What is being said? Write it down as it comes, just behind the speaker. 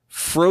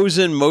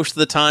frozen most of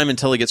the time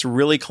until it gets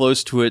really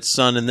close to its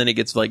sun, and then it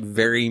gets like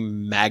very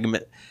brain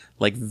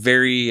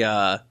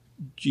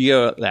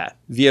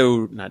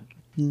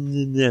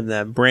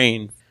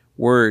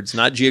words,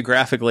 not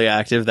geographically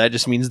active. That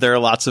just means there are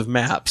lots of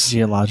maps.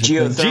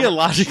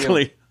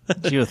 Geologically.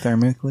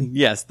 Geothermically?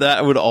 Yes,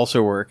 that would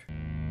also work.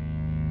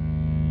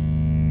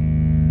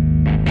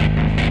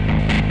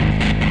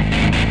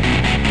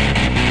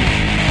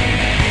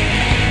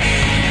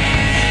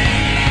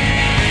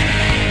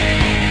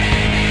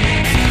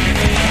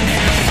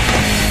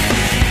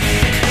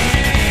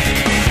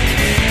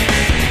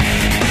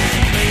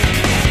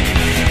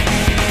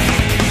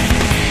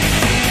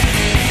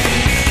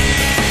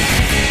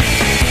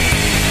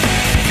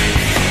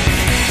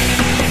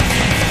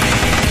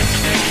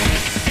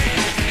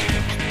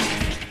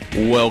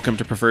 Welcome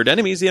to Preferred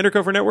Enemies, the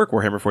Undercover Network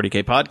Warhammer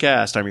 40k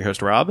podcast. I'm your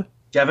host, Rob.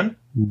 Kevin.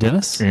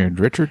 Dennis. And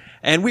Richard.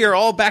 And we are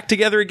all back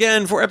together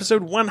again for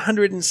episode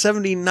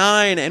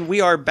 179, and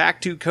we are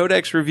back to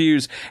Codex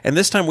reviews. And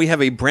this time we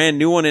have a brand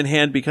new one in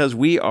hand because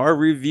we are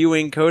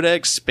reviewing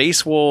Codex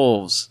Space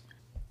Wolves.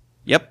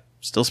 Yep,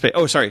 still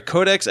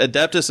Codex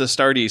Adeptus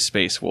Astartes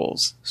Space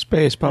Wolves.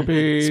 Space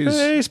puppies.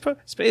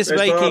 Space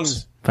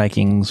Vikings.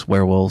 Vikings,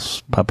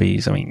 werewolves,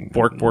 puppies,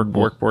 Bork.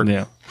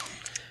 Yeah.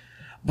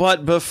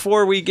 But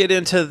before we get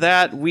into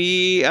that,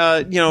 we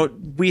had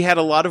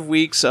a lot of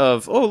weeks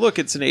of, oh, look,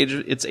 it's Age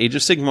of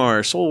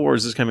Sigmar, Soul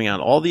Wars is coming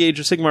out, all the Age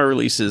of Sigmar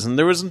releases, and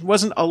there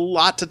wasn't a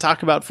lot to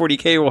talk about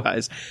 40k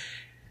wise.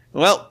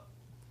 Well,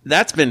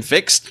 that's been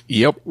fixed.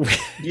 Yep.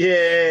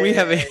 Yeah. We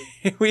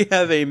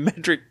have a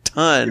metric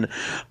ton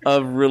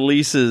of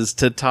releases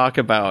to talk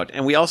about,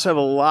 and we also have a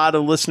lot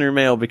of listener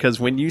mail because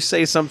when you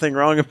say something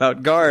wrong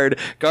about Guard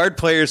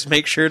players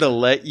make sure to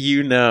let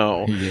you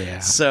know. Yeah.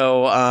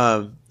 So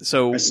I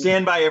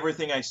stand by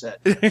everything I said.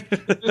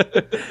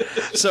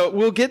 So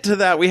we'll get to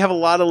that. We have a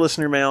lot of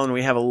listener mail and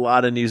we have a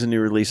lot of news and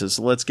new releases.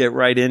 So let's get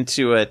right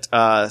into it.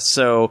 And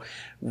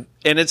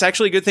it's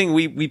actually a good thing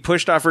we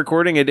pushed off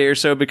recording a day or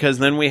so because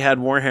then we had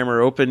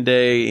Warhammer Open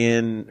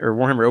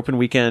Warhammer Open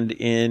Weekend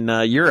in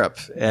Europe,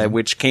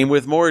 which came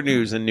with more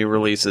news and new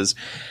releases.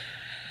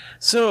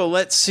 So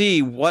let's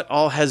see what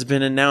all has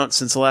been announced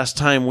since the last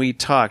time we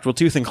talked. Well,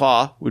 Tooth and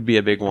Claw would be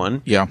a big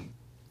one. Yeah.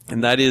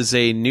 And that is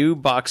a new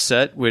box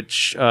set,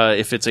 which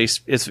if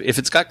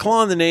it's got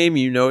Claw in the name,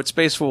 you know it's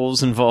Space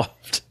Wolves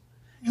involved.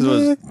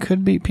 It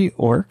could be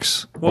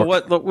orcs. Well,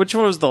 which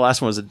one was the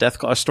last one? Was it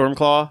Deathclaw,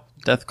 Stormclaw,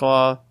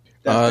 Deathclaw,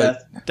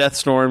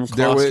 Deathstorm,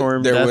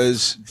 Clawstorm?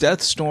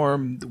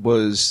 Deathstorm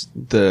was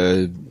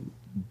the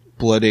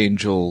Blood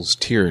Angels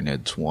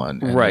Tyranids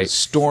one, and right?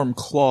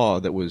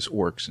 Stormclaw that was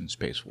orcs and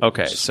Space Wolves.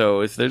 Okay, so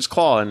if there's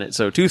Claw in it,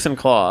 so Tooth and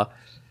Claw.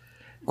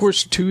 Of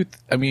course, Tooth,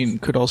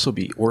 could also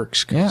be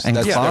orcs. Yeah, and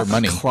that's their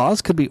money.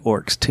 Claws could be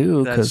orcs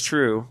too. That's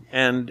true.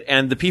 And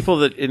the people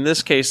that, in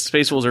this case,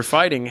 Space Wolves are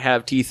fighting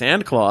have teeth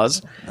and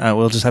claws.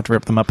 We'll just have to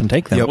rip them up and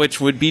take them. Yep. Which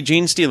would be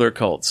Gene Stealer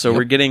Cult. So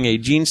we're getting a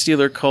Gene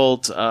Stealer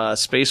Cult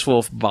Space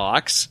Wolf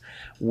box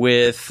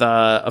with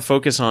a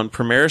focus on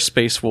Primaris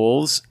Space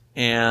Wolves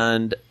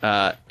and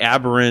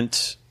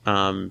aberrant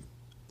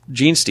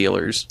Gene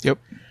Stealers. Yep.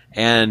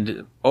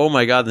 And, oh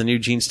my god, the new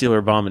Gene Stealer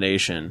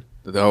Abomination.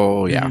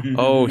 Oh, yeah.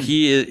 Oh,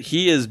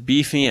 he is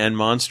beefy and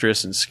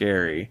monstrous and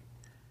scary.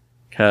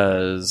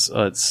 Because,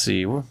 let's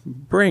see, we'll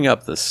bring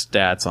up the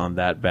stats on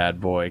that bad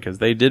boy, because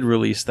they did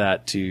release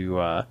that to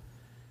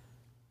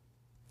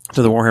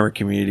the Warhammer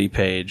community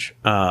page.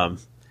 So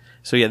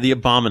yeah, the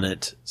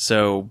Abominant.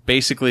 So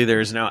basically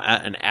there's now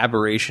an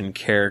aberration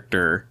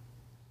character,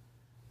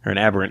 or an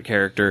aberrant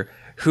character,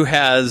 who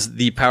has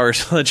the Power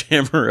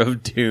Sledgehammer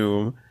of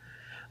Doom.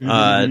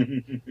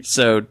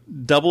 So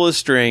double his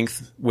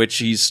strength, which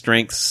he's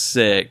strength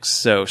 6.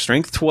 So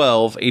strength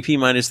 12, AP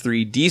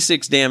 -3,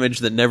 D6 damage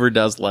that never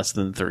does less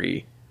than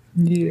 3.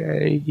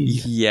 Yay.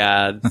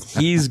 Yeah,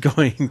 he's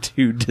going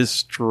to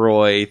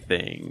destroy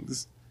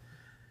things.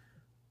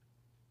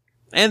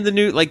 And the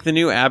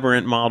new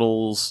aberrant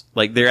models,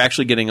 they're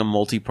actually getting a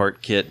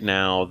multi-part kit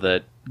now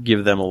that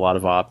give them a lot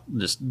of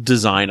just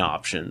design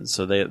options.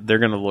 So they're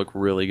going to look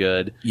really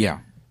good. Yeah.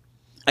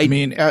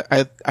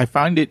 I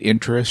find it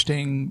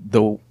interesting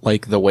the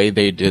way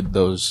they did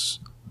those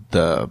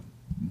the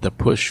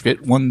push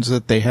fit ones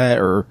that they had,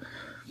 or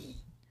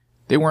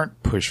they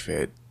weren't push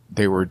fit.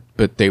 They were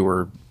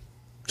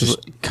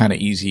just kind of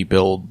easy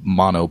build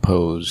mono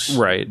pose.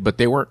 Right. But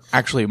they weren't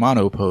actually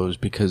mono pose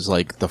because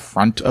the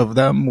front of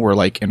them were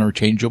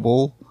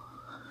interchangeable.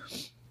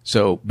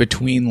 So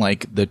between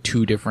the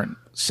two different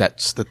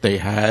sets that they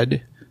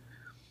had,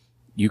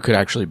 you could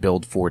actually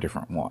build 4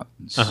 different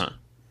ones. Uh-huh.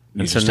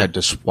 You just had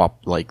to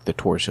swap the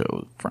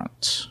torso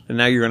fronts. And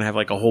now you're going to have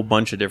a whole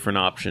bunch of different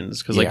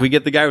options. Because we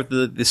get the guy with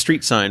the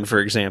street sign, for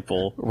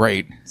example.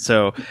 Right.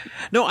 So,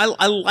 no,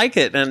 I like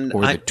it.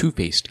 Or the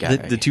two-faced guy.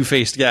 The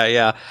two-faced guy,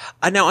 yeah.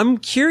 Now, I'm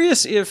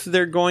curious if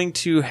they're going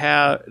to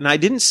have... And I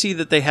didn't see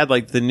that they had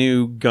the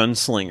new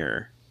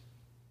gunslinger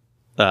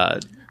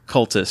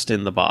cultist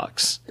in the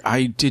box.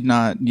 I did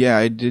not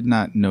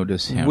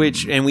notice him.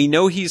 And we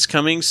know he's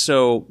coming,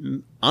 so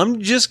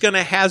I'm just going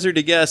to hazard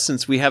a guess,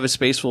 since we have a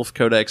Space Wolf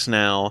Codex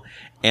now,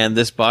 and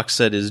this box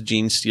set is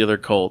Gene Stealer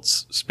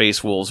Cults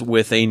Space Wolves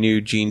with a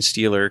new Gene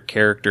Stealer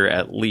character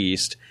at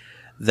least,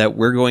 that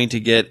we're going to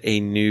get a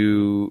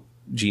new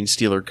Gene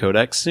Stealer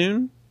Codex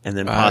soon, and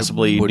then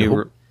possibly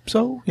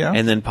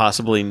and then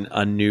possibly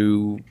a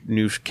new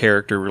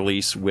character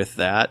release with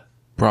that.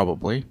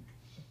 Probably.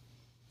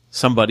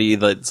 Somebody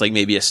that's like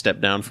maybe a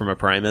step down from a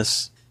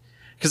Primus.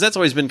 Because that's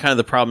always been kind of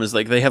the problem, is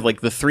like they have like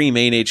the 3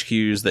 main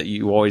HQs that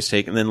you always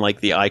take, and then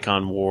like the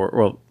Icon War,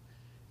 or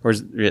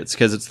it's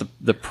because it's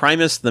the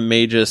Primus, the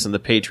Magus, and the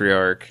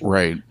Patriarch.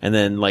 Right. And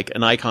then like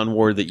an Icon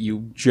War that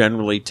you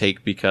generally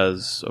take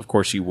because, of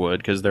course you would,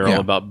 because they're all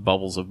about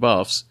bubbles of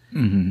buffs.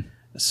 Mm-hmm.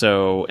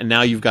 So, and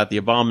now you've got the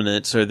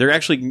Abominant. So they're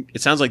actually,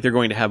 it sounds like they're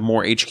going to have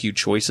more HQ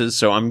choices.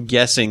 So I'm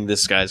guessing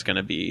this guy's going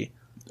to be.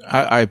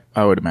 I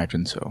would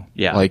imagine so.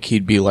 Yeah. Like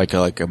he'd be like a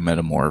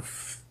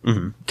metamorph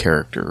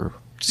character.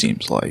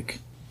 Seems like.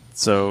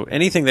 So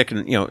anything that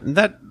can,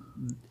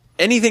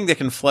 anything that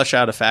can flesh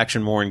out a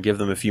faction more and give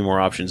them a few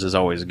more options is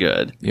always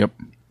good. Yep.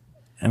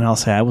 And I'll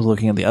say I was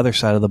looking at the other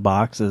side of the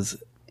box, is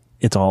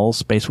it's all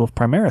Space Wolf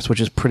Primaris,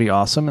 which is pretty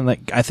awesome, and that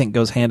I think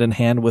goes hand in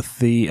hand with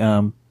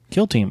the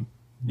Kill Team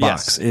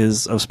box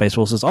of Space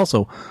Wolves is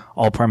also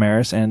all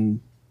Primaris,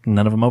 and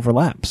none of them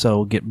overlap.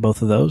 So get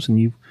both of those, and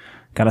you've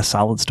got a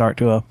solid start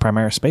to a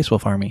Primaris Space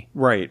Wolf army.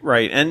 Right.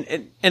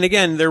 And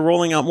again, they're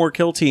rolling out more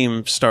Kill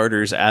Team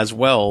starters as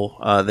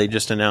well. They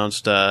just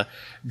announced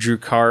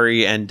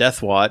Drukhari and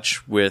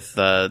Deathwatch with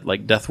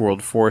like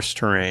Deathworld Force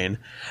terrain.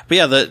 But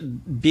yeah,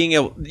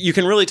 you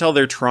can really tell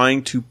they're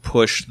trying to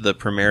push the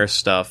Primaris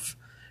stuff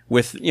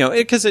with,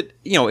 because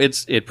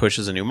it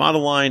pushes a new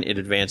model line, it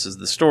advances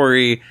the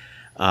story.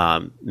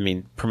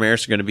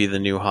 Primaris are going to be the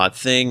new hot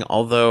thing,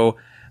 although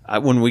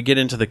when we get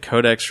into the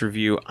Codex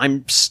review,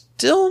 I'm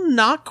still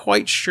not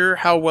quite sure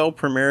how well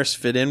Primaris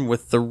fit in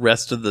with the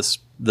rest of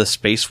the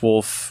Space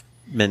Wolf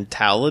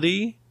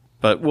mentality,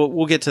 but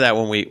we'll get to that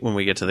when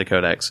we get to the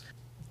Codex.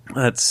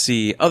 Let's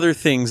see other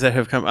things that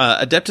have come.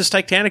 Adeptus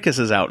Titanicus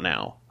is out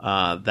now.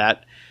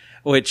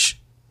 Which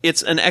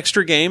it's an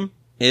extra game.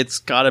 It's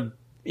got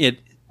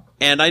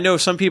and I know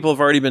some people have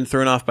already been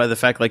thrown off by the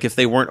fact, like, if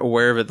they weren't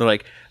aware of it, they're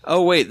like,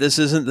 oh, wait, this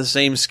isn't the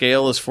same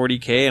scale as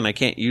 40K, and I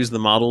can't use the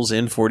models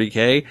in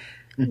 40K.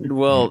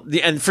 Well,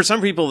 and for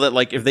some people that,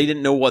 like, if they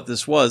didn't know what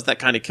this was, that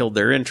kind of killed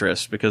their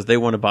interest, because they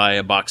want to buy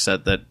a box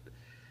set that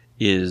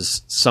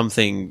is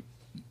something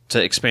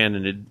to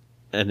expand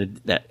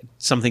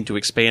something to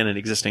expand an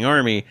existing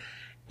army.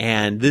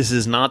 And this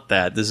is not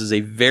that. This is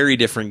a very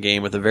different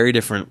game with a very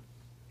different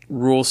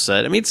rule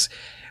set. I mean, it's,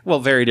 well,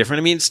 very different.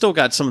 I mean, it's still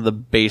got some of the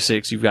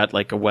basics. You've got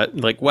like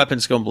weapon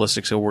skill and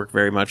ballistics will work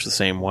very much the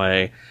same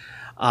way.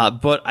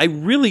 But I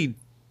really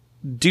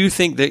do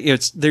think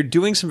that they're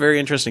doing some very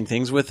interesting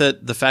things with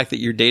it. The fact that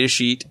your data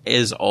sheet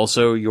is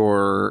also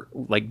your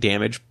like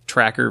damage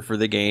tracker for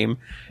the game,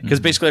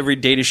 because basically every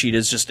data sheet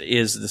is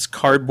this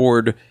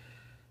cardboard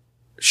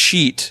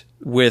sheet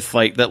with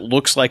like that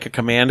looks like a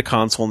command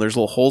console, and there's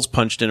little holes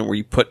punched in it where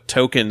you put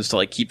tokens to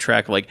like keep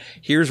track of, like,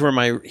 here's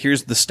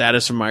the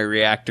status of my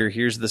reactor,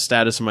 here's the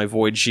status of my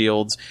void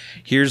shields,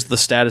 here's the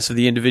status of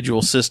the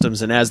individual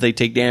systems, and as they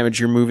take damage,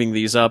 you're moving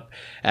these up.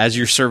 As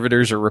your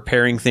servitors are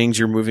repairing things,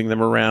 you're moving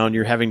them around.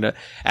 You're having to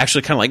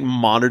actually kind of like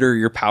monitor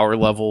your power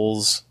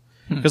levels,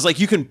 because like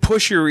you can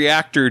push your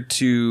reactor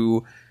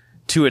to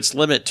its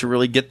limit to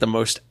really get the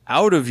most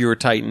out of your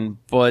Titan,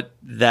 but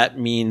that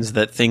means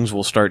that things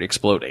will start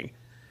exploding.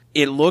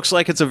 It looks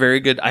like it's a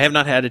very good. I have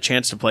not had a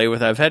chance to play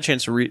with it. I've had a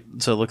chance to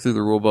look through the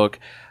rulebook.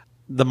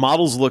 The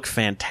models look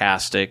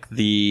fantastic.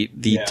 The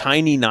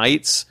tiny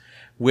knights,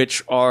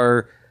 which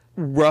are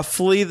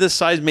roughly the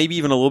size, maybe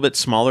even a little bit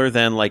smaller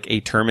than like a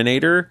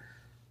Terminator,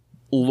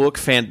 look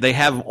they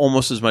have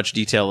almost as much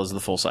detail as the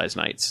full size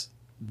knights.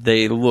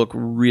 They look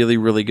really,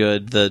 really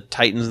good. The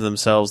Titans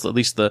themselves, at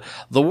least the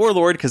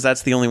Warlord, because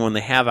that's the only one they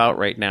have out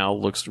right now,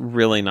 looks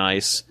really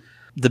nice.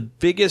 The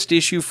biggest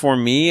issue for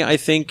me, I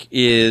think,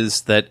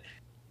 is that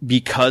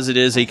because it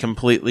is a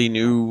completely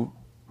new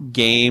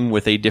game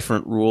with a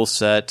different rule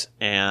set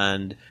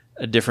and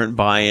a different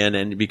buy-in,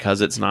 and because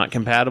it's not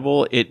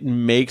compatible, it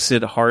makes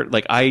it hard.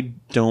 Like, I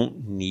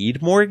don't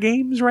need more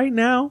games right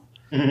now.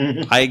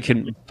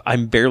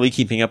 I'm barely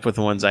keeping up with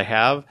the ones I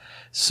have,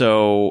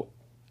 so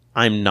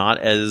I'm not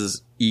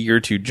as eager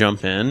to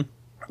jump in,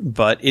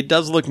 but it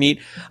does look neat.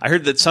 I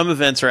heard that some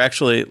events are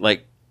actually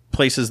like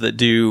places that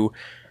do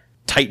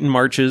Titan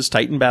marches,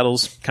 Titan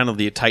battles, kind of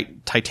the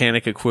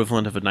Titanic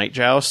equivalent of a night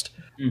joust,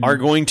 are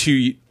going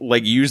to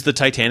like use the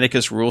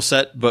Titanicus rule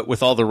set, but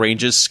with all the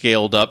ranges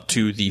scaled up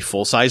to the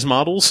full size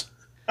models.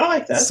 I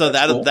like that. So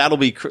That's cool.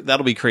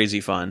 that'll be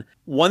crazy fun.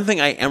 One thing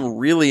I am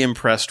really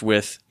impressed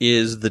with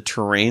is the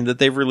terrain that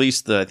they've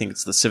released. I think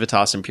it's the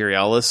Civitas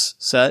Imperialis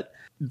set.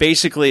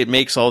 Basically, it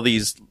makes all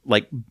these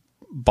like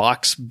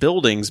box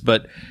buildings,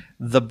 but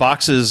the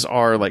boxes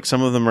are like,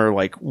 some of them are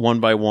like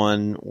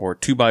 1x1 or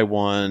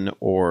 2x1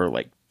 or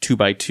like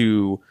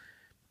 2x2,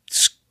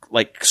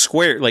 like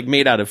square, like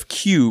made out of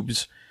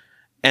cubes.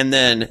 and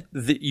then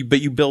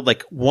but you build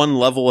like one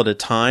level at a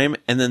time,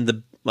 and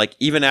then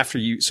even after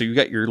so you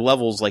got your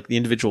levels, like the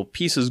individual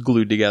pieces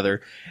glued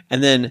together,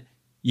 and then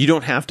you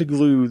don't have to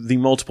glue the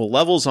multiple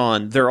levels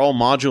on. They're all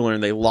modular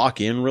and they lock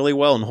in really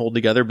well and hold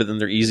together, but then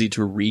they're easy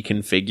to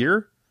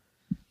reconfigure.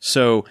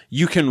 So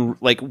you can,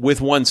 like, with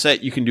one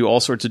set, you can do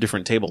all sorts of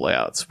different table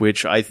layouts,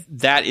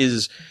 that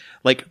is,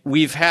 like,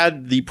 we've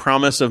had the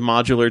promise of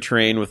modular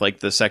terrain with,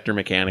 like, the Sector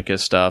Mechanica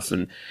stuff,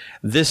 and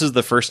this is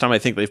the first time I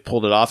think they've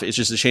pulled it off. It's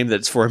just a shame that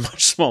it's for a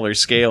much smaller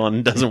scale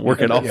and doesn't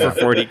work at all for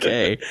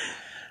 40K.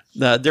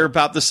 They're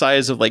about the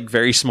size of, like,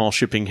 very small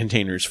shipping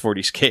containers,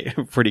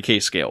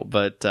 40K scale,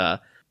 but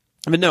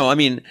no, I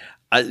mean,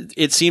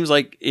 it seems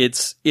like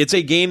it's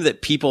a game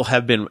that people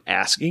have been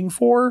asking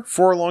for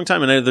a long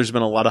time. And I know there's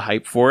been a lot of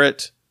hype for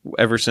it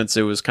ever since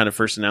it was kind of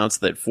first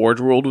announced that Forge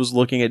World was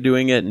looking at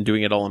doing it and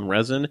doing it all in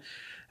resin.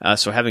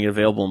 So having it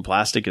available in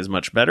plastic is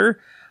much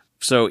better.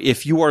 So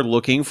if you are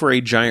looking for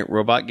a giant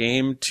robot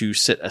game to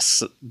sit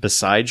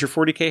beside your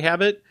 40K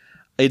habit,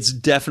 it's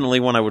definitely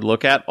one I would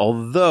look at,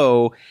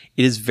 although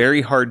it is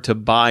very hard to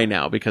buy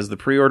now because the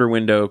pre-order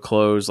window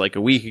closed like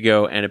a week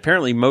ago, and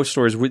apparently most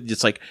stores,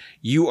 it's like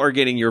you are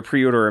getting your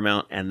pre-order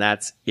amount and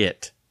that's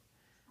it.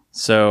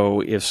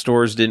 So if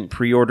stores didn't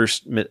pre-order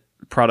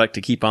product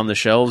to keep on the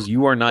shelves,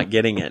 you are not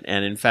getting it.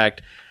 And in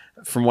fact,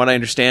 from what I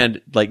understand,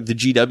 like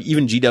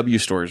even GW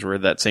stores were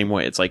that same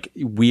way. It's like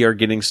we are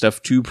getting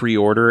stuff to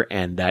pre-order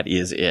and that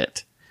is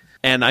it.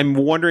 And I'm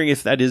wondering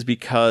if that is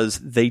because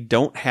they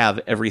don't have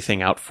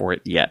everything out for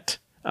it yet.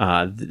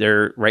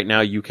 Right now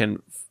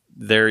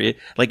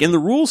like in the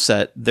rule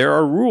set, there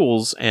are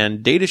rules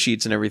and data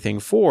sheets and everything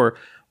for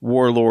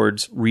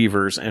Warlords,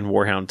 Reavers, and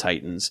Warhound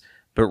Titans.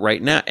 But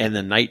right now, and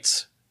the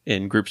Knights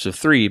in groups of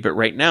 3. But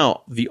right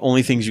now, the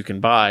only things you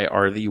can buy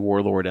are the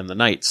Warlord and the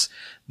Knights.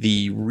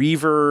 The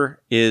Reaver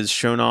is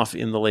shown off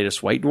in the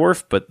latest White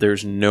Dwarf, but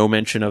there's no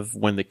mention of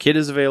when the kit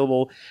is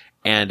available.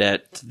 And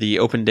at the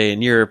open day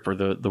in Europe, or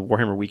the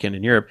Warhammer weekend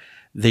in Europe,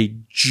 they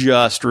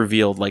just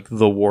revealed like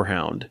the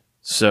Warhound.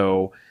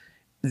 So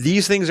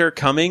these things are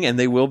coming and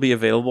they will be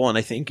available. And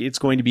I think it's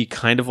going to be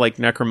kind of like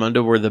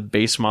Necromunda, where the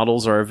base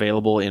models are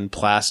available in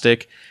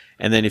plastic.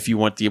 And then if you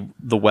want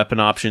the weapon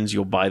options,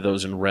 you'll buy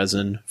those in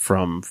resin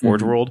from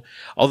Forge World.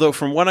 Although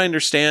from what I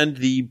understand,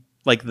 the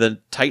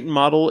Titan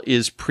model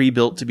is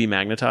pre-built to be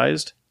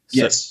magnetized.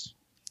 Yes.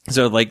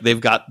 So like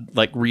they've got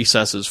like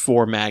recesses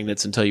for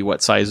magnets and tell you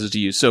what sizes to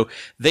use. So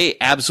they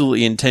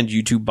absolutely intend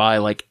you to buy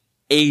like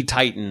a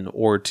Titan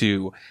or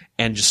two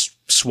and just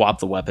swap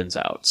the weapons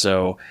out.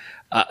 So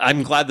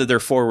I'm glad that they're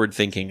forward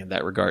thinking in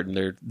that regard,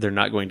 and they're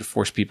not going to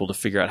force people to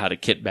figure out how to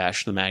kit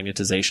bash the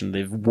magnetization.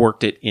 They've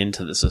worked it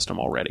into the system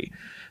already.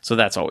 So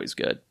that's always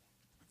good.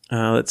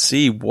 Let's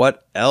see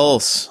what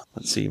else.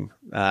 Let's see.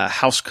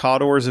 House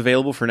Cawdor is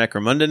available for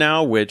Necromunda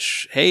now,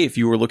 which, hey, if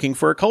you were looking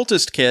for a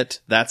cultist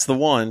kit, that's the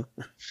one.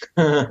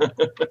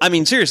 I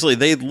mean, seriously,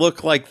 they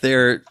look like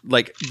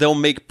they'll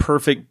make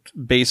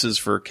perfect bases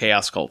for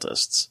Chaos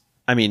Cultists.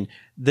 I mean,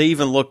 they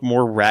even look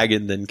more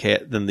ragged than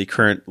the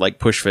current like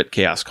push fit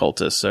Chaos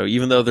Cultists. So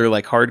even though they're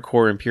like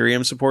hardcore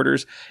Imperium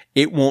supporters,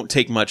 it won't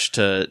take much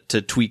to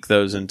tweak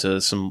those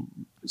into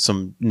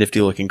some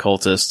nifty looking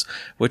cultists,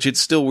 which it's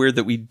still weird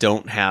that we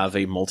don't have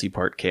a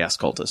multi-part Chaos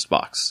Cultist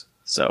box.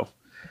 So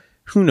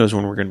who knows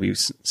when we're going to be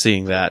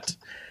seeing that.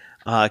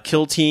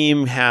 Kill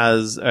Team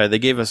they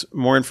gave us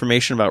more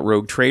information about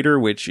Rogue Trader,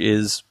 which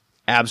is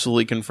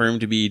absolutely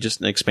confirmed to be just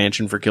an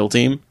expansion for Kill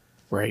Team.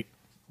 Right.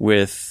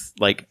 With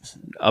like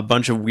a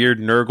bunch of weird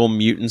Nurgle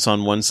mutants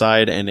on one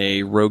side and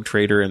a Rogue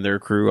Trader and their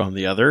crew on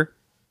the other.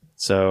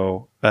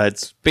 So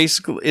it's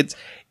basically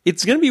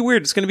it's going to be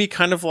weird. It's going to be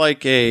kind of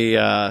like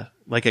a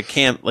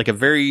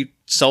very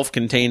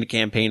self-contained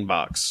campaign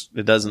box.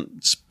 It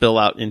doesn't spill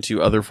out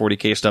into other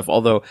 40K stuff,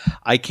 although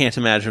I can't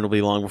imagine it'll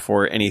be long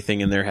before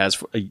anything in there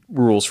has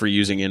rules for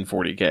using in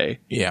 40K.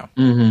 Yeah.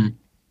 Mm-hmm.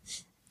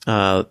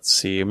 Let's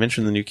see. I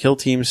mentioned the new Kill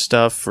Team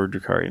stuff for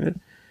Drukhari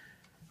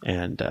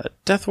and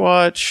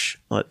Deathwatch.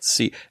 Let's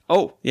see.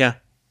 Oh, yeah.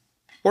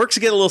 Orcs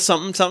get a little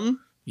something.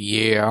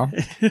 Yeah.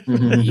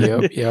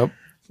 Yep.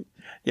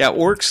 Yeah,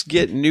 Orcs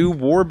get new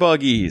war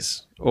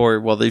buggies.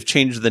 They've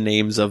changed the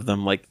names of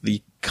them, like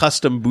the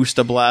Custom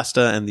Boosta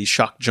Blasta and the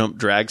Shock Jump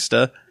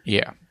Dragsta.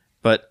 Yeah.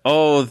 But,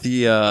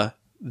 the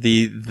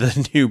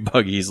new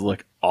buggies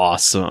look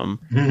awesome.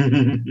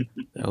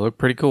 They look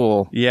pretty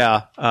cool.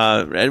 Yeah.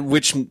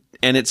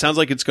 And it sounds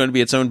like it's going to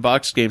be its own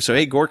box game. So,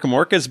 hey, Gorka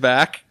Morka's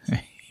back.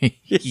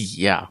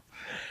 Yeah.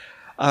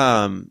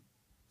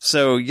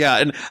 So, yeah.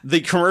 And the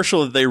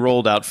commercial that they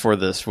rolled out for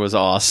this was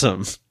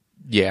awesome.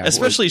 Yeah.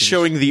 Especially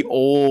showing the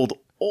old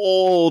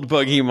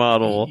buggy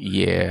model.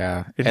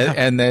 Yeah.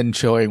 And then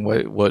showing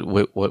what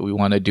we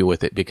want to do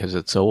with it because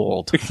it's so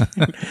old.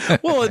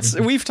 Well,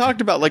 we've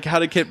talked about like how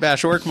to kit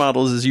bash orc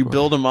models is you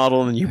build a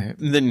model and you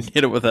then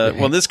hit it with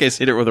in this case,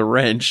 hit it with a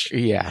wrench.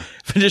 Yeah.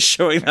 But just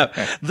showing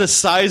that the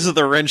size of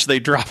the wrench they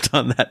dropped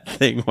on that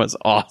thing was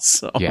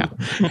awesome. Yeah.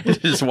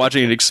 Just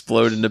watching it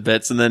explode into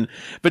bits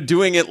but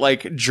doing it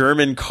like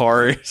German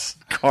car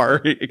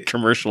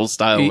commercial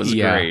style was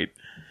great.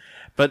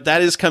 But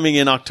that is coming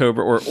in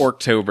October or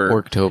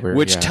Orktober,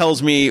 which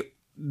tells me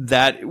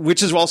that,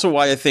 which is also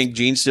why I think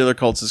Gene Stealer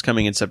Cults is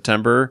coming in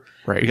September,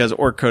 right? Because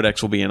Orc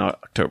Codex will be in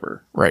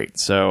October, right?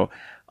 So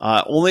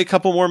only a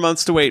couple more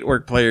months to wait,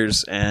 Orc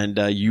players, and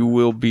you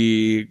will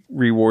be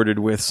rewarded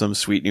with some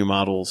sweet new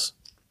models.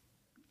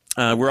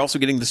 We're also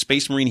getting the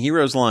Space Marine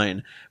Heroes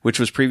line, which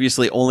was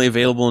previously only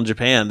available in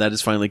Japan. That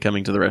is finally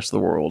coming to the rest of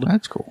the world.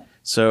 That's cool.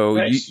 So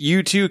nice.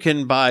 you too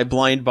can buy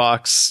blind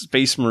box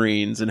Space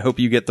Marines and hope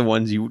you get the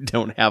ones you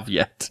don't have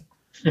yet.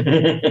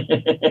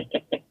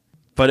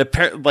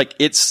 But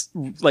it's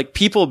like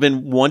people have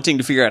been wanting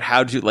to figure out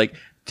how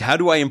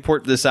do I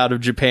import this out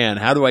of Japan?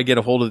 How do I get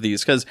a hold of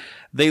these? Because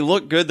they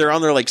look good. They're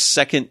on their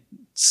second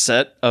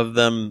set of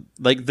them.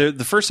 Like the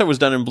first set was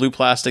done in blue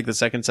plastic. The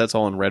second set's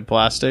all in red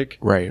plastic.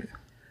 Right.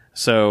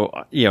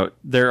 So,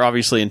 they're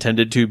obviously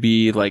intended to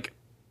be like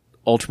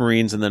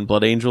Ultramarines and then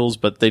Blood Angels,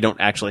 but they don't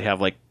actually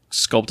have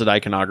sculpted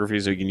iconography,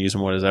 so you can use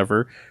them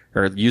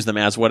use them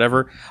as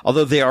whatever.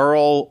 Although they are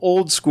all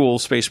old school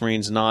Space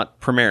Marines,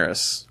 not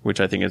Primaris, which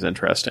I think is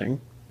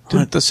interesting.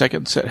 Didn't the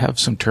second set have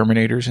some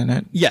Terminators in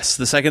it? Yes,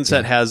 the second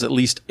set has at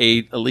least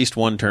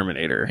one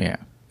Terminator.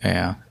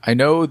 Yeah. I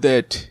know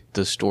that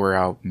the store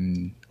out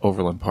in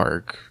Overland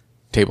Park,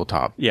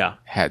 Tabletop,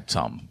 had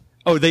some.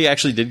 Oh, they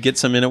actually did get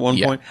some in at one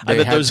point? I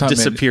bet those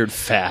disappeared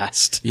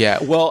fast. Yeah,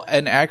 well,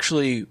 and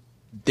actually,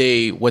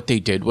 what they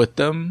did with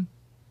them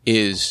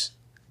is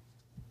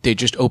they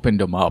just opened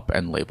them up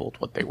and labeled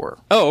what they were.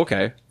 Oh,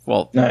 okay.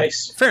 Well,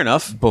 nice. Fair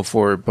enough.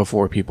 Before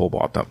people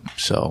bought them,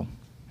 so...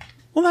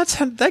 Well,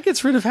 that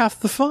gets rid of half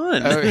the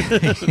fun.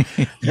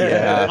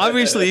 Yeah.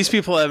 Obviously, these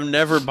people have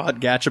never bought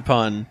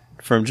Gachapon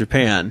from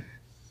Japan.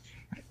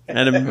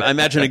 And I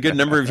imagine a good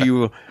number of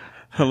you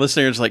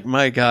listeners like,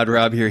 my God,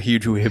 Rob, you're a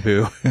huge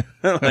weeaboo.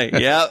 Like,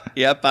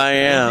 yep, I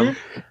am.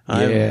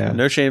 Yeah.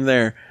 No shame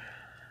there.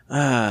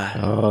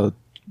 Having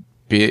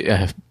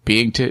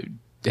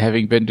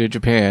been to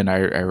Japan, I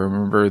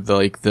remember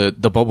the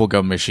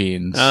bubblegum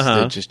machines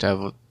that just have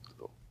a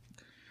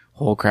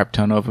whole crap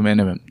ton of them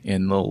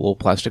in the little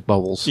plastic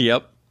bubbles.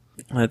 Yep.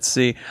 Let's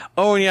see.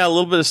 Oh, and yeah, a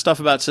little bit of stuff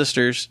about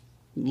Sisters.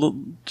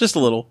 Just a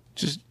little.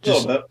 Just a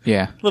little bit.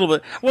 Yeah. A little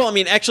bit. Well, I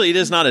mean, actually, it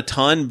is not a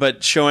ton,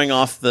 but showing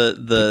off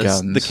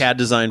the CAD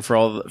design for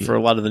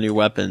a lot of the new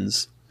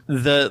weapons.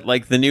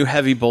 The new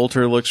heavy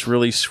bolter looks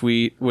really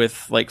sweet with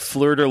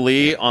fleur de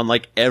lis on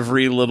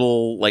every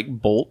little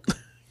bolt,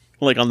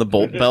 on the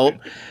bolt belt.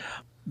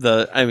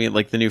 The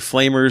new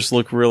flamers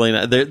look really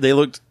nice.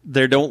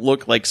 They don't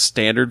look like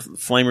standard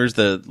flamers.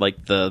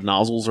 The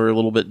nozzles are a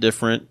little bit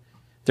different.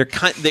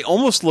 They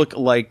almost look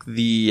like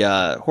the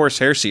Horus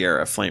Heresy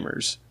era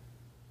flamers.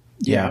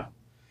 Yeah.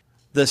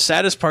 The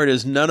saddest part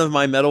is none of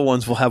my metal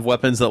ones will have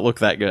weapons that look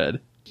that good.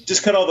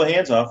 Just cut all the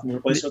hands off and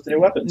replace it with the new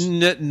weapons.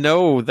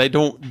 No, they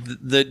don't.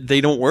 They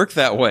don't work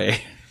that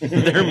way.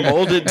 They're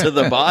molded to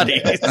the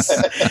bodies.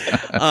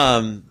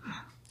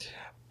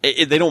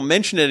 They don't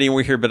mention it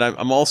anywhere here, but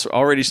I'm also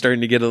already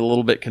starting to get a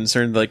little bit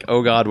concerned.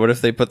 Oh God, what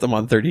if they put them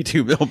on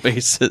 32 mil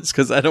bases?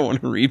 Because I don't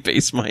want to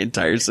rebase my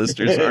entire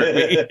Sisters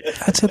army.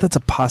 I'd say that's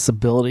a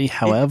possibility.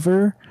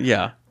 However,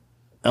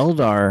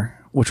 Eldar,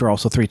 which are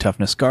also 3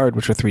 toughness, Guard,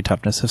 which are 3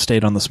 toughness, have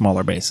stayed on the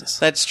smaller bases.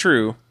 That's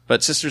true,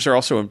 but Sisters are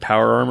also in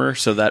power armor,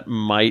 so that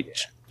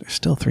might. They're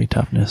still 3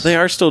 toughness. They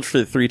are still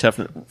 3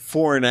 toughness.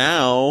 For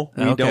now,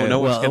 we don't know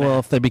what's going to happen. Well,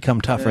 if they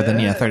become tougher, then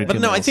 32 But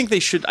no, mils. I think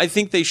they should. I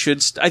think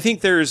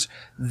there's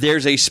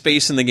a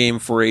space in the game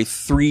for a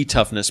 3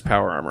 toughness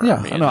power armor.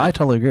 Yeah, no, I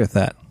totally agree with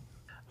that.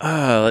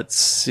 Let's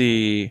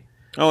see.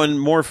 Oh, and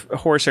more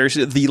Horus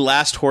Heresy. The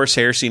last Horus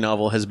Heresy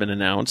novel has been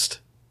announced.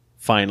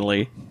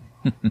 Finally.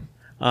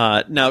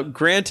 Now,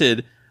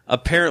 granted,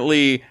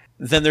 apparently,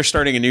 then they're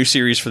starting a new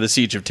series for the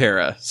Siege of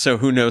Terra. So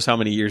who knows how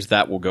many years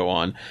that will go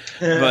on.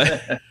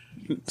 But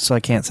so I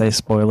can't say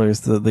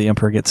spoilers. The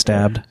Emperor gets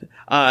stabbed.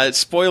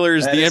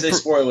 Spoilers. That is a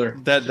spoiler.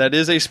 That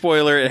is a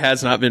spoiler. It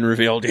has not been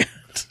revealed yet.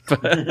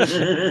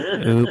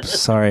 Oops,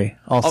 sorry.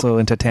 Also,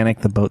 in Titanic,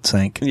 the boat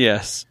sank.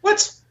 Yes.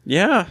 What?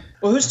 Yeah.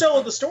 Well, who's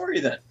telling the story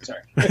then?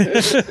 Sorry.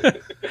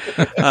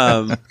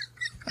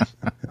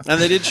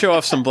 And they did show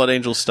off some Blood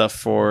Angel stuff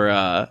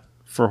for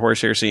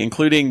Horus Heresy,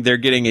 including they're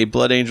getting a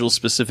Blood Angel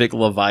specific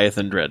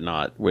Leviathan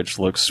Dreadnought, which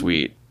looks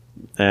sweet.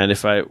 And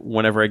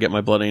whenever I get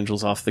my Blood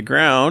Angels off the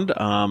ground,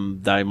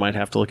 I might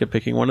have to look at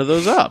picking one of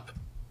those up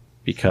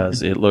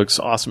because it looks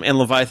awesome. And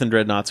Leviathan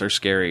Dreadnoughts are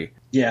scary.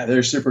 Yeah,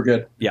 they're super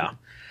good. Yeah.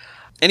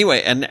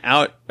 Anyway,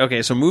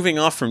 so moving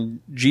off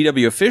from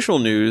GW official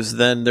news,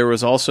 then there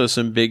was also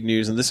some big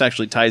news, and this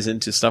actually ties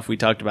into stuff we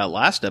talked about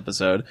last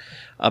episode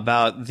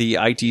about the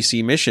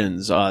ITC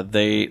missions.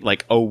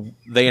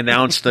 They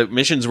announced that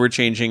missions were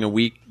changing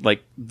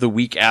the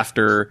week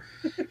after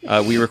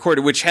we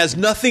recorded, which has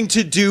nothing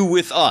to do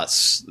with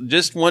us.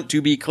 Just want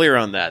to be clear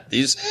on that.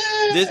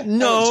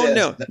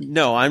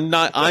 No, I'm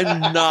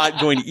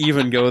not going to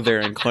even go there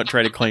and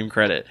try to claim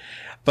credit.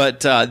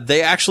 But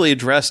they actually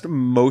addressed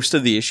most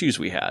of the issues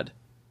we had.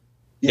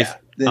 Yeah,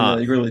 they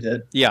really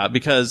did. Yeah,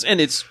 because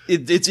and it's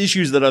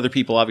issues that other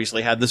people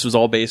obviously had. This was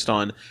all based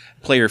on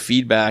player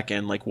feedback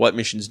and like what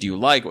missions do you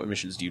like, what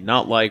missions do you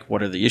not like,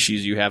 what are the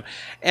issues you have.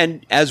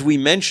 And as we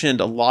mentioned,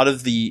 a lot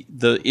of the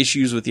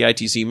issues with the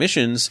ITC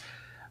missions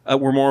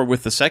were more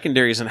with the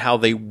secondaries and how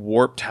they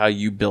warped how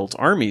you built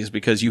armies,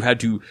 because you had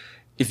to,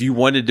 if you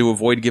wanted to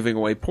avoid giving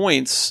away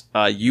points,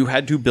 you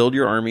had to build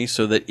your army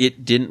so that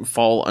it didn't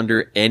fall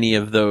under any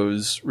of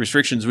those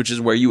restrictions, which is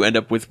where you end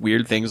up with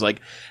weird things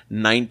like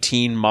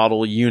 19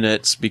 model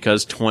units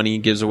because 20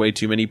 gives away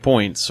too many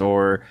points,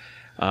 or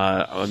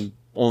I'm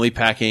only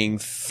packing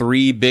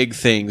 3 big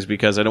things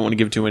because I don't want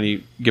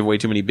to give away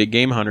too many big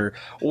game hunter,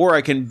 or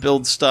I can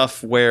build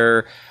stuff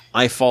where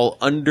I fall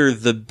under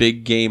the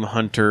big game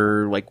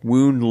hunter like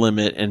wound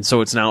limit, and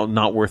so it's now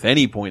not worth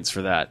any points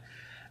for that.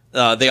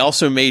 They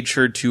also made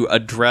sure to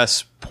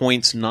address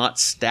points not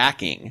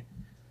stacking,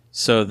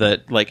 so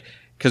that like,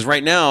 because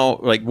right now,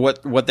 like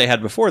what they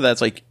had before, that's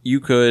like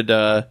you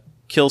could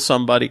kill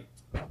somebody,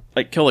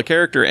 like kill a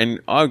character, and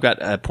I've got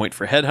a point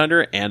for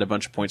Headhunter and a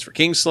bunch of points for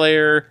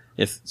Kingslayer,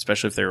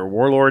 especially if they're a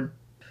warlord.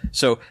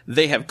 So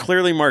they have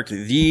clearly marked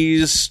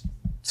these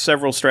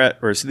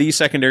these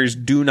secondaries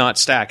do not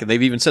stack, and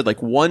they've even said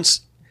like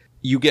once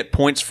you get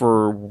points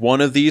for one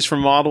of these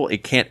from model,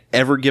 it can't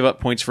ever give up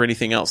points for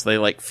anything else. They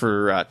like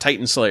for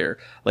Titan Slayer,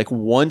 like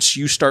once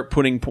you start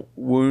putting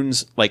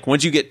wounds, like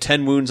once you get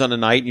 10 wounds on a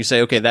knight and you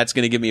say, okay, that's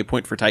going to give me a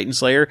point for Titan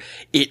Slayer,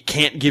 it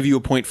can't give you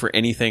a point for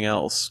anything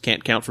else.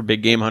 Can't count for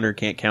Big Game Hunter,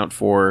 can't count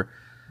for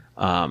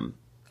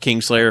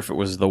Kingslayer if it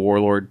was the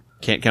Warlord,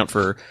 can't count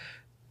for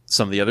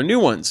some of the other new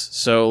ones.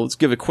 So let's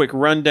give a quick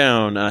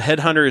rundown.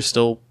 Headhunter is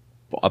still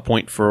a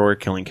point for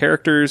killing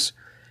characters.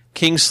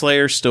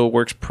 Kingslayer still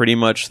works pretty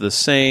much the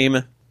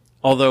same.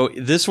 Although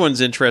this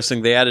one's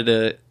interesting. They added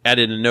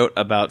a note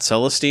about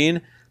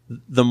Celestine.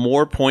 The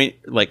more point,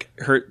 like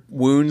her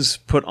wounds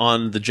put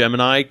on the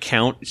Gemini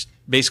count,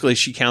 basically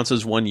she counts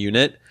as one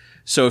unit.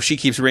 So if she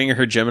keeps bringing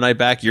her Gemini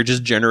back, you're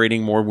just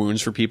generating more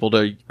wounds for people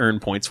to earn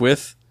points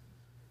with.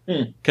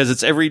 Because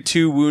it's every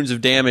 2 wounds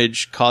of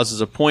damage causes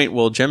a point.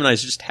 Well,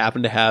 Geminis just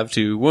happen to have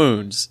 2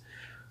 wounds.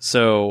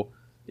 So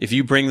if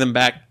you bring them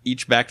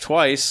each back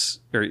twice,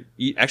 or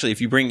actually, if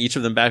you bring each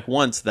of them back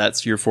once,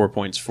 that's your 4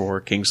 points for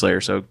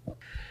Kingslayer. So,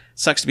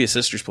 sucks to be a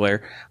Sisters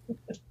player.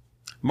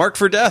 Marked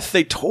for Death,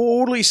 they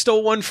totally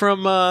stole one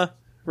from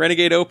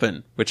Renegade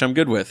Open, which I'm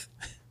good with.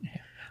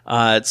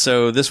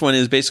 So this one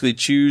is basically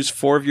choose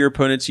 4 of your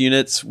opponent's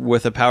units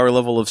with a power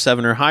level of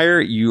 7 or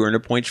higher. You earn a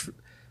point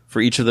for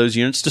each of those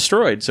units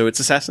destroyed. So it's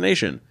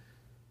assassination.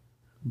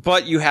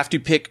 But you have to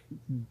pick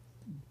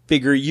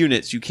bigger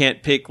units. You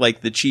can't pick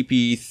like the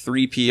cheapy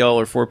 3PL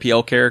or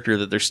 4PL character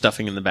that they're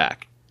stuffing in the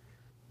back.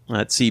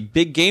 Let's see.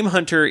 Big Game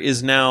Hunter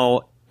is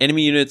now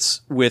enemy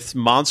units with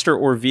monster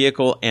or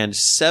vehicle and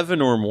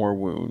 7 or more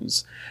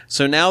wounds.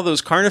 So now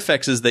those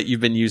Carnifexes that you've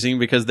been using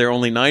because they're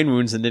only 9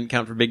 wounds and didn't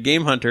count for Big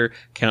Game Hunter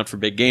count for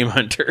Big Game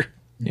Hunter.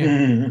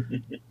 Yeah.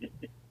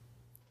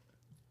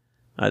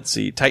 Let's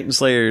see. Titan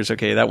Slayers.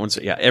 Okay, that one's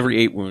every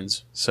 8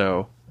 wounds.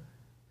 So,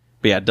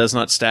 but yeah, it does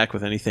not stack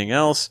with anything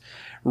else.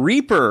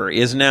 Reaper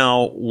is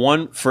now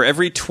 1 for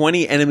every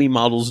 20 enemy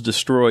models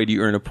destroyed,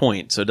 you earn a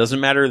point. So it doesn't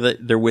matter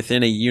that they're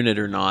within a unit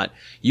or not.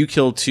 You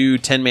kill 2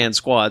 10-man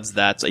squads,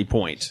 that's a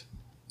point.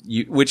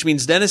 Which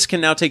means Dennis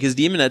can now take his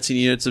Demonettes in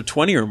units of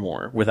 20 or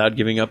more without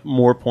giving up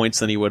more points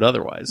than he would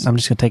otherwise. I'm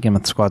just going to take him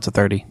with squads of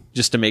 30.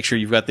 Just to make sure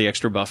you've got the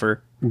extra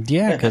buffer.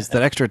 Yeah, because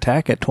that extra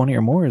attack at 20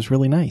 or more is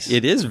really nice.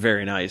 It is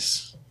very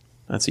nice.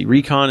 Let's see,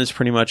 Recon is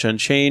pretty much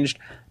unchanged.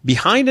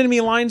 Behind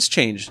enemy lines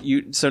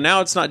changed. So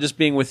now it's not just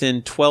being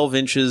within 12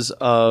 inches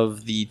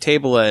of the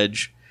table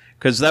edge,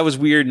 because that was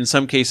weird in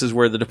some cases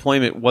where the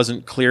deployment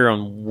wasn't clear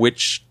on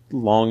which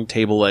long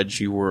table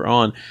edge you were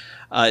on.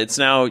 It's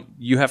now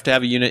you have to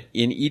have a unit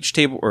in each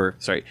table,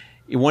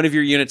 one of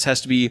your units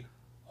has to be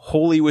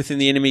wholly within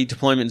the enemy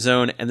deployment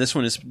zone, and this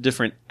one is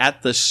different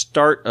at the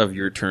start of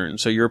your turn.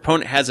 So your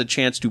opponent has a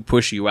chance to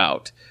push you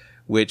out,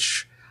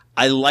 which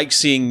I like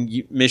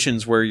seeing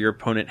missions where your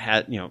opponent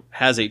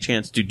has a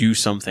chance to do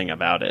something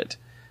about it.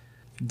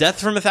 Death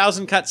from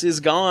 1,000 Cuts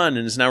is gone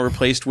and is now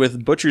replaced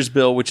with Butcher's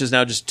Bill, which is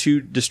now just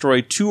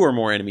destroy 2 or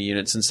more enemy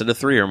units instead of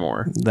 3 or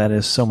more. That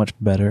is so much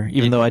better,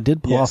 even though I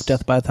did pull off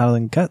Death by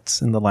 1,000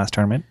 Cuts in the last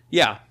tournament.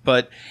 Yeah,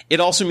 but it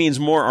also means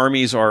more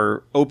armies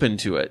are open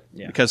to it,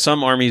 because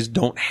some armies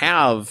don't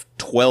have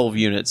 12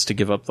 units to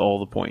give up all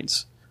the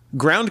points.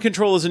 Ground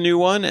control is a new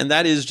one, and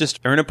that is just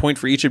earn a point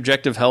for each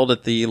objective held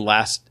at the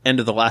end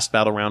of the last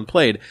battle round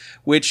played,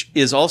 which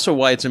is also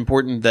why it's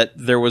important that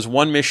there was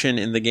one mission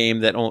in the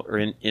game or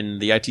in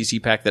the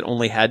ITC pack that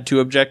only had 2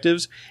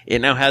 objectives. It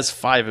now has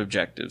 5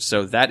 objectives,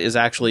 so that is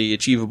actually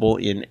achievable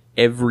in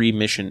every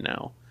mission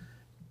now.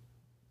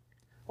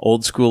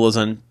 Old School is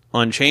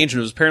unchanged,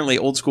 and apparently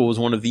Old School was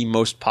one of the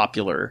most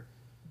popular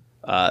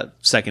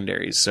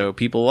secondaries, so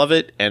people love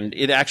it, and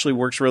it actually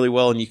works really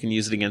well, and you can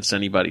use it against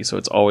anybody, so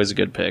it's always a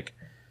good pick.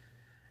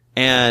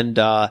 And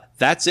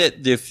that's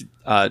it. If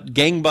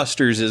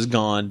Gangbusters is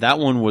gone, that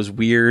one was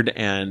weird,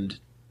 and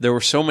there were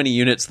so many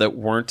units that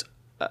weren't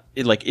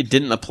it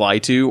didn't apply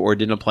to, or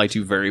didn't apply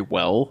to very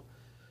well,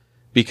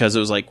 because it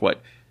was like,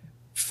 what,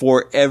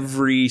 for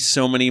every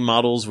so many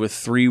models with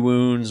 3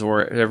 wounds,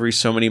 or every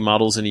so many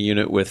models in a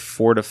unit with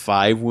 4 to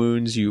 5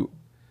 wounds, you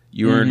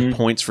earned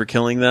points for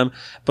killing them.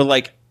 But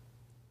like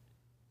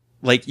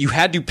you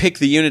had to pick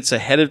the units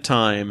ahead of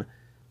time.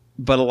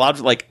 But a lot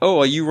of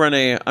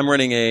I'm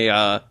running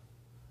a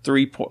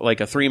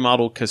 3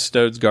 model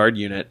Custodes Guard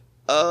unit.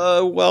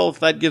 Well,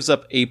 that gives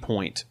up a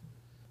point.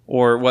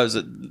 Or was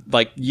it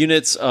like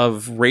units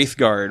of Wraith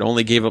Guard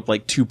only gave up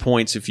like 2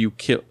 points if you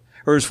kill?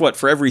 Or is what,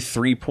 for every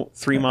 3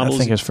 models? I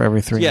think it's for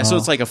every 3. Yeah, so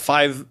it's like a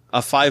 5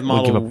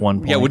 model would give up 1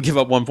 point. Yeah, would give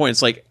up 1 point.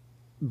 It's like,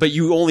 but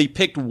you only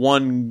picked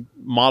one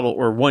model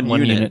or one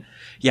unit.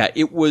 Yeah,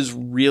 it was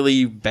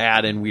really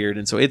bad and weird,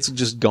 and so it's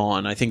just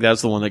gone. I think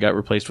that's the one that got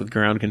replaced with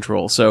ground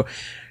control. So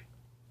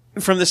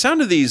from the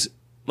sound of these,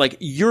 like,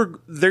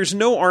 there's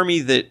no army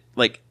that,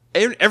 like,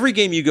 every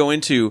game you go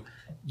into,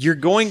 you're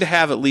going to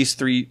have at least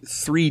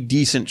three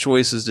decent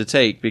choices to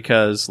take,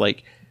 because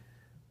like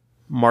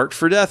Marked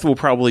for Death will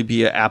probably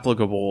be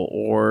applicable,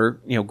 or,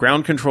 you know,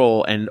 ground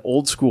control and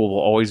old school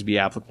will always be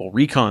applicable.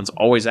 Recon's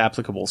always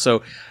applicable.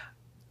 So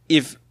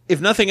if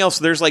nothing else,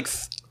 there's like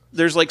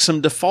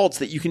some defaults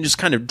that you can just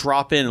kind of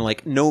drop in,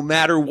 like, no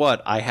matter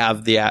what, I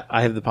have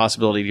the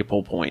possibility to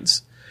pull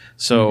points.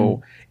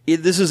 So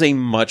this is a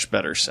much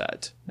better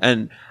set.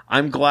 And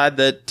I'm glad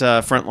that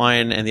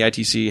Frontline and the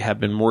ITC have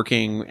been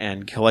working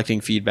and collecting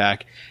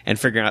feedback and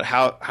figuring out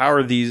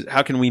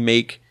how can we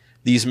make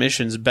these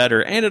missions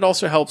better. And it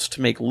also helps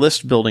to make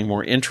list building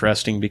more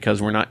interesting,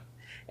 because we're not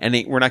going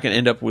to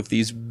end up with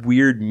these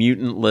weird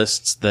mutant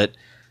lists that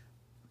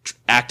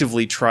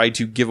actively try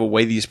to give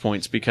away these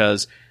points,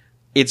 because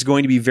it's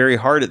going to be very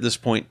hard at this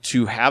point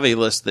to have a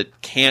list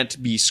that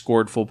can't be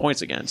scored full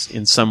points against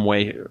in some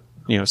way,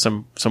 you know,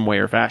 some way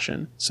or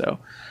fashion. So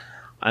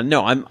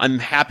no, I'm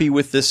happy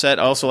with this set.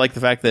 I also like the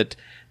fact that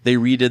they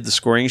redid the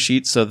scoring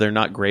sheets, so they're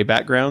not gray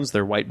backgrounds,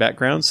 they're white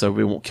backgrounds, so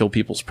we won't kill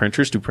people's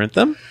printers to print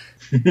them.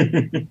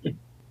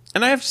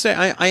 And I have to say,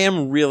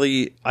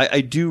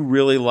 I do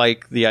really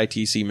like the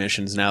ITC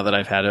missions now that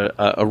I've had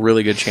a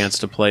really good chance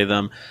to play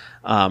them.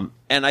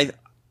 And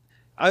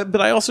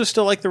but I also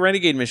still like the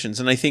Renegade missions,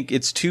 and I think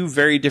it's 2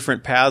 very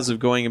different paths of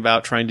going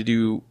about trying to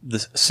do the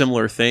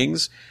similar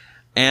things.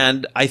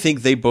 And I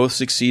think they both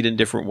succeed in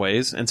different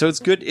ways. And so it's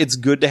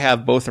good to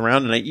have both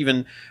around.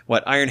 And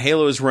Iron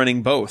Halo is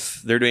running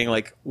both. They're doing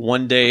like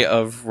 1 day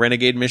of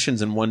Renegade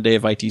missions and 1 day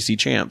of ITC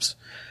champs.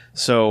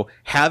 So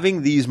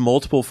having these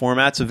multiple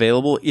formats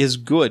available is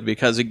good,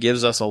 because it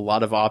gives us a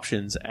lot of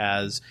options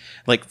as,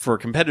 like, for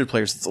competitive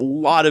players, it's a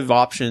lot of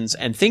options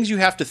and things you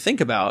have to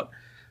think about.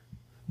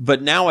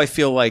 But now I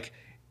feel like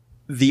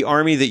the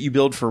army that you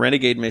build for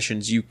Renegade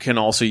missions, you can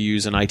also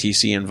use in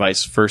ITC and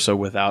vice versa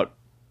without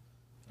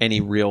any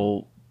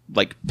real,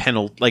 like,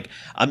 penalty. Like,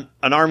 an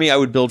army I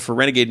would build for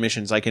Renegade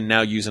missions, I can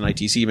now use in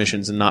ITC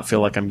missions and not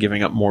feel like I'm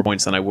giving up more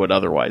points than I would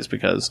otherwise,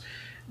 because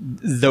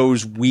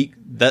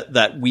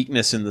that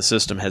weakness in the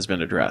system has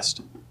been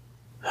addressed.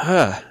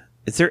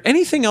 Is there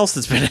anything else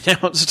that's been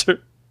announced?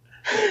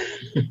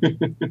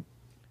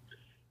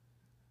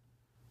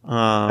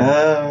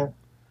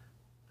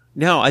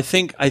 No, I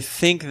think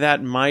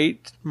that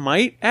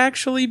might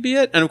actually be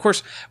it. And of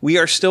course, we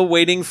are still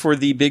waiting for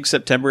the big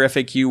September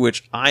FAQ,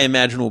 which I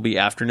imagine will be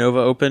after Nova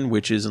Open,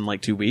 which is in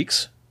like 2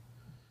 weeks.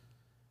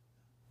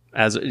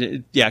 Because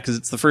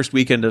it's the first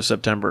weekend of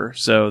September,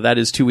 so that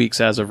is 2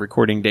 weeks as of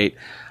recording date.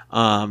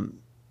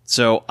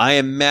 So I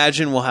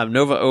imagine we'll have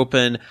Nova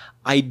Open.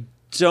 I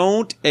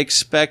don't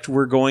expect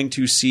we're going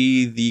to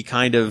see the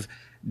kind of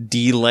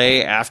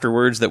delay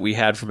afterwards that we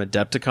had from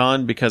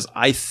Adepticon, because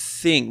I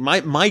think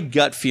my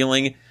gut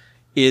feeling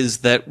is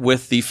that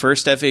with the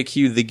first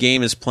FAQ, the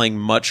game is playing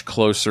much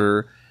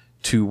closer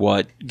to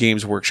what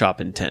Games Workshop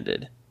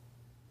intended.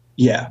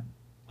 Yeah.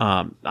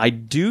 I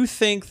do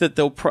think that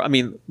they'll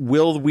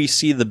will we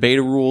see the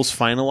beta rules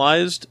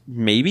finalized?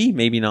 Maybe,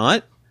 maybe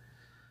not.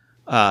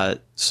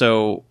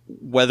 So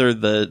whether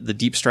the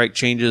Deep Strike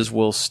changes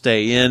will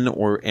stay in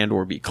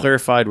or be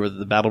clarified, whether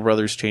the Battle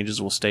Brothers changes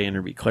will stay in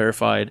or be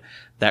clarified,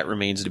 that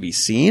remains to be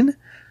seen.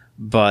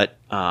 But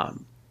I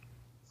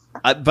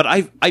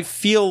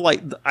feel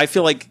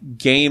like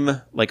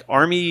game, like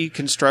army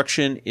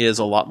construction, is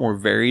a lot more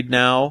varied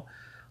now.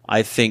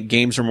 I think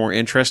games are more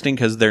interesting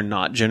because they're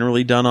not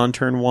generally done on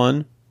turn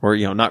 1, or,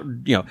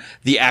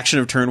 the action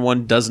of turn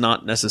 1 does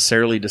not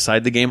necessarily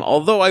decide the game.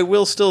 Although I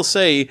will still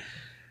say,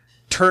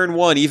 turn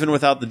 1, even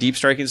without the deep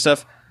striking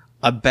stuff,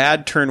 a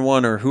bad turn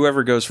 1 or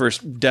whoever goes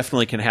first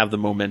definitely can have the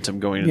momentum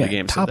going into the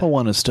game. Top of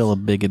 1 is still a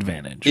big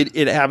advantage.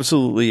 It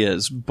absolutely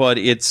is, but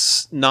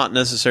it's not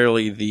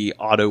necessarily the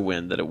auto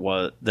win that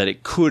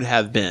it could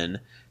have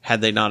been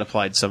had they not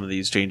applied some of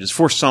these changes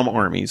for some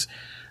armies.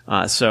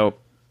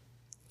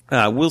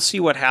 We'll see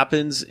what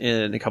happens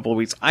in a couple of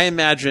weeks. I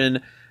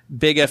imagine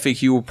big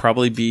FAQ will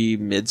probably be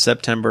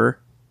mid-September,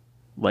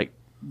 like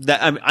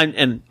that.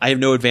 And I have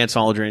no advanced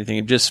knowledge or anything.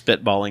 I'm just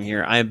spitballing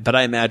here. But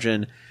I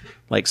imagine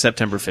like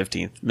September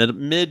 15th,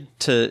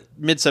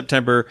 mid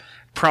September,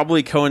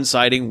 probably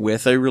coinciding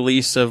with a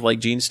release of like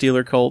Gene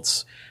Stealer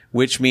Cults,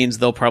 which means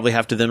they'll probably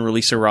have to then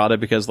release errata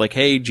because like,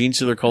 hey, Gene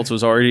Stealer Cults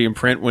was already in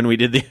print when we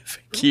did the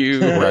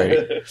FAQ.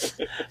 Right.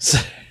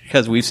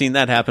 Because we've seen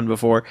that happen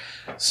before.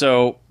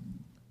 So,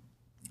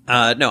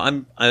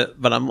 I'm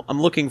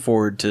looking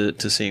forward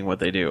to seeing what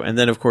they do. And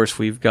then of course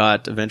we've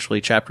got eventually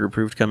Chapter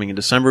Approved coming in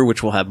December,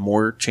 which will have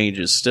more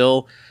changes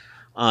still,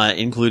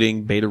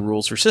 including beta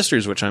rules for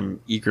Sisters, which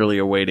I'm eagerly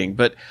awaiting.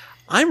 But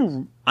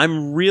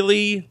I'm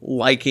really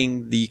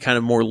liking the kind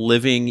of more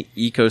living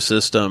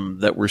ecosystem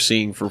that we're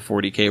seeing for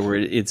 40K, where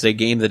it's a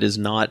game that is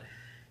not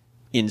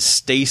in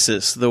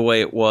stasis the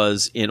way it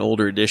was in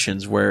older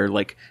editions, where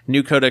like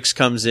new codex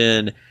comes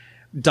in,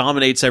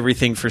 dominates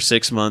everything for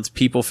 6 months,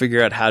 people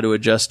figure out how to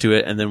adjust to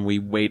it, and then we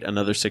wait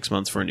another 6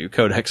 months for a new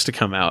codex to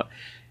come out.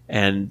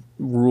 And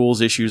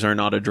rules issues are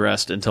not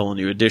addressed until a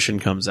new edition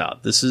comes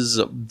out. This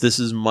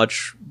is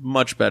much,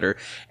 much better.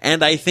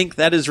 And I think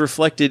that is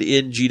reflected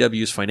in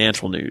GW's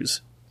financial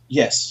news.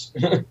 Yes.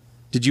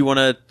 Did you want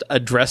to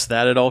address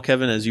that at all,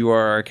 Kevin, as you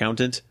are our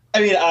accountant?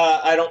 I mean,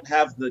 I don't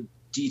have the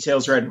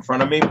details right in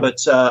front of me, but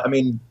I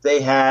mean, they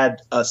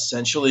had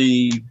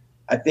essentially,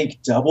 I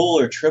think, double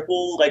or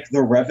triple like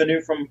the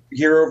revenue from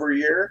year over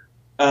year,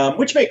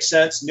 which makes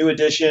sense. New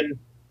edition.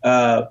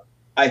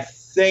 I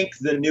think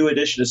the new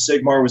edition of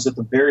Sigmar was at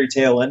the very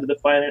tail end of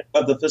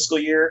the fiscal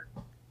year.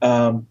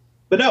 But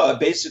no,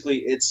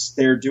 basically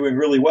they're doing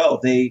really well.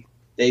 They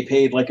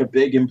paid like a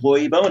big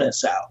employee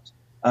bonus out.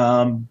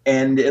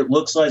 And it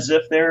looks as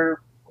if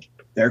they're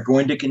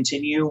going to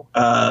continue,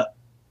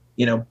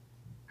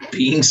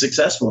 being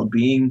successful and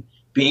being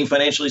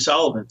financially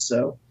solvent.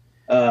 So,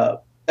 I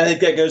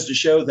think that goes to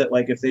show that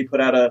like if they put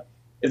out a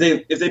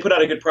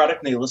good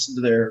product and they listen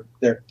to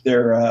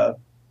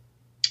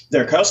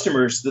their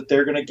customers, that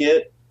they're going to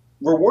get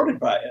rewarded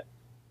by it.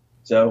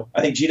 So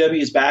I think GW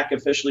is back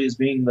officially as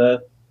being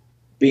the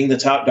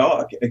top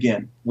dog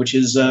again, which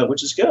is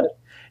good.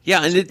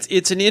 Yeah, and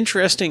it's an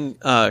interesting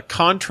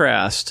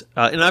contrast.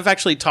 And I've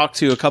actually talked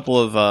to a couple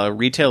of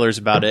retailers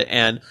about it,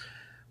 and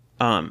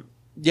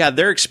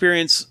their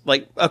experience.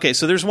 Like, okay,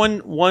 so there's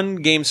one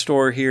game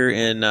store here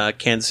in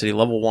Kansas City,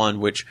 Level 1,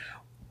 which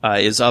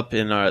is up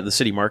in the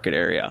city market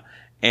area,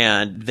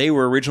 and they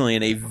were originally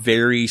in a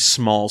very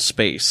small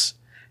space.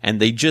 And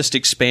they just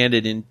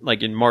expanded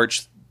in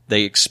March,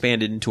 they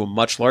expanded into a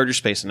much larger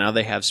space, and now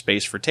they have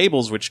space for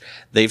tables, which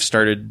they've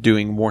started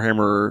doing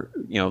Warhammer,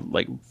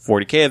 like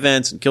 40K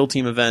events and Kill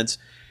Team events.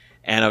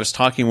 And I was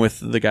talking with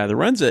the guy that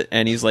runs it,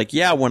 and he's like,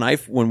 yeah,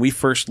 when we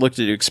first looked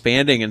at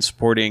expanding and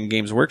supporting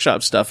Games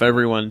Workshop stuff,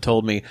 everyone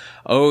told me,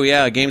 oh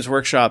yeah, Games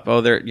Workshop,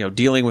 they're,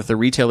 dealing with the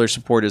retailer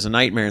support is a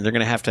nightmare, and they're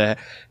going to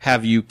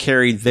have you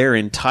carry their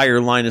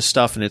entire line of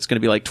stuff, and it's going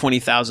to be like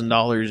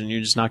 $20,000, and you're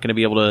just not going to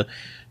be able to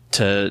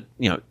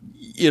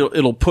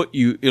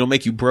it'll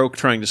make you broke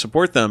trying to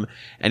support them.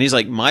 And he's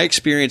like, my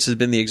experience has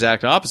been the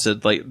exact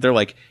opposite. Like, they're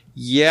like,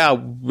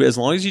 yeah, as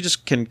long as you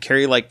just can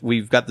carry, like,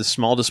 we've got this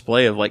small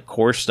display of like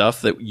core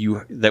stuff that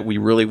we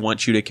really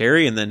want you to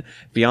carry. And then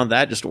beyond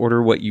that, just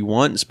order what you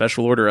want and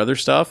special order other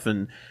stuff.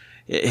 And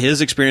his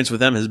experience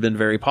with them has been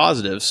very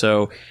positive.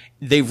 So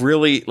they've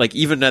really, like,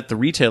 even at the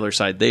retailer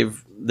side,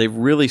 they've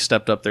really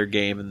stepped up their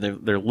game, and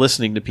they're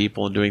listening to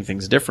people and doing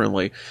things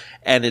differently.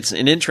 And it's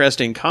an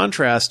interesting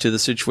contrast to the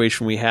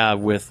situation we have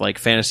with like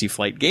Fantasy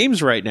Flight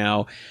Games right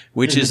now,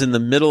 which is in the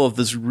middle of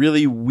this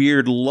really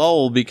weird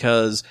lull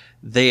because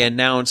they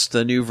announced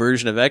the new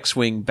version of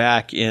X-Wing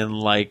back in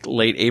like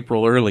late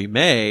April, early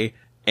May,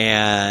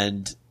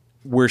 and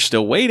we're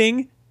still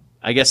waiting.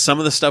 I guess some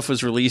of the stuff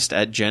was released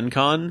at Gen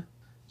Con.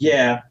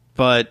 Yeah.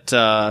 But,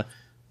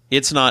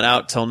 it's not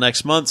out till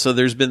next month, so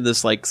there's been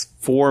this like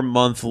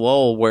 4-month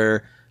lull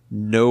where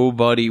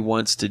nobody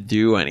wants to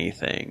do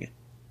anything.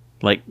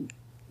 Like,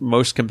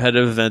 most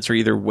competitive events are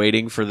either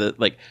waiting for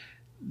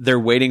they're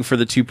waiting for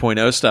the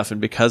 2.0 stuff,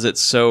 and because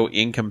it's so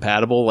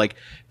incompatible, like,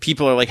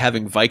 people are like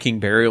having Viking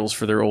burials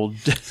for their old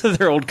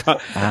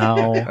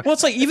Ow. Well,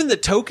 it's like even the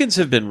tokens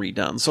have been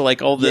redone, so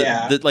like all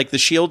the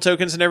shield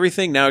tokens and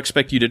everything now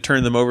expect you to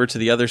turn them over to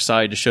the other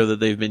side to show that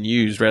they've been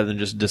used rather than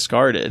just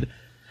discarded.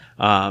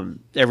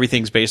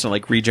 Everything's based on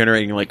like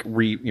regenerating, like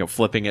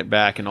flipping it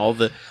back, and all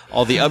the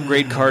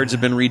upgrade cards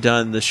have been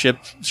redone. The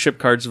ship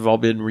cards have all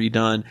been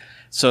redone.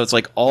 So it's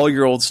like all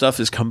your old stuff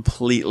is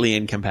completely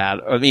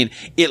incompatible. I mean,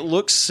 it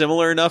looks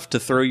similar enough to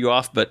throw you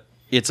off, but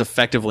it's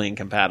effectively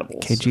incompatible.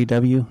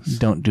 KGW,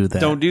 don't do that.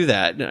 Don't do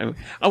that.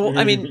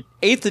 I mean,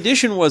 8th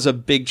edition was a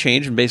big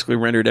change and basically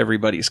rendered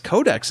everybody's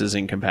codexes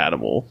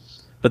incompatible.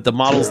 But the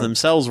models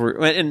themselves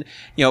were, and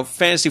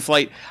Fantasy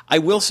Flight, I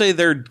will say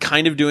they're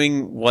kind of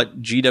doing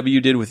what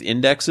GW did with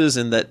indexes,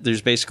 in that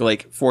there's basically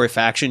like, for a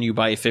faction, you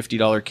buy a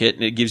 $50 kit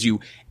and it gives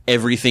you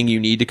everything you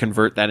need to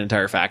convert that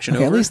entire faction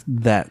over. At least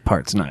that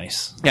part's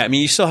nice. Yeah, I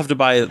mean, you still have to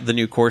buy the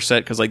new core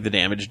set because like the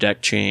damage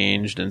deck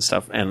changed and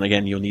stuff, and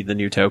again, you'll need the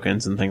new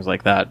tokens and things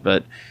like that.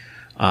 But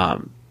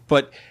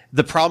But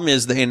the problem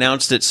is they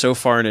announced it so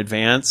far in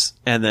advance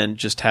and then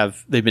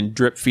they've been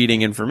drip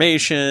feeding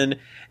information.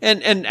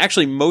 And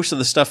actually most of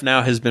the stuff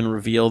now has been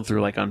revealed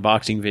through like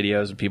unboxing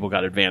videos and people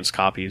got advanced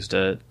copies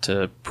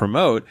to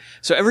promote.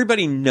 So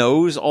everybody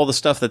knows all the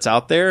stuff that's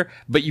out there,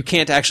 but you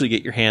can't actually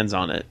get your hands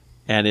on it.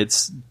 And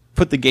it's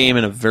put the game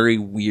in a very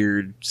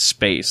weird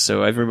space.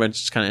 So everyone's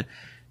just kind of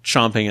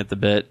chomping at the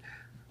bit.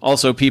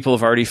 Also, people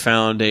have already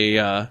found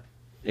a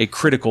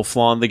critical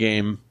flaw in the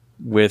game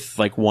with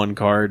like one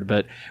card,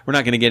 but we're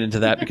not going to get into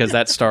that because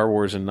that's Star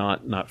Wars and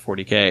not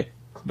 40K.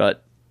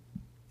 But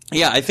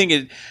yeah, I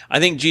think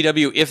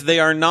GW, if they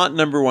are not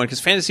number one,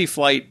 because Fantasy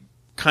Flight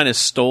kind of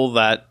stole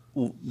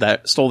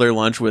their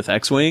lunch with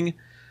X-Wing,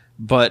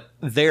 but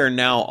they are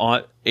now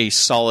on a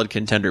solid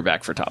contender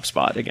back for top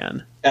spot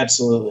again.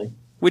 Absolutely.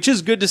 Which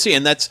is good to see.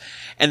 And the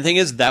thing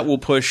is that will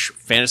push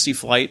Fantasy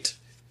Flight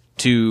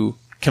to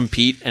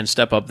compete and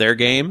step up their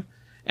game.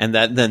 And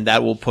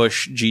that will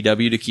push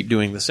GW to keep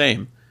doing the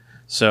same.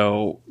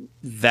 So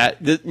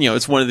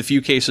it's one of the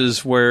few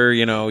cases where,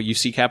 you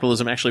see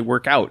capitalism actually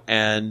work out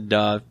and,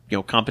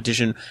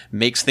 competition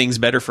makes things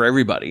better for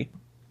everybody.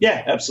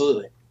 Yeah,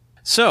 absolutely.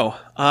 So,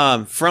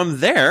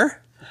 from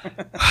there,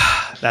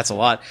 that's a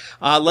lot.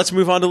 Let's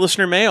move on to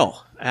listener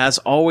mail. As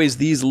always,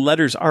 these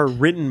letters are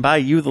written by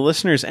you, the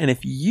listeners. And if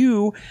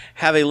you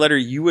have a letter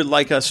you would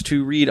like us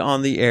to read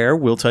on the air,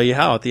 we'll tell you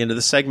how at the end of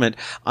the segment.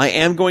 I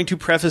am going to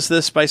preface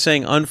this by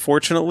saying,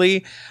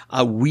 unfortunately,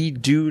 we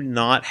do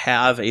not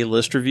have a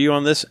list review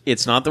on this.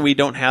 It's not that we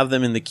don't have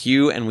them in the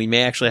queue, and we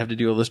may actually have to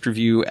do a list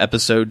review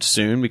episode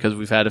soon because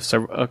we've had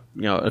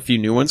a few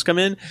new ones come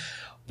in.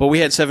 But we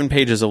had 7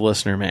 pages of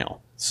listener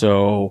mail.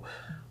 So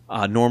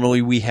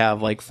normally we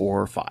have like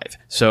 4 or 5.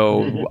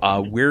 So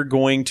we're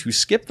going to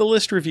skip the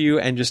list review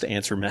and just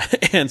answer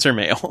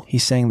mail.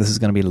 He's saying this is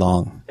going to be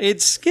long.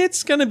 It's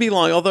going to be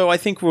long, although I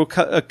think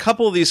a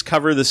couple of these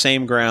cover the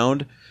same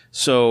ground.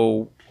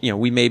 So,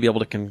 we may be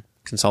able to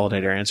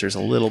consolidate our answers a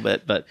little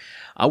bit, but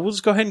we'll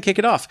just go ahead and kick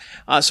it off.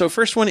 So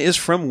first one is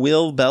from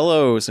Will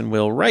Bellows, and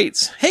Will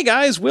writes, "Hey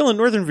guys, Will in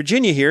Northern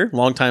Virginia here,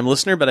 longtime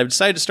listener, but I've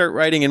decided to start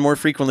writing in more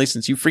frequently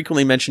since you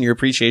frequently mention your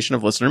appreciation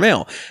of listener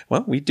mail."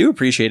 Well, we do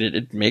appreciate it.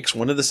 It makes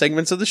one of the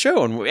segments of the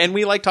show, and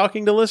we like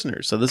talking to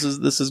listeners, so this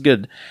is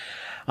good.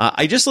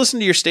 I just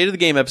listened to your State of the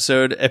Game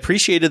episode,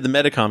 appreciated the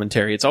meta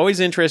commentary. It's always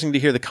interesting to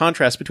hear the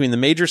contrast between the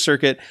major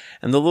circuit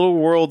and the little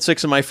world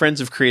 6 of my friends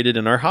have created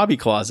in our hobby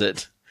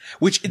closet.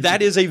 Which,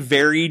 that is a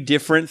very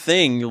different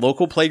thing.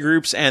 Local play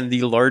groups and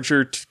the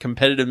larger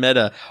competitive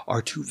meta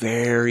are 2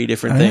 very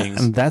different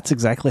things. And that's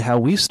exactly how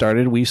we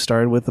started. We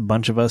started with a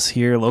bunch of us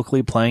here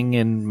locally playing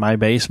in my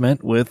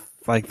basement with,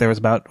 there was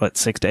about,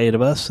 6 to 8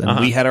 of us. And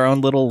we had our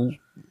own little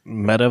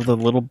meta of the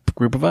little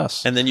group of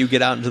us. And then you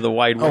get out into the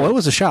wide world. Oh, it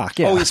was a shock,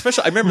 yeah. Oh,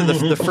 especially, I remember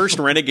the first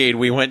Renegade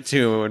we went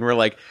to, and we're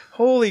like,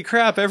 holy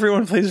crap,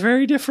 everyone plays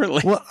very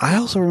differently. Well, I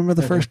also remember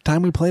the first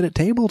time we played at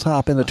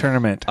tabletop in the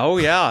tournament. Oh,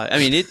 yeah. I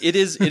mean, it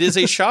is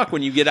a shock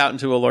when you get out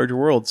into a larger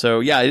world. So,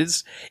 yeah,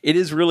 it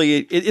is really,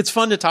 it's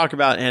fun to talk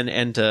about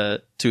and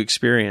to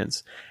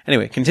experience.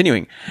 Anyway,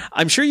 continuing.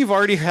 I'm sure you've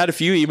already had a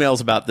few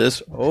emails about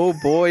this. Oh,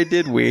 boy,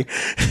 did we.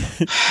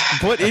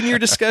 But in your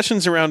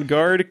discussions around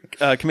guard,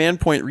 command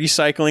point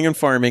recycling and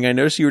farming, I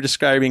noticed you were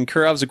describing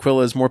Kurov's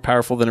Aquila as more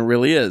powerful than it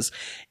really is.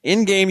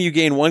 In-game, you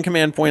gain 1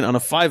 command point on a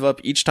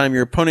 5-up each time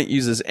your opponent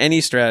uses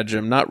any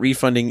stratagem, not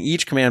refunding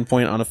each command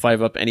point on a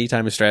 5-up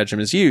anytime a stratagem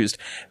is used.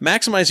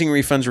 Maximizing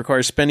refunds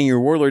requires spending your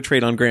warlord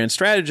trait on Grand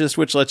Strategist,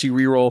 which lets you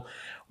reroll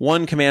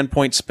 1 command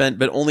point spent,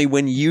 but only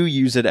when you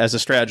use it as a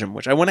stratagem,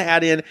 which I want to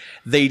add in.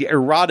 They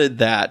errated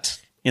that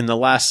in the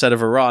last set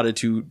of errata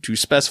to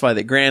specify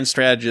that Grand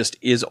Strategist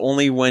is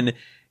only when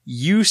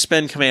you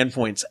spend command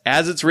points.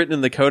 As it's written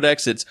in the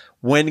codex, it's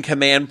when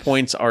command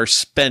points are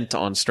spent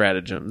on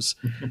stratagems.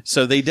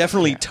 So they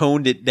definitely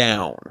toned it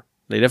down.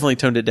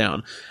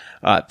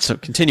 So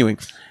continuing.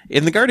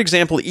 In the guard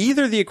example,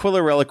 either the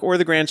Aquila Relic or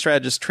the Grand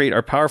Strategist trait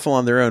are powerful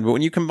on their own, but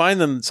when you combine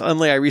them,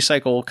 suddenly I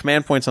recycle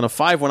command points on a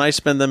 5 when I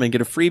spend them and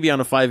get a freebie on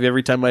a 5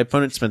 every time my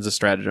opponent spends a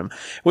stratagem,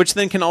 which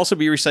then can also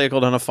be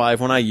recycled on a 5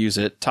 when I use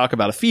it. Talk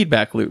about a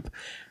feedback loop.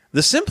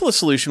 The simplest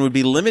solution would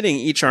be limiting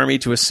each army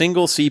to a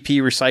single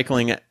CP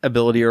recycling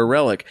ability or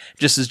relic,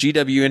 just as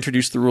GW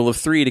introduced the rule of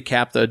 3 to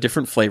cap a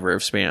different flavor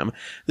of spam.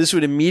 This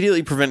would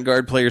immediately prevent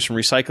guard players from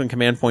recycling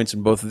command points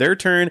in both their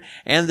turn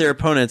and their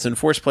opponents and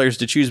force players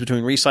to choose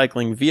between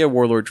recycling via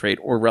warlord trait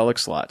or relic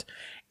slot.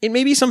 It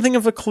may be something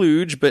of a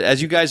kludge, but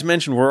as you guys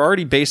mentioned, we're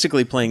already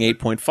basically playing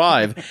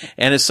 8.5,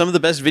 and as some of the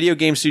best video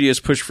game studios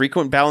push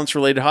frequent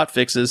balance-related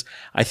hotfixes,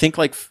 I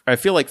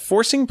feel like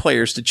forcing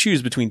players to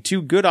choose between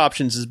 2 good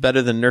options is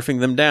better than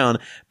nerfing them down,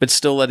 but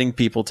still letting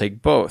people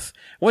take both.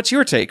 What's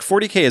your take?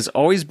 40K has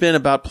always been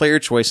about player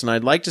choice, and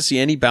I'd like to see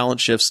any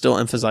balance shift still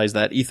emphasize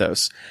that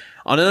ethos.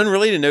 On an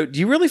unrelated note, do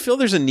you really feel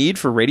there's a need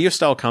for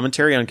radio-style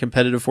commentary on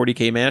competitive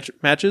 40K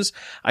matches?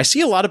 I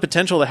see a lot of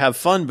potential to have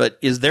fun, but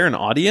is there an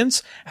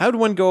audience? How would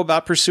one go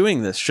about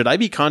pursuing this? Should I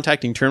be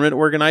contacting tournament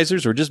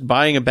organizers or just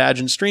buying a badge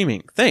and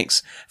streaming?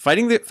 Thanks. Fight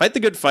the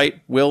good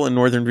fight, Will in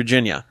Northern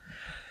Virginia.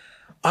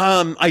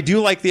 I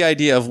do like the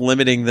idea of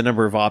limiting the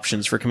number of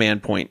options for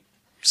command point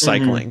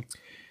cycling.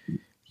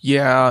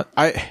 Yeah,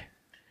 I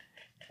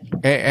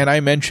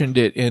mentioned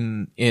it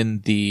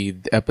in the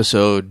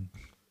episode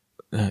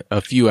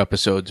a few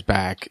episodes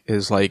back,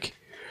 is like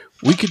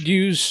we could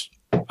use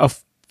a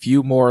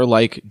few more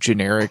like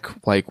generic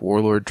like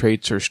warlord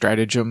traits or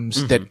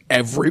stratagems that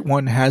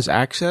everyone has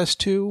access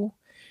to,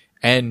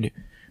 and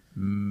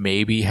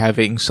maybe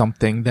having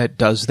something that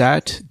does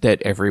that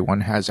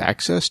everyone has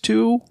access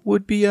to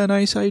would be a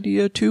nice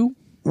idea too.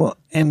 Well,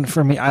 and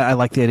for me, I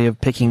like the idea of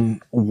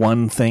picking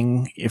one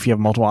thing if you have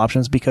multiple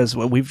options, because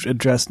what we've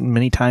addressed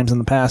many times in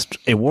the past,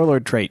 a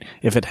warlord trait,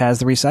 if it has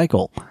the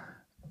recycle,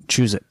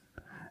 choose it.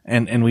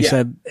 And we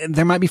said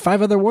there might be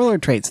 5 other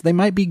warlord traits. They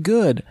might be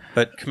good.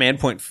 But command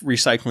point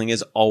recycling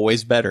is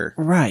always better.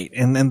 Right.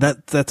 And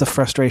that's a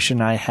frustration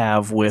I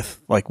have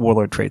with like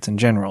warlord traits in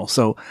general.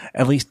 So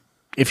at least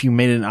if you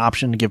made it an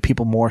option to give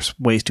people more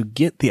ways to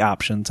get the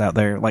options out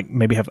there, like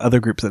maybe have other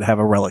groups that have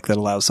a relic that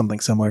allows something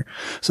similar.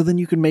 So then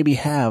you can maybe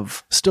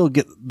still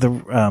get the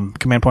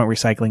command point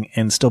recycling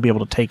and still be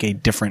able to take a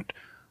different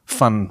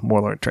fun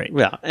warlord trait.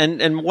 Yeah.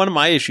 And one of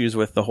my issues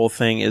with the whole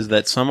thing is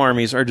that some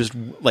armies are just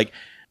like,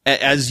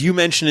 as you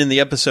mentioned in the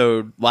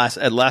episode last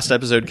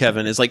episode,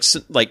 Kevin, is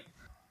like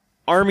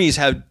armies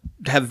have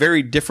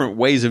very different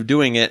ways of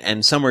doing it,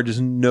 and some are just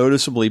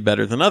noticeably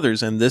better than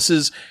others. And this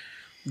is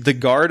the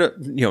guard,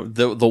 the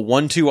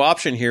 1-2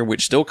 option here,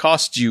 which still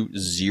costs you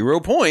 0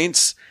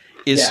 points,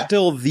 is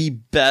still the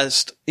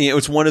best.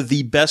 It's one of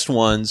the best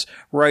ones,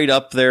 right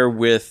up there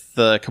with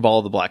the Cabal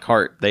of the Black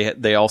Heart.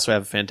 They also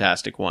have a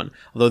fantastic one,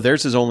 although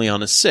theirs is only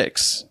on a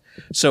 6.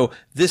 So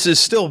this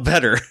is still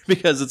better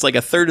because it's like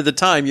a third of the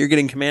time you're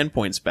getting command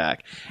points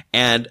back.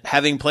 And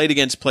having played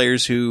against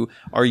players who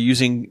are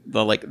using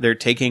they're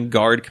taking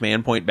guard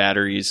command point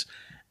batteries,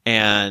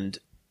 and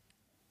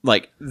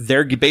like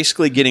they're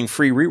basically getting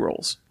free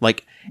rerolls.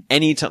 Like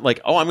anytime, like,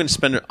 oh, I'm going to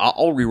spend,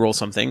 I'll reroll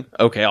something.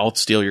 Okay, I'll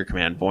steal your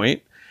command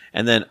point.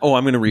 And then, oh,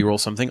 I'm going to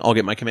reroll something. I'll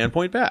get my command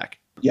point back.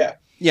 Yeah.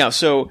 Yeah.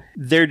 So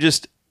they're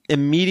just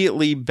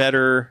immediately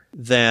better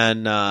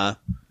than,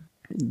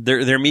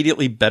 they're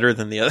immediately better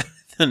than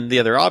the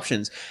other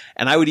options.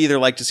 And I would either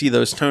like to see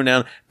those toned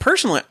down.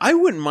 Personally, I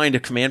wouldn't mind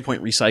if command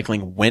point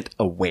recycling went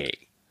away.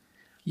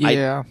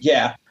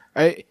 Yeah.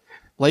 I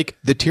like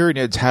the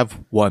Tyranids have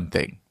one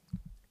thing,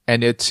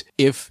 and it's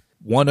if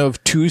one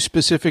of 2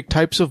 specific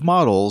types of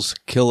models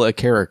kill a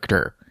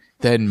character,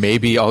 then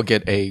maybe I'll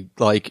get a,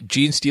 like,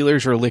 Gene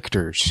Stealers or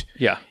Lictors.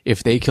 Yeah.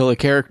 If they kill a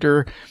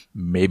character,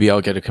 maybe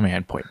I'll get a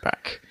command point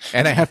back.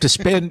 And I have to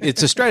spend,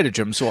 it's a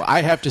stratagem, so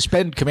I have to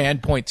spend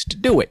command points to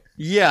do it.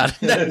 Yeah.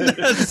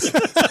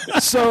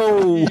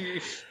 So,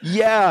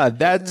 yeah,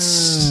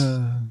 that's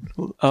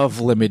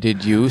of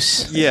limited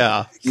use.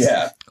 Yeah.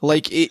 Yeah.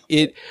 Like,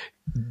 it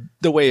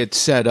the way it's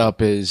set up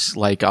is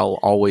like I'll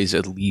always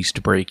at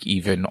least break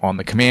even on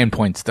the command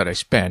points that I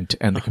spent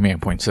and the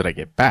command points that I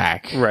get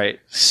back.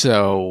 Right.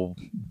 So,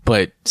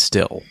 but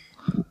still.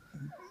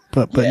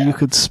 But you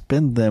could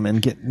spend them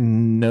and get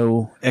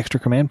no extra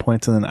command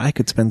points, and then I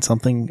could spend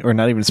something, or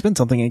not even spend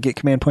something, and get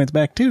command points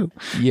back too.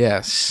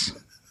 Yes.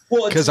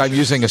 Well, because I'm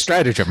using a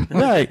stratagem.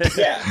 Right.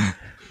 Yeah.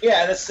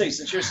 Yeah, and let's say,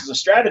 since yours is a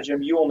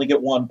stratagem, you only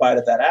get one bite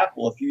at that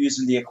apple. If you're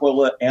using the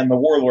Aquila and the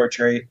Warlord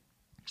trait,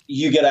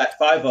 you get at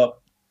 5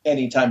 up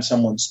anytime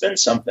someone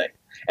spends something.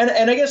 And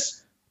I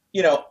guess,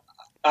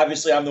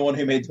 obviously I'm the one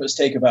who made the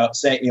mistake about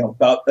saying,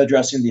 about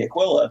addressing the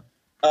Aquila.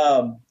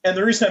 And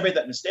the reason I made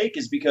that mistake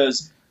is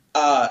because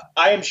I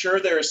am sure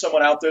there is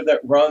someone out there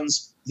that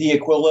runs the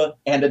Aquila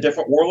and a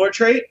different Warlord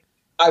trait.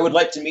 I would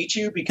like to meet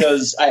you,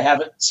 because I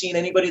haven't seen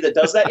anybody that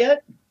does that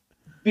yet,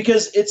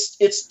 because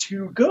it's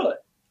too good.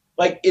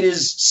 Like, it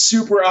is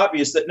super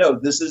obvious that, no,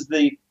 this is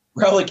the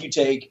relic you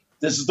take,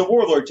 this is the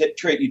Warlord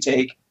trait you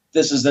take,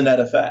 this is the net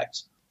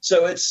effect.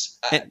 So it's...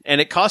 and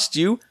it costs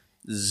you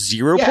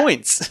 0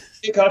 points.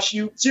 It costs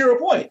you 0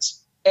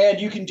 points. And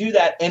you can do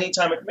that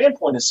anytime a command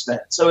point is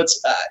spent. So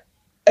it's,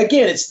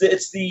 again,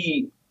 it's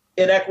the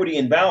inequity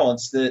and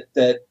balance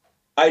that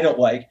I don't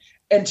like.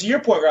 And to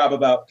your point, Rob,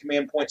 about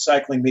command point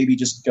cycling maybe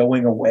just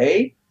going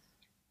away,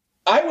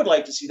 I would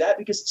like to see that,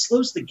 because it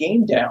slows the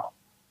game down.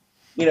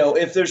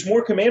 If there's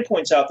more command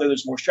points out there,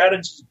 there's more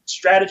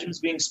stratagems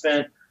being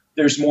spent,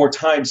 there's more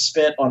time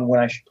spent on when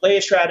I should play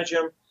a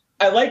stratagem.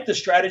 I like the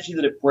strategy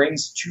that it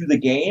brings to the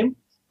game,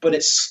 but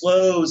it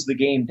slows the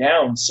game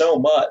down so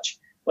much.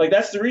 Like,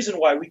 that's the reason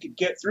why we could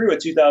get through a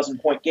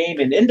 2,000-point game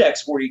in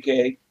Index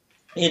 40K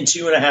in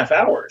 2.5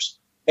 hours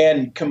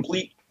and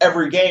complete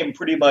every game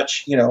pretty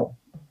much,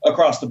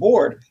 across the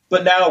board.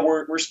 But now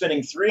we're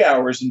spending 3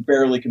 hours and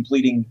barely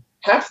completing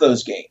half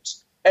those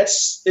games.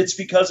 It's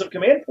because of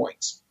command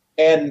points.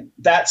 And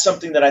that's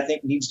something that I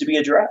think needs to be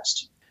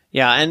addressed.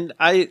 Yeah, and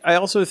I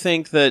also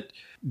think that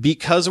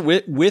because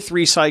with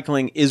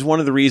recycling is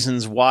one of the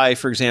reasons why,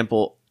 for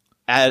example,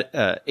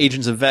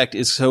 Agents of Vect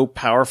is so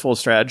powerful a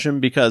stratagem,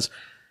 because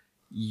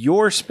so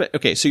your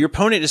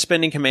opponent is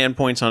spending command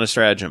points on a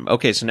stratagem.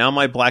 Okay, so now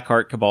my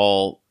Blackheart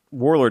Cabal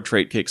Warlord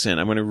trait kicks in.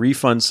 I'm going to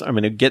refund. I'm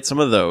going to get some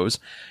of those,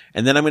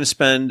 and then I'm going to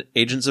spend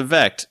Agents of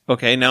Vect.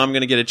 Okay, now I'm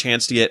going to get a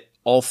chance to get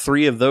all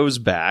 3 of those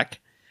back,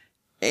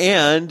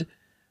 and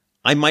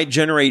I might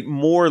generate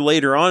more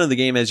later on in the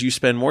game as you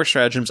spend more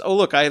stratagems. Oh,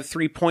 look, I have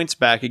 3 points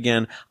back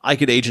again. I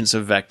could Agents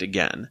of Vect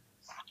again.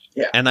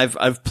 Yeah. And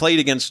I've played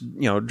against,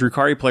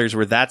 Drukhari players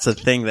where that's a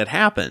thing that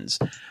happens.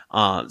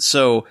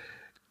 So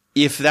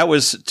if that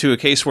was to a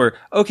case where,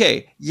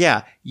 okay,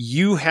 yeah,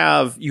 you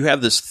have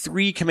this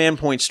 3 command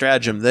point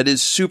stratagem that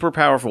is super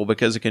powerful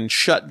because it can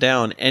shut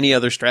down any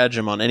other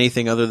stratagem on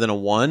anything other than a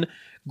 1,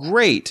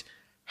 great.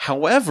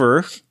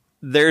 However,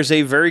 there's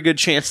a very good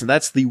chance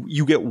that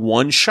you get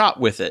 1 shot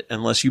with it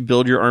unless you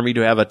build your army to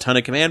have a ton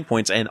of command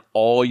points and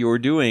all you're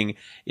doing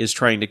is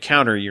trying to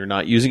counter. You're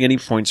not using any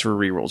points for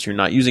rerolls. You're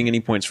not using any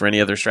points for any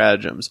other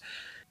stratagems.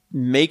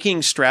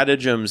 Making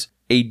stratagems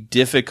a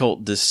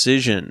difficult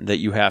decision that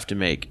you have to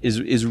make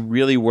is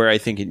really where I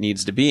think it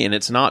needs to be. And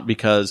it's not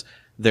because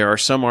there are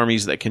some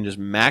armies that can just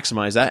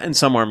maximize that and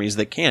some armies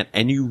that can't.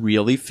 And you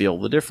really feel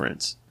the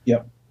difference.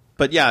 Yep.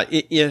 But yeah,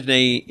 in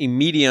a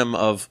medium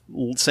of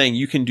saying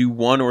you can do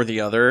one or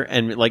the other,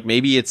 and like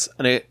maybe it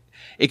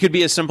could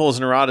be as simple as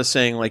Narada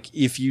saying, like,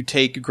 if you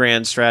take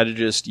Grand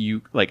Strategist,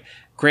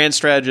 Grand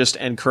Strategist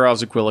and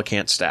Kurov's Aquila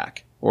can't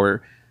stack,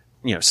 or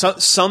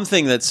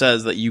something that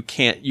says that you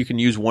can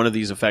use one of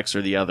these effects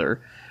or the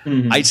other.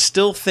 Mm-hmm. I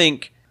still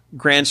think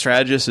Grand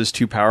Strategist is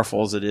too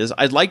powerful as it is.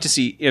 I'd like to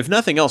see, if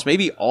nothing else,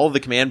 maybe all the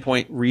command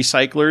point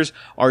recyclers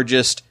are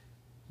just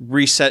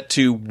reset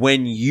to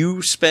when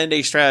you spend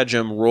a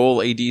stratagem,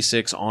 roll a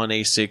d6 on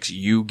a 6,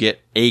 you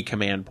get a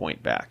command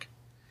point back.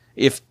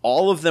 If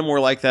all of them were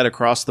like that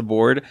across the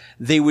board,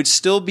 they would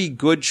still be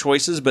good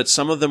choices, but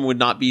some of them would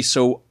not be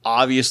so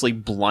obviously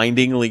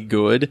blindingly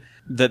good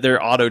that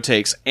they're auto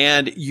takes.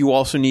 And you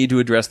also need to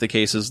address the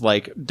cases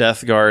like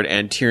Death Guard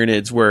and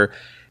Tyranids where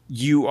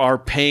you are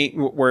paying,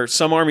 where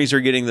some armies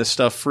are getting this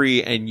stuff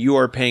free and you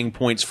are paying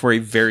points for a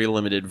very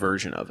limited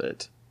version of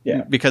it.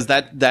 Yeah. Because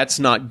that's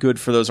not good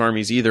for those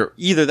armies either.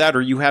 Either that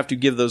or you have to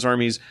give those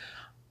armies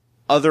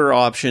other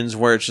options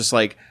where it's just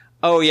like,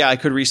 oh yeah, I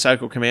could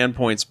recycle command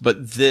points,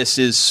 but this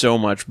is so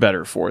much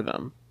better for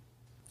them.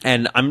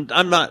 And I'm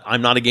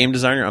not a game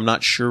designer. I'm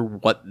not sure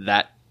what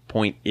that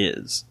point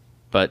is.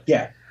 But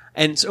yeah.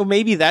 And so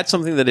maybe that's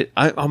something that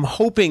I'm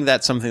hoping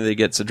that's something that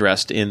gets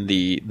addressed in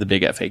the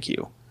big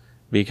FAQ.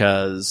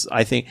 Because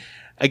I think,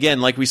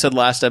 again, like we said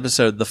last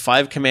episode, the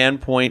 5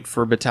 command point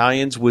for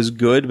battalions was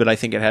good, but I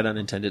think it had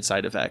unintended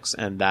side effects,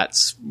 and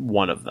that's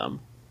one of them.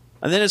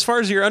 And then as far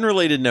as your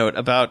unrelated note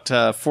about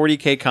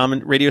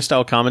 40K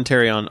radio-style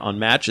commentary on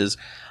matches,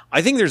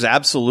 I think there's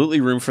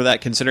absolutely room for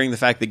that, considering the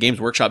fact that Games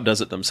Workshop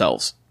does it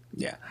themselves.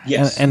 Yeah.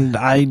 Yes. And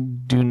I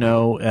do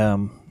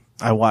know,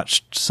 I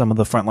watched some of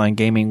the Frontline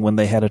Gaming when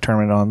they had a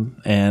tournament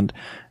on, and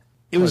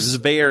it was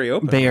Bay Area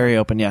Open. Bay Area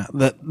Open, yeah.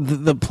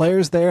 The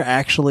players there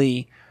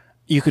actually,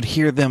 you could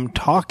hear them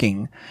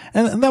talking,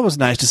 and that was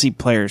nice to see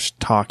players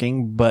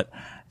talking, but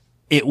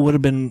it would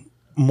have been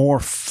more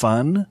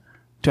fun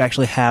to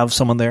actually have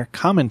someone there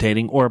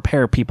commentating or a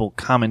pair of people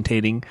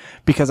commentating,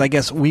 because I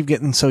guess we've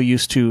gotten so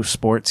used to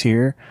sports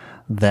here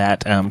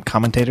that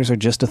commentators are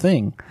just a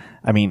thing.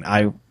 I mean,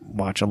 I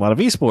watch a lot of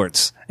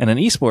esports, and in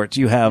esports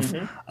you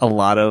have a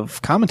lot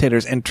of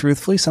commentators, and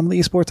truthfully some of the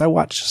esports I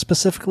watch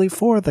specifically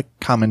for the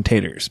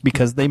commentators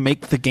because they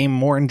make the game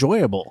more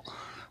enjoyable.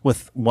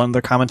 With one,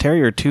 their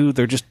commentary, or two,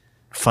 they're just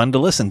fun to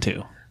listen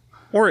to.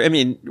 Or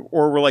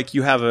we're like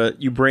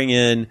you bring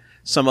in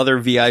some other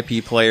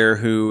VIP player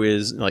who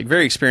is like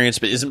very experienced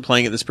but isn't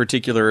playing at this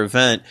particular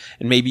event,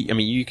 and maybe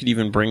you could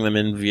even bring them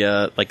in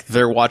via, like,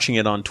 they're watching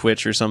it on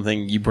Twitch or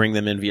something, you bring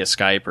them in via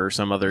Skype or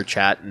some other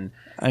chat. And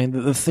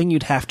the thing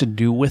you'd have to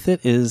do with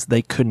it is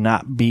they could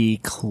not be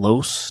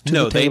close to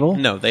the table.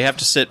 They have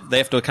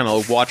to kind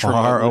of watch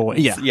far away.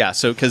 Yeah,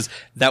 so because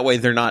that way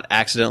they're not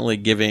accidentally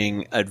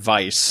giving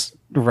advice.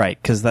 Right,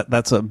 because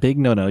that's a big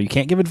no-no. You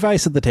can't give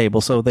advice at the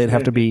table, so they'd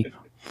have to be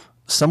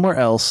somewhere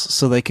else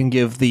so they can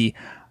give the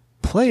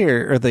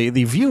player or the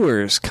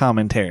viewers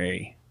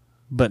commentary,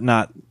 but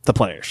not the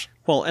players.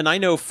 Well, and I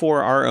know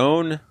for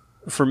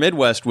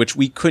Midwest, which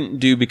we couldn't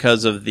do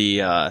because of the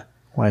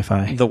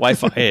Wi-Fi. The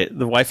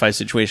Wi-Fi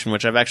situation,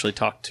 which I've actually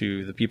talked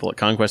to the people at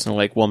Conquest, and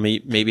like, well,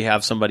 maybe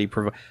have somebody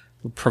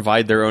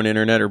provide their own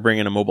internet or bring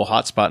in a mobile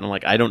hotspot. And I'm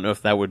like, I don't know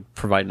if that would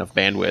provide enough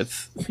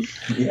bandwidth.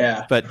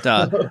 Yeah.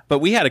 But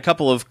we had a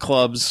couple of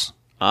clubs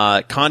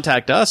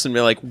contact us and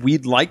be like,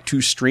 we'd like to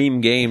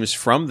stream games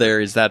from there.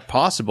 Is that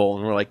possible?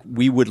 And we're like,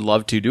 we would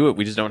love to do it.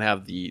 We just don't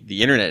have the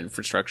internet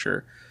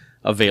infrastructure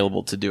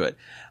available to do it.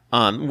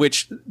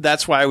 Which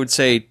that's why I would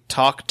say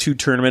talk to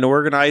tournament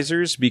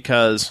organizers,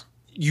 because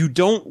you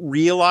don't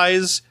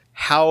realize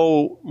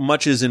how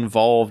much is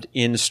involved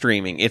in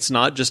streaming. It's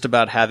not just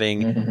about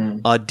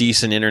having a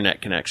decent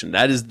internet connection.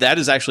 That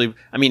is actually,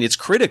 it's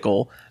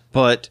critical,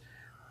 but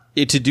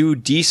to do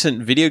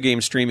decent video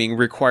game streaming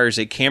requires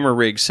a camera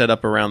rig set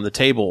up around the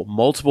table,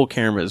 multiple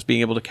cameras,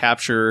 being able to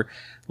capture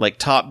like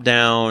top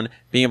down,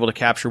 being able to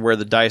capture where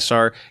the dice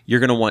are. You're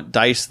going to want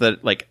dice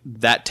that like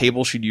that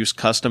table should use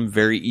custom,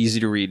 very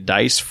easy to read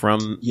dice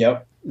from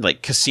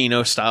like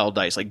casino style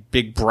dice, like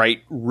big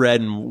bright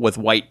red and with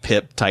white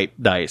pip type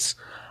dice.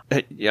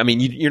 I mean,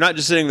 you're not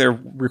just sitting there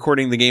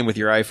recording the game with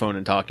your iPhone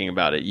and talking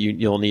about it.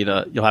 You'll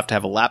have to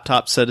have a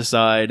laptop set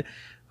aside,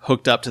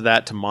 hooked up to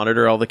that to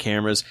monitor all the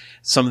cameras.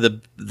 Some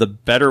of the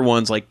better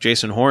ones, like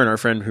Jason Horn, our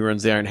friend who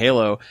runs the Iron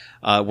Halo,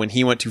 when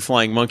he went to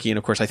Flying Monkey, and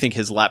of course I think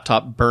his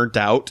laptop burnt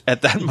out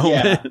at that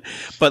moment,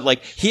 but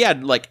like he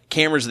had like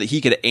cameras that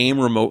he could aim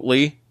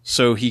remotely.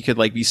 So he could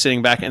like be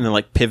sitting back and then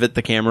like pivot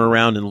the camera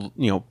around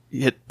and,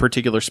 hit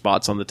particular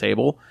spots on the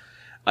table.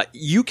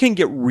 You can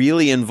get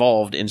really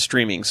involved in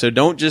streaming. So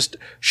don't just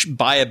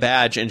buy a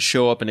badge and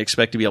show up and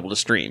expect to be able to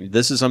stream.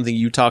 This is something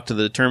you talk to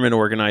the tournament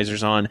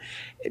organizers on,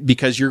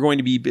 because you're going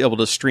to be able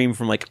to stream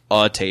from like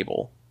a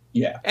table.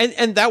 Yeah.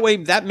 And that way,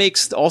 that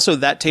makes also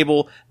that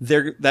table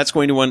there. That's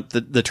going to want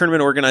the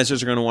tournament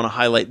organizers are going to want to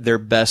highlight their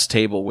best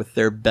table with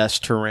their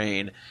best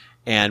terrain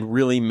and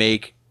really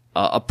make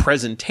a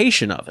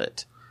presentation of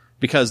it,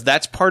 because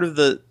that's part of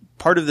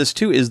this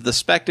too, is the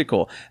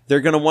spectacle.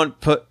 They're going to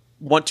want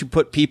to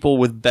put people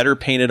with better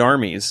painted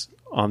armies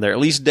on there, at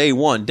least day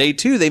one. Day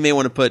two, they may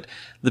want to put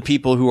the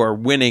people who are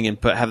winning and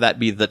have that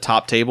be the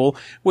top table,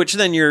 which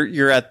then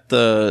you're at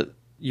the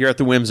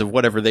whims of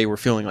whatever they were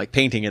feeling like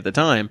painting at the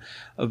time.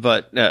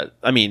 But,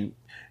 I mean,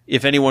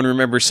 if anyone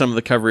remembers some of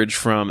the coverage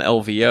from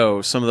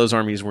LVO, some of those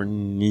armies were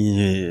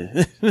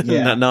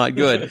not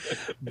good.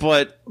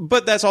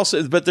 But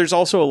there's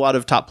also a lot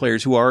of top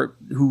players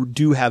who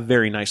do have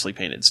very nicely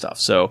painted stuff.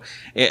 So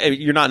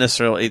you're not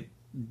necessarily,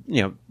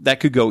 that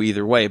could go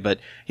either way. But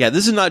yeah,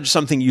 this is not just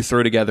something you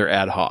throw together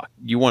ad hoc.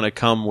 You want to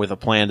come with a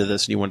plan to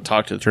this, and you want to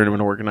talk to the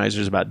tournament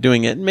organizers about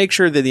doing it and make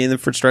sure that the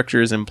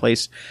infrastructure is in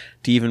place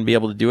to even be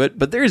able to do it.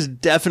 But there's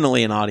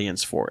definitely an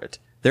audience for it.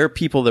 There are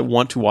people that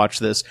want to watch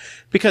this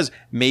because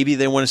maybe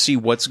they want to see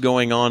what's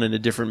going on in a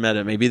different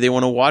meta. Maybe they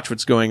want to watch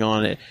what's going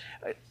on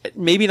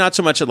maybe not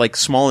so much at like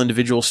small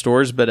individual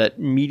stores, but at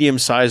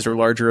medium-sized or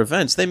larger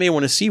events. They may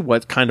want to see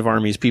what kind of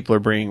armies people are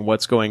bringing,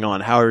 what's going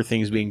on, how are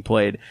things being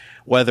played,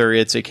 whether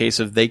it's a case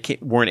of they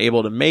weren't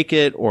able to make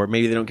it, or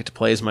maybe they don't get to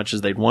play as much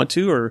as they'd want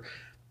to, or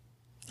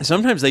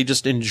sometimes they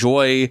just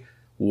enjoy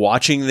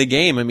watching the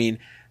game. I mean,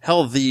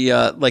 hell, the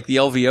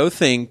LVO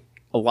thing,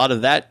 a lot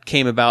of that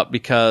came about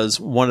because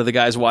one of the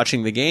guys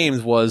watching the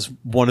games was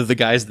one of the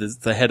guys that's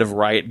the head of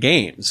Riot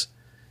Games,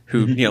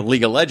 who,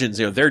 League of Legends,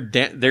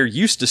 they're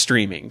used to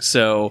streaming.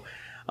 So,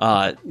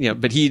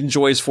 but he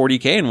enjoys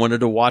 40K and wanted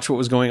to watch what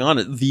was going on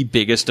at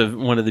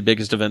one of the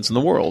biggest events in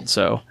the world.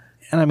 So,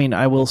 and I mean,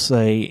 I will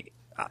say,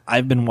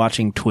 I've been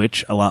watching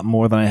Twitch a lot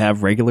more than I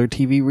have regular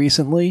TV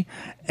recently.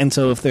 And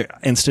so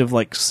instead of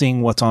like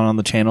seeing what's on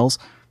the channels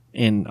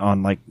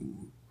on like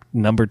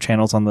numbered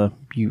channels on the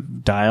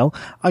dial,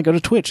 I go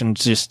to Twitch and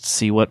just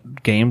see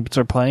what games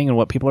are playing and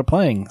what people are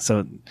playing.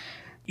 So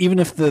even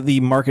if the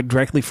market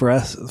directly for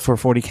us for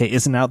 40K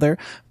isn't out there,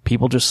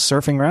 people just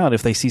surfing around,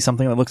 if they see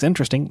something that looks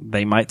interesting,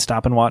 they might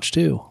stop and watch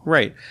too.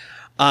 Right.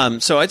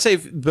 So I'd say,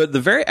 but the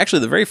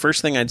very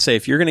first thing I'd say,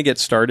 if you're going to get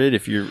started,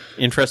 if you're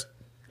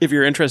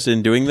interested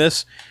in doing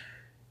this,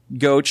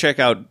 go check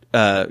out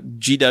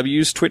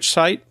GW's Twitch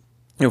site.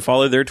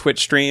 Follow their Twitch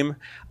stream.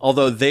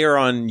 Although they are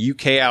on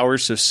UK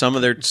hours, so some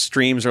of their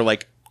streams are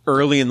like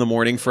early in the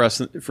morning for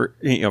us, for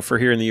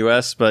here in the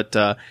US.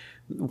 But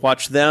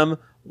watch them.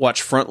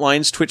 Watch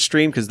Frontline's Twitch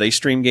stream, because they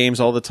stream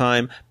games all the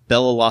time.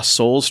 Bella Lost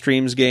Souls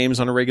streams games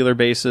on a regular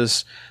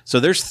basis.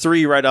 So there's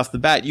 3 right off the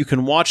bat. You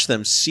can watch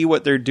them, see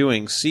what they're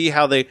doing, see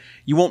how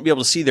you won't be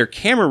able to see their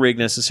camera rig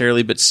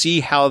necessarily, but see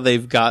how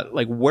they've got,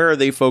 like, where are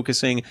they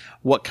focusing,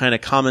 what kind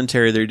of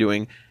commentary they're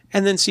doing,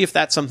 and then see if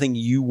that's something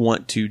you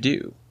want to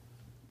do.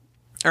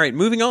 All right,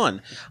 moving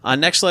on.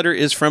 Next letter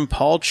is from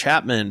Paul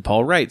Chapman.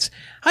 Paul writes,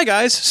 "Hi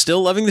guys,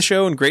 still loving the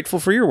show and grateful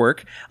for your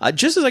work.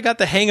 Just as I got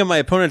the hang of my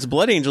opponent's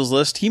Blood Angels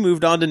list, he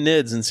moved on to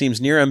Nids and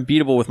seems near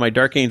unbeatable with my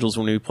Dark Angels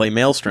when we play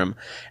Maelstrom.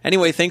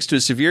 Anyway, thanks to a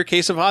severe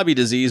case of hobby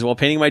disease while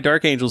painting my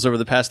Dark Angels over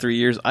the past 3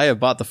 years, I have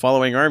bought the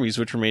following armies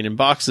which remain in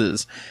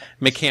boxes.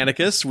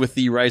 Mechanicus with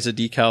the Ryza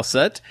decal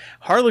set,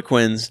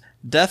 Harlequins,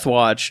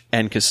 Deathwatch,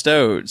 and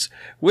Custodes.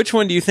 Which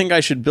one do you think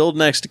I should build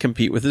next to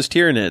compete with his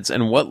Tyranids,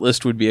 and what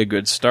list would be a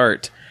good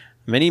start?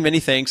 Many,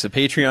 many thanks, a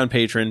Patreon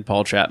patron,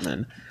 Paul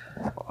Chapman."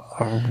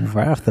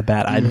 Right off the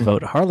bat, I'd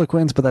vote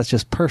Harlequins, but that's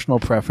just personal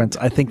preference.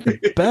 I think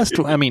the best,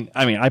 I mean,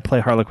 I play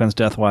Harlequins,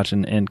 Deathwatch,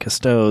 and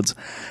Custodes.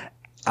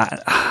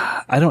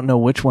 I don't know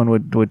which one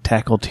would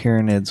tackle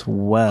Tyranids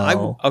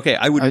well.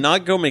 I would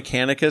not go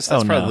Mechanicus.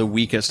 That's probably the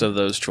weakest of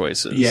those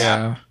choices.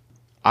 Yeah.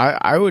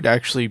 I would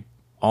actually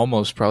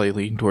almost probably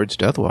lean towards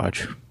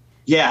Deathwatch.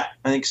 Yeah,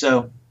 I think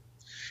so.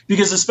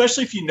 Because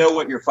especially if you know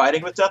what you're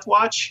fighting with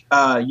Deathwatch,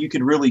 you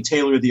can really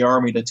tailor the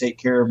army to take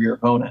care of your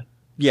opponent.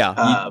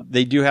 Yeah,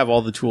 they do have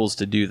all the tools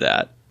to do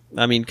that.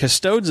 I mean,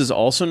 Custodes is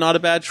also not a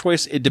bad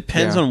choice. It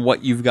depends on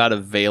what you've got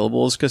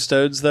available as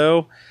Custodes,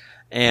 though.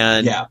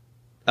 And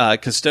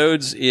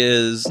Custodes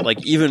is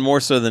like even more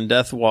so than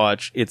Death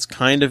Watch. It's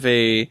kind of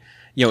a,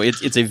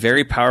 it's a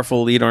very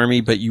powerful elite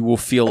army, but you will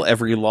feel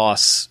every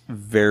loss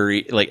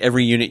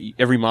every unit,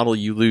 every model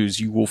you lose,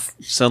 you will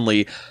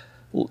suddenly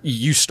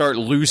you start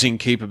losing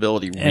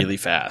capability really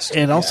fast.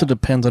 It also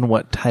depends on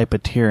what type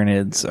of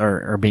Tyranids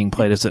are being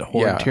played. Is it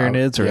Horde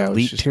Tyranids or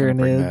Elite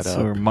Tyranids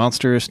or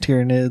Monstrous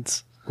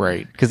Tyranids?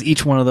 Right. Because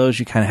each one of those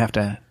you kind of have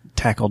to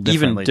tackle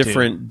differently.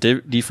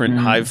 Even different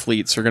hive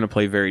fleets are going to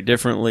play very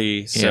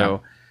differently.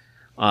 So,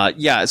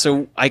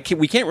 so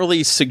we can't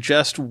really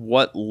suggest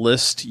what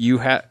list you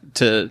have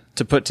to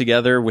put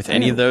together with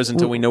any of those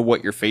until we know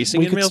what you're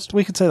facing in Maelstrom.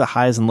 We could say the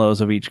highs and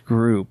lows of each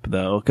group,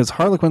 though, because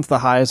Harlequins, the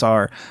highs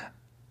are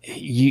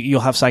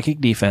you'll have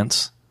psychic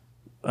defense.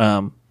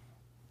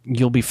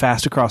 You'll be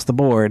fast across the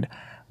board.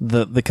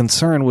 The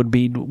concern would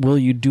be, will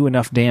you do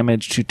enough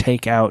damage to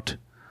take out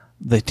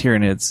the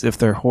Tyranids? If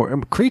they're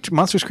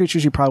monstrous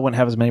creatures, you probably wouldn't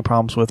have as many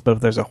problems with, but if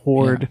there's a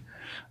horde,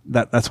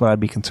 that's what I'd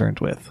be concerned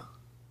with.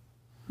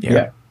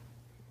 Yeah.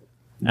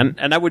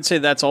 And I would say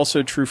that's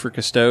also true for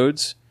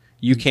Custodes.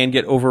 You can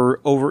get you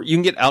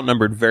can get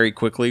outnumbered very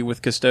quickly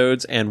with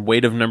Custodes, and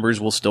weight of numbers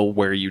will still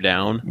wear you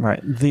down.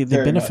 Right. The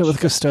benefit with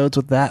Custodes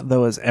with that,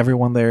 though, is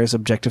everyone there is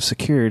objective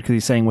secured, because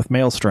he's saying with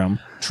Maelstrom.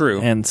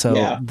 True. And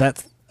so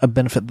that's a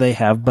benefit they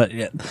have. But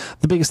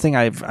the biggest thing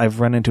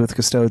I've run into with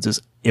Custodes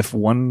is if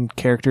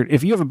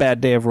you have a bad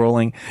day of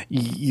rolling,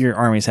 your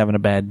army's having a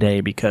bad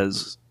day,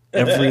 because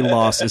every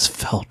loss is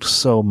felt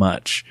so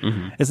much.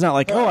 Mm-hmm. It's not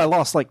like, I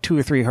lost like 2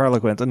 or 3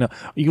 Harlequins. No,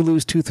 you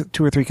lose 2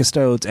 or 3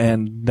 Custodes,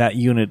 and that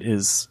unit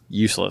is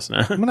useless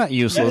now. Well, not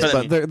useless,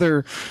 but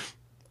they're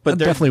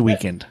definitely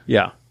weakened.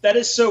 Yeah. That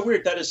is so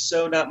weird. That is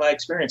so not my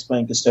experience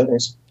playing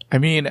Custodes. I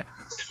mean,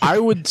 I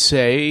would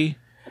say,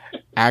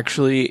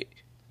 actually,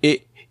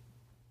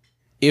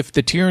 if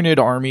the Tyranid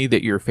army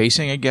that you're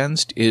facing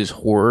against is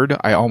Horde,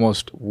 I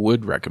almost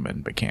would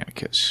recommend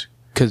Mechanicus,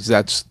 because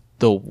that's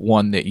the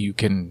one that you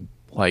can,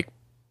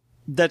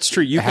 that's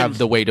true. You have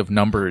the weight of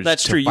numbers.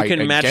 That's true. You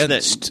can match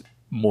that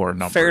more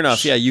numbers. Fair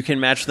enough. Yeah, you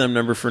can match them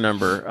number for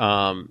number.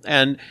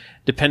 And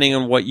depending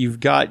on what you've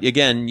got,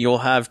 again, you'll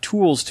have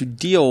tools to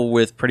deal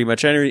with pretty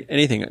much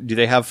anything. Do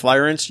they have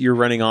Flyrants? You're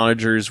running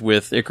Onagers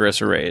with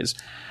Icarus arrays.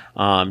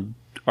 Are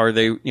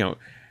they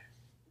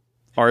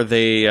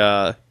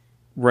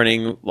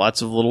running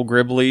lots of little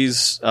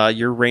Griblies?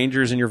 Your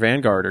Rangers and your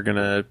Vanguard are going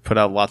to put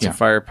out lots of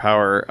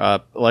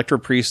firepower. Electro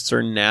Priests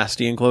are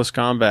nasty in close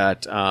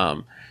combat.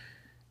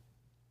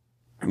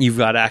 You've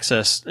got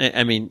access.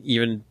 I mean,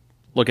 even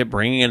look at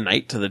bringing a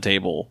Knight to the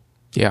table.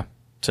 Yeah.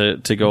 To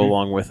go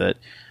along with it.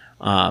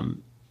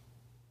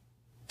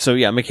 So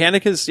yeah,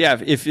 Mechanicus,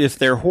 if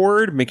they're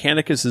Horde,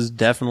 Mechanicus is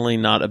definitely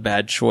not a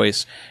bad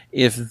choice.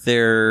 If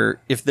they're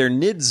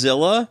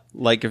Nidzilla,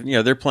 like if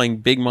they're playing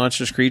big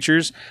monstrous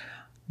creatures,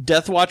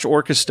 Deathwatch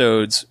or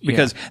Custodes,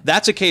 because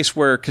that's a case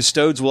where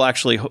Custodes will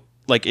actually,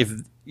 like, if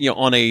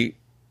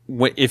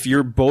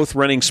you're both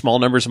running small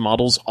numbers of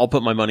models, I'll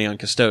put my money on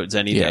Custodes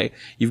any day.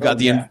 You've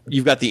got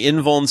you've got the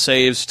invuln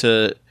saves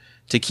to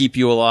keep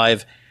you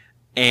alive,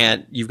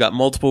 and you've got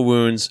multiple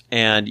wounds,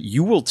 and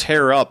you will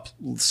tear up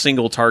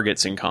single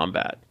targets in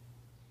combat.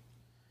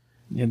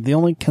 Yeah, the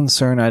only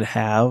concern I'd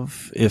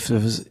have if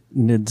it was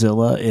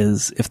Nidzilla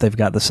is if they've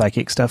got the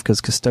psychic stuff,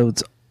 because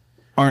Custodes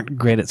aren't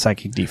great at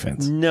psychic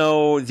defense.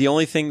 No, the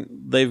only thing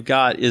they've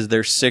got is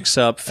their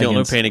 6-up, feel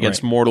no pain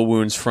against mortal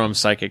wounds from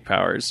psychic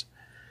powers.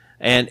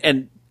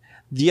 And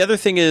the other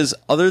thing is,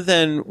 other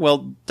than,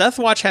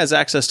 Deathwatch has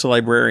access to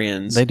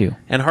librarians. They do.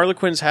 And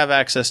Harlequins have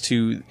access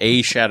to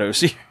a Shadow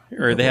Seer.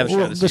 Or they have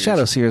Shadow Seers. The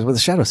Shadow Seers. Well, the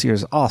Shadow Seer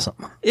is awesome.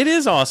 It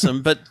is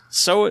awesome, but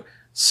so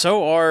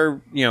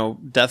are,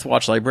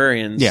 Deathwatch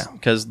librarians. Yeah.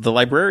 Because the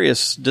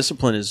Librarius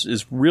discipline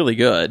is really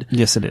good.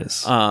 Yes, it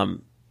is.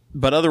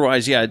 But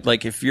otherwise,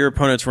 like if your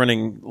opponent's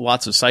running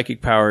lots of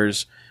psychic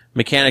powers,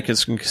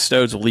 Mechanicus and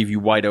Custodes will leave you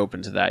wide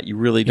open to that. You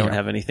really don't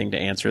have anything to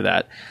answer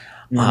that.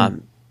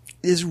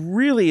 Is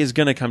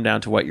going to come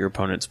down to what your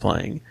opponent's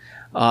playing.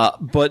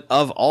 But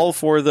of all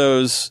 4 of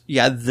those,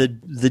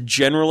 the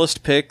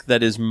generalist pick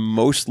that is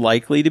most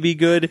likely to be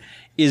good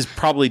is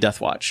probably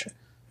Deathwatch.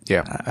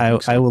 Yeah,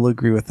 I will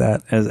agree with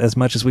that. As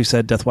much as we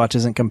said Deathwatch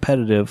isn't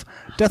competitive,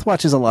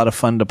 Deathwatch is a lot of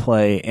fun to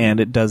play, and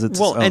it does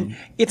its own. And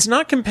it's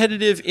not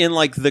competitive in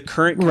like the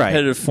current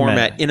competitive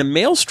format. In a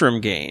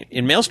Maelstrom game,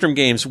 in Maelstrom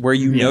games where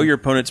your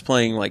opponent's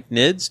playing like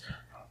Nids,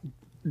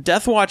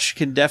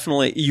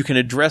 Deathwatch you can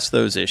address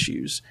those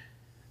issues.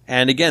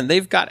 And again,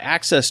 they've got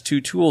access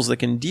to tools that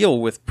can deal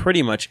with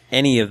pretty much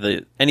anything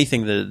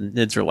the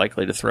Nids are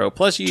likely to throw.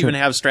 Plus, you even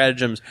have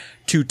stratagems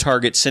to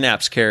target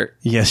Synapse care.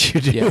 Yes,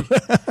 you do. Yeah.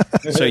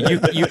 So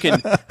you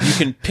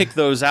can pick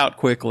those out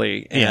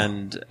quickly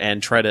and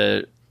try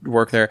to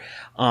work there.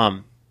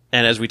 And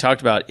as we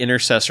talked about,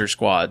 intercessor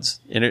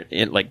squads,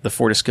 like the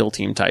Fortis Kill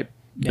Team type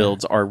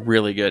builds are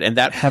really good, and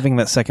that having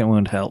that second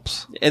wound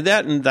helps. And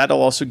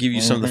that'll also give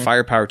you some of the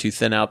firepower to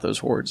thin out those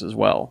hordes as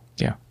well.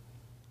 Yeah.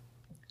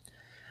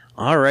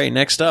 All right,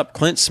 next up,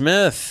 Clint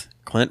Smith.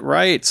 Clint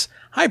writes,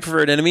 Hi,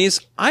 preferred enemies.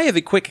 I have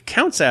a quick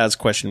counts as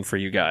question for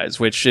you guys,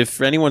 which,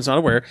 if anyone's not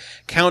aware,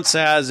 counts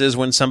as is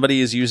when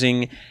somebody is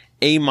using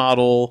a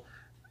model,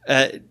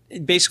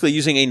 basically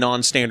using a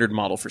non-standard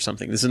model for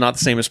something. This is not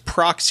the same as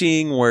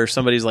proxying, where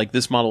somebody's like,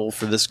 this model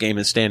for this game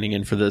is standing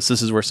in for this.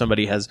 This is where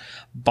somebody has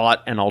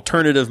bought an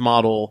alternative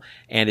model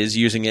and is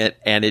using it,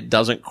 and it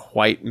doesn't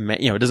quite,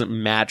 it doesn't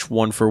match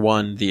one for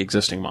one the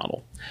existing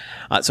model.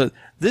 So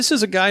this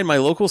is a guy in my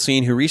local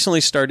scene who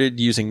recently started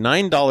using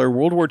 $9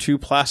 World War II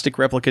plastic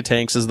replica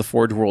tanks as the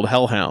Forge World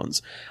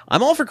Hellhounds.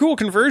 I'm all for cool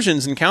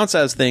conversions and counts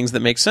as things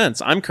that make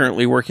sense. I'm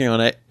currently working on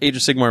Age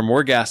of Sigmar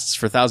Morghasts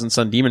for Thousand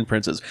Sun Demon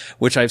Princes,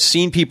 which I've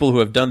seen people who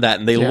have done that,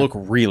 and they look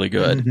really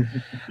good.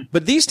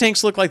 But these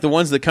tanks look like the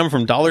ones that come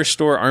from dollar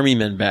store army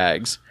men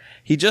bags.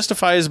 He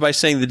justifies by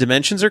saying the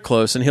dimensions are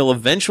close and he'll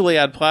eventually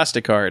add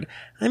plasticard.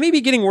 I may be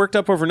getting worked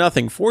up over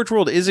nothing. Forge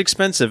World is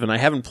expensive and I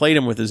haven't played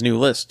him with his new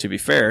list, to be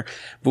fair.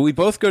 But we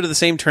both go to the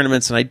same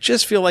tournaments and I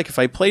just feel like if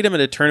I played him at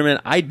a tournament,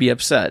 I'd be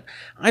upset.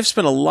 I've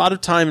spent a lot of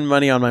time and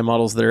money on my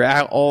models that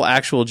are all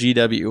actual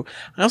GW.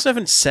 I also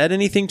haven't said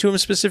anything to him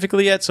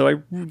specifically yet, so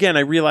I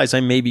realize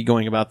I may be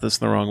going about this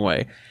the wrong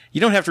way.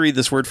 You don't have to read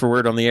this word for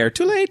word on the air.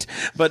 Too late.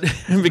 But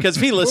because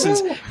if he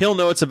listens, he'll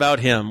know it's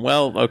about him.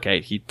 Well, okay,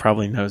 he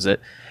probably knows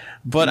it.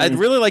 But I'd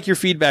really like your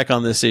feedback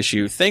on this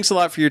issue. Thanks a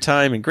lot for your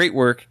time and great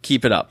work.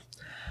 Keep it up.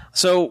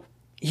 So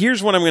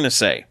here's what I'm going to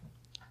say.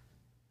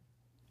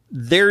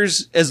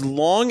 As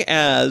long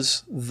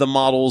as the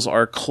models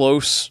are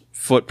close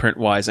footprint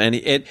wise, and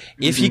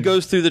if he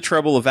goes through the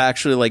trouble of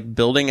actually like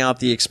building out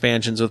the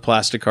expansions with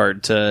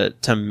plasticard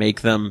to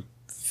make them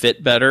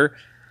fit better,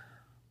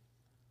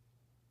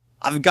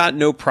 I've got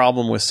no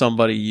problem with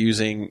somebody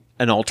using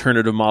an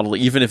alternative model,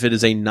 even if it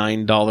is a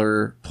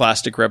 $9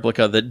 plastic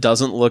replica that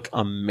doesn't look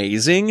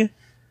amazing.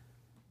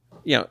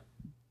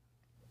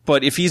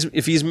 But if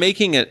he's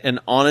making an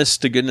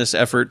honest to goodness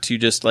effort to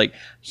just like,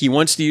 he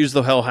wants to use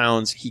the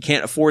Hellhounds, he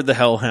can't afford the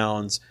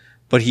Hellhounds,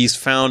 but he's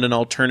found an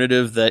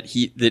alternative that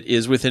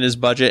is within his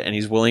budget and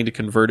he's willing to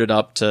convert it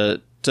up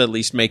to at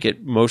least make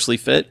it mostly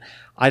fit,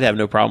 I'd have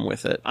no problem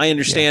with it. I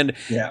understand.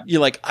 Yeah.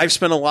 You're like, I've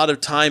spent a lot of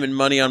time and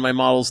money on my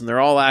models and they're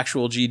all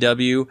actual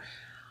GW.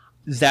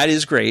 That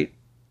is great.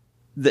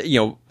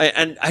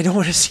 And I don't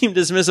want to seem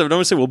dismissive. I don't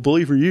want to say, well,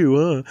 bully for you,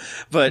 huh?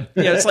 But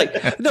it's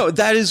like, no,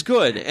 that is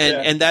good.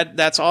 And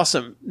that's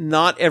awesome.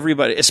 Not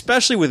everybody,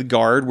 especially with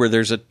guard where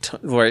there's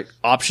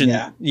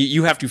option,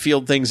 you have to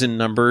field things in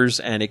numbers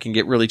and it can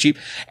get really cheap.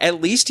 At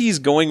least he's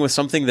going with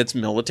something that's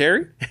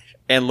military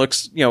and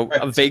looks,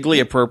 vaguely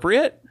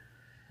appropriate.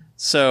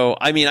 So,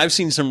 I mean, I've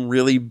seen some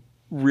really,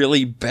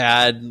 really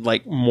bad,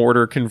 like,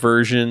 mortar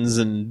conversions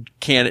and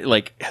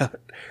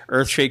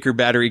Earthshaker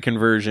battery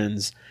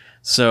conversions.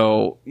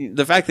 So,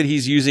 the fact that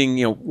he's using,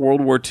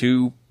 World War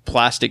II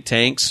plastic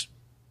tanks,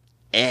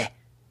 it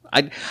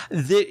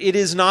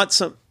is not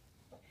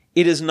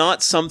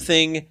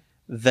something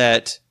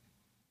that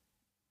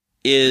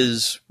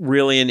is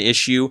really an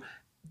issue.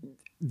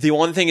 The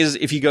one thing is,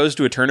 if he goes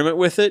to a tournament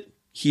with it,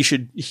 he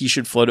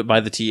should float it by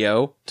the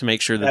TO to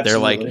make sure that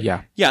Absolutely. They're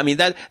like, I mean,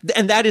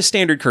 that is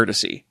standard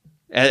courtesy,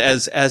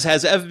 as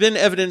has been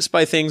evidenced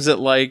by things that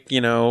like,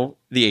 the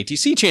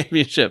ATC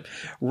championship,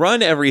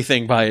 run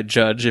everything by a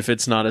judge if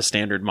it's not a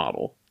standard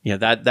model.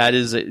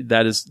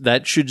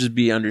 That should just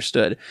be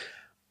understood.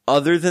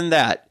 Other than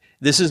that,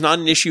 this is not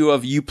an issue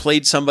of you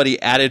played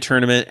somebody at a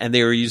tournament and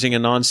they were using a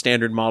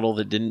non-standard model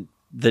that didn't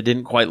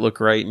quite look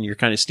right and you're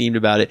kind of steamed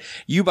about it.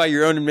 You, by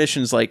your own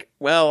admissions, like,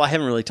 well, I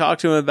haven't really talked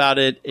to him about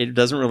it. It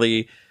doesn't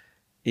really,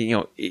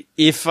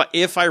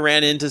 if I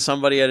ran into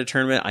somebody at a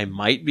tournament, I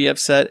might be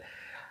upset.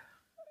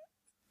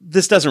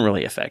 This doesn't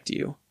really affect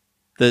you.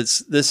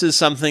 This is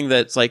something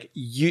that's like,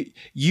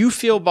 you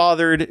feel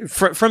bothered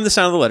from the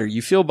sound of the letter.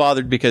 You feel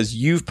bothered because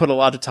you've put a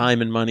lot of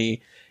time and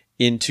money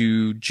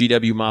into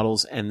GW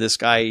models and this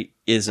guy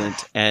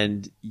isn't,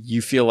 and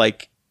you feel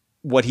like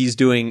what he's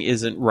doing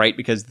isn't right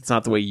because it's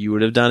not the way you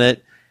would have done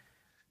it.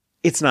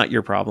 It's not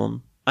your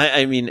problem.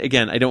 I mean,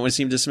 again, I don't want to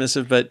seem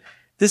dismissive, but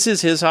this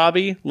is his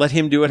hobby. Let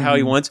him do it how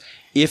he wants.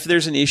 If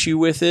there's an issue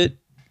with it,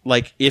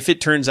 like if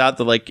it turns out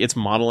that like it's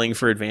modeling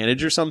for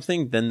advantage or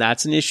something, then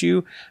that's an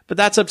issue, but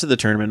that's up to the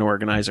tournament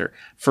organizer.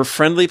 For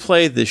friendly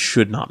play, this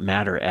should not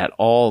matter at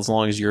all as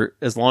long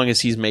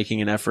as he's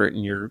making an effort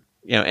and you're,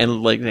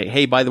 and like,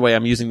 hey, by the way,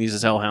 I'm using these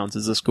as Hellhounds.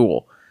 Is this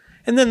cool?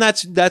 And then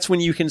that's when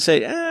you can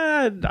say,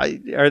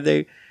 are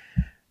they,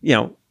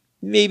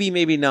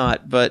 maybe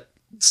not, but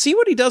see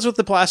what he does with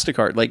the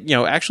plasticard. Like,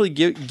 actually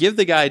give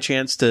the guy a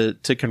chance to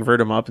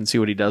convert him up and see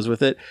what he does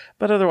with it.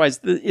 But otherwise,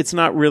 it's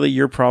not really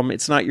your problem.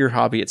 It's not your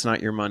hobby. It's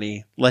not your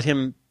money. Let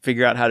him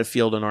figure out how to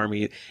field an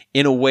army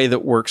in a way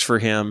that works for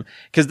him.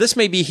 Cause this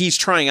may be he's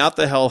trying out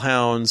the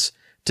Hellhounds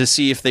to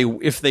see if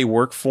they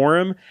work for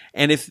him.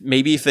 And if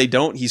they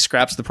don't, he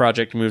scraps the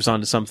project and moves on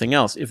to something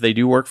else. If they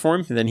do work for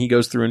him, then he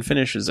goes through and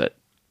finishes it.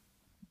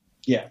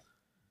 Yeah.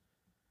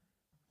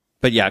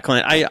 But yeah,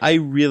 Clint, I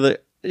really,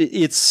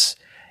 it's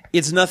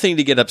nothing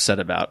to get upset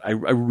about. I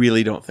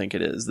really don't think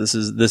it is.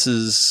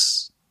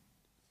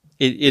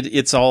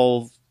 It's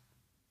all,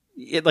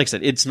 like I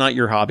said, it's not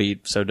your hobby,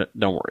 so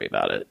don't worry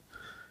about it.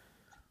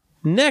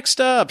 Next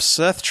up,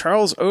 Seth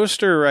Charles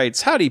Oster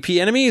writes, "Howdy,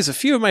 P-Enemies. A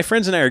few of my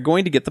friends and I are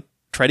going to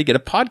try to get a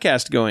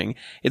podcast going.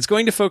 It's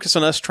going to focus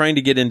on us trying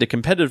to get into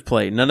competitive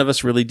play. None of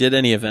us really did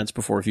any events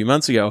before a few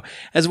months ago,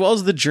 as well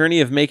as the journey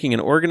of making an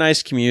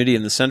organized community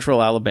in the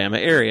central Alabama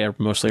area,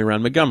 mostly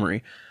around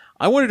Montgomery.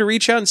 I wanted to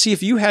reach out and see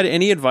if you had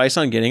any advice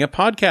on getting a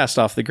podcast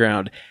off the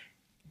ground."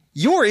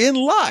 You're in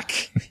luck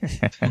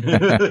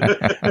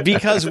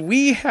because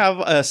we have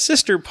a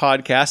sister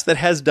podcast that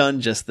has done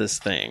just this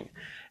thing.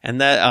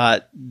 And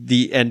that,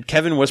 and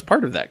Kevin was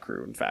part of that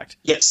crew, in fact.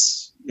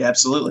 Yes. Yeah,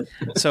 absolutely.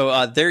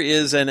 So, there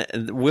is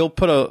we'll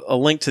put a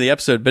link to the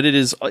episode, but it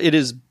is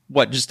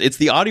it's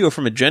the audio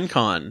from a Gen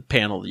Con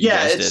panel that you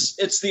guys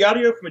did. It's the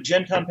audio from a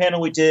Gen Con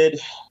panel we did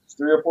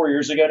 3 or 4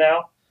 years ago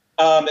now.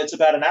 It's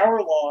about an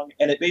hour long,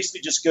 and it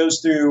basically just goes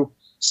through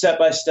step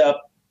by step,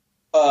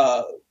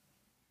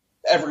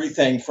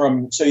 everything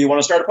from, so you want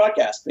to start a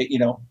podcast,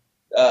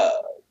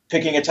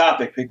 picking a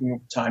topic, picking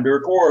time to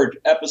record,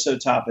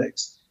 episode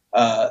topics,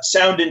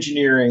 sound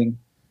engineering,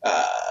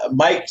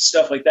 mic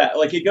stuff like that.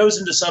 Like, it goes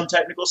into some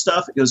technical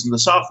stuff. It goes into the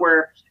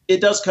software.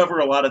 It does cover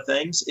a lot of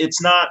things.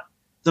 It's not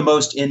the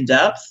most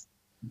in-depth,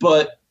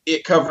 but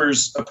it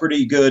covers a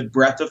pretty good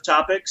breadth of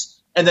topics.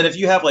 And then if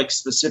you have like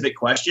specific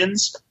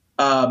questions,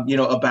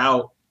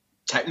 about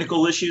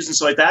technical issues and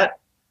stuff like that,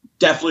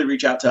 definitely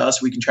reach out to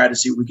us. We can try to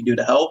see what we can do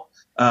to help.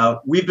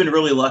 We've been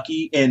really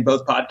lucky in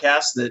both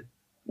podcasts that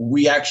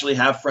we actually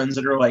have friends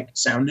that are like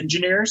sound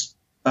engineers.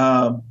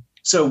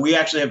 So we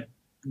actually have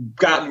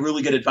gotten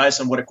really good advice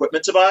on what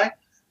equipment to buy.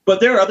 But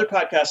there are other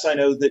podcasts I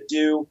know that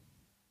do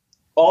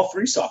all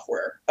free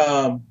software.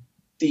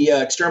 The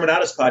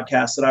Exterminatus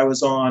podcast that I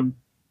was on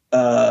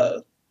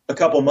a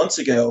couple months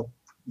ago,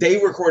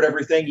 they record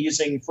everything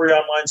using free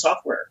online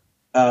software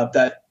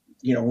that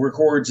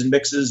records and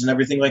mixes and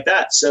everything like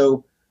that.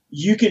 So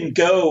you can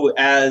go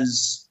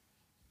as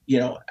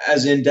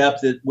in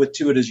depth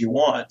to it as you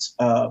want,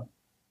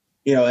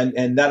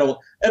 and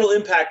that'll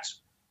impact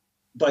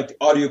like the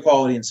audio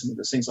quality and some of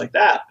those things like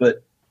that.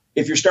 But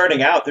if you're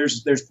starting out,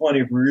 there's plenty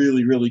of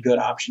really, really good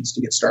options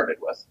to get started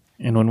with.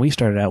 And when we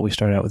started out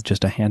with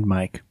just a hand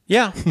mic.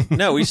 Yeah.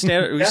 No, we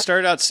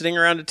started out sitting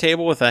around a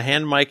table with a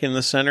hand mic in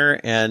the center,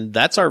 and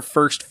that's our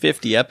first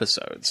 50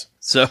 episodes.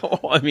 So,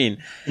 I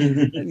mean,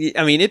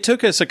 it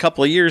took us a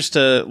couple of years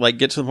to like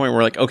get to the point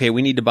where like, okay,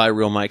 we need to buy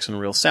real mics and a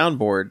real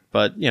soundboard.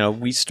 But,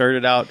 we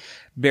started out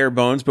bare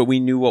bones, but we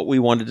knew what we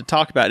wanted to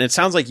talk about. And it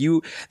sounds like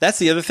that's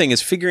the other thing,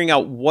 is figuring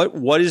out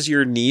what is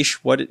your niche,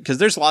 because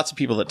there's lots of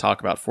people that talk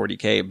about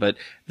 40K, but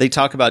they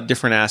talk about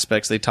different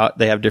aspects. They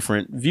have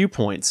different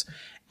viewpoints.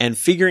 And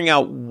figuring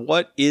out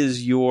what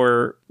is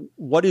your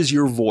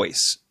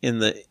voice in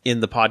the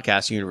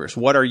podcast universe?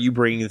 What are you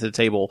bringing to the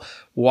table?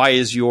 Why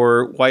is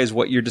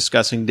what you're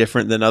discussing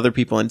different than other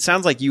people? And it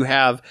sounds like you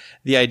have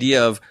the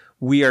idea of,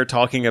 we are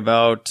talking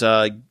about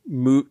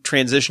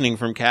transitioning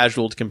from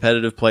casual to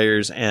competitive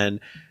players and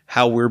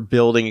how we're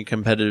building a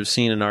competitive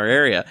scene in our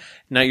area.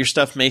 Now, your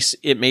stuff may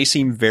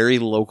seem very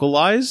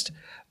localized,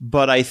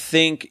 but I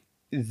think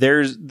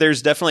there's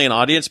definitely an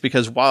audience,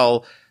 because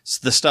while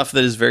the stuff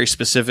that is very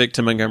specific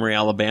to Montgomery,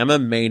 Alabama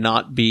may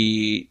not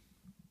be,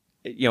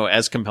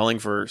 as compelling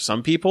for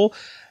some people,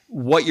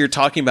 what you're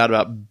talking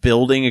about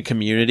building a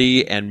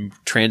community and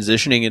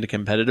transitioning into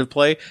competitive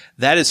play,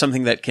 that is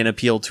something that can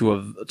appeal to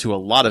a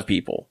lot of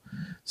people.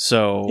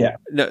 So,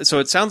 yeah. So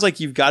it sounds like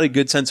you've got a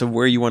good sense of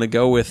where you want to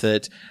go with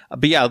it.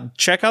 But yeah,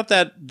 check out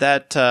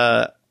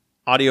that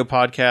audio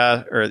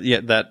podcast, or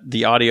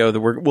the audio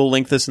we'll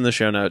link this in the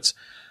show notes.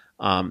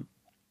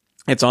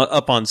 It's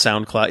up on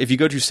SoundCloud. If you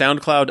go to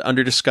SoundCloud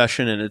under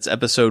discussion, and it's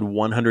episode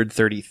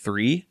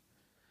 133,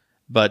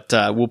 but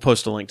we'll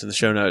post a link to the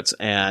show notes,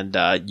 and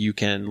you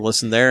can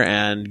listen there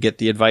and get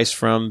the advice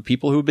from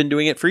people who've been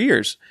doing it for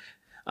years.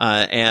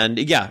 And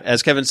yeah,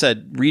 as Kevin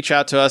said, reach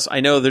out to us. I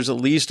know there's at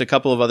least a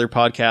couple of other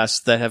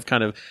podcasts that have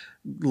kind of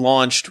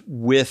launched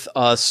with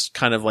us,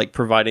 kind of like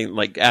providing,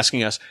 like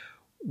asking us,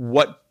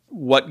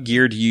 what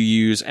gear do you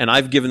use? And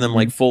I've given them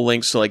like full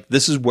links to like,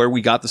 this is where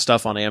we got the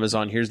stuff on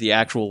Amazon. Here's the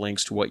actual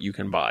links to what you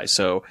can buy.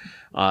 So,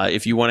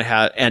 if you want to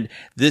have, and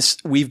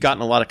we've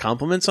gotten a lot of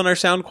compliments on our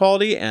sound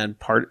quality, and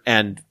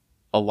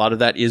a lot of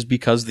that is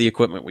because of the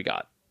equipment we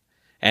got.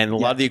 And a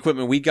lot of the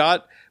equipment we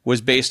got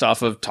was based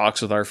off of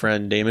talks with our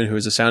friend Damon, who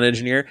is a sound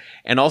engineer.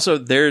 And also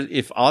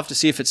I'll have to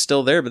see if it's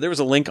still there, but there was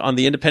a link on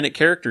the Independent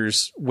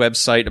Characters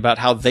website about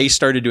how they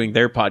started doing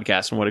their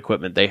podcast and what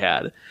equipment they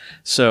had.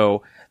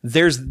 So,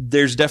 there's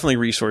definitely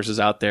resources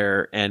out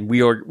there, and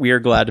we are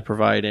glad to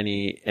provide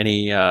any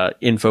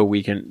info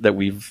that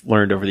we've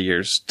learned over the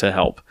years to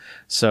help.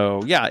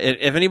 So yeah,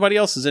 if anybody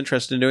else is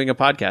interested in doing a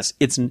podcast,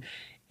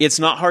 it's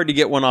not hard to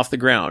get one off the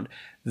ground.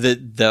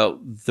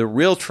 The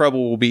real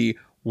trouble will be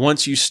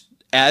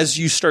as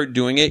you start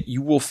doing it,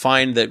 you will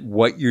find that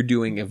what you're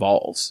doing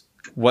evolves.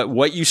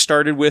 What you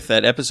started with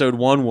at episode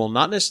 1 will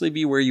not necessarily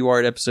be where you are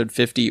at episode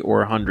 50 or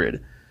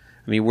 100.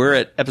 I mean, we're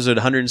at episode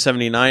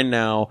 179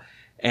 now.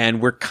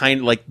 And we're kind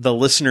of like, the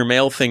listener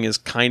mail thing is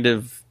kind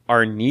of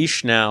our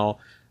niche now.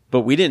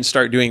 but we didn't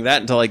start doing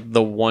that until like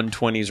the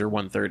 120s or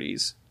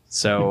 130s.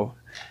 So,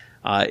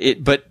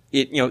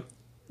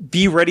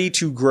 be ready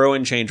to grow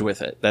and change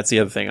with it. That's the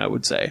other thing I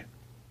would say.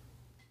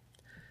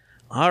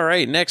 All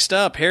right, next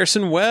up,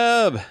 Harrison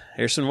Webb.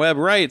 Harrison Webb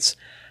writes,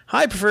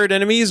 "Hi, preferred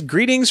enemies.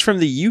 Greetings from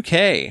the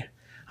UK.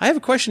 I have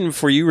a question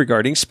for you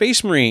regarding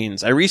Space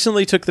Marines. I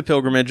recently took the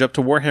pilgrimage up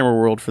to Warhammer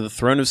World for the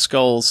Throne of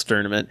Skulls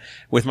tournament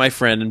with my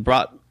friend and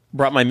brought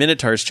my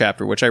Minotaurs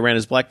chapter, which I ran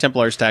as Black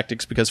Templars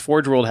tactics because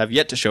Forge World have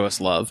yet to show us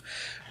love,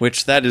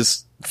 which that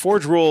is,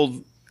 Forge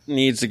World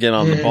needs to get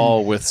on the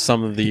ball with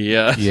some of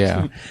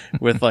the,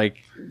 with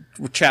like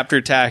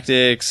chapter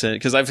tactics. And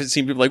because I've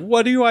seen people like,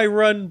 what do I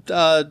run,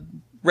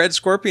 Red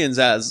Scorpions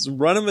as?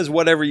 Run them as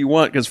whatever you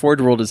want because Forge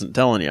World isn't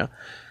telling you.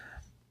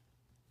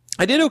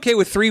 I did okay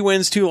with 3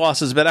 wins, 2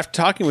 losses, but after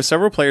talking with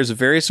several players of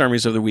various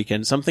armies over the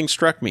weekend, something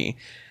struck me.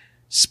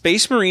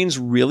 Space Marines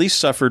really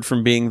suffered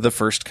from being the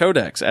first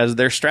codex, as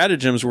their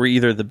stratagems were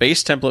either the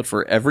base template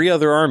for every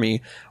other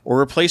army or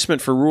replacement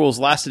for rules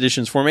last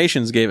edition's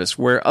formations gave us,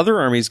 where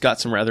other armies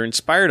got some rather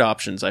inspired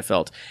options, I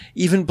felt.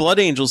 Even Blood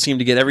Angels seemed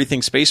to get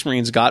everything Space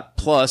Marines got,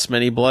 plus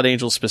many Blood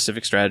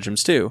Angel-specific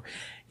stratagems too.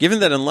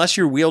 Given that unless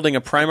you're wielding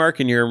a Primarch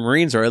and your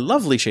Marines are a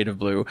lovely shade of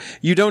blue,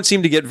 you don't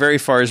seem to get very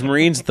far as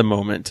Marines at the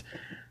moment.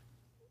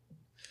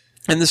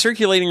 And the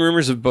circulating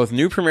rumors of both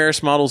new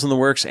Primaris models in the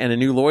works and a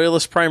new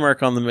Loyalist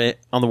Primarch on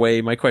the way,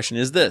 my question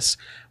is this.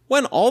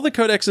 When all the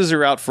codexes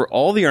are out for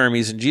all the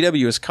armies and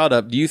GW is caught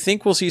up, do you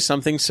think we'll see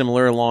something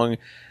similar to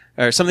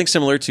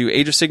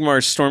Age of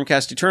Sigmar's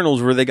Stormcast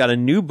Eternals, where they got a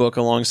new book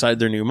alongside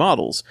their new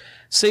models?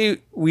 Say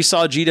we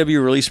saw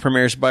GW release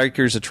Primaris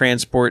Bikers, a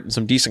transport, and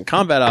some decent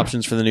combat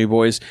options for the new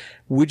boys.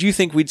 Would you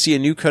think we'd see a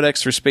new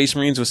codex for Space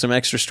Marines with some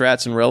extra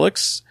strats and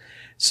relics,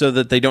 so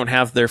that they don't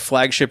have their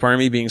flagship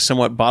army being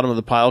somewhat bottom of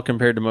the pile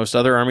compared to most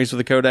other armies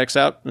with a codex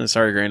out?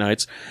 Sorry, Grey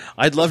Knights.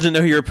 I'd love to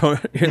know your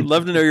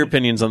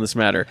opinions on this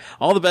matter.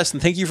 All the best,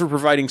 and thank you for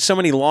providing so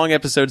many long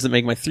episodes that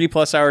make my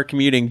 3+ hour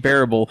commuting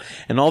bearable,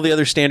 and all the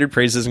other standard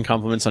praises and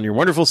compliments on your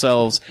wonderful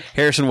selves,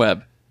 Harrison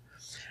Webb."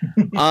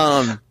 We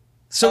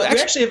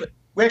actually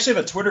have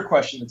a Twitter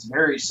question that's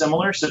very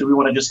similar. So do we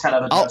want to just kind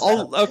of address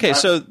that? Okay,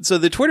 so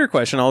the Twitter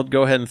question, I'll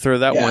go ahead and throw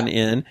that one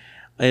in.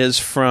 Is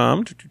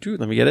from,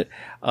 let me get it,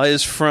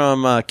 is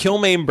from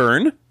Killmain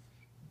Burn,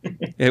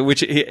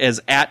 which is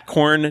at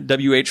Corn,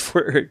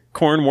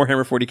 Corn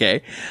Warhammer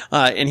 40K.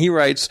 And he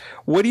writes,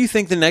 what do you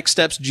think the next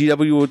steps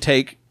GW will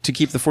take to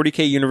keep the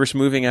 40K universe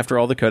moving after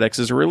all the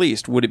codexes are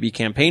released? Would it be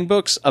campaign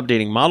books,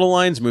 updating model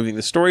lines, moving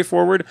the story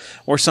forward,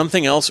 or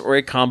something else, or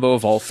a combo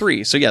of all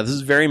three? So yeah, this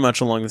is very much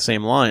along the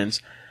same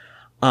lines.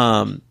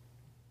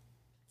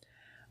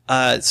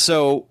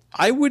 So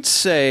I would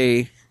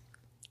say,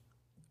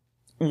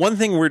 one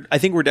thing I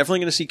think we're definitely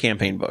going to see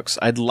campaign books.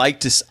 I would like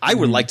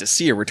to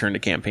see a return to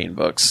campaign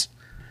books.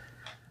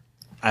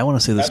 I want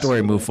to see the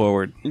story move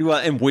forward. Well,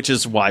 and which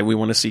is why we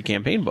want to see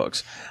campaign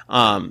books.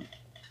 I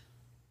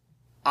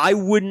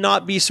would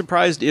not be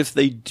surprised if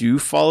they do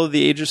follow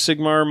the Age of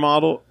Sigmar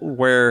model,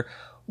 where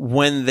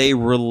when they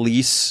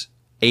release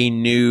a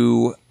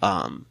new,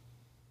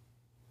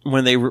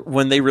 when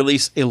they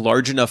release a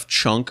large enough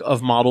chunk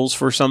of models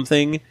for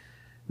something,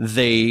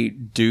 they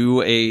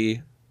do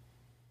a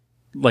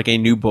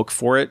new book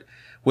for it,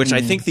 which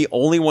I think the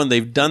only one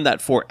they've done that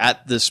for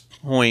at this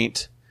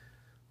point,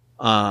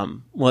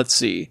 let's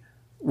see,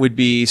 would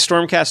be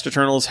Stormcast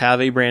Eternals have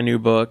a brand new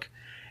book.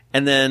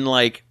 And then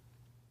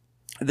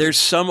there's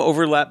some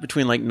overlap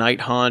between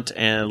Night Haunt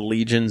and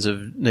Legions of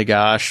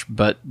Nagash,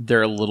 but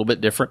they're a little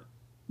bit different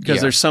because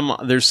there's some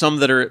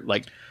that are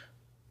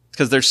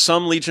because there's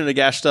some Legion of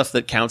Nagash stuff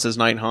that counts as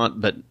Night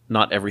Haunt, but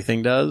not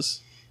everything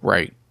does.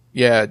 Right.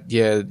 Yeah.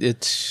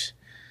 It's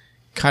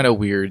kind of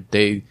weird.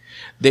 They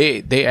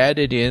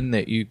added in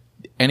that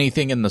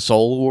anything in the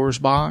Soul Wars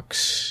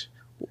box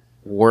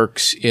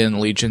works in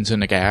Legions of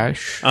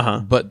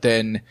Nagash, but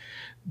then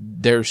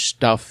there's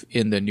stuff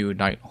in the new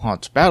Night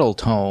Haunt's Battle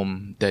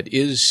Tome that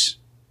is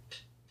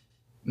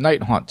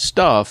Night Haunt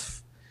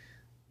stuff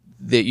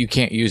that you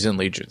can't use in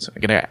Legions of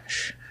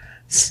Nagash.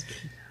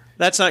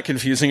 That's not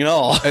confusing at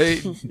all.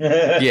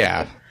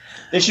 Yeah.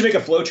 They should make a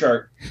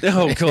flowchart.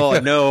 Oh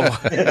God, no!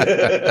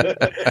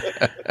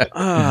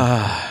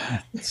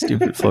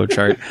 Stupid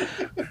flowchart.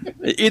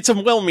 It's a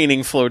well-meaning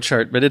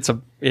flowchart, but it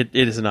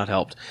is not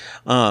helped.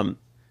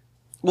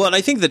 Well, and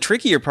I think the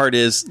trickier part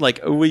is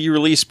will you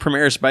release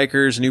Primaris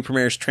Bikers, new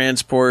Primaris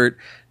Transport,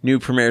 new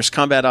Primaris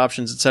Combat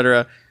options,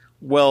 etc.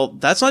 Well,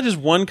 that's not just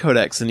one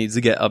codex that needs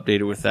to get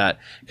updated with that,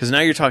 because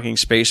now you're talking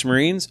Space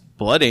Marines,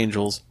 Blood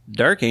Angels,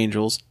 Dark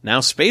Angels,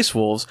 now Space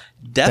Wolves,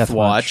 Death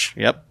Watch.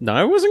 Yep. No,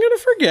 I wasn't going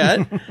to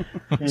forget.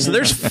 So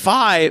there's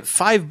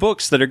five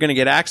books that are going to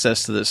get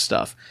access to this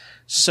stuff.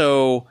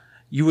 So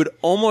you would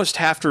almost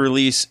have to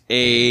release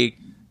a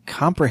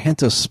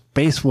comprehensive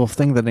Space Wolf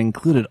thing that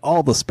included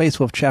all the Space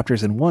Wolf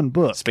chapters in one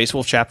book. Space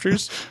Wolf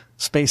chapters?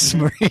 Space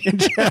Marine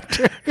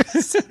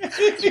chapters.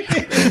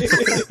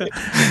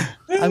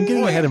 I'm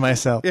getting ahead of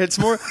myself. It's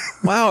more,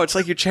 wow, it's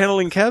like you're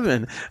channeling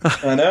Kevin.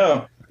 I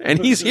know.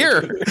 And he's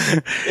here.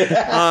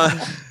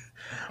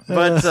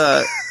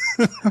 But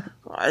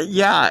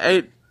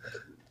yeah,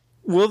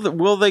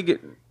 will they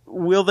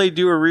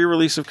do a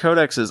re-release of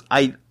codexes?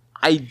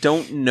 I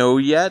don't know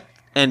yet,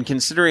 and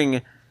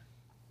considering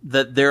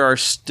that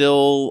there's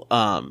still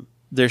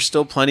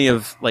plenty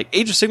of, like,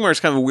 Age of Sigmar is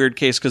kind of a weird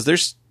case because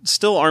there's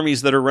still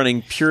armies that are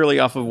running purely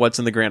off of what's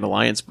in the Grand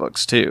Alliance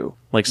books too.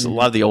 Like, so a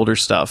lot of the older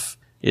stuff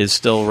is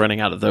still running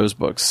out of those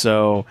books.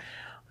 So,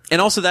 and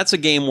also that's a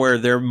game where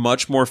they're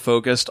much more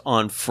focused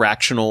on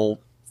fractional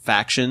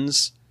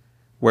factions,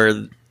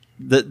 where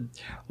an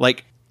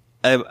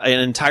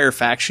entire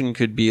faction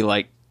could be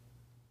like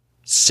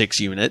 6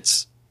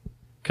 units,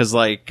 because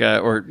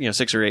or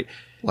 6 or 8.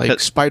 Like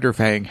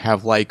Spiderfang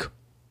have like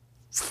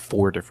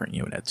 4 different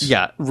units.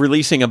 Yeah,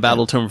 releasing a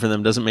battle tome for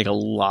them doesn't make a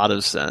lot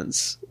of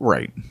sense.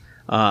 Right.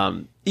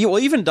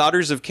 Even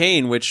Daughters of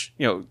Cain, which,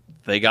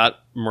 they got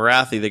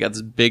Morathi, they got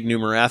this big new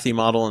Morathi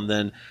model, and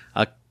then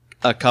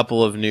a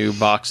couple of new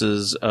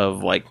boxes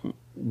of like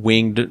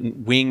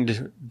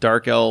winged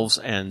dark elves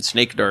and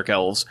snake dark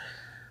elves.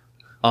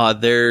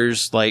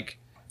 There's like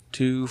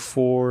 2,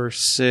 4,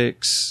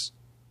 6.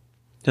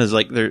 There's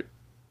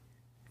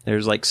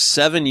like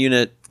 7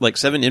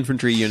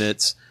 infantry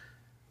units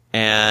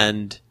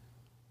and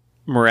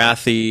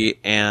Morathi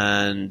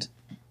and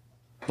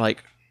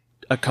like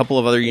a couple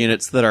of other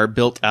units that are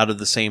built out of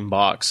the same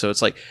box. So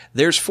it's like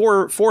there's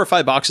 4 or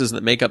 5 boxes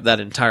that make up that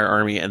entire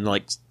army, and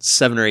like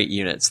 7 or 8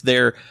 units.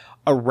 They're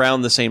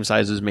around the same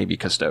size as maybe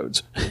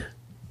Custodes.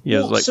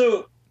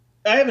 So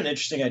I have an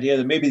interesting idea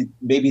that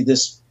maybe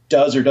this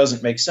does or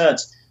doesn't make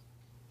sense.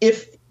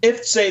 If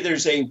say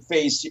there's a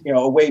phase,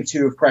 a wave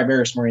 2 of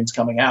Primaris Marines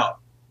coming out,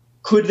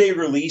 could they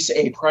release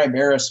a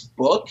Primaris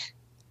book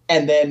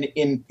and then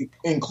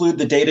include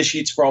the data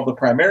sheets for all the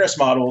Primaris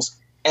models,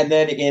 and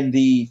then in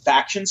the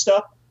faction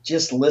stuff,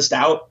 just list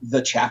out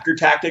the chapter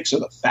tactics or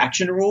the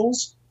faction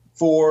rules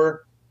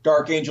for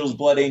Dark Angels,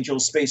 Blood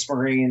Angels, Space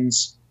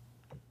Marines,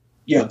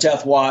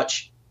 Death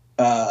Watch,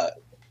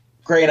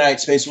 Grey Knight,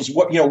 Space Wolves,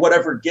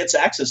 whatever gets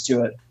access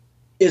to it.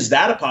 Is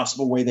that a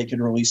possible way they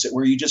can release it,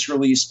 where you just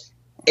release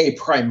a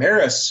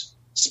Primaris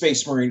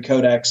Space Marine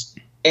Codex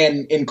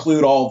and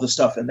include all the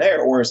stuff in there,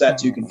 or is that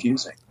too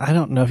confusing? I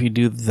don't know if you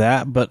do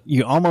that, but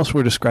you almost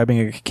were describing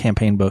a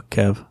campaign book,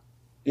 Kev.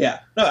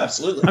 Yeah, no,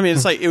 absolutely. I mean,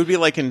 it would be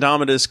like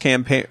Indomitus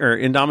campaign, or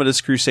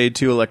Indomitus Crusade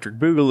 2 Electric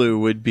Boogaloo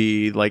would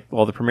be like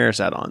all the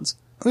Primaris add-ons.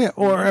 Yeah,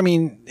 or I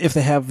mean, if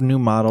they have new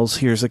models,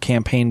 here's a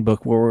campaign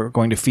book where we're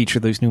going to feature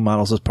those new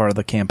models as part of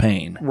the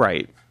campaign.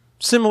 Right.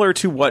 Similar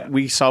to what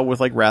we saw with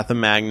like Wrath of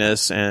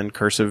Magnus and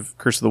Curse of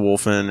the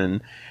Wolfen,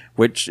 and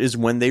which is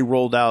when they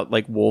rolled out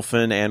like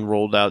Wolfen and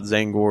rolled out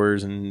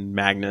Zangors and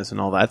Magnus and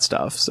all that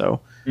stuff. So,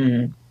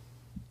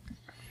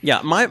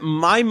 yeah, my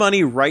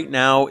money right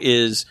now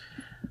is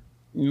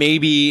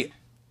maybe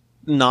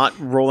not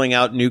rolling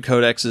out new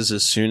codexes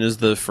as soon as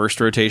the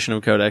first rotation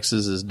of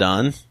codexes is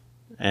done,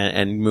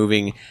 and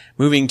moving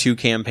to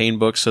campaign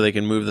books so they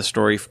can move the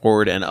story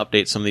forward and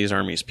update some of these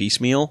armies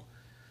piecemeal.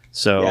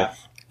 So. Yeah.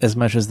 As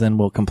much as then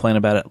we'll complain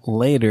about it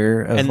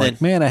later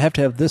of man, I have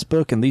to have this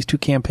book and these 2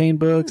 campaign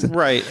books.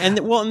 Right. And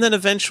then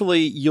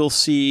eventually you'll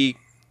see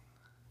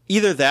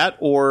either that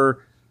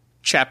or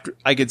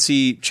I could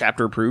see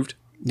chapter approved.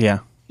 Yeah.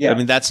 I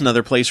mean, that's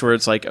another place where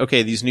it's like,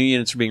 okay, these new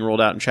units are being rolled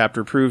out and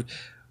chapter approved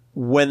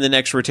when the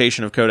next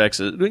rotation of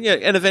codexes. Yeah.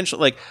 And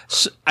eventually,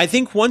 I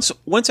think once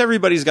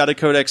everybody's got a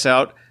codex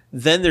out,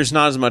 then there's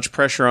not as much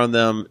pressure on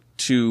them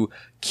to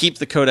keep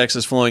the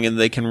codexes flowing, and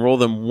they can roll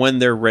them when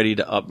they're ready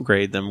to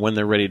upgrade them, when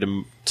they're ready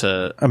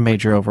to a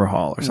major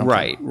overhaul or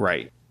something.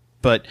 Right.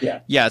 But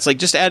yeah, it's like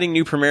just adding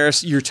new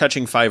Primaris, you're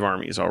touching 5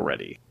 armies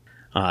already.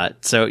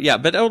 So yeah,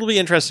 but it'll be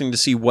interesting to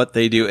see what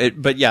they do.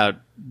 But yeah,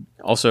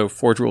 also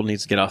Forge World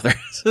needs to get off there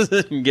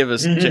and give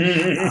us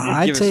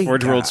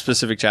Forge World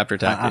specific chapter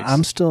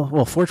tactics.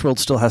 Forge World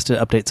still has to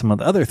update some of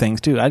the other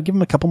things too. I'd give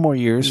them a couple more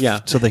years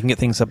so they can get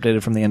things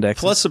updated from the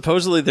index. Plus,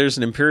 supposedly there's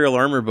an Imperial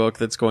Armor book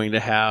that's going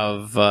to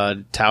have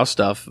Tau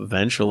stuff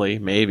eventually,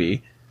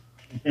 maybe.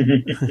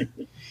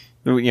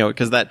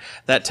 Because that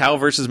Tau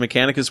versus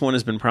Mechanicus one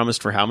has been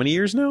promised for how many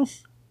years now?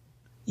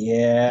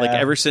 Yeah. Like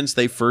ever since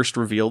they first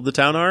revealed the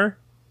Taunar?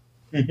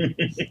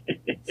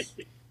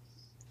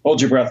 Hold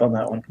your breath on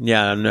that one.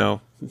 Yeah, no.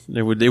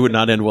 It would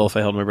not end well if I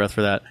held my breath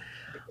for that.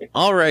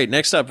 All right,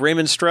 next up,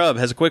 Raymond Strub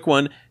has a quick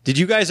one. Did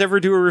you guys ever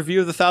do a review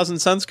of the Thousand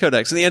Suns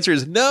Codex? And the answer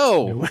is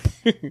no.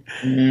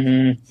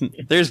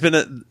 There's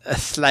been a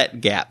slight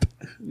gap.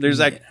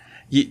 There's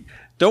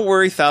don't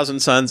worry,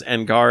 Thousand Suns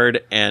and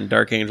Guard and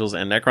Dark Angels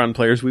and Necron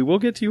players, we will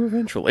get to you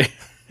eventually.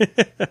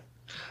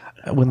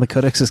 When the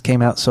codexes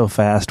came out so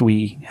fast,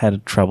 we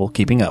had trouble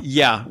keeping up.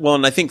 Yeah, well,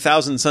 and I think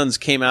Thousand Suns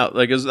came out,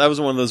 that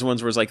was one of those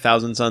ones where it's like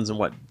Thousand Suns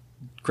and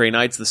Grey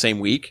Knights the same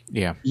week?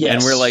 Yeah. Yes.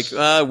 And we're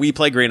like, we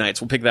play Grey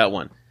Knights, we'll pick that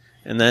one.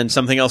 And then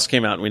something else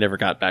came out and we never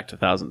got back to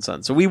Thousand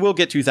Suns. So we will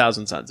get to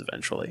Thousand Suns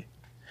eventually.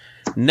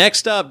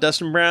 Next up,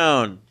 Dustin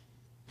Brown.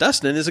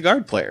 Dustin is a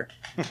Guard player.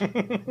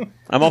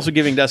 I'm also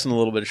giving Dustin a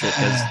little bit of shit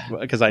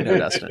because I know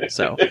Dustin.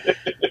 So,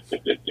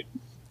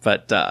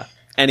 but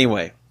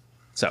anyway,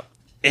 so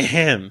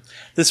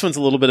This one's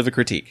a little bit of a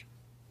critique.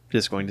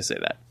 Just going to say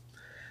that.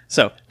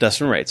 So,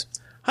 Dustin writes,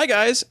 "Hi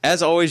guys,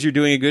 as always you're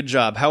doing a good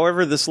job.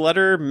 However, this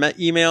letter,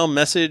 email,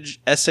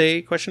 message,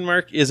 essay,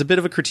 is a bit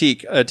of a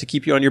critique to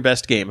keep you on your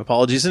best game.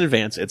 Apologies in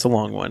advance, it's a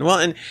long one." Well,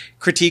 and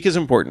critique is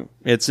important.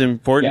 It's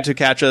important to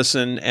catch us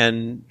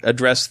and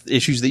address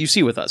issues that you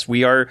see with us.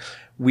 We are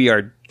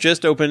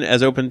just open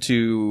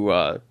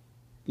to,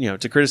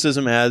 to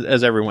criticism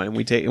as everyone, and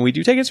we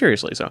do take it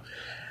seriously, so.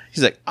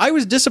 He's like, "I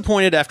was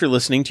disappointed after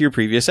listening to your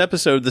previous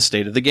episode, The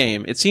State of the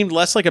Game. It seemed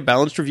less like a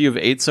balanced review of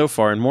 8th so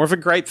far and more of a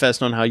gripe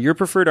fest on how your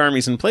preferred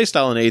armies and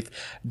playstyle in 8th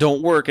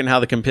don't work and how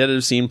the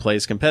competitive scene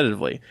plays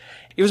competitively.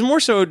 It was more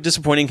so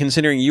disappointing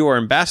considering you are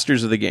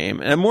ambassadors of the game,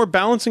 and a more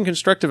balanced and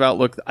constructive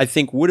outlook I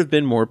think would have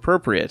been more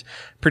appropriate,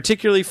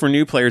 particularly for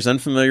new players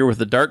unfamiliar with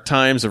the dark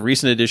times of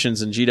recent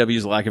editions and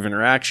GW's lack of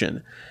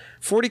interaction.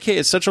 40K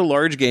is such a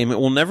large game, it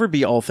will never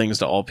be all things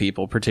to all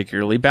people,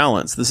 particularly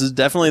balanced. This is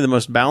definitely the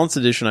most balanced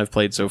edition I've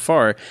played so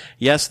far.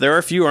 Yes, there are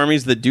a few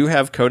armies that do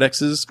have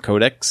codices.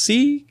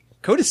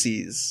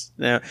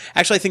 Now,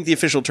 actually, I think the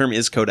official term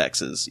is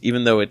codexes,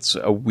 even though it's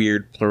a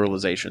weird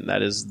pluralization.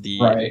 That is the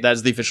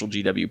official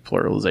GW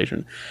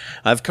pluralization.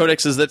 I have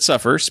codexes that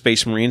suffer,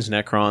 Space Marines,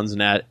 Necrons,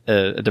 and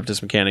Adeptus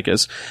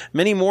Mechanicus.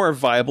 Many more are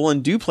viable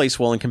and do place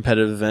well in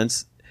competitive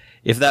events,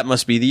 if that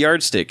must be the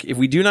yardstick. If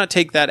we do not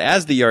take that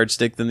as the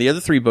yardstick, then the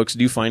other 3 books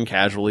do fine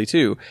casually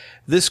too.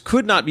 This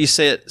could not be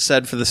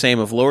said for the same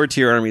of lower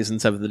tier armies in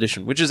 7th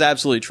edition, which is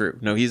absolutely true.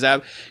 No, he's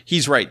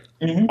right.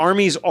 Mm-hmm.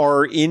 Armies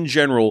are, in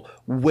general,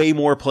 way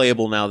more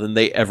playable now than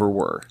they ever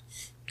were.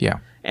 Yeah.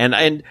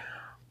 And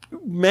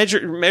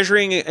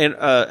measuring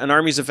an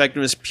army's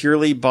effectiveness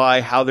purely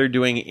by how they're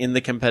doing in the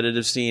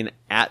competitive scene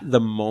at the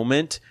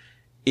moment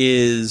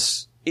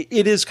is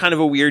kind of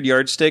a weird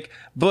yardstick,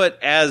 but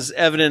as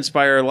evidenced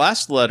by our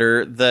last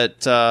letter,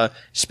 that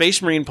Space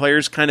Marine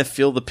players kind of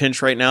feel the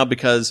pinch right now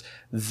because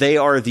they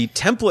are the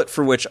template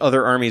for which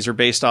other armies are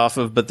based off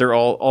of, but they're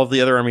all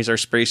the other armies are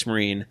Space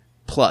Marine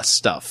plus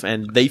stuff,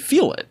 and they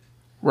feel it.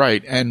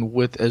 Right, and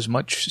with as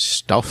much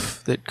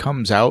stuff that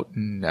comes out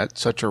and at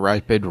such a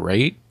rapid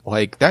rate,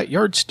 like that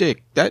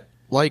yardstick, that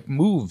like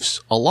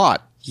moves a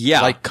lot.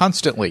 Yeah. Like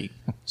constantly.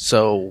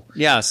 So.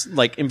 Yes,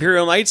 like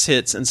Imperial Knights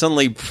hits and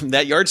suddenly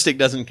that yardstick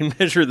doesn't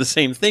measure the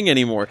same thing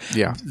anymore.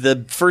 Yeah.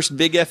 The first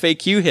big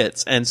FAQ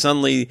hits and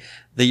suddenly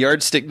the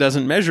yardstick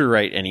doesn't measure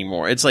right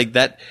anymore. It's like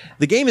that.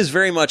 The game is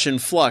very much in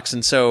flux,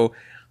 and so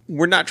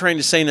we're not trying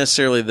to say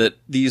necessarily that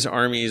these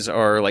armies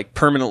are like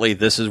permanently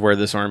this is where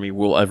this army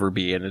will ever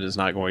be and it is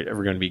not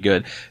ever going to be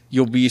good.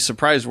 You'll be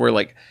surprised where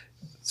like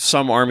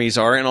some armies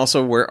are, and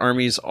also where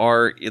armies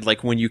are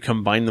like when you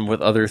combine them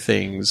with other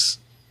things.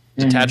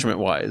 Detachment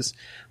wise,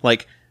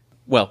 like,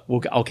 well,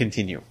 I'll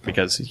continue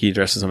because he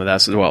addresses some of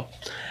that as well.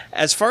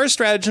 As far as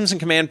stratagems and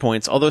command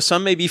points, although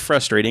some may be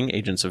frustrating,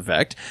 Agents of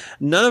Vect,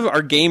 none of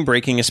are game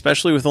breaking,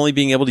 especially with only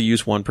being able to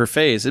use 1 per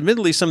phase.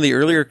 Admittedly, some of the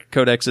earlier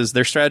codexes,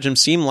 their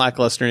stratagems seem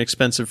lackluster and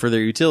expensive for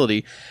their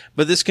utility,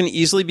 but this can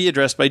easily be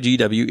addressed by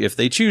GW if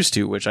they choose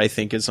to, which I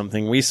think is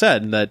something we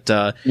said, that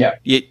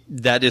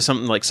that is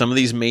something like some of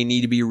these may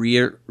need to be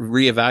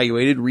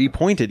reevaluated,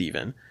 repointed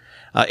even.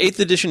 8th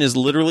edition is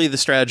literally the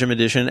stratagem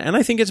edition, and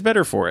I think it's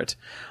better for it.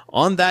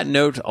 On that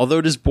note, although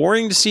it is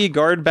boring to see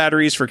guard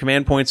batteries for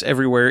command points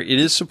everywhere, it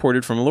is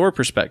supported from a lore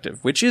perspective,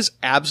 which is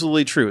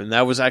absolutely true. And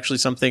that was actually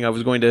something I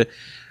was going to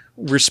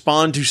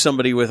respond to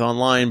somebody with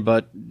online,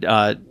 but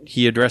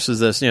he addresses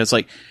this. It's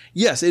like,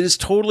 yes, it is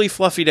totally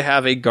fluffy to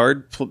have a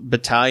guard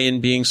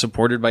battalion being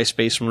supported by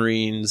Space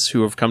Marines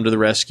who have come to the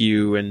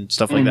rescue and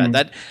stuff like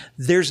that.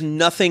 There's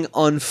nothing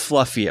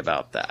unfluffy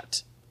about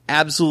that.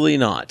 Absolutely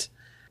not.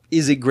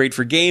 Is it great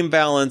for game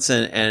balance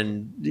and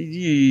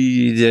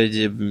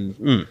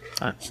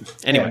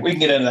anyway, we can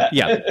get into that.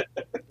 Yeah.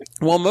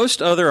 While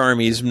most other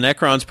armies,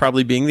 Necrons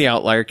probably being the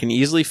outlier, can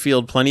easily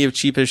field plenty of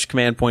cheapish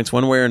command points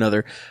one way or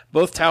another,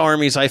 both Tau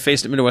armies I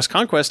faced at Midwest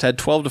Conquest had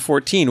 12 to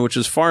 14, which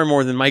is far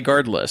more than my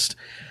guard list.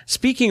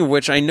 Speaking of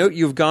which, I note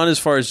you've gone as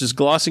far as just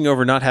glossing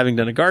over not having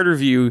done a guard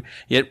review,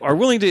 yet are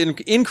willing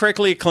to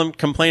incorrectly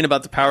complain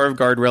about the power of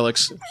guard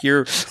relics.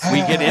 Here we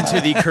get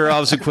into the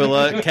Kurov's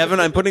Aquila.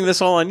 Kevin, I'm putting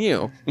this all on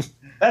you.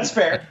 That's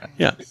fair.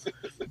 Yeah.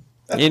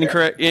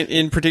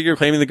 In particular,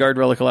 claiming the guard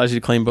relic allows you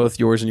to claim both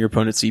yours and your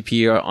opponent's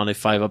CP on a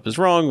 5-up is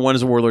wrong. One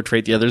is a warlord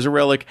trait, the other is a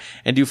relic,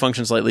 and do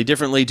function slightly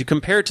differently. To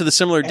compare it to the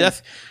similar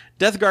Death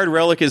Guard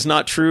relic is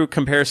not true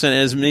comparison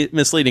and is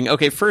misleading.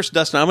 Okay, first,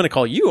 Dustin, I'm going to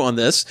call you on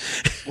this.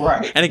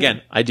 Right. And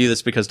again, I do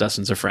this because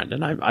Dustin's a friend,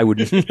 and I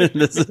wouldn't.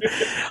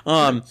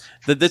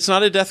 That's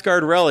not a Death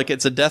Guard relic.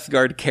 It's a Death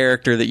Guard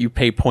character that you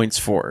pay points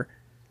for.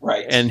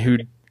 Right. And who,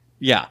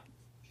 yeah.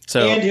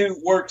 So, and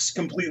who works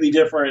completely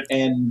different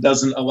and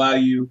doesn't allow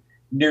you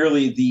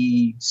nearly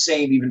the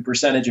same even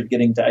percentage of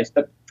getting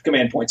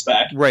command points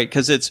back. Right,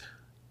 because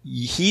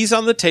he's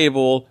on the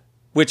table,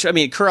 which, I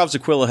mean, Kurov's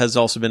Aquila has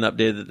also been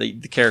updated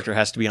that the character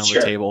has to be on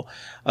the table.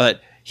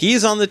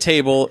 He's on the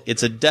table.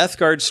 It's a Death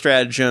Guard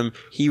stratagem.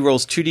 He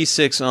rolls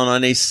 2d6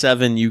 on a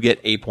 7. You get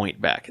a point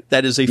back.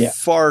 That is a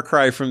far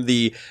cry from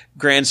the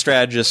Grand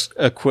Strategist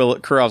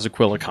Kurov's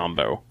Aquila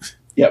combo.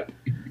 Yep.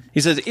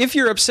 He says, if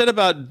you're upset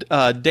about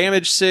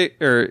damage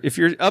 6, or if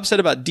you're upset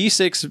about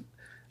d6,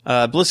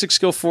 ballistic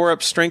skill 4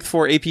 up, strength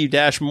 4, AP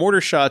dash,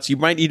 mortar shots, you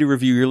might need to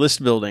review your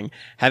list building.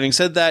 Having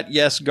said that,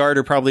 yes, Guard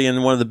are probably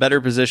in one of the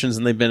better positions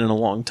than they've been in a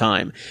long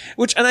time.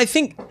 And I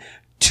think,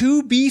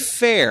 to be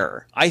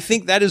fair, I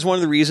think that is one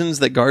of the reasons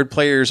that Guard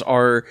players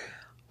are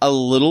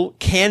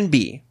can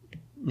be.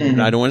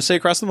 I don't want to say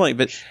across the blank,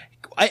 but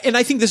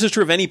I think this is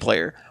true of any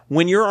player.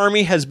 When your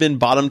army has been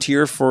bottom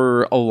tier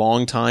for a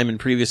long time in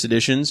previous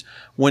editions,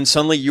 when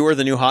suddenly you're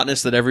the new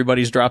hotness that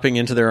everybody's dropping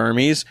into their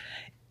armies,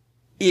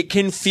 it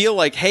can feel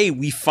like, hey,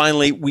 we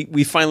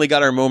finally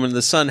got our moment in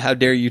the sun. How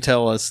dare you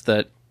tell us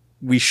that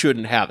we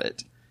shouldn't have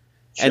it?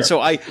 Sure. And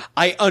so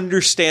I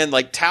understand,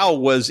 like, Tau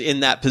was in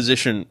that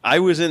position. I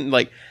was in,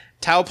 like,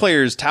 Tau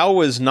players. Tau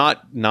was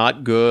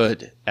not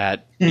good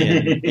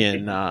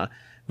in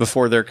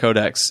before their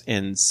codex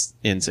in 6th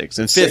and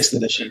 5th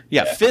edition.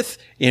 Yeah, 5th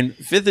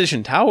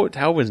edition.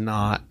 Tau was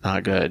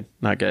not good.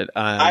 Not good.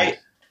 I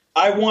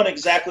won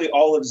exactly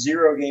all of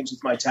 0 games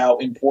with my Tau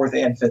in 4th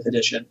and 5th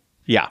edition.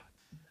 Yeah.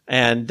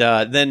 And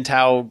then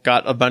Tau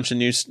got a bunch of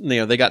new,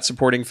 they got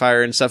supporting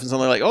fire and stuff, and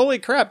something like, holy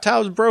crap,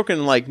 Tau's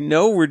broken. Like,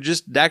 no, we're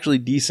just actually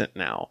decent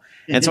now.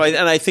 And so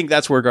I think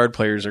that's where Guard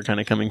players are kind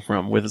of coming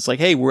from, with it's like,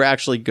 hey, we're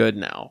actually good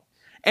now.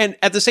 And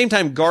at the same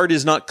time, Guard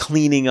is not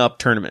cleaning up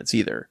tournaments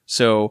either.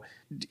 So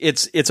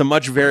it's a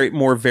much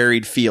more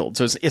varied field.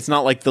 So it's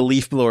not like the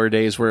leaf blower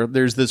days where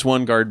there's this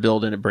one Guard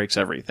build and it breaks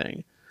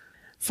everything.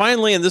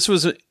 Finally, and this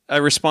was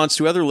a response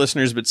to other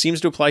listeners, but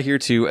seems to apply here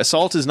too,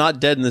 Assault is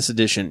not dead in this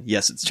edition.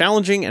 Yes, it's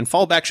challenging, and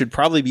Fallback should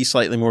probably be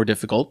slightly more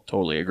difficult.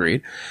 Totally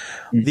agreed.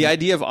 The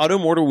idea of auto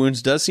mortal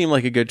wounds does seem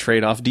like a good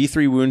trade-off.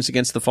 D3 wounds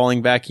against the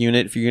falling back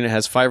unit if your unit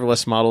has 5 or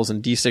less models,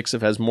 and D6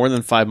 if it has more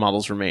than 5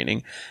 models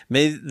remaining.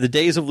 May the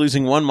days of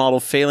losing one model,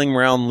 failing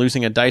morale, and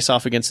losing a dice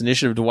off against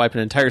initiative to wipe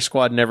an entire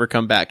squad never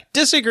come back.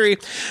 Disagree.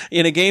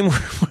 In a game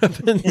where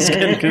weapons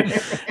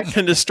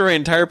can destroy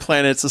entire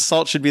planets,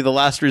 Assault should be the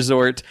last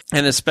resort,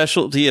 and a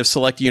specialty of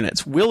select units.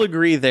 We'll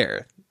agree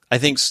there.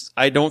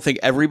 I don't think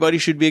everybody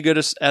should be good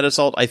at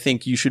Assault. I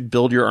think you should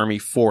build your army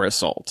for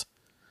Assault.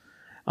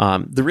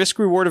 The risk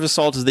reward of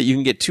Assault is that you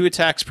can get 2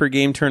 attacks per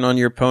game turn on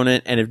your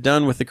opponent, and if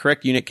done with the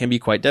correct unit, can be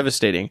quite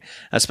devastating.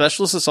 A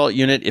specialist Assault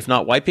unit, if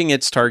not wiping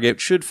its target,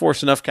 should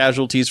force enough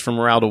casualties for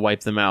morale to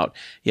wipe them out.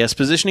 Yes,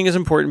 positioning is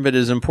important, but it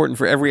is important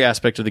for every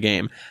aspect of the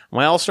game.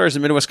 My All-Stars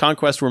at Midwest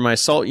Conquest were my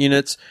Assault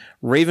units,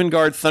 Raven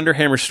Guard,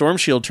 Thunderhammer, Storm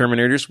Shield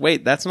Terminators.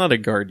 Wait, that's not a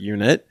Guard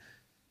unit.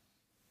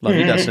 Love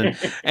you, Dustin.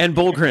 And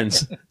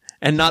Bullgrins.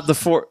 And not the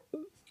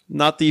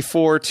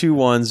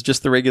 4-2-1s,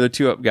 just the regular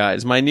 2-up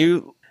guys. My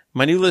new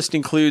list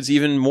includes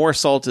even more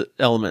Assault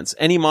elements.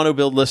 Any mono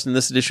build list in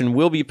this edition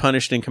will be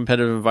punished in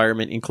competitive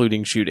environment,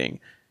 including shooting.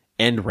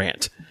 End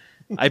rant.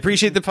 I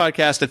appreciate the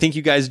podcast. I think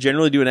you guys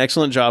generally do an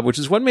excellent job, which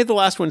is what made the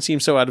last one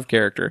seem so out of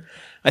character.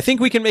 I think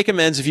we can make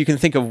amends if you can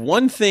think of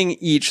one thing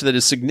each that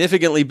is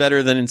significantly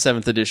better than in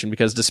 7th edition,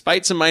 because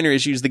despite some minor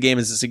issues, the game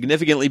is a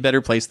significantly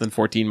better place than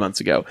 14 months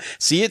ago.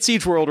 See you at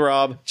Siege World,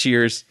 Rob.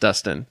 Cheers,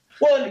 Dustin.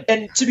 Well,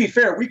 and to be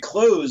fair, we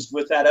closed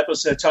with that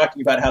episode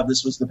talking about how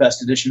this was the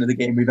best edition of the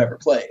game we've ever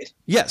played.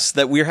 Yes,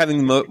 that we're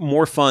having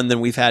more fun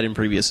than we've had in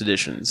previous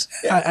editions.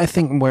 I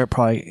think where it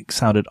probably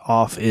sounded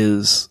off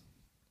is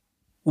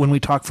when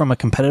we talk from a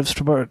competitive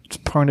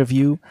point of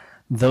view,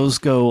 those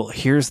go,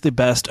 here's the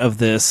best of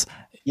this,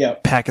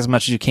 pack as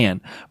much as you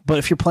can. But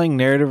if you're playing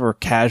narrative or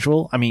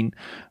casual, I mean,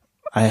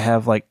 I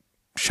have like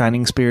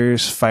Shining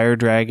Spears, Fire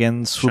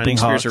Dragons, Swooping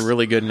Hawks. Shining Spears are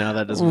really good now.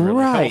 That doesn't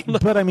really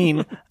help. But I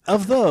mean,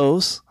 of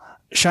those,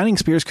 Shining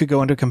Spears could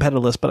go into a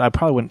competitive list, but I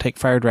probably wouldn't take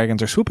Fire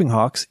Dragons or Swooping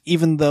Hawks,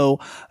 even though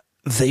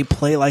they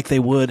play like they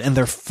would and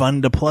they're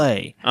fun to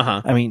play.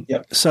 I mean,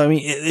 so I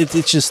mean,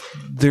 it's just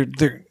they're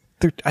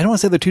I don't want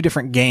to say they're 2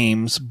 different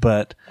games,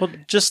 but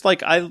just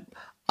like I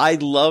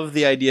love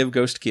the idea of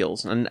Ghost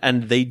Keels, and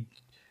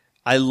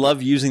I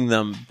love using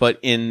them, but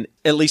in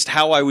at least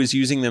how I was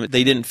using them,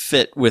 they didn't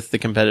fit with the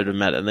competitive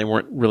meta, and they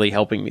weren't really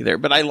helping me there.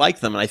 But I like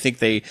them, and I think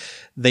they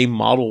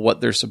model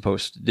what they're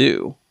supposed to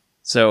do.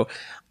 So,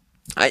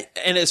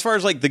 and as far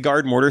as like the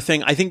Guard Mortar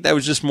thing, I think that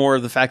was just more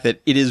of the fact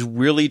that it is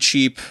really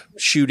cheap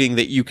shooting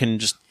that you can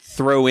just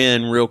throw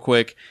in real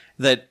quick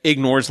that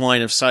ignores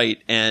line of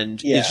sight,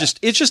 and it's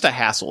just a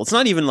hassle. It's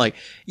not even like,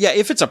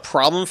 if it's a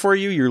problem for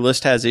you, your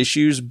list has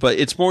issues, but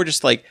it's more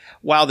just like,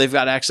 wow, they've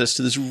got access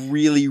to this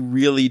really,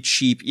 really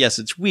cheap, yes,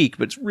 it's weak,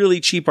 but it's really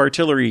cheap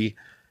artillery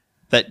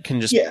that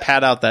can just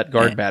pad out that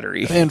Guard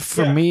battery. And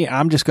for me,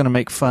 I'm just going to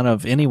make fun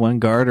of anyone,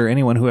 Guard or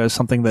anyone who has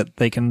something that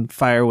they can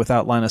fire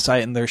without line of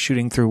sight and they're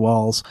shooting through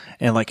walls,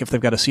 and like if they've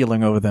got a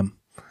ceiling over them.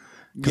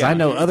 Because I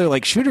know other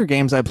like shooter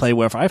games I play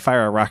where if I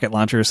fire a rocket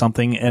launcher or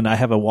something and I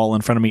have a wall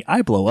in front of me,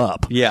 I blow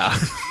up. Yeah.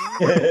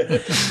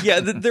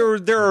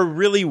 There are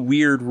really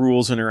weird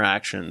rules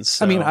interactions.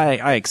 So. I mean,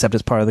 I accept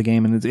it's part of the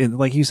game, and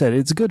like you said,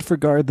 it's good for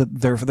Guard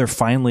that they're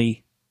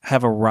finally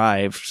have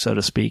arrived, so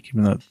to speak.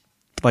 Even though,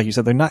 like you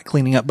said, they're not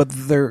cleaning up, but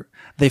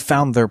they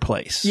found their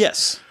place.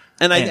 Yes.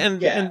 And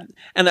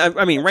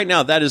I mean, right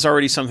now that is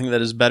already something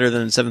that is better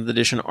than 7th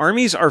edition.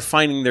 Armies are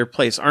finding their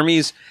place.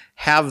 Armies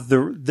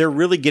they're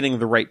really getting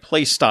the right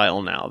play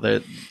style now.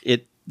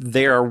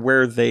 They are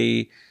where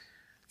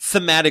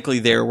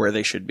thematically they're where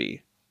they should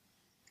be.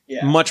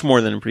 Yeah. Much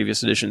more than in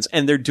previous editions.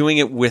 And they're doing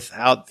it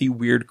without the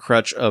weird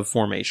crutch of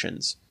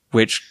formations,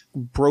 which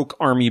broke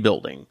army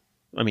building.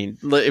 I mean,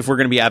 if we're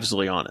going to be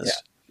absolutely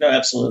honest. Yeah. No,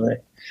 absolutely.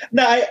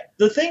 No,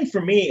 the thing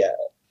for me,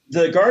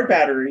 the guard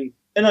battery,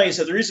 and like I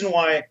said, the reason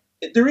why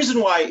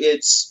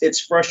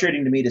it's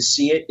frustrating to me to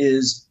see it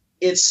is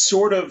it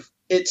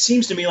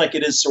seems to me like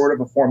it is sort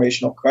of a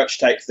formational crutch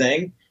type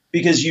thing,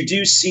 because you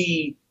do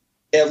see,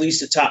 at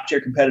least at top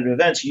tier competitive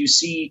events, you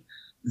see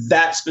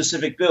that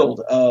specific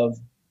build of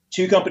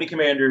 2 company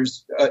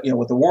commanders,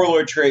 with the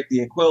warlord trait,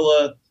 the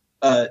Aquila,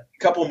 a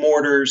couple of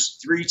mortars,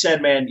 3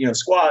 10-man,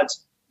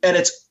 squads, and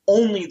it's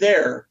only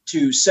there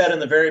to set in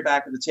the very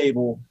back of the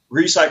table,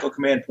 recycle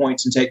command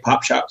points, and take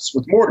pop shots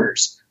with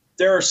mortars.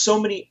 There are so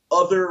many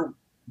other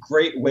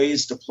great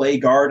ways to play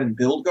guard and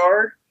build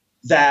guard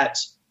that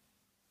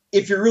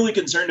if you're really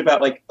concerned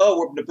about we're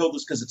going to build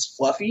this because it's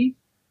fluffy,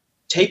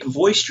 take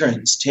voice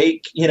trends,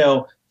 take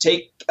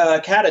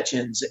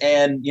catechins,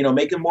 and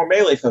make them more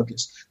melee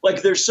focused.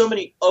 Like, there's so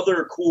many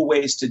other cool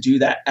ways to do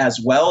that as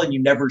well, and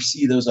you never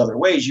see those other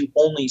ways. You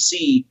only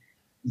see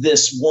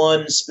this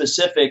one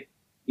specific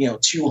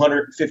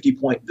 250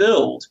 point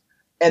build,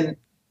 and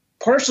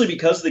partially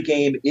because the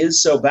game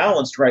is so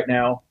balanced right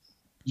now,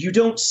 you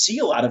don't see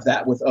a lot of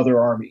that with other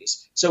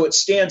armies. So it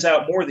stands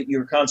out more that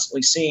you're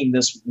constantly seeing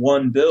this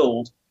one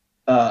build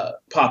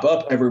pop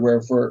up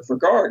everywhere for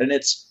guard. And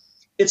it's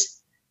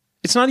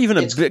not even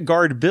a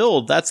guard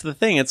build. That's the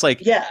thing. It's like,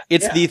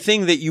 the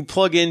thing that you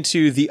plug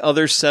into the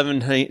other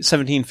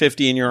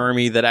 1750 in your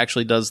army that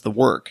actually does the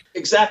work.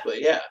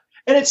 Exactly. Yeah.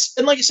 And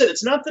like I said,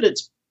 it's not that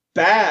it's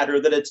bad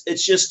or that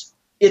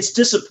it's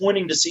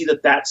disappointing to see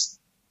that that's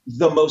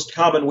the most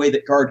common way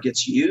that guard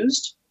gets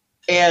used.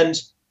 And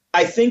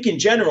I think in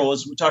general,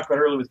 as we talked about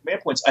earlier with command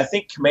points, I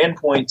think command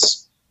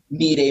points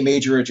need a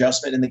major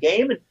adjustment in the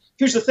game. And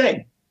here's the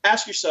thing.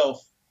 Ask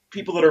yourself,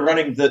 people that are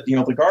running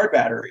the guard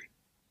battery,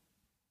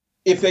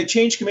 if they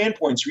change command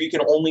points where you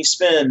can only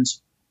spend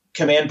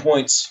command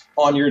points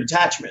on your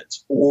detachment,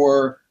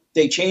 or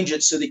they change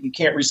it so that you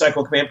can't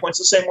recycle command points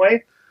the same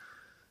way,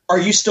 are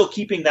you still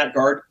keeping that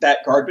guard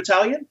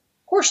battalion?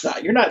 Of course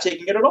not. You're not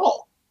taking it at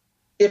all.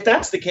 If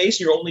that's the case,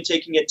 you're only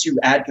taking it to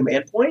add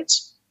command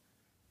points,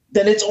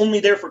 then it's only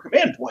there for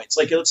command points.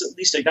 Like, let's at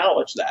least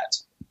acknowledge that.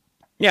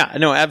 Yeah,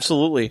 no,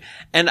 absolutely.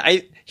 And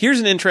here's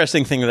an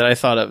interesting thing that I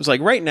thought of. It's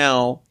like right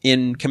now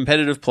in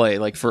competitive play,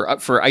 like for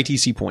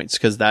ITC points,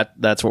 because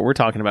that's what we're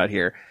talking about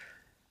here.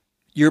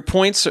 Your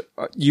points,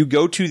 you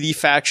go to the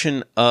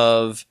faction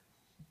of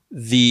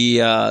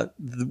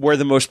where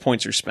the most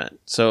points are spent.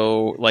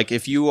 So, like,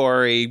 if you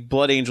are a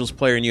Blood Angels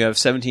player and you have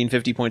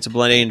 1750 points of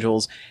Blood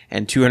Angels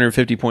and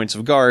 250 points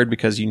of Guard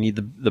because you need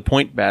the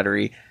point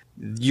battery,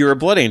 you're a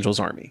Blood Angels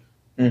army.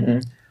 Mm-hmm.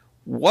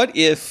 What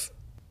if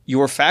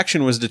your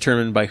faction was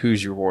determined by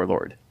who's your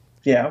warlord?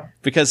 Yeah.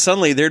 Because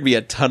suddenly there'd be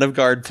a ton of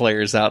guard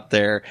players out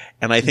there,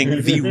 and I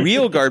think the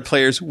real guard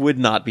players would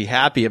not be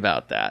happy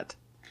about that.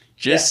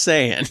 Just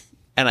saying.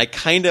 And I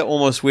kind of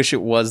almost wish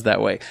it was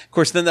that way. Of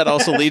course, then that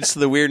also leads to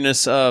the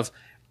weirdness of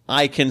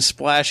I can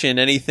splash in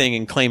anything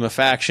and claim a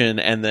faction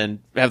and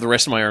then have the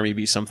rest of my army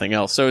be something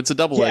else. So it's a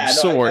double-edged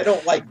sword. I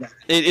don't like that.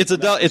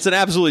 It's an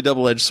absolutely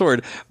double-edged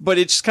sword, but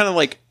it's just kind of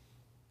like,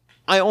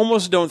 I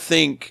almost don't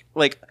think,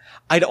 like,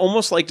 I'd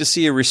almost like to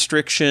see a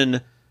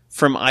restriction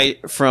from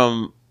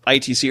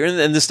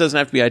ITC, and this doesn't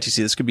have to be ITC.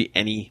 This could be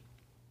any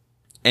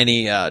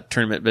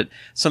tournament, but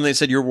something that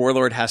said your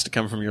warlord has to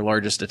come from your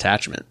largest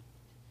detachment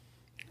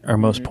or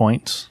most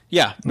points.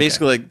 Yeah,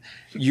 basically, like,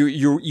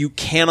 you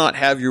cannot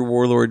have your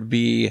warlord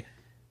be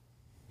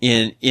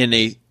in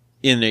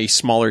a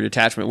smaller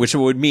detachment, which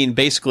would mean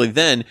basically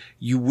then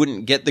you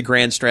wouldn't get the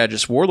Grand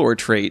Strategist warlord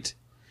trait,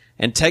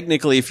 and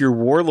technically, if your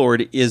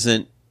warlord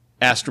isn't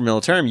Astra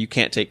Militarum, you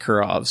can't take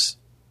Kurovs.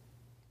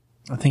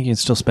 I think you can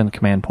still spend a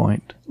command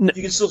point. You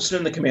can still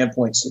spend the command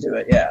points to do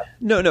it, yeah.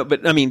 No,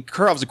 but I mean,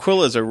 Kurov's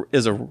Aquila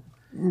is a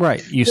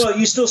right.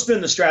 You still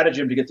spend the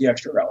stratagem to get the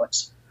extra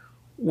relics.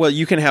 Well,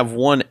 you can have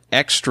one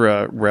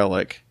extra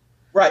relic.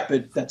 Right,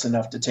 but that's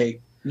enough to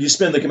take. You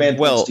spend the command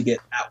points to get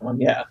that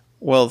one, yeah.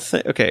 Well,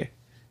 okay.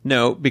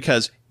 No,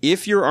 because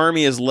if your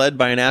army is led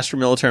by an Astra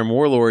Militarum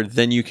warlord,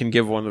 then you can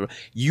give one of them.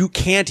 You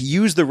can't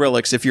use the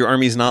relics if your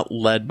army is not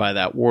led by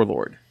that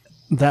warlord.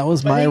 That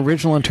was my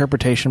original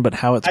interpretation, but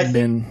how it's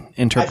been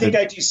interpreted.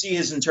 I think ITC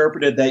has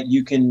interpreted that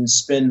you can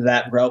spend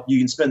that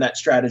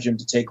stratagem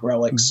to take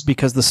relics.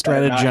 Because the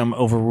stratagem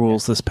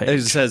overrules this page.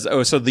 It says,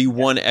 so the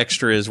one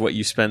extra is what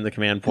you spend the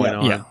command point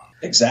on. Yeah,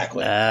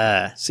 exactly.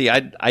 See,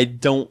 I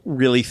don't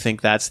really think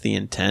that's the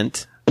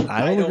intent.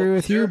 I will agree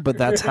with you, but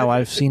that's how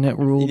I've seen it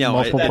ruled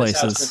multiple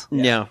places.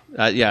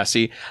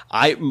 See,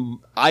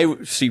 I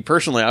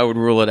personally, I would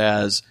rule it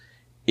as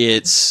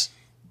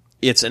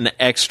it's an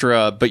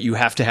extra, but you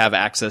have to have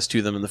access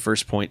to them in the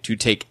first point to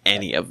take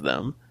any of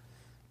them.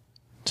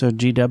 So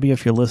GW,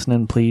 if you're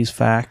listening, please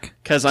FAQ.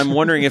 Because I'm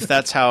wondering if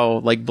that's how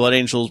like Blood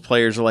Angels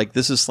players are like,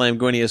 this is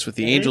Slamgonius with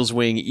the Angel's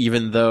Wing,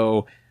 even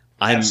though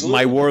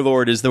my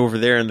Warlord is over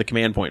there in the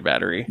command point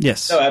battery.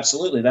 Yes. No,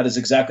 absolutely. That is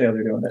exactly how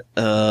they're doing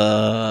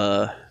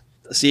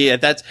it. See,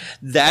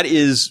 that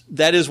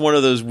is one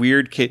of those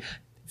weird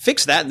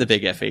fix that in the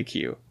big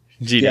FAQ.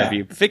 GW.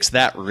 Yeah. Fix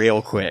that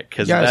real quick.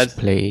 Yes,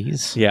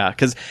 please. Yeah,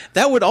 because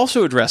that would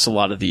also address a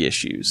lot of the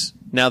issues.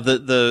 Now,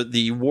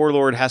 the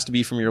Warlord has to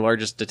be from your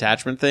largest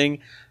detachment thing.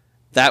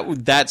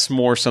 That's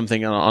more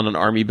something on an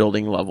army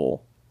building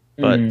level.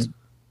 But,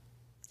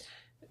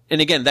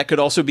 and again, that could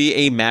also be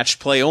a matched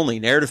play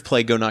only. Narrative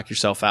play, go knock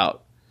yourself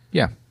out.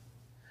 Yeah.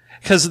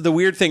 Because the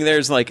weird thing there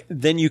is like,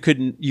 then you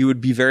would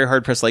be very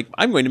hard pressed. Like,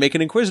 I'm going to make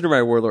an Inquisitor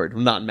my Warlord.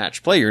 Not in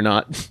match play, you're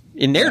not.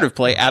 In narrative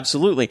play,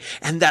 absolutely.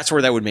 And that's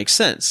where that would make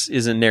sense,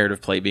 is in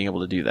narrative play being able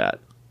to do that.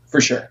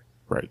 For sure.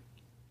 Right.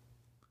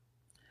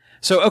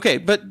 So, okay,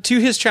 but to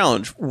his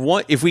challenge,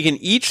 if we can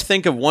each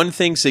think of one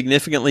thing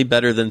significantly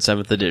better than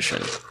 7th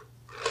edition.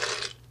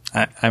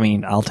 I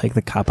mean, I'll take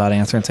the cop-out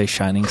answer and say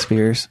Shining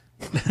Spears.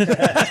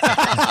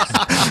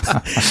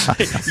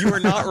 You are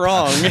not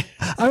wrong.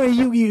 I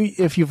mean, you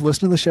if you've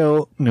listened to the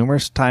show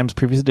numerous times,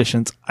 previous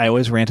editions, I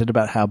always ranted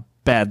about how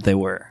bad they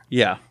were.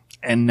 Yeah.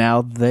 And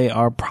now they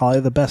are probably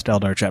the best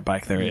Eldar jet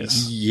bike there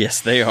is.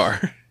 Yes, they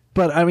are.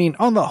 But, I mean,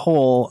 on the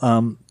whole,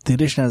 the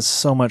edition has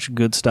so much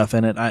good stuff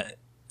in it. I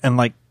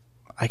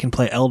can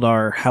play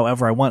Eldar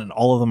however I want, and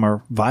all of them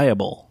are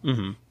viable.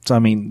 Mm-hmm. So, I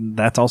mean,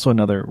 that's also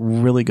another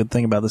really good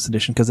thing about this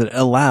edition, because it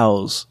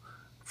allows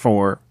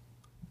for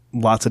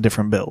lots of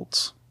different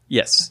builds.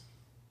 Yes.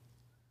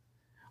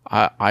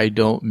 I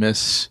don't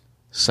miss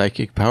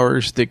psychic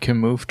powers that can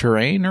move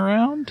terrain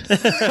around.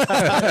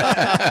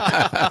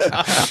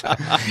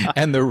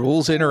 And the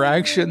rules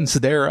interactions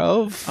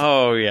thereof.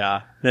 Oh,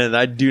 yeah.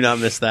 I do not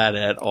miss that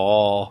at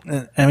all.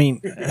 I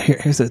mean,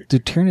 here's it. Do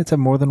Tyranids have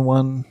more than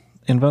one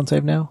invuln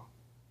save now?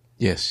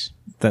 Yes.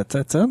 That's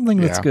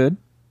something that's good.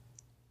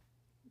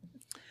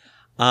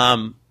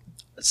 One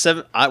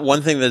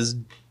thing that's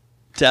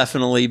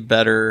definitely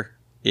better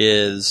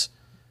is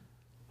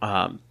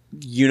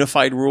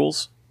unified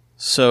rules,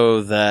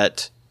 so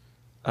that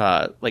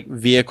like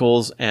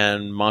vehicles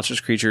and monstrous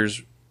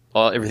creatures,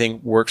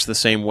 everything works the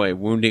same way.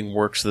 Wounding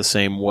works the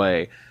same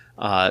way.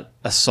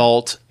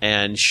 Assault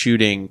and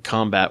shooting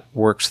combat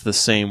works the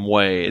same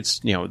way. It's,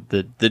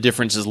 the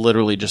difference is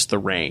literally just the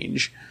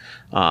range.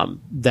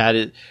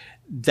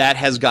 That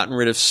has gotten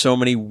rid of so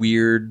many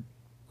weird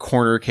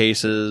corner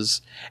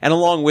cases, and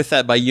along with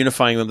that, by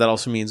unifying them, that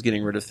also means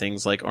getting rid of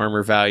things like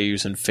armor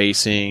values and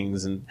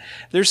facings, and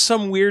there's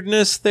some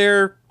weirdness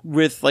there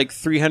with like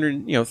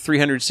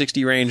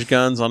 360 range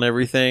guns on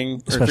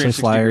everything, especially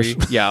flyers.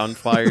 On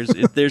flyers.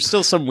 There's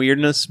still some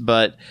weirdness,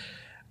 but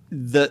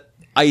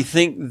I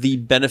think the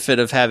benefit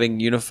of having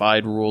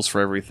unified rules for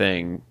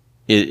everything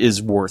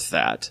is worth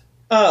that.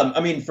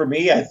 I mean, for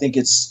me, I think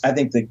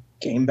the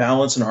game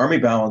balance and army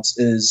balance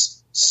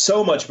is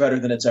so much better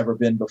than it's ever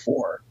been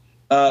before.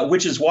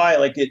 Which is why,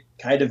 like, it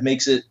kind of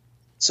makes it,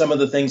 some of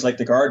the things like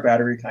the guard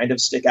battery kind of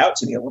stick out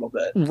to me a little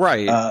bit.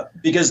 Right.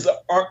 Because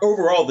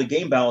overall, the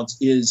game balance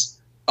is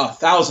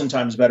 1,000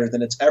 times better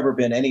than it's ever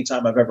been any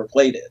time I've ever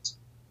played it.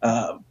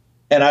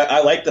 And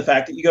I like the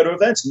fact that you go to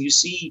events and you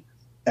see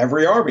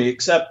every army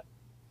except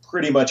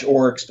pretty much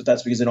orcs, but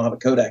that's because they don't have a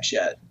codex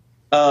yet.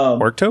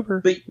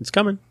 Orktober. But it's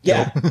coming.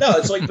 Yeah. No,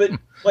 it's like, but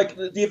like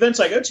the events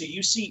I go to,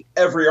 you see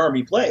every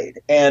army played,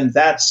 and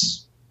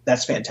that's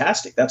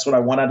fantastic. That's what I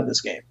want out of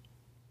this game.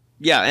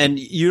 Yeah, and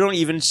you don't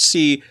even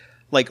see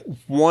like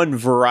one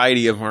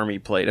variety of army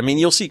played. I mean,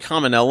 you'll see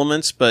common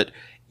elements, but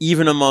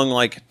even among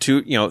like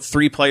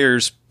 3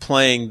 players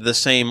playing the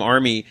same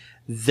army,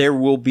 there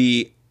will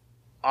be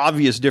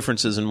obvious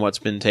differences in what's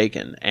been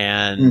taken.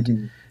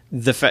 And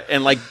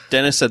and like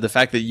Dennis said, the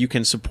fact that you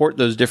can support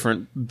those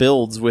different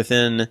builds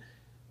within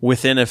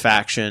a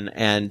faction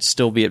and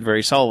still be it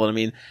very solid. I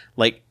mean,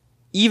 like,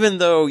 even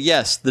though,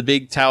 yes, the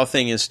big Tau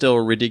thing is still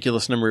a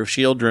ridiculous number of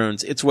shield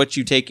drones, it's what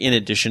you take in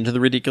addition to the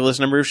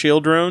ridiculous number of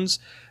shield drones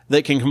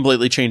that can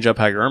completely change up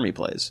how your army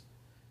plays.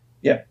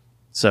 Yeah.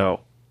 So,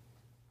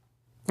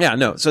 yeah,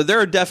 no. So there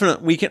are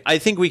I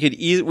think we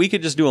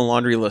could just do a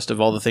laundry list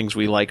of all the things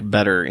we like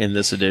better in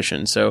this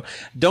edition. So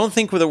don't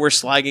think that we're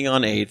slagging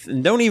on 8th,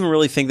 and don't even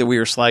really think that we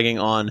are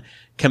slagging on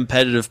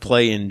competitive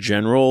play in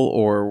general,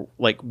 or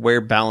like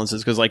where balance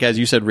is, because like as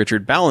you said,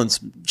 Richard, balance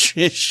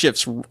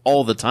shifts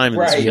all the time in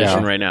this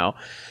edition right now.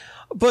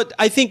 But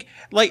I think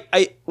like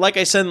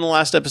I said in the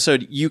last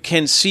episode, you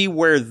can see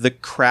where the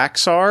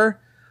cracks are,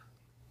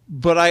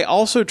 but I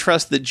also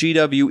trust that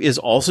GW is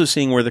also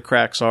seeing where the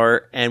cracks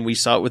are, and we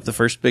saw it with the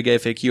first big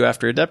FAQ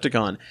after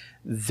Adepticon.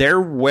 They're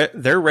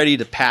ready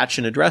to patch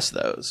and address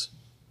those.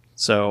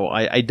 So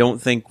I don't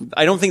think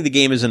the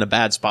game is in a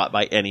bad spot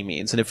by any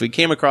means. And if we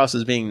came across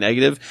as being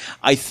negative,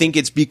 I think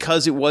it's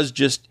because it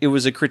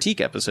was a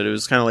critique episode. It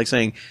was kind of like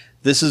saying,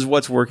 this is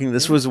what's working.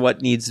 This was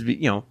what needs to be,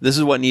 this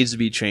is what needs to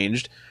be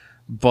changed.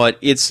 But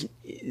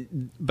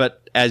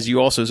as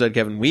you also said,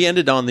 Kevin, we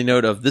ended on the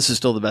note of this is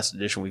still the best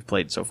edition we've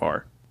played so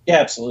far. Yeah,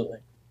 absolutely.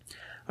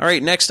 All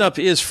right, next up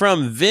is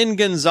from Vin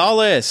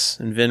Gonzalez,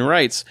 and Vin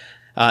writes,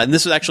 and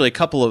this is actually a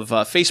couple of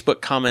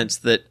Facebook comments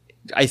that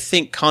I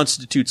think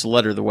constitutes a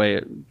letter the way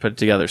it put it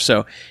together.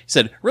 So he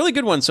said, really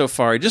good one so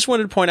far. I just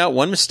wanted to point out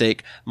one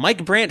mistake.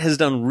 Mike Brandt has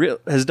done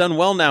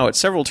well now at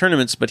several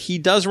tournaments, but he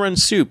does run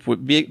soup,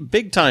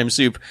 big time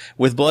soup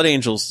with Blood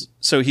Angels.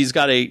 So he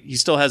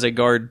still has a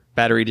guard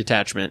battery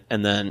detachment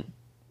and then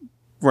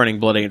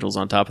running Blood Angels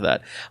on top of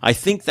that. I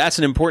think that's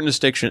an important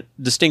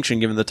distinction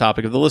given the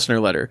topic of the listener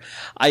letter.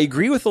 I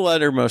agree with the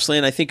letter mostly,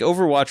 and I think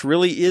Overwatch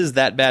really is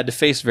that bad to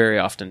face very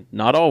often.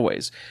 Not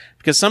always.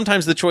 Because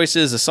sometimes the choice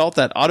is assault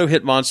that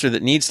auto-hit monster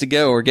that needs to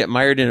go or get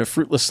mired in a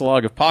fruitless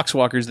slog of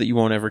poxwalkers that you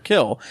won't ever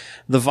kill.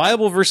 The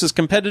viable versus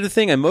competitive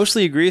thing, I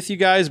mostly agree with you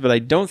guys, but I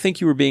don't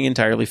think you were being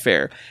entirely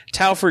fair.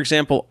 Tau, for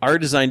example, are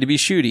designed to be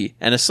shooty,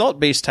 and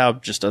assault-based Tau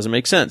just doesn't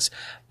make sense.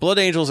 Blood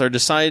Angels are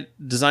designed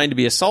to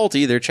be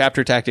assaulty. Their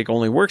chapter tactic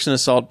only works in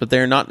assault, but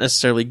they're not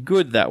necessarily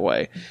good that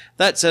way.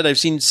 That said, I've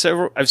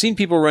seen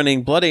people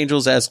running Blood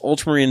Angels as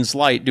Ultramarines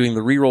Light doing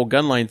the reroll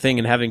gunline thing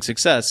and having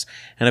success,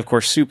 and of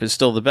course Soup is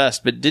still the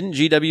best, but didn't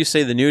GW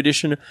say the new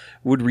edition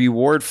would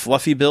reward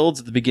fluffy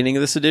builds at the beginning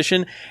of this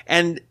edition?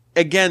 And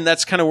again,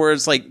 that's kind of where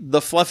it's like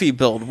the fluffy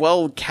build.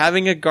 Well,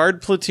 having a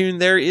guard platoon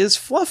there is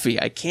fluffy.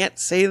 I can't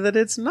say that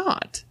it's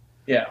not.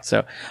 Yeah.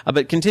 So,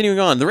 but continuing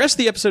on, the rest of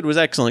the episode was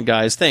excellent,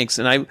 guys. Thanks.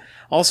 And I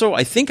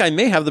think I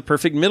may have the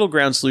perfect middle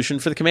ground solution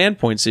for the command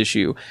points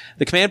issue.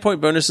 The command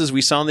point bonuses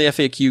we saw in the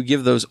FAQ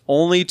give those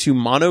only to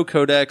mono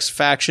codex,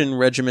 faction,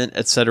 regiment,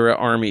 etc.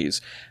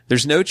 armies.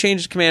 There's no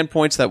change to command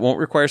points that won't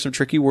require some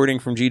tricky wording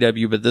from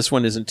GW, but this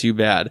one isn't too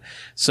bad.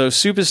 So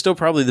Soup is still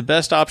probably the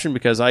best option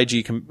because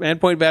IG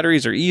command point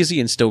batteries are easy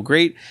and still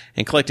great,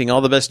 and collecting all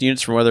the best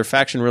units from other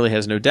faction really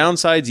has no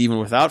downsides, even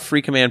without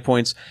free command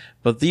points.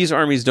 But these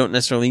armies don't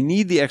necessarily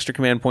need the extra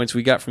command points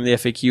we got from the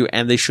FAQ,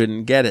 and they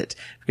shouldn't get it,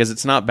 because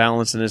it's not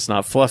balanced and it's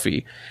not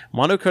fluffy.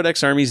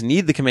 Monocodex armies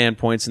need the command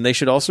points, and they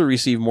should also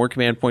receive more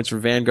command points for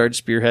Vanguard,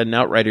 Spearhead, and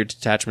Outrider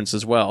detachments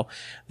as well.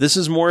 This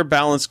is more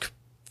balanced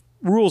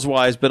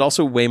rules-wise, but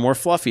also way more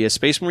fluffy. A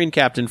Space Marine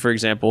captain, for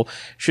example,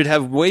 should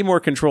have way more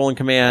control and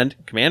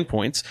command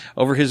points,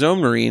 over his own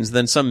Marines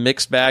than some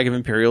mixed bag of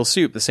Imperial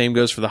soup. The same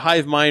goes for the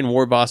Hive Mind,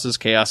 War Bosses,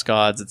 Chaos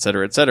Gods,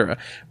 etc., etc.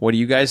 What do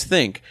you guys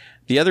think?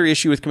 The other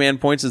issue with command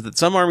points is that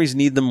some armies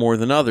need them more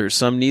than others.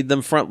 Some need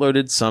them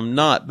front-loaded, some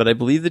not. But I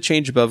believe the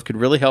change above could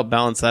really help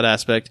balance that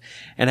aspect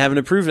and have an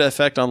improved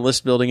effect on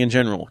list building in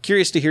general.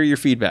 Curious to hear your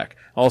feedback.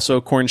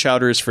 Also, Corn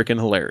Chowder is freaking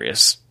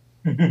hilarious.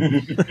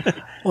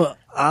 Well,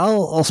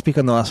 I'll speak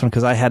on the last one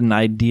because I had an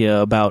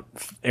idea about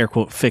air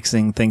quote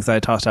fixing things that I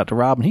tossed out to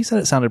Rob, and he said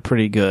it sounded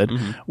pretty good,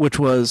 which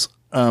was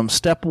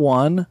step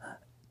one,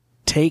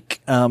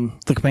 take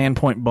the command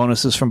point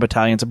bonuses from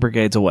battalions and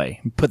brigades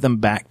away, put them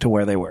back to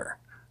where they were,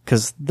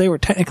 because they were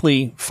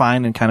technically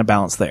fine and kind of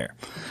balanced there.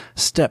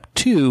 Step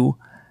two,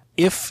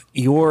 if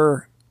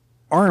your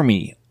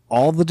army,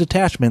 all the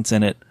detachments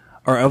in it,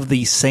 are of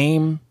the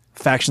same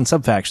faction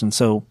subfaction,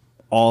 so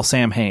all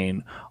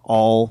Samhain,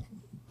 all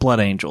Blood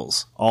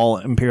Angels, all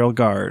Imperial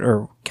Guard,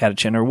 or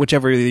Catachin, or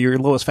whichever your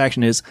lowest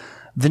faction is,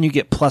 then you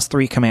get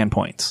 +3 command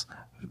points.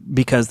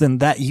 Because then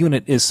that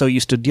unit is so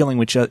used to dealing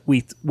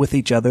with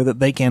each other that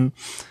they can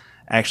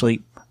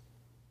actually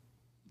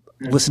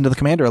listen to the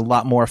commander a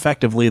lot more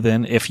effectively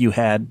than if you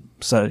had,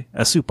 say,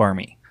 a soup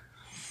army.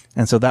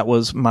 And so that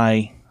was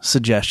my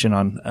suggestion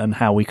on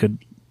how we could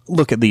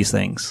look at these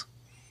things.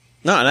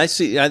 No, and I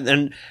see,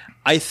 and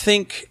I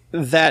think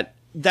that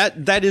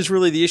is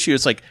really the issue.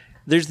 It's like,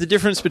 there's the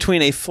difference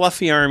between a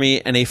fluffy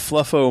army and a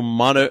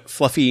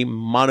fluffy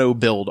mono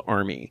build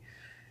army.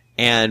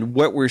 And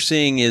what we're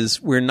seeing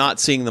is we're not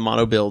seeing the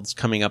mono builds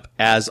coming up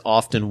as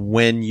often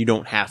when you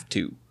don't have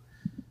to.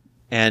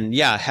 And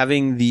yeah,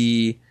 having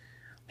the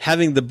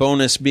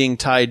bonus being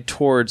tied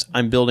towards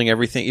I'm building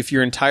everything. If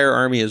your entire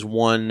army is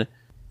one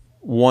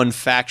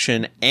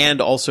faction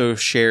and also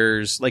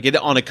shares, like it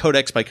on a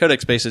codex by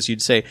codex basis,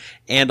 you'd say,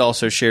 and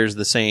also shares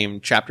the same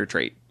chapter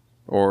trait.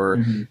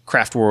 Or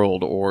Craft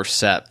World, or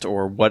Sept,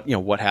 or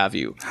what have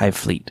you. Hive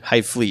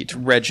Fleet,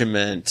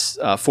 Regiment,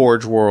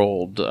 Forge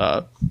World,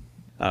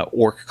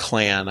 Orc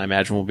Clan, I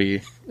imagine will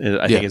be,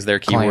 I think is their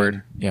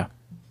keyword. Yeah.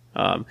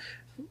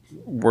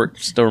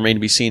 Still remain to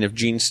be seen if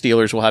Gene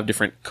Stealers will have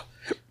different,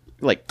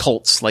 like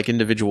cults, like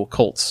individual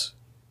cults.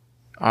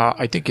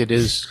 I think it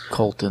is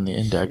cult in the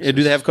index.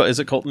 Do they have, is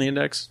it cult in the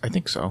index? I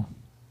think so.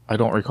 I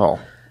don't recall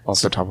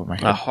off the top of my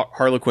head.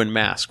 Harlequin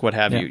Mask, what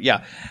have you.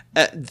 Yeah.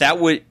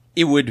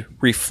 It would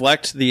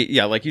reflect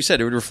like you said,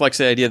 it would reflect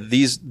the idea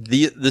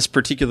that this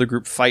particular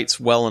group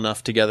fights well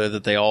enough together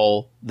that they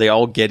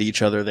all get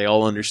each other, they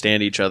all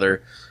understand each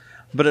other.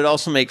 But it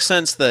also makes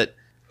sense that,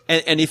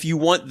 and if you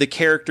want the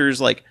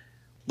characters like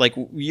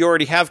you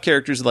already have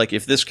characters, like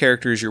if this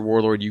character is your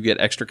warlord, you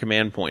get extra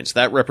command points.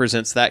 That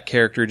represents that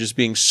character just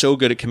being so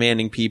good at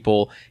commanding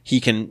people,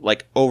 he can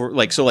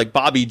so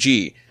Bobby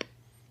G,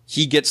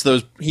 he gets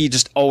those, he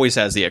just always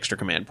has the extra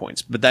command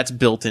points, but that's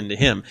built into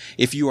him.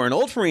 If you are an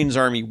Ultramarines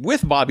army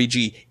with Bobby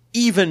G,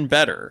 even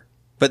better,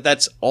 but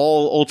that's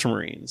all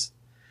Ultramarines.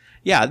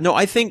 Yeah, no,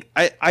 I think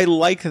I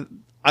like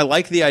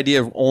the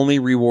idea of only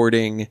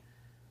rewarding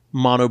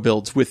mono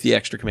builds with the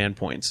extra command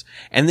points.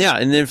 And yeah,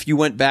 and then if you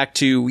went back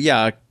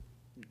to,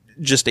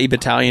 just a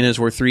battalion is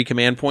worth 3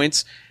 command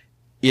points,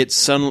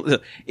 it's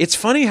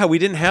funny how we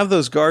didn't have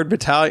those guard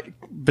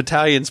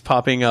battalions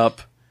popping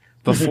up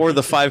before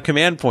the 5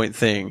 command point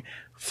thing.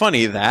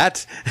 Funny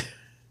that.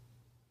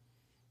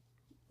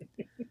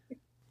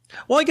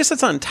 Well, I guess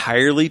that's not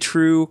entirely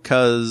true,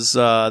 because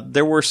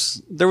there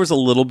was a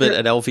little bit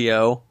at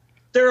LVO.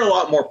 They're a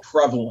lot more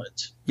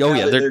prevalent. Oh,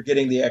 yeah. They're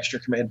getting the extra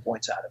command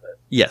points out of it.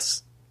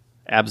 Yes,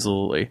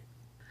 absolutely.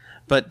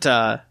 But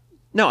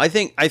no, I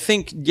think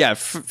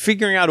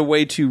figuring out a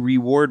way to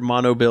reward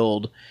mono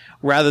build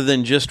rather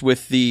than just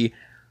with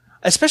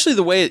especially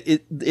the way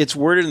it's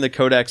worded in the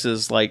codex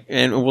is like,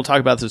 and we'll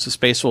talk about this with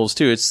Space Wolves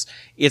too.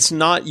 It's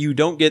not, you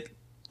don't get,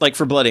 like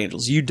for Blood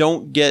Angels, you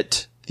don't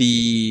get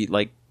the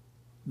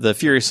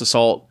Furious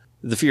Assault,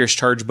 the Furious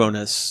Charge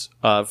bonus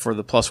for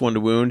the +1 to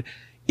wound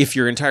if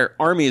your entire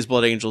army is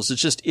Blood Angels.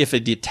 It's just if a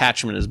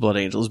detachment is Blood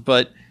Angels.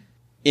 But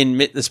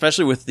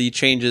especially with the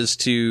changes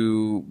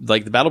to,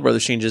 like, the Battle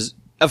Brothers changes,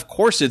 of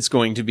course it's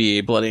going to be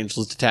a Blood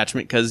Angels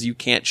detachment, because you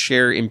can't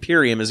share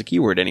Imperium as a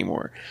keyword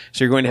anymore.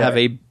 So you're going to have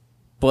a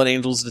Blood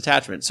Angels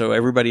detachment. So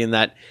everybody in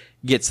that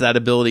gets that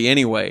ability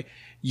anyway.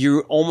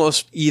 You're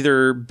almost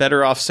either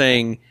better off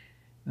saying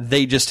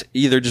they just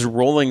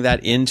rolling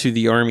that into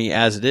the army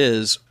as it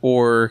is,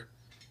 or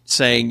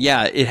saying,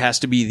 it has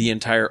to be the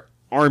entire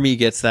army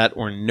gets that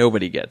or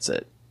nobody gets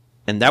it.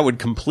 And that would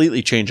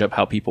completely change up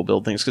how people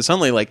build things. Because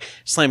suddenly, like,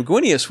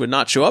 Slamguinius would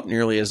not show up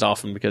nearly as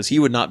often because he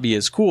would not be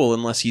as cool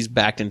unless he's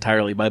backed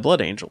entirely by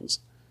Blood Angels.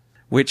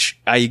 Which,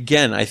 I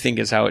think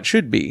is how it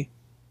should be.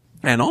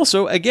 And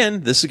also,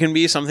 again, this can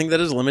be something that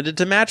is limited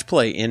to match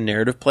play. In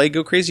narrative play,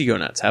 go crazy, go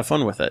nuts. Have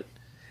fun with it.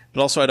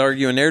 But also, I'd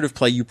argue in narrative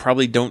play, you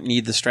probably don't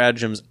need the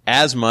stratagems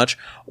as much,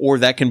 or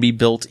that can be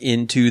built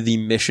into the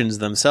missions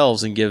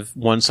themselves and give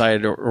one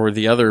side or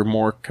the other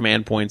more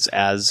command points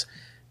as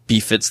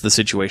befits the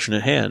situation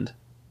at hand.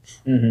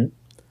 Mm-hmm.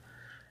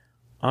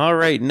 All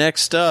right,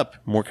 next up,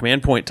 more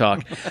command point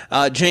talk.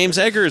 James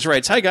Eggers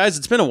writes, "Hi guys,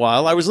 it's been a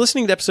while. I was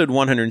listening to episode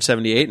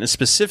 178, and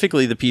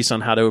specifically the piece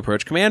on how to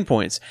approach command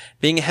points.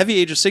 Being a heavy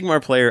Age of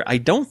Sigmar player, I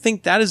don't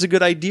think that is a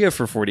good idea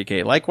for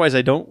 40k. Likewise,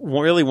 I don't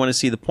really want to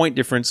see the point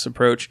difference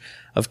approach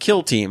of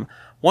Kill Team.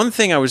 One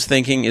thing I was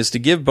thinking is to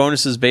give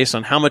bonuses based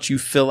on how much you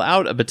fill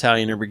out a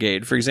battalion or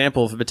brigade. For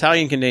example, if a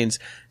battalion contains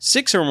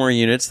 6 or more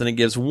units, then it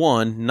gives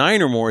 1,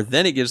 9 or more,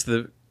 then it gives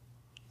the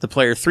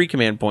player 3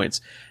 command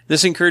points.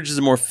 This encourages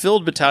a more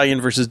filled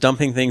battalion versus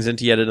dumping things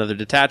into yet another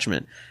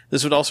detachment.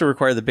 This would also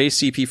require the base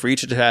CP for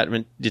each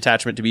detachment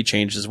to be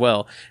changed as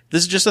well.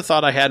 This is just a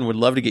thought I had and would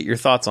love to get your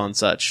thoughts on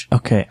such."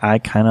 Okay, I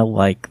kind of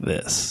like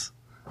this.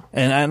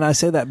 And I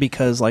say that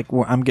because, like,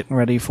 I'm getting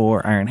ready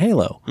for Iron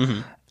Halo.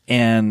 Mm-hmm.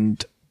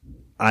 And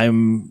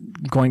I'm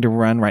going to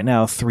run right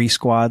now 3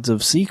 squads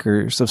of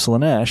Seekers of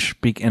Slaanesh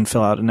and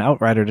fill out an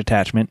Outrider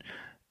detachment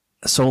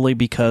solely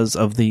because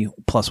of the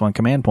 +1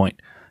 command point.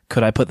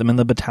 Could I put them in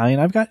the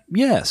battalion I've got?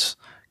 Yes.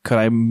 Could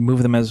I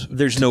move them as...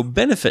 There's no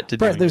benefit to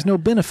doing there's no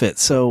benefit.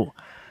 So,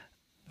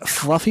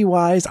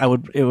 fluffy-wise,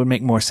 it would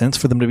make more sense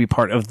for them to be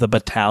part of the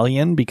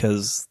battalion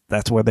because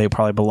that's where they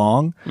probably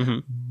belong. Mm-hmm.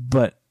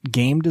 But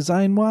game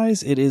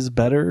design-wise, it is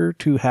better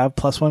to have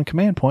 +1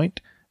 command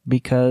point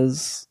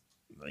because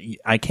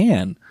I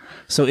can.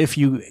 So if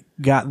you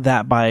got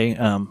that by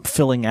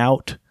filling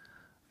out,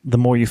 the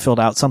more you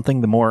filled out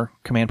something, the more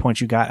command points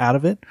you got out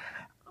of it,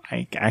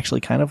 I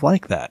actually kind of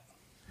like that.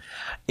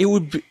 It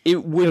would be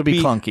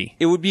clunky.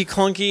 It would be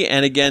clunky,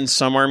 and again,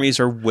 some armies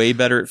are way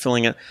better at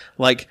filling it.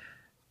 Like,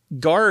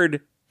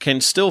 Guard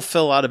can still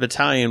fill out a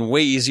battalion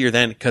way easier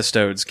than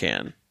Custodes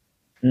can.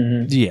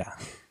 Mm-hmm. Yeah.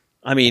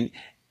 I mean,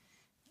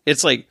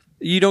 it's like,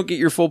 you don't get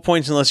your full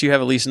points unless you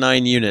have at least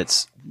 9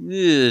 units.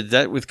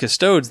 That with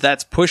Custodes,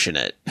 that's pushing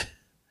it.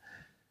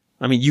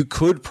 I mean, you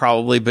could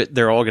probably, but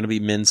they're all going to be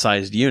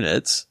min-sized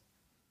units.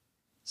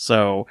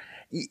 So,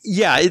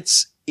 yeah,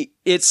 it's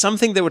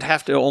something that would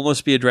have to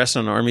almost be addressed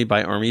on an army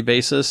by army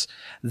basis.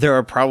 There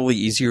are probably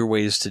easier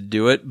ways to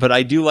do it, but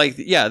I do like,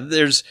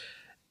 there's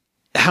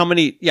how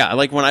many,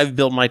 like when I've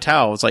built my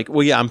Tau, it's like,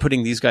 well, I'm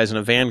putting these guys in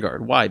a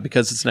Vanguard. Why?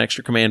 Because it's an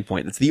extra command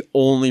point. That's the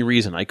only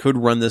reason I could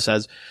run this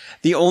as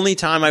the only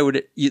time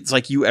it's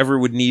like you ever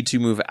would need to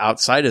move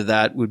outside of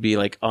that would be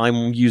like,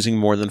 I'm using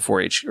more than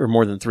 3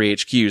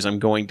 HQs. I'm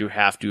going to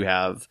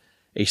have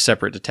a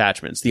separate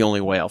detachment. It's the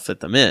only way I'll fit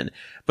them in.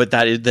 But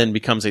that then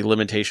becomes a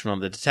limitation on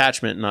the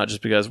detachment, not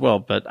just because,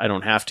 but I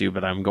don't have to,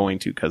 but I'm going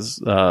to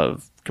because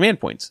of command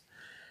points.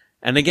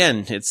 And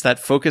again, it's that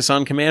focus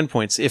on command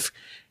points.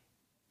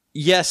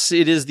 Yes,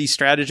 it is the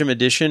stratagem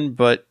edition,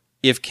 but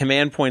if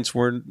command points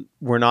were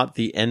not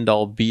the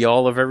end-all,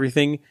 be-all of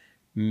everything,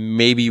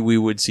 maybe we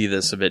would see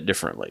this a bit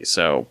differently.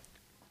 So,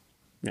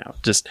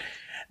 just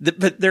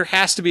but there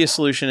has to be a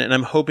solution, and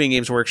I'm hoping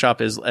Games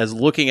Workshop is as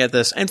looking at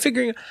this and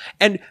figuring,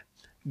 and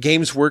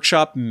Games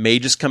Workshop may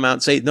just come out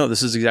and say, no,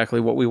 this is exactly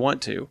what we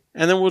want to.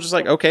 And then we'll just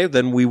like, okay,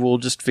 then we will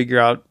just figure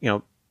out,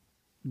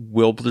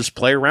 we'll just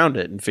play around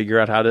it and figure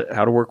out how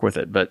to work with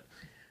it. But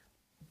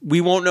we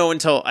won't know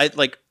until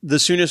the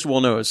soonest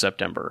we'll know is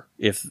September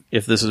if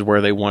this is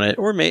where they want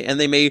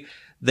it,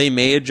 they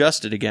may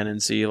adjust it again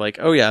and see like,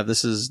 oh yeah,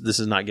 this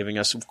is not giving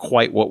us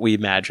quite what we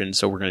imagined,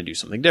 so we're going to do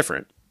something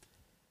different.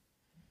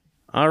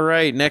 All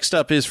right, next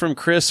up is from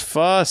Chris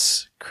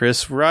Fuss.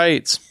 Chris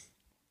writes,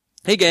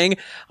 "Hey gang,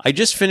 I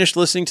just finished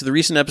listening to the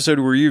recent episode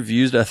where you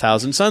reviewed A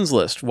Thousand Suns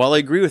list. While I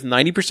agree with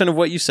 90% of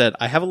what you said,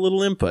 I have a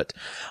little input.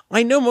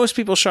 I know most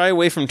people shy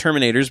away from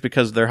Terminators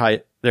because of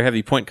their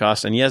heavy point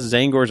cost, and yes,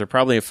 Zangors are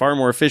probably far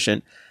more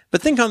efficient,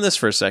 but think on this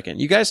for a second.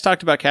 You guys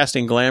talked about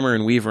casting Glamour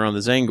and Weaver on the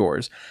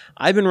Zangors.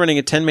 I've been running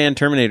a 10-man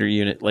Terminator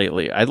unit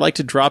lately. I'd like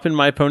to drop in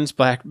my opponent's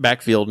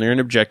backfield near an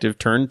objective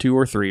turn 2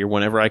 or 3 or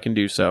whenever I can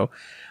do so.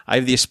 I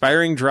have the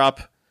aspiring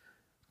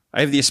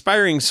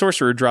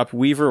sorcerer drop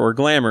Weaver or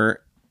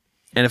Glamour,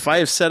 and if I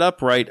have set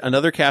up right,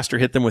 another caster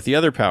hit them with the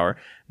other power.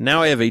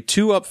 Now I have a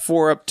 2-up,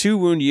 4-up,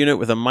 2-wound unit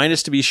with a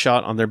minus to be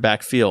shot on their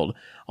backfield.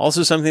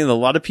 Also, something that a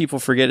lot of people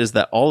forget is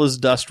that all is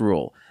dust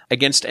rule.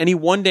 Against any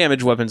 1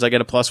 damage weapons, I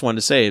get a +1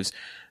 to saves.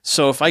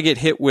 So if I get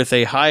hit with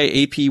a high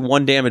AP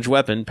 1 damage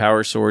weapon,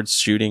 power swords,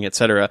 shooting,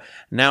 etc.,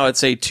 now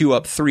it's a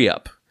 2-up,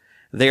 3-up.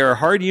 They are a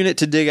hard unit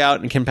to dig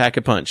out and can pack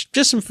a punch.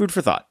 Just some food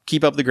for thought.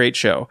 Keep up the great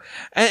show."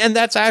 And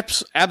that's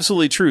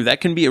absolutely true.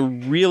 That can be a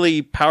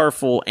really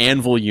powerful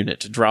anvil unit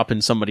to drop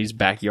in somebody's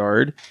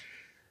backyard.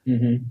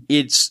 Mm-hmm.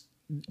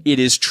 It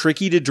is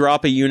tricky to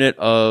drop a unit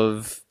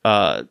of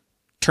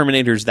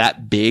Terminators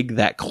that big,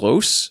 that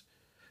close,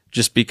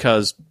 just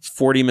because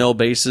 40 mil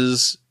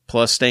bases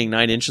plus staying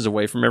 9 inches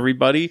away from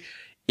everybody.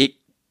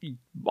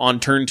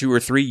 On turn 2 or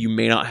 3, you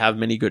may not have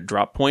many good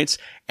drop points,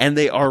 and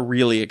they are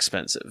really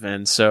expensive.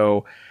 And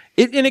so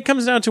it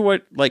comes down to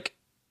what,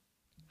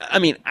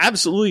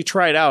 absolutely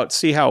try it out,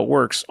 see how it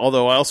works.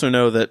 Although I also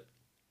know that,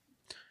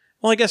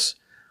 I guess,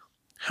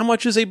 how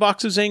much is a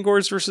box of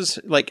Zangors versus,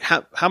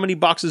 how many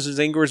boxes of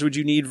Zangors would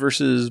you need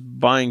versus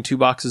buying 2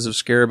 boxes of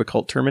Scarab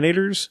Occult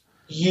Terminators?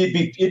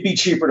 It'd be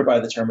cheaper to buy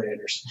the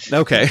Terminators.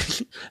 Okay.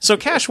 So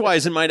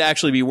cash-wise, it might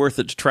actually be worth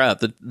it to try out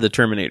the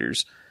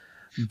Terminators.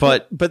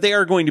 But they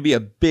are going to be a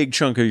big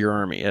chunk of your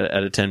army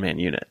at a 10-man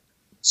unit.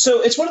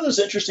 So it's one of those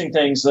interesting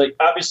things. Like,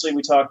 obviously,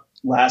 we talked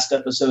last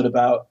episode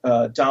about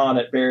Don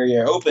at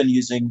Barrier Open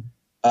using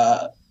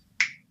Death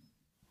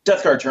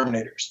Guard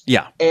Terminators.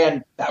 Yeah.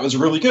 And that was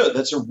really good.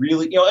 That's a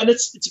really, and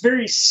it's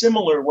very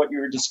similar what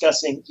you're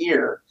discussing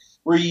here,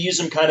 where you use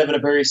them kind of in a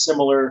very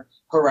similar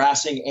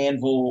harassing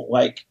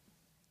anvil-like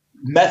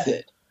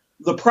method.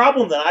 The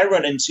problem that I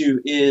run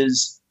into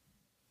is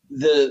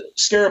the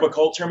Scarab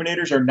Occult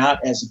Terminators are not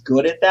as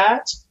good at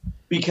that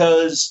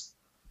because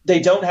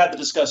they don't have the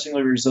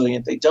Disgustingly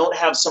Resilient. They don't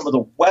have some of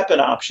the weapon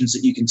options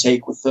that you can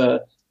take with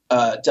the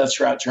Death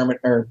Shroud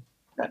Terminator,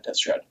 not Death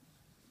Shroud.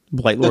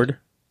 Blightlord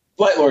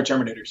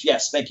Terminators.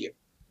 Yes, thank you.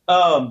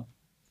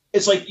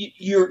 It's like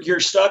you're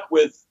stuck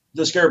with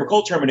the Scarab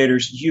Occult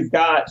Terminators. You've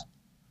got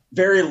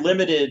very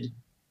limited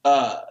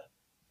guns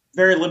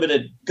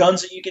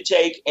that you can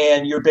take,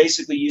 and you're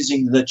basically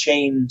using the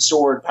chain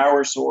sword,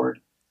 power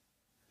sword,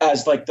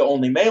 as like the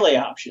only melee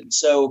option.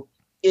 So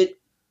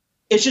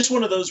it's just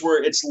one of those where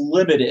it's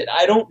limited.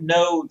 I don't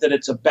know that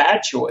it's a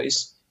bad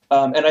choice.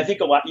 And I think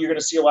you're going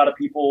to see a lot of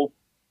people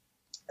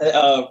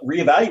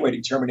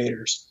reevaluating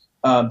Terminators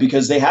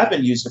because they have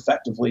been used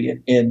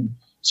effectively in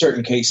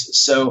certain cases.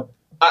 So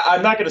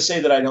I'm not going to say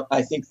that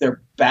I think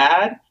they're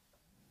bad.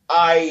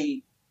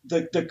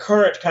 The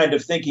current kind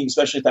of thinking,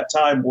 especially at that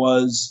time,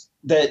 was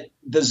that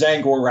the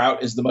Zangor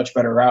route is the much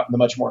better route and the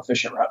much more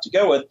efficient route to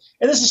go with.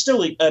 And this is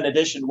still an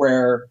edition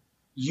where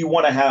you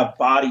want to have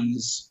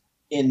bodies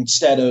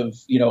instead of,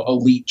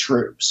 elite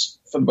troops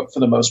for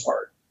the most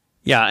part.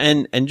 Yeah.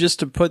 And just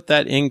to put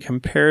that in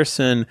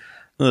comparison,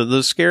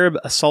 the Scarab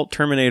Assault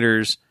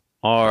Terminators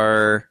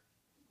are,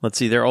 let's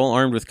see, they're all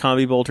armed with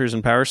combi bolters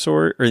and power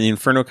sword, or the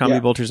Inferno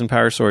combi bolters and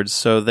power swords.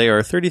 So they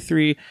are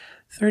 33,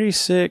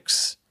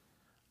 36,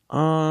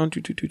 2,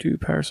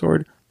 power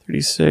sword.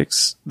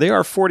 36. They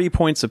are 40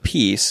 points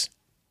apiece.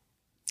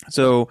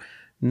 So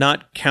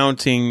not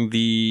counting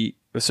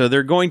so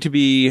they're going to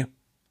be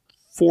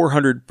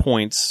 400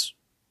 points,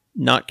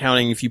 not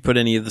counting if you put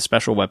any of the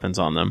special weapons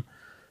on them.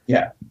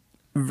 Yeah.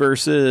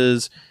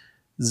 Versus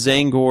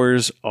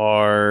Zangors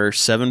are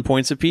 7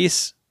 points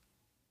apiece.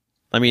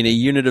 I mean, a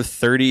unit of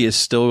 30 is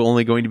still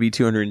only going to be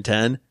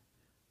 210.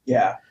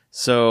 Yeah.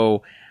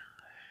 So,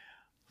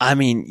 I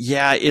mean,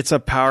 yeah, it's a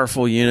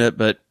powerful unit,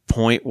 but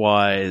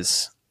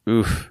point-wise,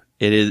 oof,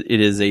 it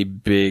is a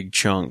big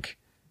chunk.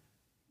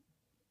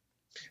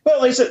 Well,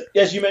 like I said,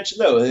 as you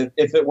mentioned, though,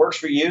 if it works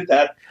for you,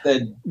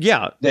 then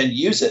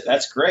use it.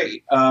 That's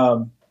great.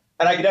 And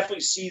I can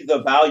definitely see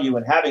the value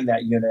in having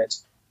that unit,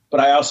 but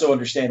I also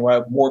understand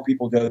why more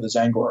people go the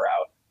Zangor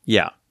route.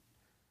 Yeah.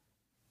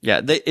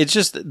 Yeah,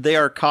 they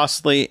are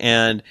costly,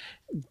 and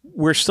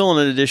we're still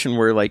in an edition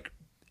where,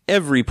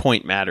 every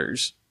point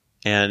matters,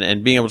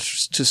 and being able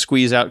to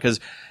squeeze out, because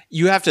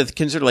you have to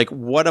consider, like,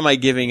 what am I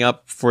giving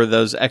up for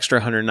those extra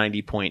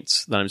 190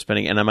 points that I'm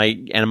spending, and am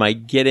I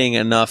getting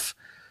enough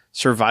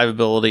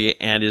survivability,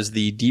 and is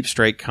the deep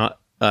strike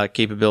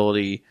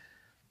capability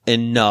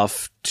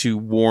enough to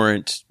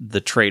warrant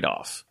the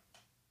trade-off?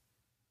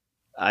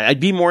 I'd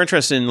be more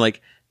interested in,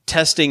 like,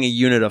 testing a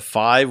unit of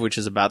 5, which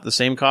is about the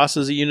same cost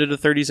as a unit of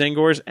 30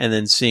 Zangors, and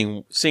then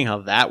seeing how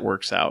that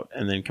works out,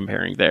 and then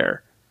comparing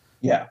there.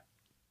 Yeah.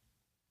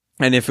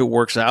 And if it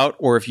works out,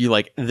 or if you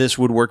like, this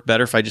would work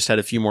better if I just had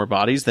a few more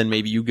bodies, then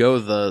maybe you go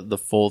the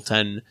full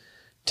 10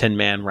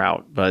 man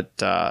route. But,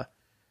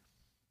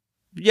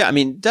 yeah, I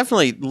mean,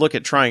 definitely look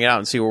at trying it out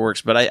and see what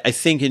works. But I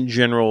think in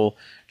general,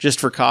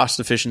 just for cost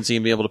efficiency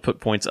and being able to put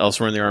points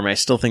elsewhere in the army, I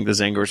still think the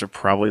Zangors are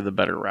probably the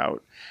better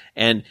route.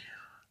 And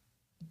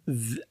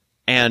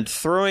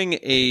throwing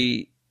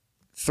a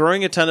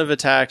ton of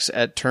attacks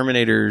at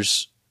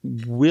Terminators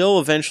will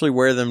eventually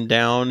wear them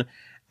down.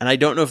 And I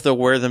don't know if they'll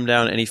wear them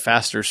down any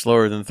faster or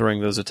slower than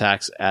throwing those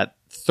attacks at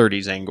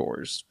 30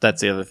 Zangors.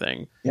 That's the other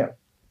thing. Yeah.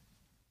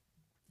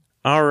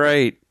 All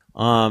right.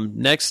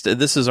 Next,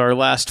 this is our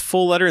last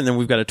full letter, and then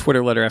we've got a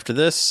Twitter letter after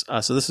this.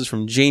 So this is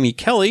from Jamie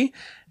Kelly.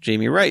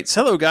 Jamie writes,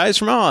 "Hello guys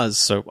from Oz."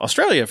 So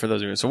Australia, for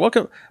those of you. So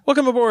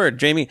welcome aboard,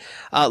 Jamie.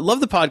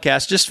 Love the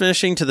podcast. Just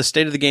finishing to the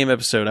State of the Game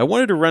episode. I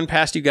wanted to run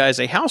past you guys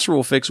a house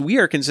rule fix we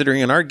are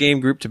considering in our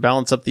game group to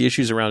balance up the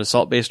issues around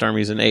assault-based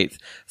armies in 8th.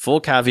 Full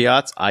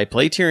caveats, I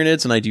play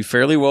Tyranids and I do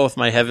fairly well with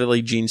my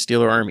heavily Gene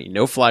Stealer army.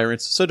 No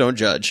Flyrants, so don't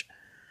judge.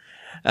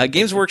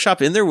 Games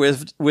Workshop, in their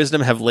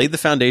wisdom, have laid the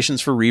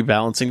foundations for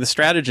rebalancing the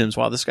stratagems.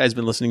 Wow, this guy's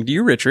been listening to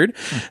you, Richard.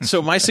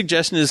 So my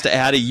suggestion is to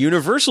add a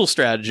universal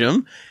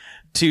stratagem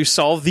to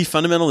solve the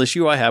fundamental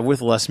issue I have with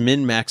less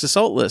min-max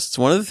assault lists.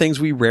 One of the things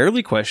we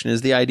rarely question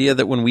is the idea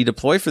that when we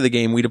deploy for the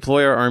game, we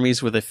deploy our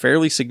armies with a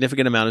fairly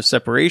significant amount of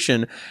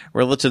separation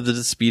relative to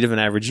the speed of an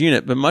average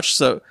unit, but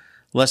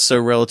less so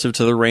relative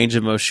to the range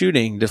of most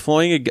shooting.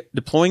 Deploying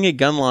a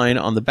gun line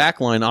on the back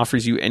line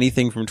offers you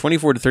anything from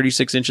 24 to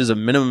 36 inches of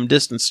minimum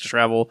distance to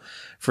travel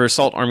for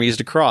assault armies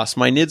to cross.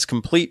 My NIDs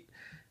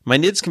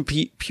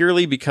compete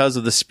purely because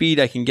of the speed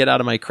I can get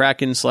out of my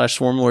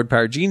Kraken/Swarmlord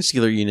powered Gene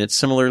Stealer units,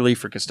 similarly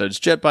for Custodes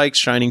jet bikes,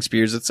 Shining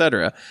Spears,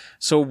 etc.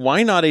 So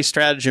why not a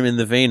stratagem in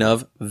the vein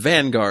of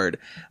Vanguard?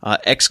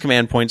 X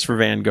command points for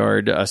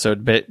Vanguard, so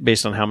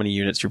based on how many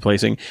units you're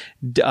placing.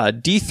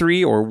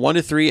 D3 or 1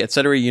 to 3,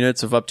 etc.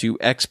 units of up to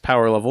X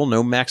power level,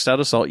 no maxed out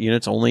assault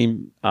units,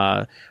 only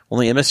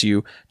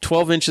MSU.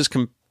 12 inches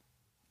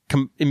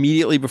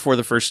immediately before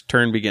the first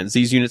turn begins.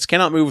 These units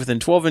cannot move within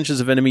 12 inches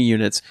of enemy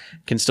units,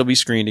 can still be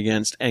screened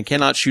against, and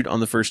cannot shoot on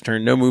the first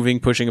turn. No moving,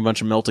 pushing a bunch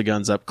of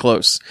melta-guns up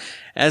close.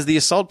 As the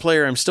assault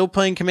player, I'm still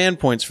paying command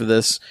points for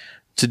this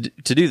to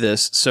do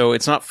this, so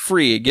it's not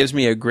free. It gives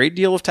me a great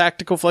deal of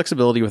tactical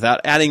flexibility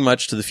without adding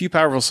much to the few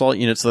powerful assault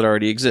units that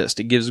already exist.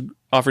 It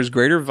offers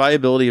greater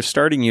viability of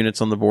starting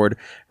units on the board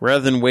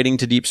rather than waiting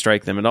to deep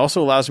strike them. It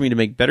also allows me to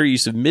make better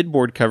use of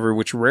mid-board cover,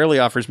 which rarely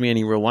offers me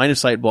any real line of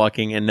sight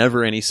blocking and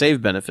never any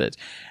save benefit.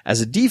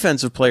 As a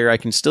defensive player, I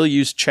can still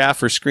use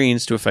chaff or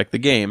screens to affect the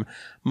game.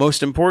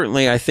 Most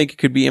importantly, I think it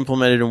could be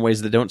implemented in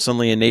ways that don't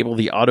suddenly enable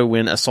the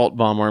auto-win assault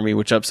bomb army,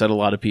 which upset a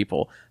lot of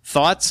people.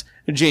 Thoughts?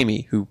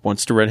 Jamie, who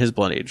wants to run his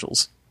Blood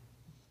Angels.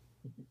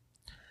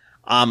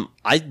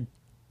 I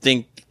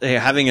think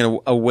having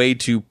a way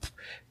to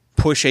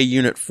push a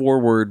unit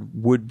forward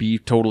would be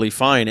totally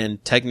fine,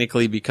 and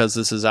technically, because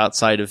this is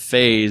outside of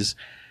phase,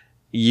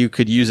 you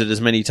could use it as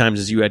many times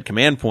as you had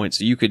command points.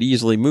 So you could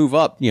easily move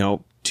up,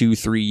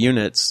 2-3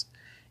 units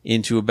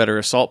into a better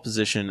assault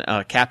position.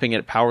 Capping it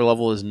at power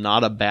level is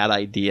not a bad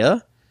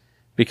idea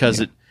because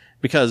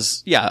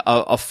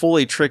a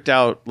fully tricked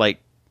out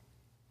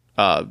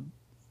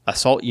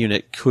assault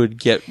unit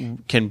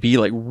can be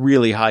like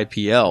really high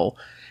PL.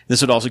 This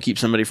would also keep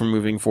somebody from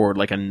moving forward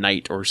like a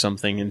knight or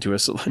something into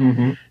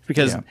a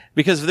because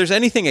if there's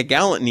anything a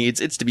gallant needs,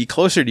 it's to be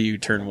closer to you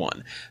turn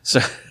 1. So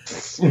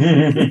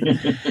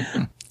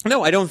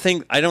no, I don't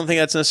think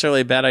that's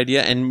necessarily a bad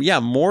idea. And yeah,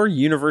 more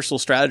universal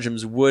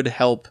stratagems would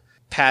help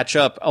patch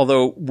up,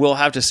 although we'll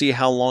have to see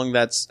how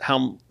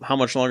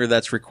much longer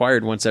that's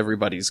required once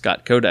everybody's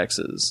got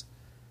codexes.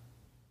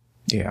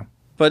 Yeah.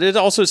 But it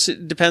also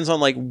depends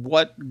on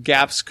what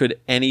gaps could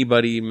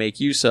anybody make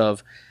use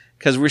of,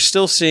 because we're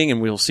still seeing, and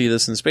we'll see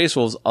this in Space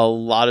Wolves, a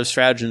lot of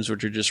stratagems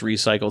which are just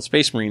recycled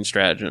Space Marine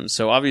stratagems.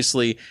 So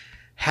obviously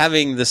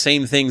having the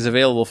same things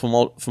available from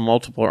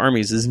multiple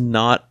armies is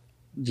not,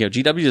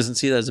 GW doesn't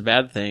see that as a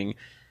bad thing.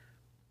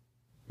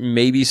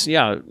 Maybe,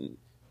 yeah.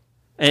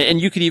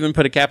 And you could even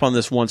put a cap on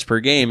this once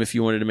per game if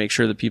you wanted to make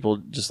sure that people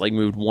just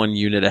moved 1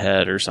 unit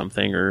ahead or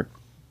something, or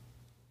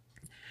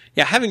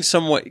yeah, having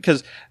somewhat,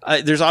 because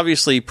there's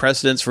obviously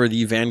precedence for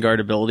the Vanguard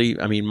ability.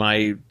 I mean,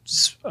 my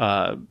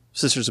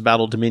Sisters of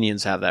Battle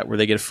Dominions have that, where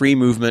they get a free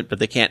movement, but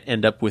they can't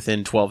end up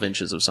within 12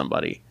 inches of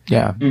somebody.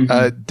 Yeah.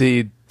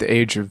 The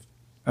Age of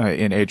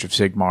in Age of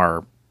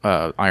Sigmar,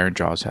 Iron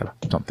Jaws have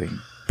something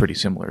pretty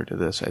similar to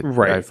this,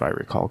 if I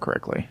recall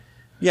correctly.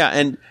 Yeah,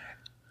 and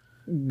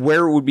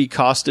where it would be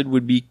costed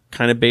would be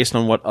kind of based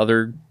on what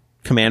other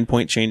command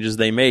point changes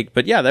they make.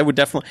 But yeah, that would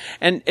definitely,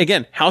 and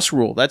again, house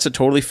rule, that's a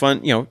totally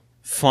fun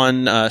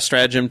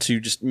stratagem to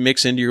just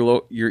mix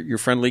into your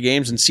friendly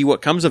games and see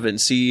what comes of it and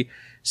see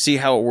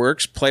how it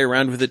works, play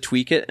around with it,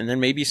 tweak it, and then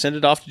maybe send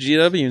it off to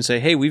GW and say,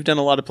 hey, we've done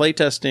a lot of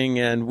playtesting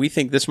and we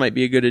think this might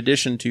be a good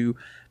addition to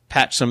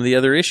patch some of the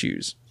other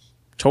issues.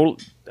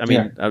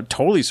 I'm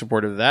totally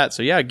supportive of that.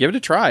 So yeah, give it a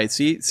try.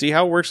 See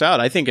how it works out.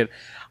 I think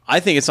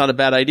it's not a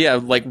bad idea.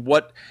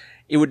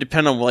 It would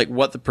depend on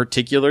what the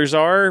particulars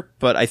are,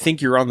 but I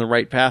think you're on the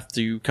right path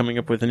to coming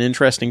up with an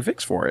interesting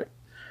fix for it.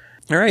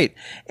 All right.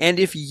 And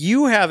if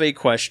you have a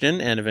question,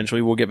 and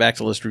eventually we'll get back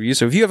to list review.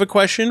 So if you have a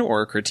question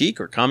or a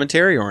critique or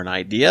commentary or an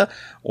idea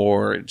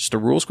or just a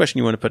rules question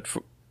you want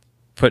to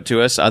put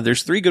to us,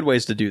 there's 3 good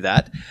ways to do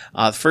that.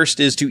 First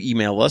is to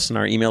email us, and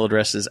our email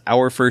address is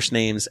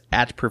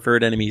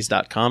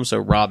ourfirstnames@preferredenemies.com. So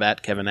Rob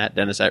at, Kevin at,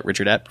 Dennis at,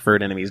 Richard at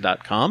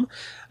preferredenemies.com.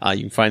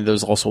 You can find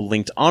those also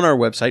linked on our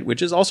website,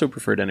 which is also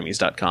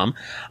preferredenemies.com.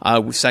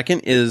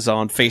 Second is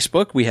on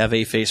Facebook. We have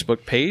a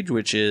Facebook page,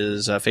 which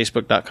is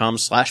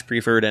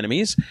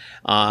facebook.com/preferredenemies.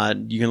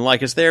 You can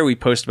like us there. We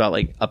post about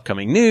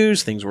upcoming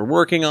news, things we're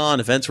working on,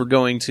 events we're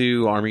going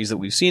to, armies that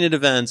we've seen at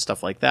events,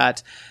 stuff like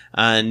that.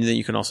 And then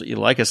you can also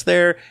like us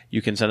there.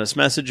 You can send us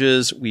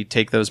messages. We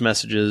take those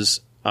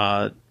messages,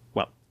 and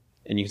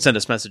you can send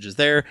us messages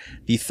there.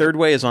 The third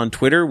way is on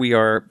Twitter. We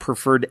are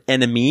Preferred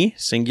Enemy,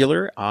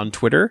 singular, on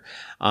Twitter.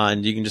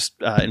 And you can just,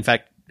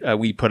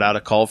 we put out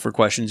a call for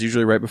questions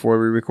usually right before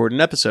we record an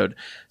episode.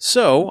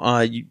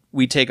 So,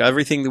 we take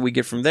everything that we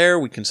get from there,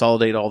 we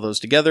consolidate all those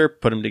together,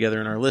 put them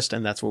together in our list,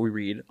 and that's what we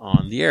read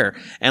on the air.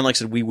 And like I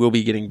said, we will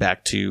be getting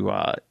back to,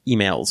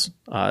 emails,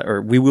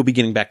 or we will be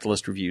getting back to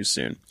list reviews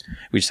soon.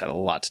 We just had a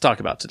lot to talk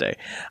about today.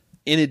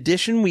 In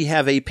addition, we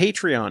have a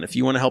Patreon. If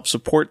you want to help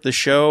support the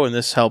show, and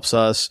this helps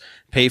us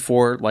pay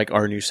for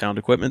our new sound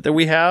equipment that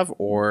we have,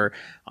 or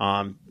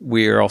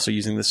we are also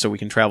using this so we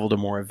can travel to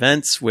more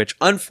events, which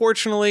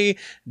unfortunately,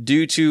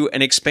 due to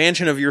an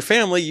expansion of your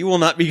family, you will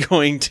not be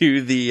going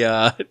to the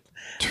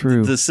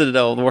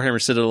Citadel, the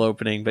Warhammer Citadel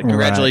opening, but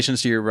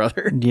congratulations to your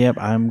brother. Yep,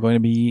 I'm going to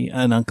be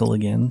an uncle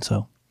again,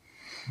 so.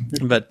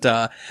 But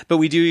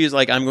we do use,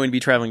 I'm going to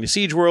be traveling to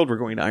Siege World. We're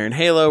going to Iron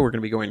Halo. We're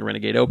going to be going to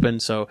Renegade Open.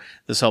 So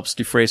this helps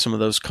defray some of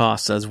those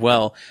costs as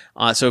well.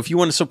 So if you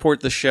want to support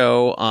the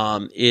show,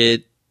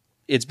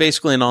 it's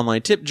basically an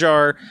online tip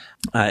jar.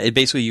 You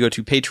go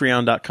to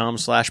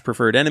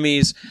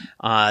patreon.com/preferredenemies.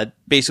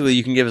 Basically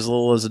you can give as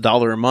little as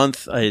 $1 a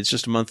month. It's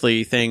just a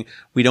monthly thing.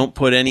 We don't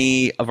put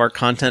any of our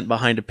content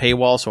behind a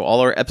paywall, so all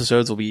our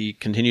episodes will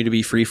continue to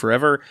be free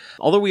forever.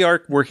 Although we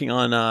are working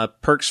on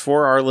perks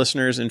for our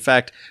listeners. In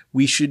fact,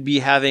 we should be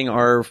having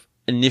our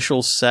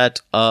initial set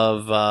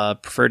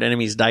of Preferred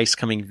Enemies dice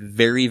coming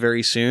very,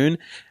 very soon.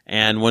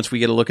 And once we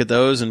get a look at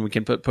those and we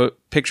can put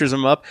pictures of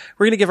them up,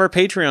 we're going to give our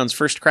Patreons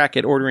first crack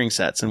at ordering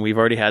sets. And we've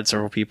already had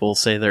several people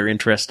say they're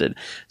interested.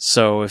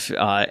 So if you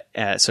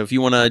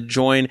want to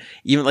join,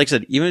 even like I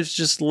said, even if it's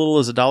just as little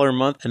as $1 a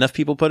month, enough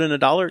people put in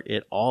 $1,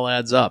 it all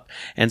adds up.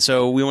 And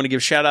so we want to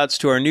give shout outs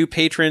to our new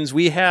patrons.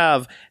 We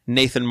have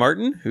Nathan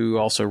Martin, who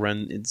also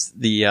runs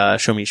the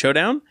Show Me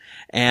Showdown,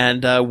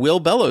 and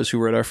Will Bellows, who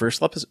wrote our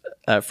first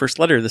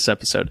letter this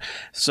episode.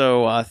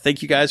 So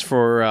thank you guys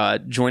for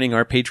joining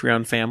our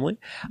Patreon family.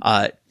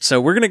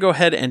 So we're going to go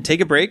ahead and take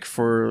a break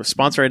for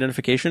sponsor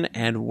identification,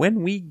 and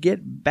when we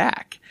get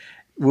back,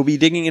 we'll be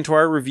digging into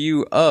our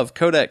review of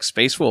Codex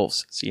Space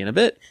Wolves. See you in a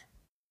bit.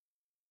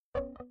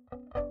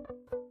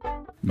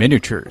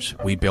 Miniatures.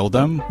 We build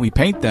them, we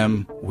paint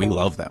them, we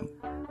love them.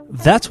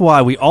 That's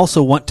why we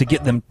also want to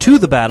get them to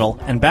the battle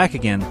and back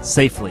again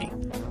safely.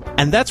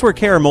 And that's where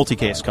KR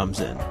Multicase comes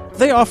in.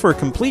 They offer a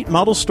complete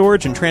model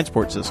storage and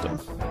transport system.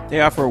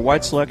 They offer a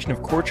wide selection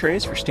of core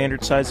trays for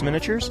standard-sized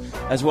miniatures,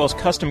 as well as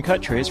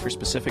custom-cut trays for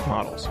specific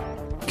models.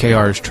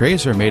 KR's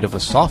trays are made of a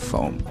soft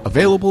foam,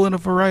 available in a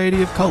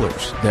variety of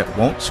colors that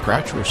won't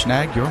scratch or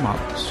snag your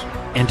models.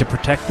 And to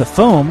protect the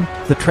foam,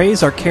 the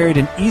trays are carried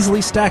in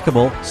easily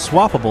stackable,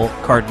 swappable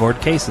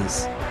cardboard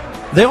cases.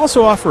 They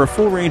also offer a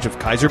full range of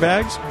Kaiser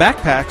bags,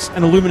 backpacks,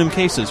 and aluminum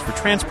cases for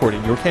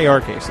transporting your KR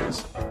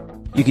cases.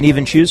 You can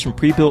even choose from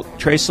pre-built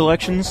tray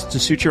selections to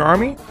suit your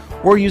army,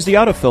 or use the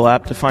Autofill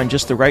app to find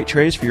just the right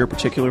trays for your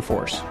particular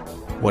force.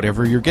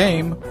 Whatever your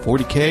game,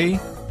 40K,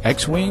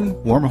 X-Wing,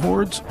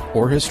 Warmahordes,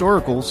 or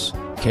Historicals,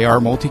 KR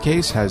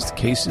Multicase has the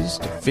cases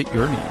to fit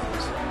your needs.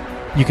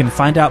 You can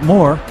find out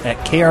more at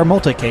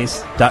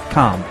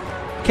krmulticase.com.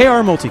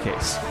 KR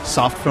Multicase.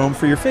 Soft foam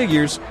for your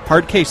figures,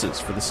 hard cases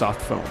for the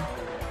soft foam.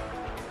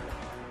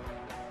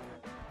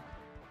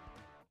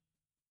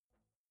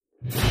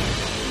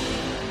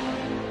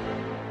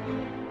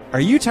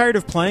 Are you tired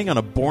of playing on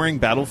a boring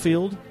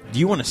battlefield? Do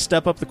you want to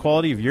step up the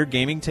quality of your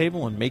gaming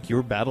table and make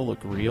your battle look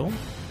real?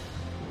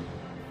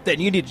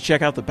 Then you need to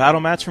check out the battle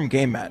mats from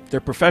GameMat.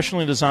 Their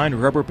professionally designed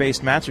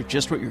rubber-based mats are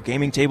just what your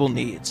gaming table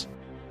needs.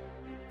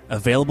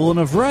 Available in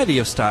a variety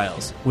of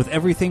styles, with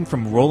everything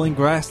from rolling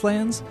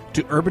grasslands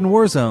to urban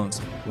war zones,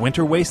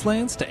 winter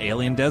wastelands to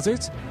alien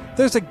deserts,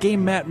 There's a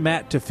game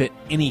mat to fit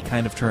any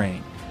kind of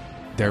terrain.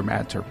 Their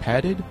mats are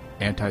padded,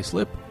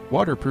 anti-slip,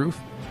 waterproof,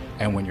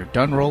 and when you're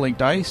done rolling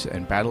dice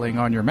and battling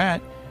on your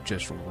mat,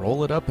 just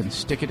roll it up and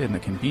stick it in a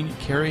convenient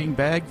carrying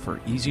bag for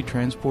easy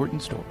transport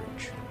and storage.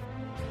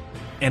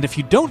 And if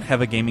you don't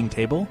have a gaming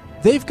table,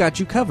 they've got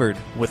you covered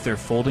with their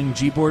folding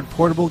Gboard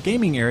portable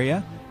gaming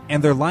area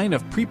and their line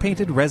of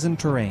pre-painted resin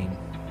terrain.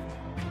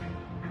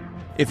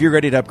 If you're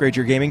ready to upgrade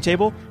your gaming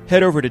table,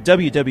 head over to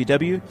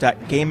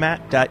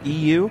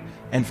www.gamemat.eu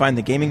and find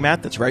the gaming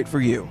mat that's right for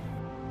you.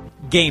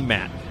 Game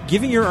Mat,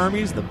 giving your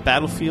armies the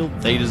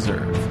battlefield they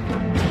deserve.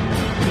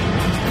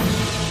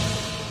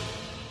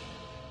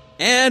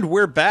 And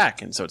we're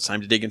back, and so it's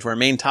time to dig into our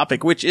main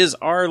topic, which is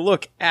our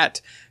look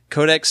at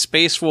Codex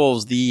Space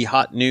Wolves, the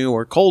hot new,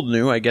 or cold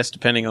new, I guess,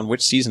 depending on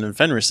which season of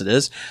Fenris it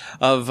is,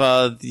 of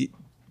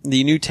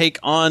the new take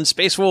on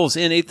Space Wolves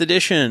in 8th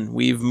edition.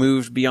 We've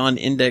moved beyond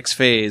index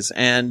phase.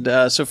 And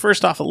so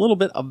first off, a little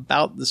bit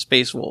about the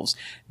Space Wolves.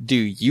 Do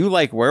you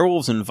like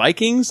werewolves and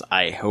Vikings?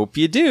 I hope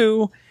you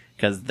do,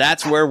 because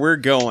that's where we're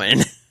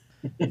going.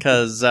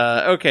 Because,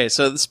 okay,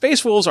 so the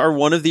Space Wolves are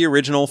one of the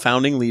original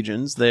founding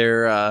legions.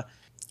 They're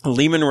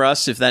Leman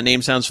Russ, if that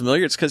name sounds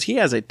familiar, it's because he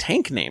has a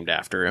tank named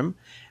after him.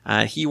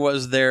 He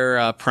was their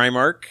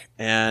Primarch,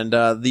 and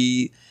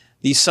the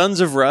Sons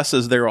of Russ,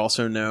 as they're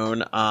also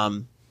known,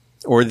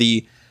 or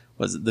the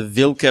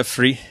Vilka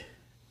Free.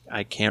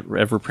 I can't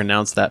ever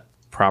pronounce that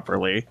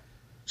properly.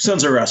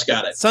 Sons of Russ,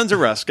 got it. Sons of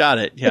Russ, got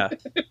it, yeah.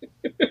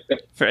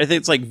 I think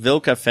it's like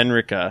Vilka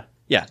Fenrica.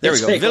 Yeah, there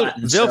It's we go. fake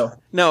Latin, so-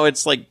 No,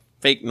 it's like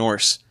fake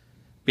Norse.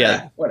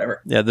 Yeah,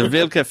 whatever. yeah, the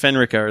Vilka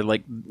Fenrica are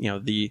like,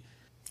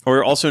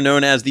 or also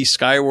known as the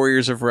Sky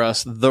Warriors of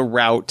Russ, the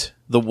Rout,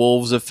 the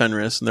Wolves of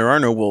Fenris. And there are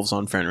no wolves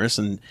on Fenris,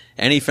 and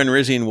any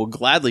Fenrisian will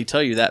gladly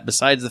tell you that,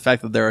 besides the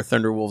fact that there are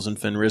Thunder Wolves and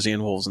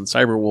Fenrisian Wolves and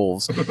Cyber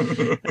Wolves.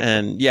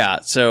 And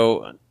yeah,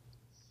 so,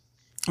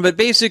 but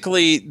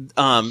basically,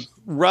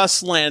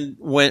 Russ when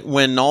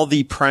all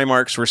the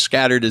Primarchs were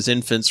scattered as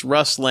infants,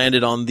 Russ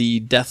landed on the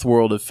death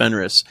world of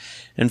Fenris.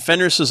 And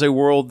Fenris is a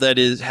world that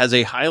has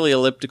a highly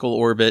elliptical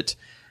orbit.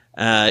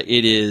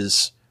 It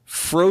is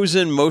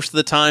frozen most of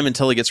the time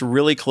until it gets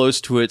really close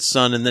to its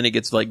sun, and then it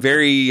gets like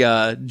very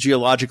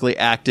geologically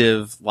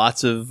active,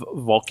 lots of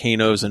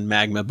volcanoes and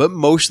magma, but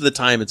most of the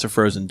time it's a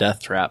frozen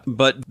death trap.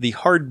 But the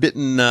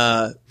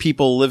hard-bitten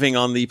people living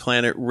on the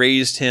planet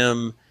raised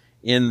him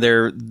in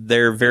their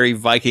very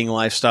Viking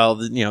lifestyle.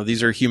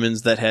 These are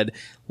humans that had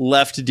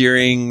left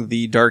during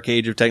the dark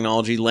age of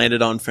technology,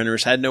 landed on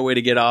Fenris, had no way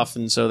to get off,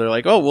 and so they're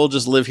like, oh, we'll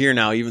just live here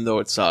now, even though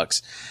it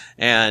sucks.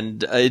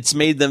 And it's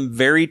made them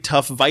very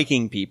tough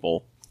Viking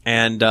people.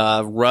 And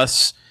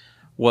Russ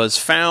was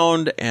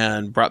found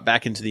and brought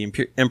back into the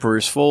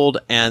Emperor's fold,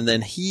 and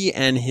then he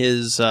and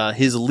his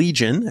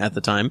legion at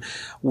the time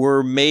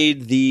were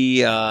made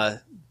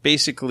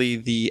basically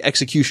the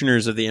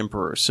executioners of the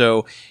Emperor.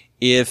 So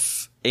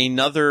if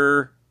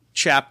another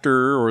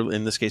chapter, or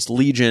in this case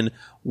legion,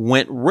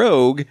 went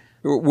rogue,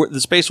 the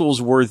Space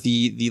Wolves were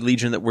the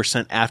legion that were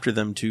sent after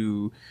them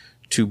to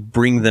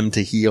bring them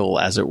to heel,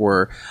 as it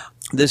were.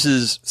 This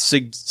is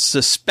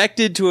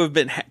suspected to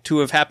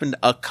have happened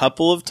a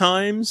couple of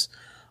times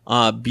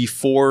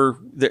before,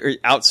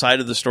 outside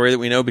of the story that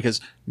we know,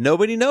 because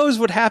nobody knows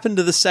what happened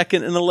to the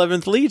 2nd and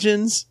 11th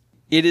legions.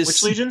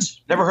 Which legions?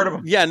 Never heard of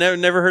them. Yeah,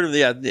 never heard of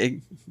them. Yeah,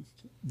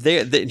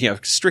 they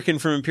stricken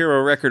from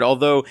Imperial record.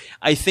 Although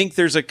I think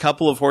there's a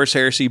couple of Horus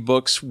Heresy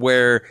books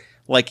where,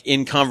 like,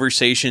 in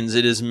conversations,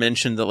 it is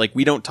mentioned that, like,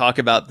 we don't talk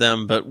about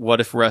them, but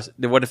what if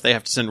they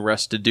have to send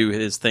Russ to do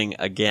his thing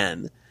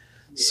again?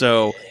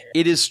 So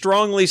it is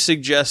strongly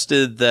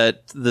suggested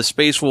that the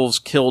Space Wolves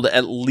killed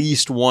at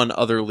least one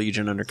other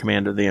legion under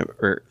command of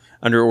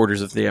under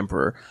orders of the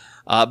Emperor.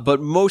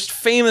 But most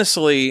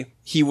famously,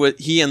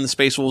 he and the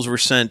Space Wolves were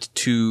sent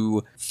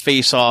to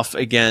face off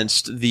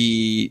against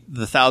the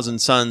Thousand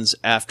Sons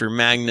after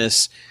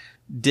Magnus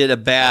did a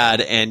bad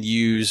and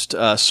used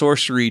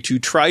sorcery to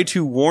try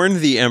to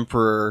warn the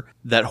Emperor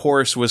that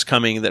Horus was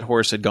coming, that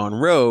Horus had gone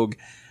rogue,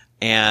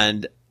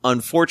 and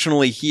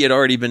unfortunately, he had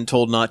already been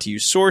told not to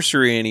use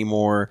sorcery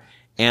anymore,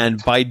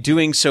 and by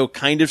doing so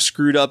kind of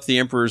screwed up the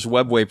Emperor's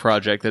Webway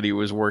project that he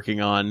was working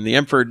on. The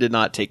Emperor did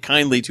not take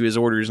kindly to his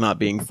orders not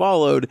being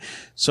followed,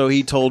 so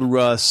he told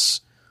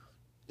Russ,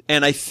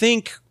 and I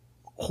think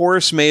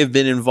Horus may have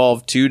been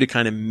involved too, to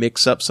kind of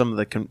mix up some of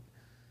the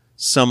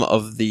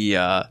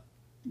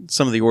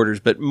orders,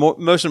 but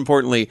most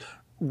importantly,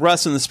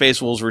 Russ and the Space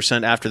Wolves were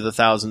sent after the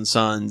Thousand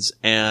Sons,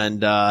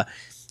 and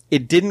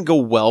it didn't go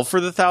well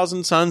for the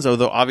Thousand Sons,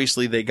 although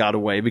obviously they got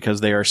away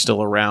because they are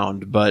still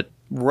around. But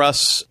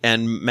Russ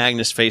and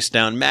Magnus faced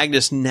down.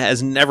 Magnus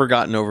has never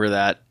gotten over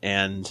that,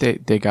 and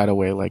they got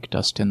away like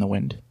dust in the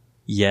wind.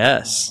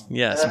 Yes.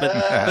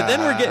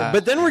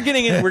 But then we're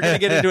going to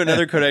get into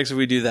another codex if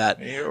we do that.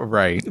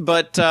 Right.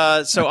 But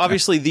so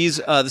obviously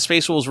the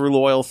Space Wolves were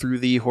loyal through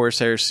the Horus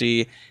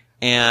Heresy,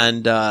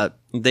 and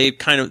they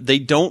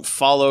don't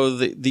follow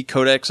the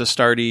Codex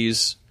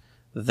Astartes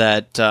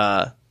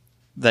that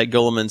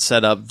Guilliman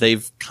set up,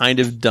 they've kind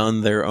of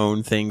done their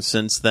own thing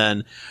since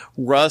then.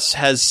 Russ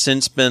has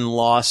since been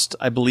lost,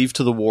 I believe,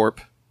 to the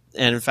Warp.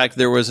 And in fact,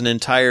 there was an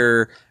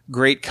entire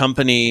great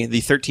company,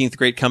 the 13th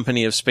Great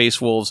Company of Space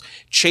Wolves,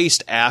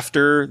 chased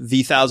after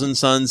the Thousand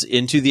Sons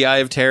into the Eye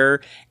of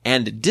Terror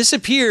and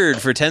disappeared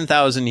for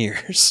 10,000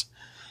 years.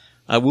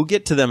 We'll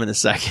get to them in a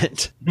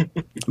second.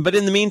 But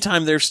in the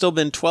meantime, there's still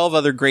been 12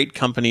 other great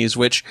companies,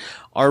 which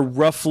are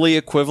roughly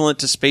equivalent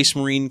to Space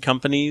Marine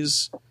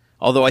companies.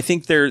 Although I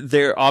think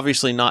they're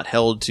obviously not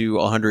held to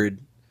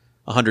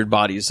 100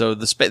 bodies. So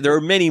there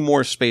are many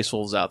more Space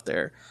Wolves out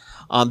there.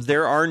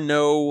 There are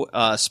no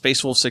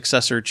Space Wolf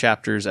successor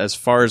chapters as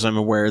far as I'm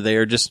aware. They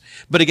are just,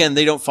 but again,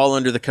 they don't fall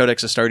under the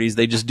Codex Astartes.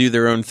 They just do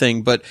their own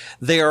thing. But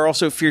they are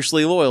also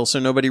fiercely loyal, so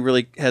nobody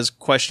really has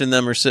questioned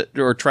them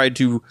or tried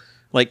to,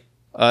 like,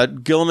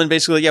 Guilliman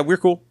basically, yeah, we're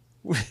cool.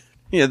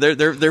 Yeah,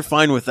 they're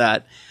fine with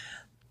that.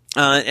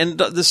 And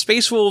the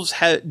Space Wolves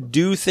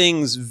do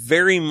things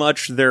very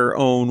much their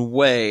own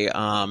way.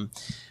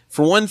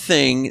 For one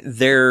thing,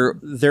 their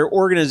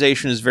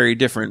organization is very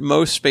different.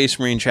 Most Space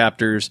Marine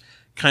chapters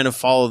kind of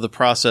follow the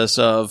process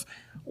of,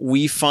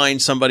 we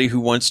find somebody who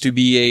wants to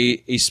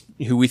be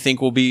who we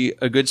think will be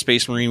a good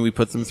Space Marine. We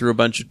put them through a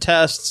bunch of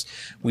tests.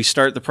 We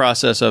start the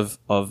process of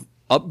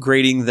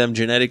upgrading them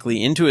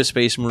genetically into a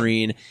Space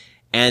Marine.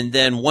 And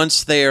then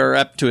once they are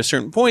up to a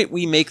certain point,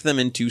 we make them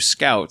into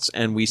scouts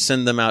and we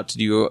send them out to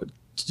do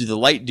the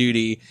light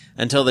duty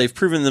until they've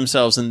proven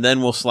themselves, and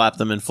then we'll slap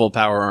them in full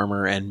power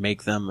armor and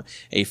make them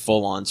a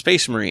full-on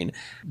Space Marine.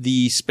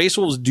 The Space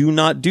Wolves do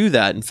not do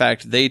that. In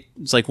fact,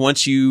 it's like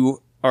once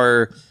you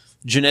are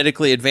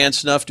genetically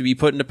advanced enough to be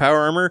put into power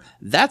armor,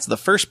 that's the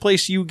first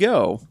place you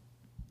go.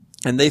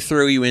 And they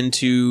throw you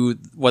into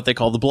what they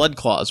call the Blood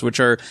Claws, which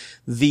are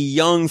the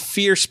young,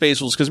 fierce Space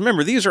Wolves. Because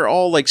remember, these are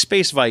all like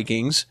Space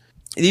Vikings.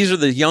 These are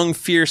the young,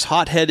 fierce,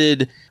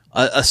 hot-headed,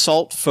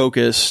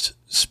 assault-focused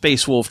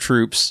Space Wolf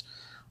troops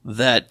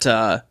that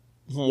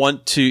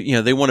want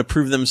to, they want to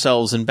prove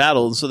themselves in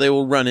battle, and so they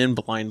will run in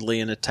blindly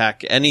and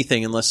attack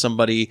anything unless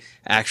somebody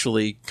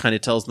actually kind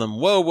of tells them,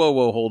 whoa,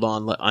 hold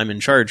on, I'm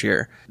in charge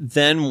here.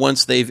 Then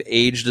once they've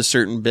aged a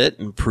certain bit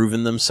and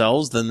proven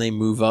themselves, then they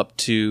move up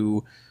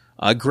to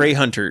Grey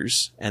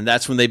Hunters, and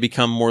that's when they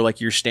become more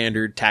like your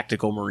standard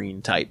tactical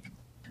Marine type.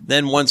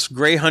 Then once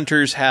Grey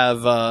Hunters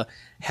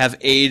have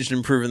aged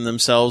and proven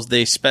themselves,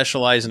 they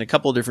specialize in a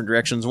couple of different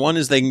directions. One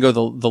is they can go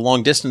the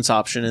long distance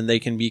option, and they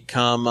can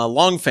become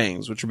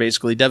Longfangs, which are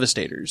basically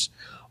Devastators.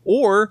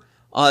 Or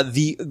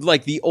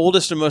the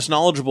oldest and most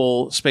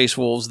knowledgeable Space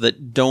Wolves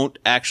that don't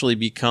actually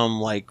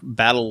become like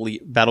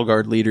battle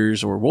guard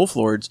leaders or Wolf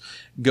Lords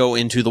go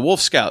into the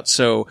Wolf Scouts.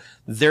 So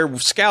their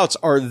scouts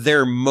are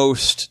their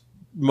most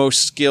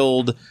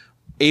skilled,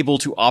 able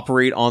to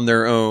operate on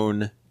their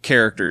own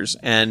characters.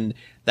 And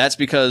that's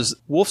because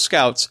Wolf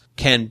Scouts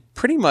can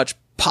pretty much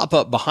pop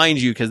up behind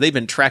you because they've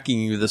been tracking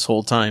you this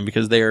whole time,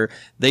 because they've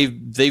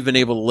been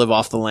able to live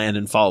off the land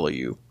and follow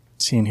you.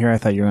 See, in here, I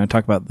thought you were going to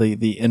talk about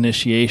the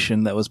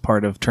initiation that was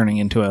part of turning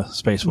into a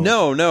Space Wolf.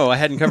 No, I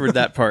hadn't covered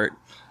that part.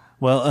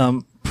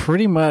 Well,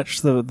 pretty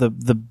much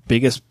the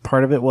biggest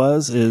part of it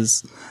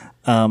is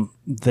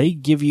they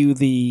give you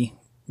the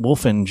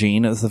Wolfen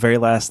gene as the very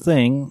last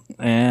thing,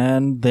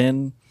 and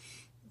then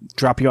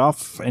drop you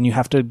off, and you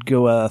have to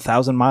go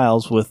 1,000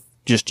 miles with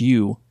just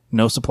you,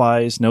 no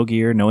supplies, no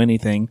gear, no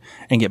anything,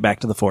 and get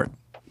back to the fort.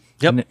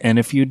 Yep. And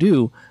if you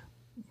do,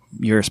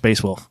 you're a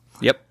Space Wolf.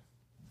 Yep.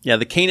 Yeah,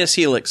 the Canis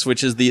Helix,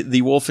 which is the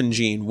Wolfen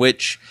gene,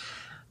 which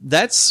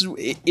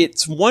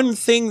it's one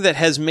thing that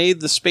has made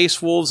the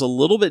Space Wolves a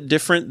little bit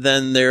different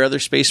than their other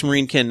Space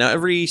Marine kin. Now,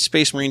 every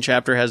Space Marine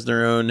chapter has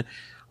their own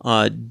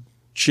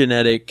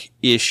genetic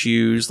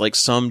issues. Like,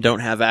 some don't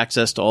have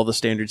access to all the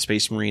standard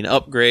Space Marine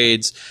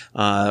upgrades.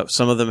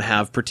 Some of them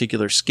have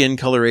particular skin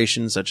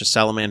colorations, such as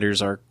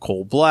salamanders are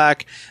coal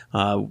black.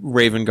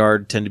 Raven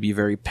Guard tend to be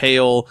very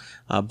pale.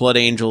 Blood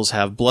Angels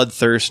have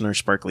bloodthirst and are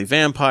sparkly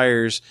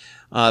vampires.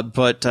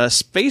 But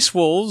Space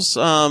Wolves,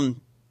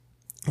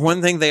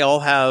 one thing, they all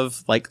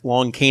have like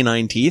long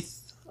canine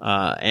teeth,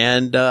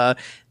 and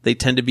they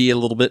tend to be a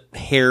little bit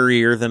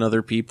hairier than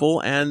other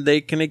people, and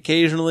they can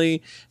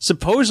occasionally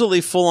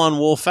supposedly full-on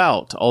wolf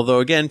out. Although,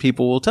 again,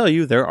 people will tell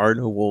you there are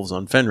no wolves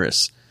on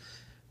Fenris,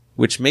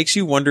 which makes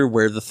you wonder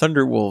where the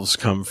Thunder Wolves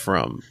come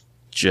from.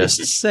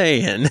 Just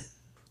saying.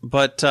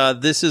 But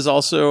this is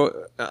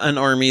also an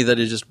army that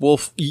is just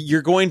wolf.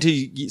 You're going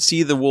to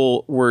see the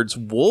words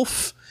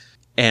wolf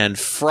and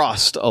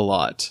frost a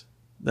lot.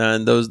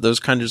 And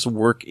those kind of just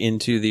work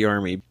into the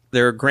army.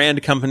 There are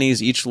grand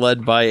companies, each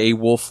led by a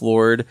wolf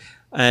lord.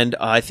 And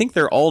I think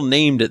they're all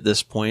named at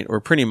this point, or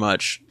pretty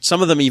much.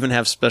 Some of them even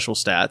have special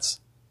stats.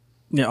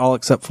 Yeah, all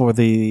except for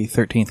the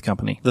 13th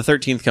Company. The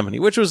 13th Company,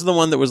 which was the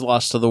one that was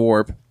lost to the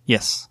Warp.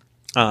 Yes.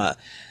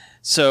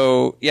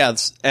 So, yeah,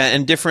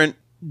 and different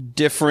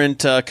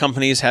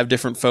companies have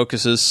different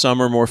focuses.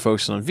 Some are more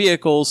focused on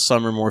vehicles.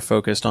 Some are more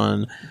focused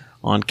on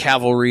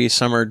cavalry.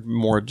 Some are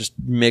more just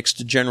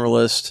mixed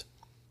generalist.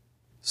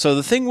 So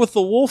the thing with the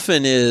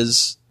Wolfen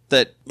is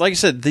that, like I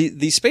said,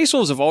 the Space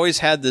Wolves have always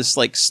had this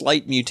like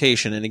slight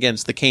mutation, and again,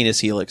 it's the Canis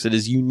Helix. It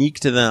is unique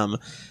to them.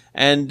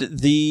 And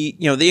the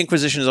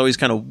Inquisition has always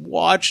kind of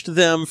watched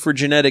them for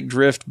genetic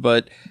drift,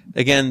 but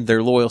again,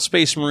 they're loyal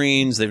Space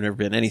Marines. They've never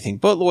been anything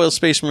but loyal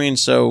Space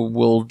Marines, so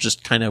we'll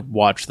just kind of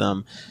watch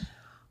them.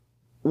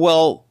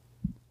 Well,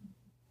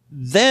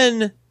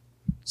 then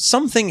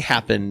something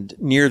happened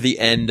near the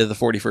end of the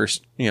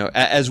 41st,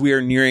 as we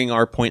are nearing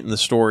our point in the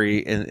story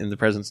in the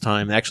present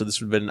time. Actually,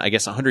 this would have been, I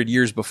guess, 100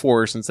 years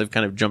before, since they've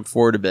kind of jumped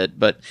forward a bit.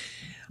 But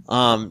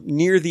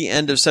near the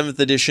end of 7th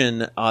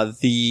edition,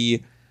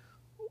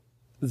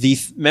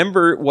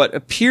 what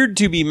appeared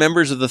to be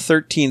members of the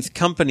 13th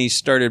Company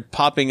started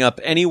popping up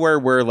anywhere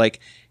where like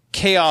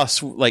chaos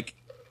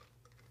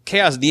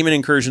demon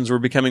incursions were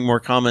becoming more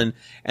common.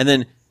 And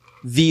then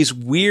these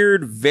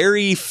weird,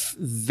 very,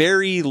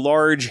 very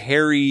large,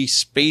 hairy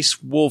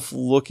space wolf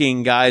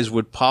looking guys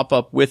would pop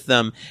up with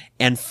them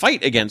and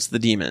fight against the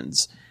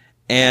demons.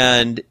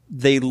 And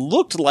they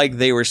looked like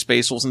they were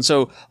space wolves. And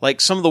so like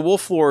some of the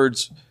wolf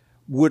lords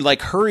would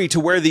like hurry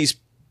to where these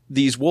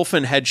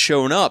wolfen had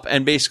shown up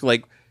and basically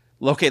like,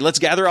 okay, let's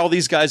gather all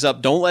these guys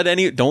up. Don't let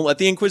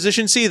the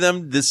Inquisition see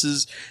them.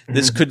 This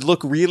could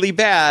look really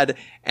bad.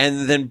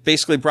 And then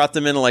basically brought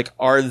them in like,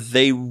 are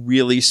they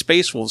really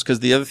space wolves? Cause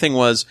the other thing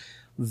was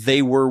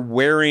they were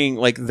wearing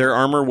like their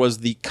armor was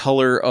the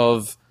color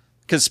of,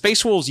 cause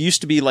space wolves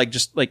used to be like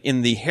just like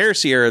in the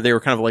Heresy era, they were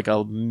kind of like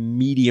a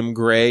medium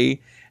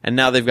gray. And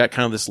now they've got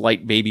kind of this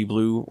light baby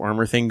blue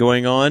armor thing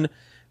going on.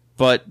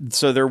 But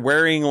so they're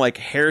wearing like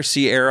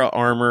Heresy era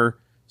armor,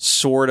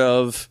 sort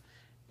of.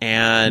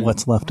 And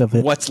what's left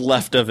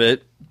of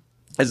it,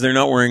 as they're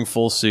not wearing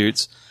full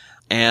suits,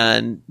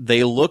 and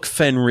they look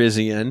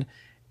Fenrisian,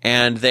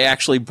 and they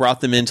actually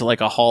brought them into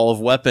like a hall of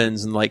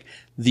weapons, and like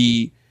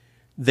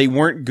they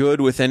weren't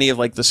good with any of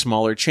like the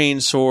smaller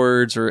chain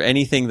swords or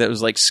anything that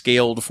was like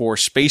scaled for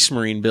Space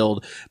Marine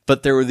build,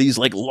 but there were these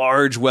like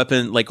large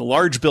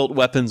built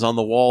weapons on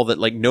the wall that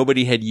like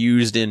nobody had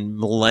used in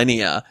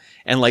millennia,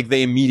 and like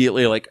they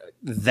immediately like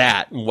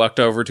that and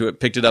walked over to it,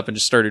 picked it up, and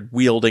just started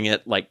wielding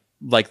it like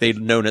they'd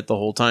known it the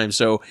whole time.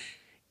 So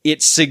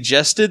it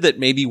suggested that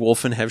maybe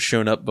Wolfen have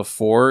shown up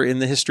before in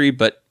the history,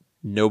 but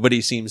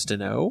nobody seems to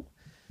know.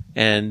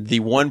 And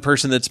the one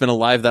person that's been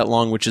alive that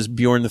long, which is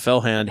Bjorn the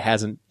Fellhand,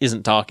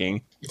 isn't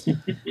talking.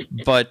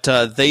 But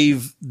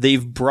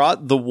they've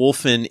brought the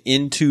Wolfen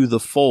into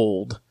the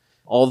fold.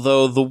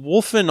 Although the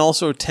Wolfen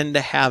also tend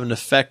to have an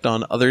effect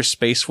on other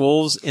space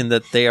wolves in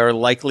that they are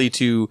likely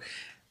to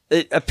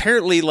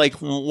apparently,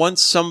 like,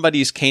 once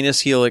somebody's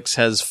Canis Helix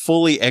has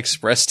fully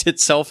expressed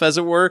itself, as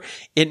it were,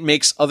 it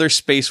makes other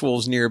space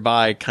wolves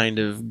nearby kind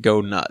of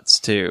go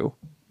nuts, too,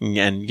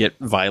 and get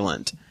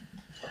violent.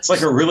 It's like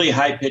a really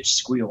high-pitched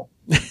squeal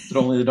that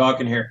only the dog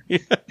can hear.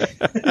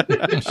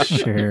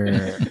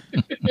 Sure.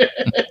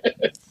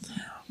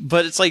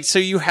 But it's like, so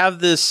you have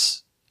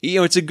this,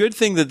 it's a good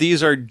thing that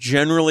these are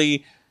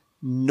generally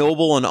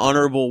noble and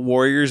honorable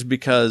warriors,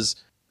 because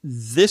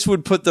this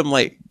would put them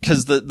like,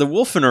 because the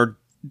Wolfen are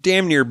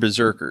damn near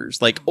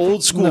berserkers, like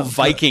old school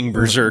Viking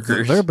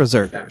berserkers. They're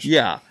berserkers.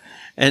 Yeah.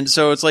 And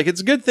so it's like, it's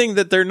a good thing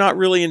that they're not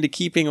really into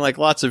keeping like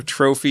lots of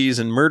trophies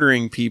and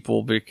murdering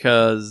people,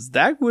 because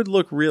that would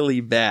look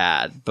really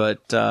bad.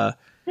 But,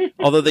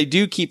 although they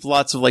do keep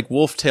lots of like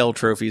wolf tail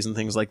trophies and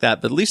things like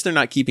that, but at least they're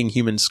not keeping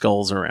human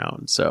skulls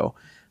around. So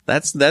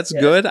that's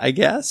good, I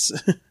guess.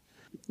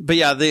 But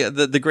yeah,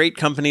 the great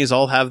companies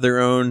all have their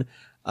own,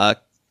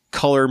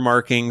 color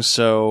markings.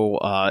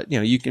 So,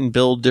 you can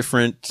build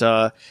different,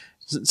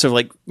 so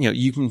like,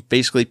 you can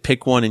basically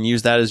pick one and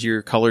use that as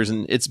your colors,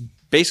 and it's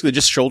basically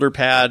just shoulder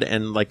pad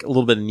and like a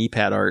little bit of knee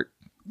pad art.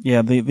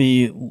 Yeah,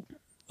 the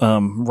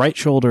right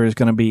shoulder is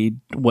going to be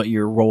what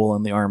your role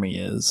in the army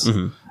is.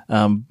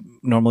 Mm-hmm.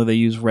 Normally they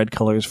use red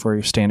colors for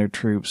your standard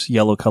troops,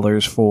 yellow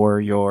colors for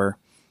your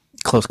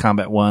close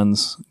combat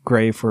ones,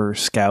 gray for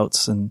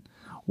scouts, and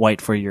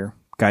white for your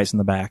guys in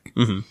the back.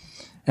 Mm-hmm.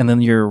 And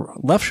then your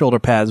left shoulder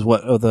pad is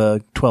what of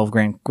the 12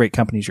 great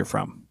companies you're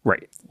from.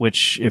 Right.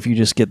 Which, if you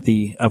just get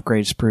the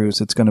upgrade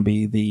sprues, it's going to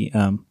be the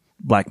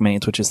Black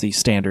Manes, which is the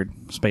standard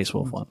Space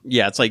Wolf one.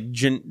 Yeah, it's like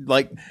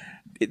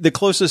the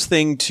closest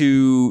thing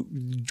to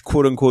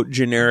quote unquote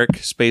generic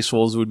Space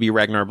Wolves would be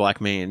Ragnar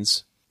Black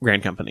Manes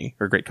Grand Company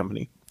or Great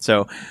Company.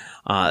 So,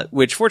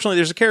 which fortunately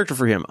there's a character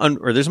for him,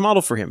 or there's a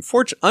model for him.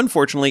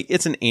 Unfortunately,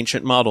 it's an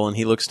ancient model and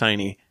he looks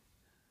tiny.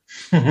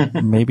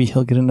 Maybe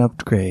he'll get an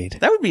upgrade.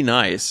 That would be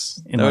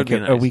nice. In like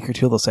a week or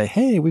two, they'll say,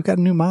 "Hey, we've got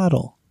a new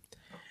model."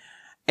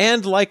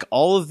 And like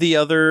all of the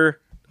other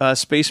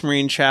Space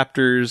Marine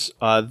chapters,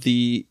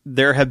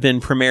 there have been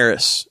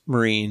Primaris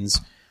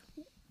Marines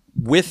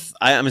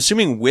I'm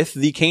assuming with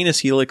the Canis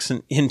Helix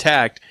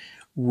intact,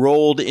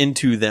 rolled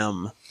into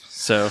them.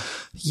 So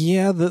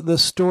yeah, the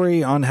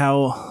story on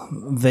how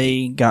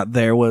they got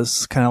there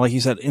was kind of like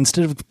you said.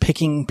 Instead of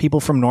picking people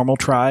from normal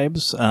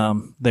tribes,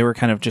 they were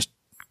kind of just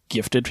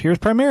gifted. Here's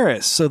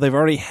Primaris. So they've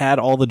already had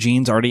all the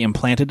genes already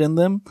implanted in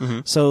them. Mm-hmm.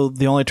 So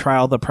the only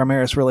trial the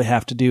Primaris really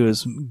have to do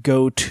is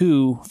go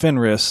to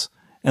Fenris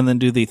and then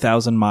do the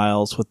 1,000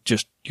 miles with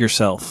just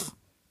yourself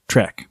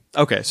trek.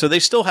 Okay, so they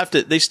still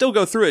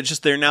go through it,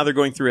 just they're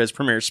going through as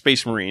Primaris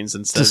Space Marines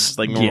instead of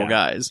like normal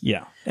guys.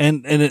 Yeah.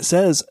 And it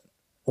says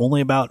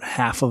only about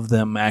half of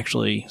them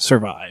actually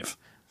survive.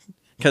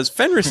 Because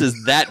Fenris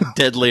is that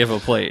deadly of a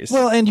place.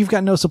 Well, and you've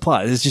got no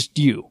supplies. It's just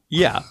you.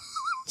 Yeah.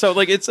 So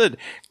like it's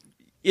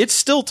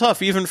still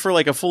tough even for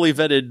like a fully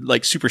vetted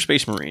like super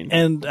Space Marine.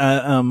 And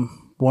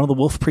one of the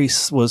Wolf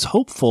Priests was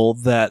hopeful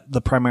that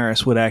the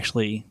Primaris would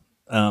actually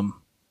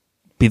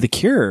be the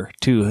cure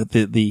to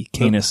the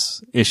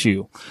Canis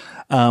issue.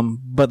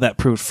 But that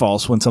proved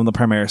false when some of the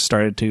Primaris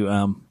started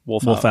to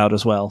wolf out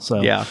as well.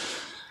 So yeah.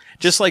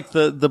 Just like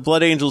the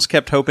Blood Angels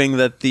kept hoping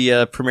that the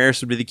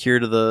Primaris would be the cure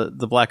to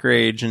the Black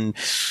Rage, and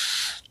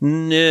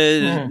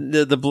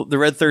the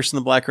Red Thirst and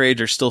the Black Rage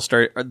are still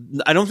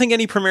I don't think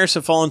any Primaris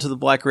have fallen to the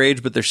Black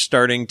Rage, but they're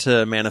starting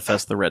to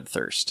manifest the Red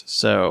Thirst.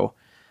 So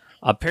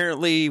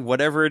apparently,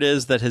 whatever it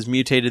is that has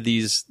mutated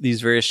these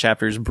various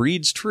chapters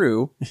breeds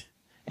true,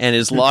 and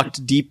is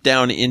locked deep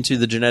down into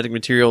the genetic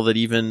material that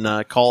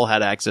even Call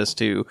had access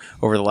to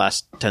over the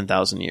last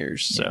 10,000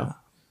 years. So, yeah.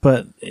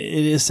 But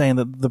it is saying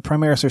that the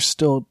Primaris are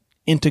still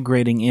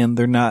integrating in.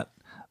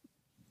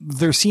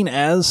 They're seen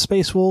as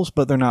Space Wolves,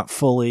 but they're not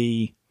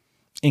fully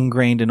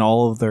ingrained in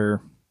all of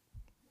their,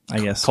 I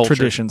guess,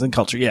 traditions and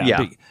culture.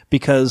 Yeah.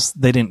 Because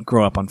they didn't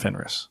grow up on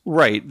Fenris.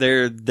 Right.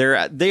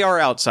 They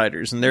are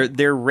outsiders, and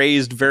they're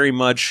raised very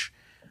much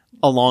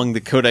along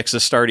the Codex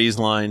Astartes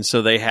line.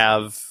 So they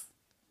have,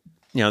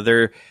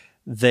 they're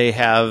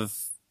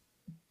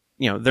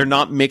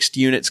not mixed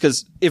units,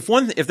 because if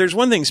there's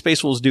one thing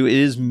Space Wolves do, it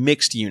is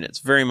mixed units,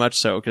 very much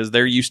so, because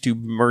they're used to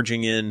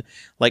merging in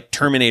like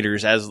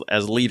Terminators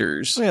as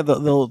leaders. Yeah,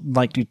 they'll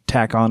like to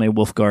tack on a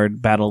Wolf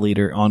Guard battle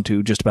leader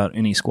onto just about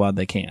any squad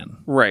they can.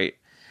 Right.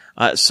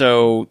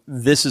 So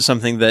this is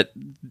something that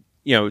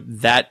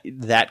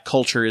that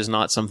culture is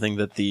not something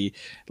that the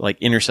like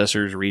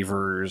Intercessors,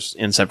 Reavers,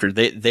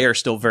 Inceptors, they are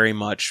still very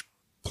much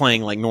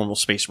playing like normal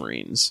Space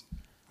Marines.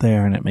 They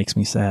are, and it makes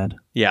me sad.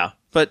 Yeah.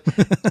 But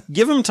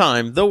give them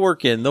time. They'll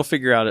work in. They'll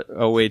figure out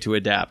a way to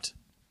adapt.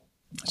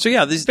 So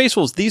yeah, these Space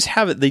Wolves,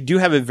 they do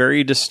have a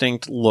very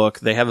distinct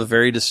look. They have a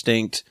very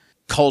distinct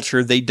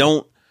culture. They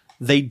don't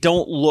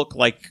look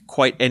like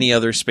quite any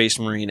other Space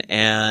Marine,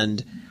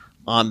 and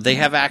they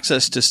have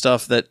access to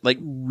stuff that like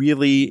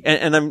really,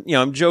 and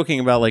I'm joking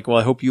about like, well,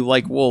 I hope you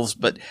like wolves,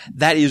 but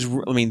that is,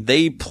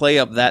 they play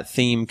up that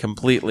theme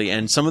completely,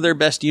 and some of their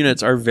best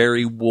units are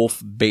very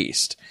wolf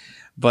based,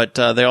 but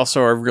they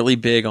also are really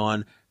big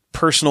on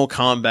personal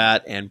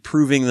combat and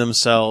proving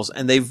themselves,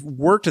 and they've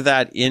worked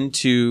that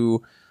into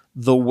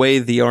the way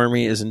the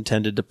army is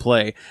intended to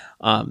play.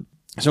 So I'm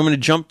going to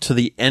jump to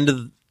the end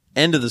of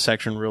the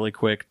section really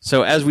quick.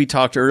 So as we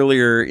talked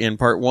earlier in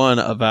part 1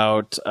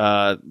 about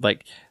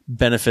like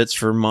benefits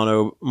for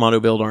mono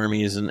build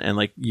armies, and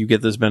like you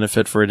get this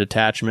benefit for a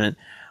detachment,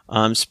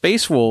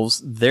 Space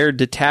Wolves, their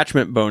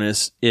detachment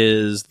bonus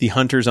is the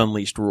Hunter's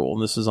Unleashed rule,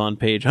 and this is on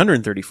page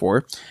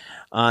 134.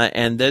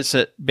 And that's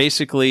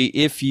basically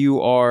if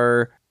you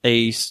are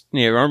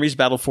Army's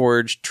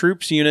Battleforged,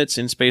 troops units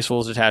in Space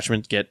Wolves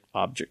detachment get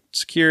object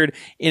secured.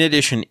 In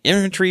addition,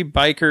 infantry,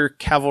 biker,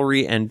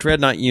 cavalry, and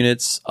dreadnought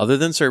units other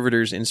than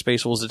servitors in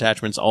Space Wolves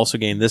detachments also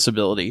gain this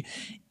ability.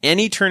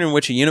 Any turn in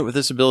which a unit with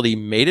this ability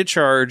made a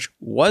charge,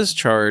 was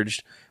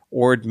charged,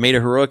 or made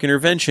a heroic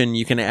intervention,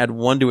 you can add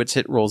 1 to its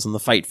hit rolls in the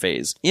fight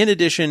phase. In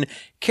addition,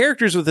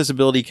 characters with this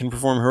ability can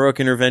perform heroic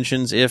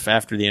interventions if,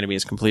 after the enemy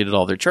has completed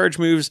all their charge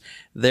moves,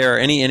 there are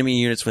any enemy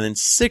units within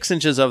 6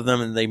 inches of them,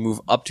 and they move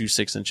up to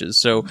 6 inches.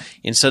 So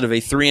instead of a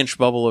 3-inch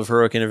bubble of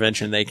heroic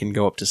intervention, they can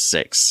go up to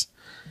 6.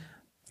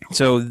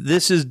 So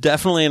this is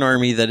definitely an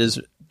army that is,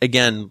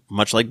 again,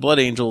 much like Blood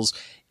Angels,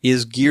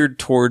 is geared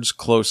towards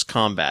close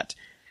combat.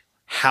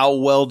 How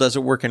well does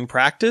it work in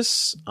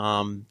practice?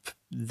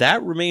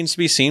 That remains to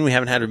be seen. We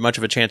haven't had much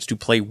of a chance to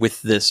play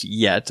with this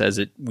yet, as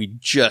we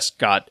just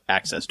got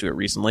access to it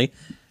recently.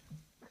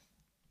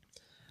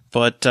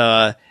 But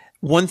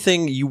one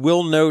thing you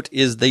will note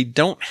is they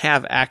don't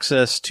have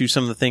access to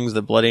some of the things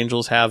that Blood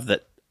Angels have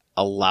that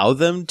allow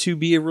them to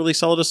be a really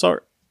solid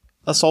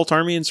assault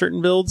army in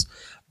certain builds,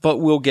 but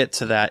we'll get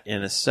to that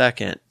in a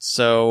second.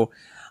 So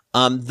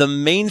the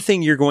main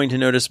thing you're going to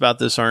notice about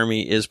this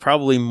army is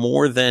probably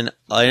more than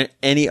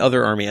any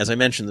other army. As I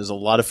mentioned, there's a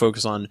lot of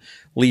focus on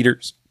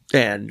leaders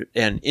and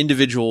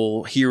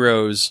individual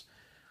heroes.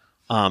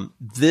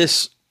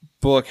 This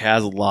book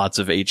has lots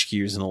of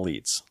HQs and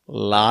elites.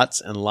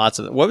 Lots and lots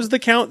of... What was the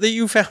count that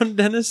you found,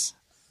 Dennis?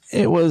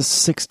 It was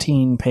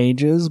 16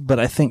 pages, but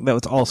I think that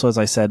was also, as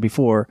I said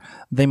before,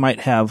 they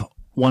might have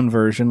one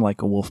version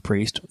like a Wolf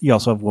Priest. You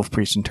also have Wolf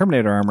Priest and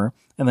Terminator armor,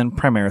 and then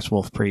Primaris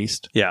Wolf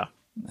Priest. Yeah.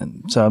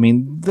 And so,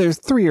 there's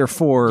 3 or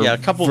 4. Yeah, a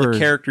couple of the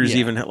characters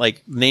even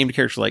like named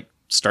characters like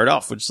start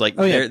off, which is like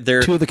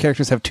they're 2 of the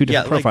characters have 2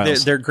 different profiles.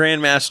 Like their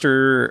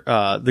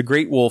Grandmaster, the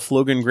Great Wolf,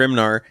 Logan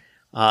Grimnar,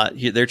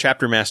 their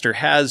chapter master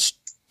has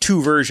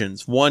 2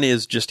 versions. One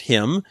is just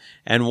him,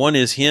 and one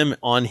is him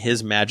on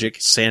his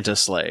magic Santa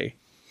sleigh.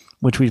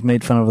 which we've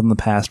made fun of in the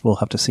past. We'll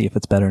have to see if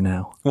it's better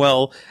now.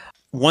 Well,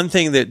 one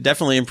thing that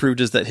definitely improved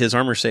is that his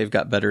armor save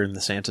got better in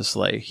the Santa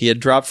sleigh. He had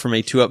dropped from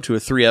a 2-up to a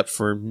 3-up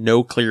for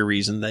no clear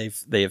reason.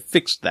 They have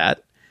fixed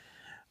that.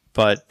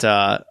 But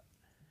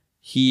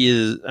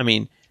he's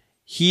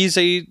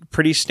a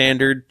pretty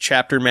standard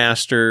chapter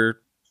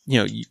master,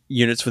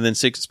 units within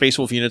Space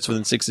Wolf units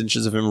within 6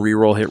 inches of him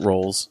reroll hit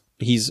rolls.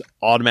 He's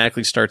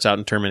automatically starts out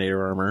in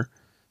Terminator armor,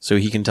 so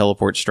he can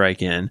teleport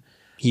strike in.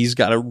 He's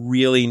got a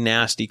really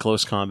nasty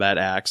close combat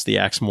axe, the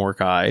Axe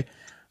Morkai,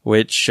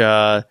 which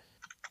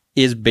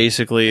is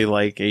basically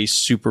like a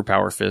super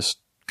power fist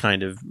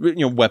kind of,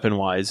 weapon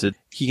wise.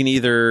 He can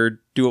either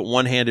do it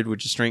one-handed,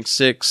 which is strength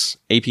 6,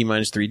 AP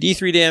minus 3,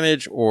 D3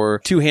 damage, or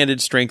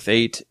two-handed, strength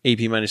 8,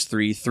 AP minus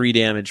 3, 3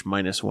 damage,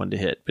 minus 1 to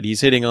hit. But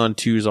he's hitting on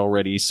 2s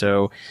already,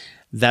 so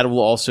that will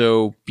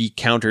also be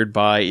countered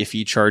by if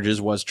he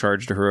was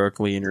charged to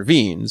heroically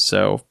intervene.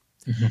 So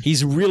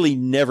he's really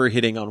never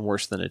hitting on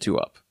worse than a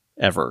 2-up,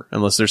 ever,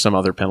 unless there's some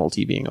other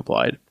penalty being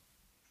applied.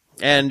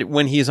 And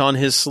when he's on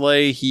his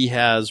sleigh, he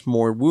has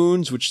more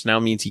wounds, which now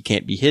means he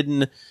can't be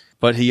hidden.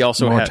 But he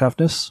also has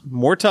toughness.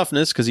 More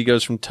toughness, because he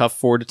goes from tough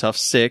 4 to tough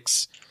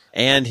 6.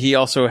 And he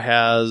also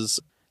has,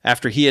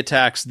 after he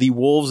attacks, the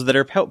wolves that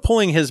are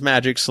pulling his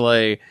magic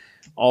sleigh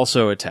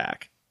also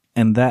attack.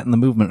 And that and the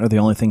movement are the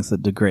only things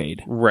that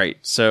degrade. Right.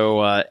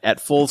 So at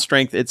full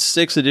strength, it's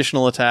 6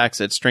 additional attacks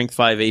at strength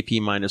 5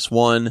 AP minus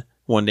 1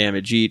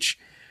 damage each.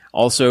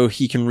 Also,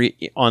 he can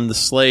on the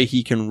sleigh,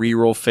 he can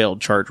reroll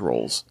failed charge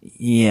rolls.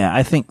 Yeah,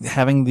 I think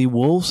having the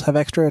wolves have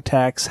extra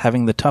attacks,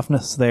 having the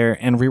toughness there,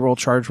 and reroll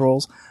charge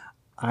rolls,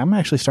 I'm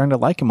actually starting to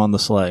like him on the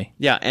sleigh.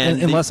 Yeah,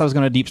 and unless I was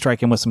going to deep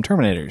strike him with some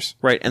Terminators.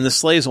 Right, and the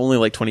sleigh is only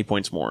like 20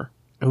 points more.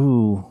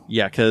 Ooh.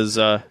 Yeah, because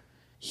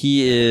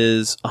he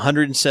is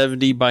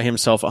 170 by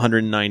himself,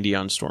 190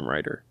 on Storm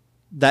Rider.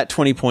 That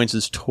 20 points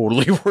is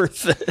totally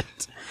worth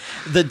it.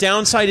 The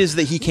downside is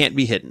that he can't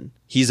be hidden.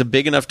 He's a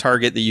big enough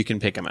target that you can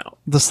pick him out.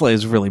 The sleigh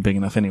is really big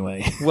enough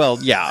anyway. Well,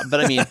 yeah, but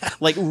I mean,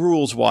 like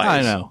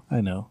rules-wise.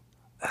 I know.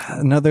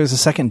 No, there's a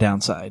second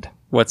downside.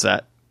 What's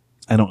that?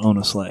 I don't own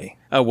a sleigh.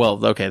 Oh,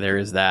 well, okay, there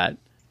is that.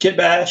 Kit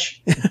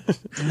bash.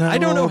 No, I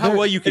don't know how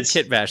well you could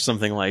kit bash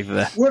something like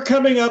that. We're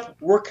coming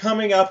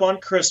up on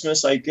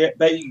Christmas. I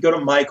bet you can go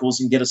to Michael's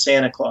and get a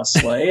Santa Claus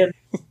sleigh. And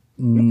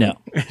No.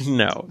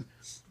 No.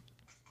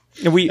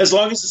 as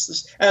long as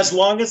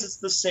it's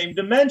the same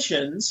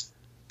dimensions,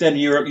 then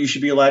you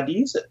should be allowed to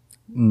use it.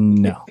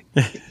 No.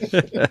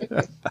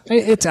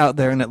 It's out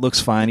there and it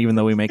looks fine, even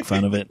though we make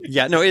fun of it.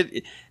 Yeah, no,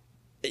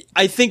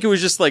 I think it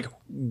was just like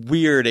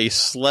weird, a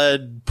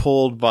sled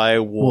pulled by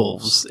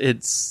wolves.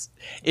 It's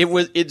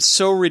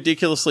so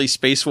ridiculously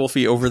Space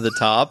Wolfy over the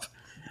top,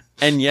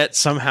 and yet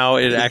somehow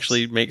it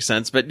actually makes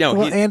sense. But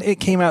no, and it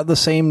came out the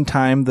same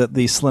time that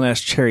the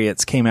Slaanesh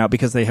chariots came out,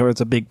 because there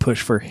was a big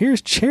push for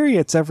here's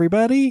chariots,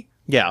 everybody.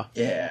 Yeah.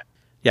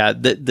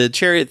 The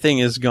chariot thing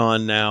is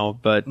gone now,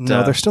 but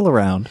no, they're still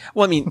around.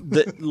 Well, I mean,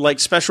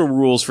 like special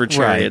rules for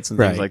chariots and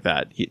things like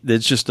that.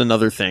 It's just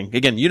another thing.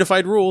 Again,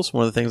 unified rules.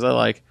 One of the things I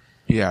like.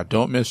 Yeah,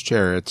 don't miss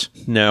chariots.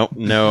 No.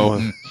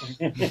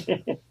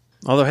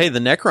 Although, hey, the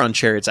Necron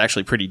chariot's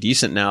actually pretty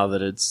decent now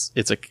that it's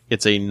a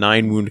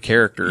 9-wound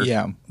character.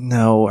 Yeah.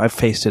 No, I've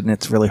faced it and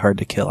it's really hard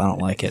to kill. I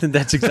don't like it.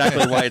 That's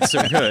exactly why it's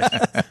so good.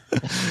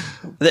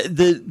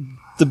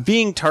 The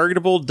being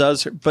targetable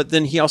does, but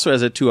then he also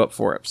has a 2-up,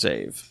 4-up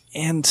save.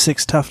 And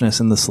 6 toughness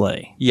in the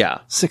sleigh.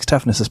 Yeah. 6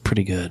 toughness is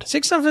pretty good.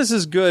 6 toughness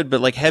is good,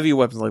 but like heavy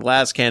weapons like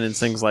las cannons,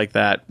 things like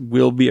that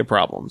will be a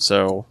problem.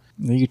 So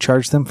you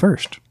charge them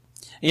first.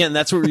 Yeah, and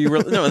that's what you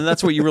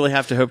really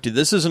have to hope to.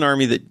 This is an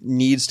army that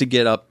needs to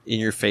get up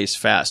in your face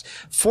fast.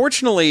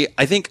 Fortunately,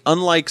 I think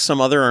unlike some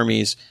other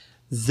armies,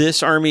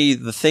 this army,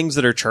 the things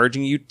that are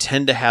charging you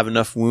tend to have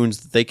enough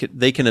wounds that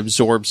they can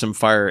absorb some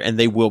fire, and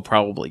they will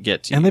probably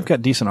get to you. And they've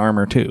got decent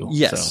armor too.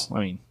 Yes. So, I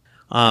mean,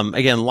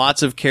 again,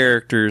 lots of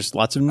characters,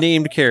 lots of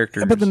named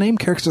characters. But the named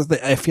characters,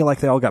 I feel like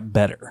they all got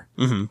better.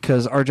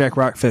 Because Arjak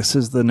Rockfist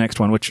is the next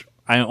one, which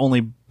I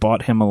only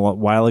bought him a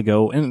while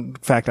ago. In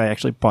fact, I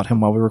actually bought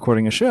him while we were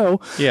recording a show.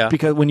 Yeah.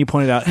 Because when you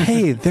pointed out,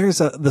 hey, there's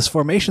this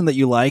formation that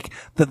you like,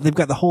 that they've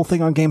got the whole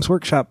thing on Games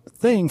Workshop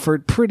thing for a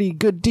pretty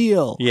good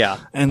deal. Yeah.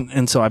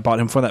 And so I bought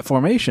him for that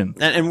formation.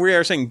 And we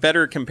are saying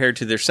better compared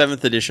to their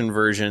 7th edition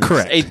version.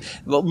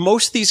 Correct. Well,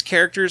 most of these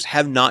characters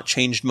have not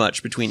changed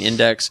much between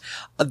Index.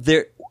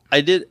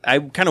 I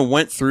kind of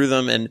went through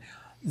them, and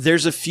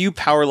there's a few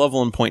power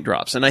level and point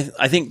drops. And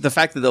I think the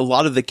fact that a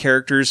lot of the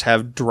characters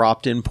have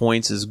dropped in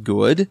points is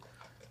good,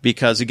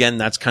 because again,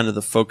 that's kind of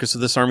the focus of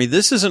this army.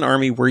 This is an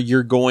army where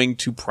you're going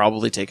to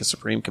probably take a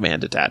Supreme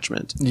Command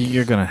attachment.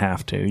 You're going to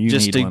have to. You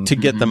just need one. to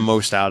get the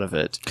most out of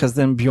it. Because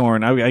then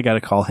Bjorn, I got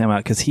to call him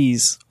out, because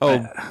he's...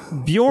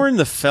 Bjorn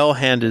the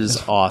Fellhand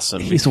is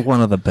awesome. He's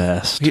one of the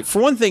best.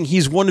 For one thing,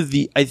 he's one of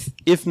the,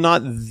 if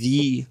not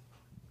the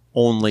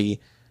only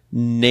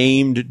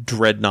named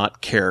Dreadnought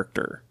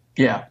character.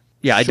 Yeah.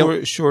 Yeah, I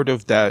don't... Short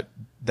of that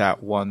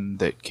one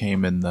that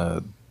came in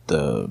the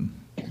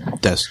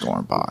Death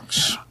Storm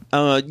box.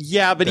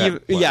 Yeah, but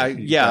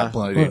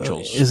Blood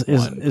Angels.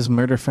 Is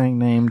Murderfang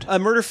named?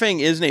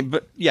 Murderfang is named,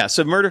 but yeah.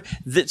 So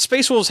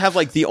Space Wolves have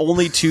like the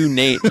only two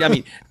named. I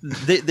mean,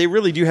 they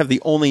really do have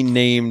the only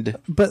named.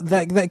 But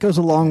that goes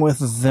along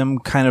with them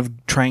kind of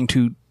trying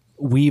to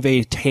weave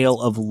a tale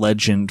of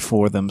legend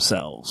for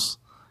themselves.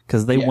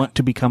 Because they want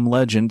to become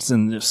legends,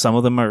 and some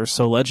of them are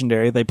so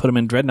legendary, they put them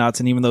in dreadnoughts,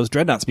 and even those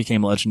dreadnoughts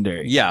became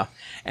legendary. Yeah.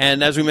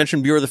 And as we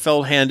mentioned, Bjor the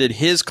Fell-Handed,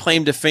 his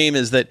claim to fame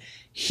is that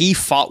he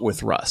fought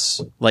with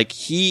Russ. Like,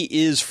 he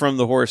is from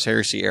the Horus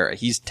Heresy era.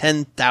 He's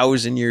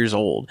 10,000 years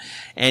old.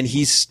 And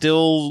he's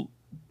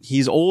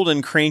old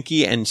and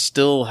cranky and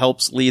still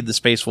helps lead the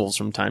Space Wolves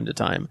from time to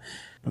time.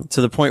 To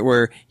the point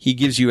where he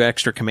gives you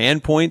extra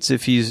command points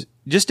if he's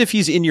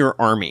in your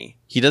army.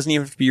 He doesn't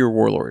even have to be your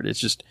warlord. It's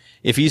just,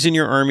 if he's in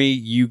your army,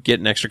 you get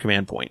an extra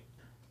command point.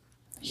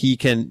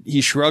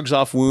 He shrugs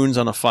off wounds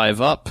on a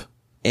 5-up.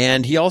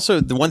 And he also,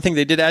 the one thing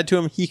they did add to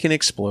him, he can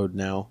explode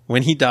now.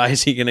 When he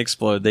dies, he can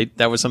explode.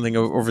 That was something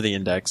over the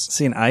index.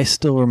 See, and I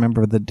still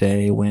remember the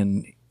day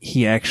when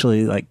he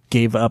actually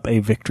gave up a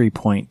victory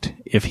point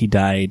if he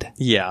died.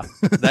 Yeah.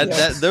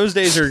 Those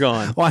days are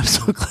gone. Well, I'm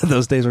so glad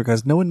those days were,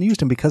 because no one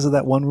used him because of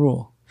that one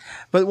rule.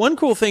 But one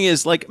cool thing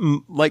is, like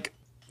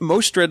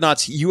most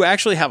dreadnoughts, you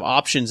actually have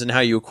options in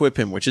how you equip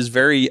him, which is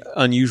very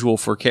unusual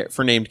for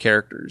named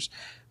characters.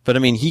 But I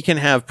mean, he can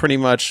have pretty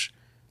much,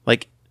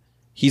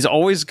 he's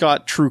always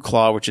got True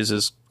Claw, which is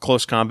his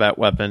close combat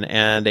weapon,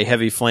 and a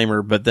heavy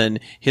flamer, but then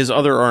his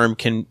other arm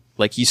can,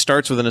 he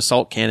starts with an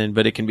assault cannon,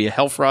 but it can be a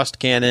Hellfrost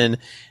cannon,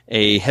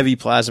 a heavy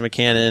plasma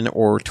cannon,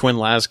 or twin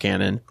las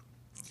cannon.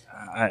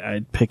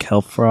 I'd pick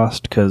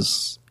Hellfrost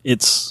because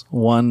it's,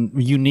 one,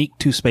 unique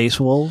to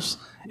Space Wolves,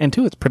 and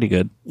two, it's pretty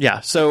good.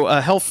 Yeah, so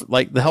the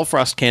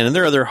Hellfrost cannon,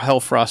 there are other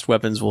Hellfrost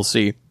weapons we'll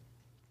see.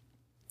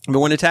 But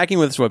when attacking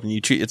with this weapon,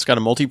 it's got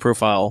a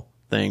multi-profile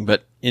thing,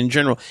 but in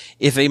general,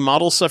 if a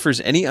model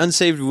suffers any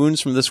unsaved wounds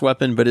from this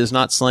weapon but is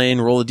not slain,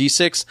 roll a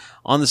d6.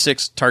 On the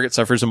 6, target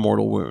suffers a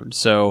mortal wound.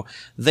 So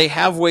they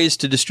have ways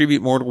to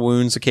distribute mortal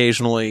wounds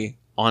occasionally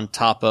on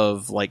top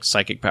of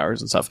psychic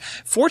powers and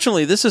stuff.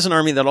 Fortunately, this is an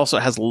army that also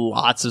has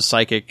lots of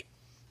psychic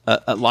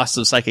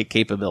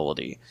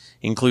capability,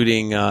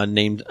 including a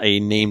named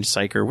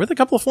psyker with a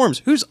couple of forms.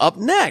 Who's up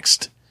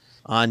next?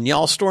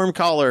 Njal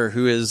Stormcaller,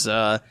 who is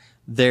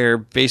their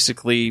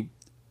basically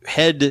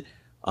head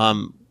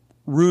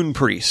rune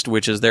priest,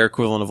 which is their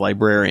equivalent of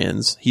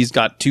librarians. He's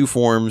got 2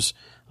 forms.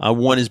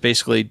 One is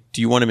basically,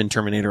 do you want him in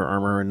Terminator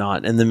armor or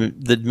not? And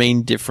the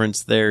main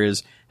difference there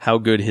is how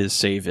good his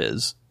save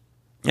is.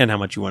 And how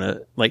much you want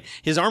to,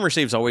 his armor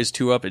save's always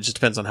 2-up. It just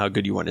depends on how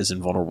good you want his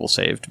invulnerable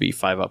save to be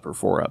 5-up or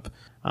 4-up.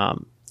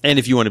 And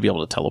if you want to be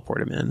able to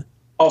teleport him in.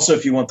 Also,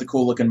 if you want the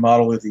cool looking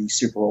model or the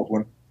super old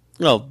one.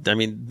 Well, I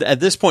mean,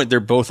 at this point, they're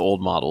both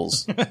old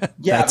models.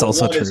 Yeah, that's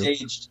also one true.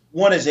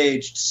 One is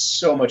aged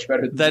so much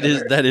better than the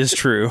other. That is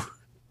true.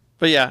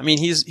 But yeah, I mean,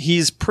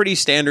 he's pretty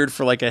standard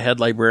for a head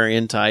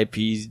librarian type.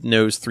 He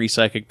knows 3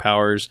 psychic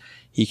powers.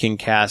 He can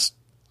cast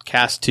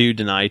 2,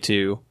 deny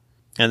 2,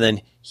 and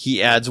then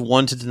he adds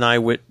 1 to deny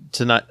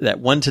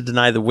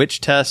the witch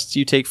tests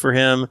you take for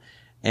him,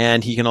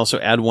 and he can also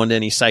add 1 to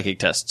any psychic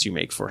tests you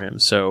make for him.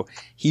 So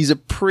he's a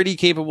pretty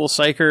capable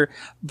psyker,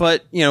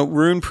 but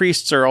rune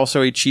priests are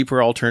also a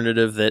cheaper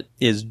alternative that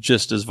is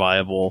just as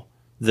viable.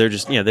 They're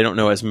just they don't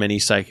know as many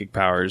psychic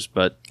powers,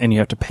 and you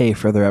have to pay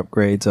for their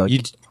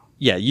upgrades.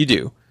 Yeah, you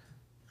do.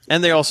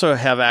 And they also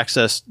have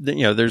access,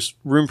 there's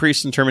rune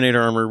priests in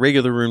Terminator armor,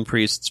 regular rune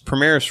priests,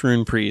 Primaris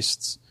rune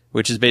priests,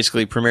 which is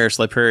basically Primaris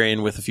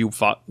Librarian with a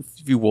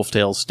few wolf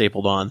tails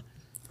stapled on.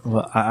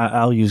 Well,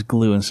 I'll use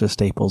glue instead of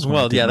staples.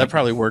 Well, yeah, that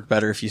probably work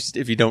better if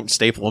you don't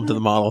staple them to the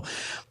model.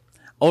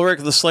 Ulrich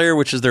the Slayer,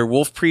 which is their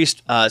wolf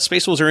priest.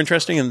 Space Wolves are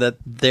interesting in that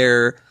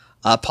their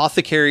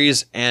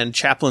apothecaries and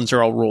chaplains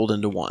are all rolled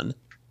into one.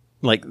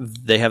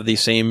 They have the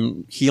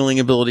same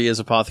healing ability as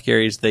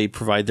apothecaries. They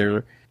provide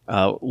their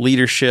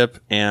leadership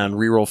and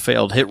reroll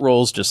failed hit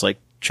rolls, just like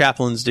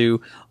chaplains do.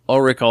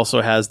 Ulrich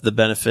also has the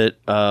benefit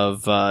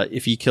of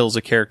if he kills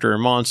a character or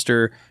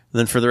monster,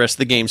 then for the rest of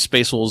the game,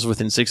 Space Wolves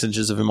within 6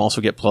 inches of him also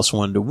get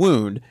 +1 to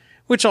wound,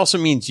 which also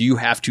means you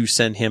have to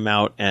send him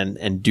out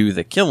and do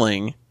the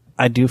killing.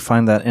 I do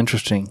find that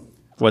interesting.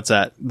 What's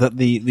that?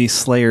 The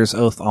Slayer's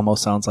Oath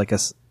almost sounds like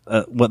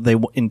what they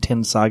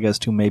intend sagas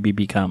to maybe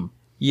become.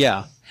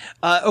 Yeah.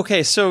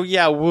 Okay, so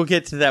yeah, we'll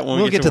get to that when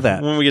we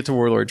get to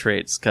Warlord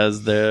traits,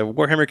 because the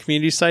Warhammer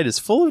community site is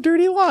full of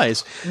dirty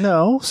lies.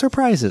 No,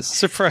 surprises.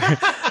 Surprise.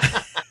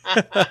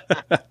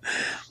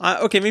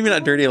 Okay, maybe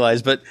not dirty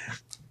lies, but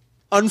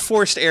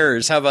unforced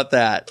errors. How about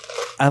that?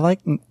 I like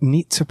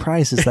neat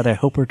surprises that I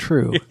hope are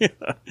true. Yeah.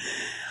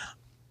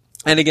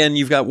 And again,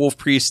 you've got wolf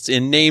priests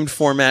in named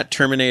format,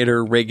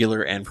 Terminator,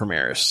 regular, and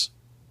Primaris.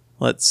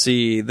 Let's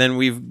see. Then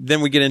we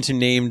get into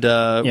named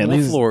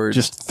wolf lords.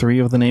 Just 3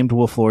 of the named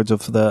wolf lords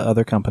of the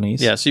other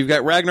companies. Yeah, so you've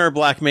got Ragnar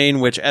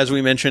Blackmane, which, as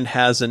we mentioned,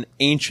 has an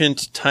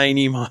ancient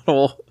tiny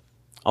model.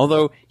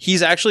 Although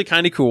he's actually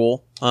kind of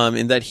cool,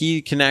 in that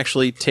he can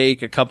actually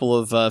take a couple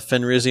of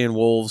Fenrisian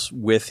wolves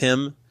with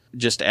him.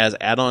 just as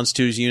add-ons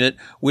to his unit,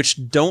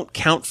 which don't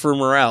count for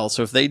morale.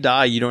 So if they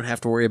die, you don't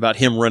have to worry about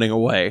him running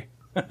away.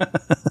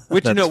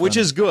 Which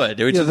is good.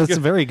 That's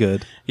very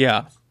good.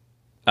 Yeah.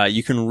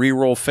 You can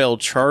reroll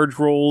failed charge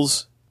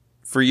rolls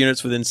for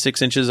units within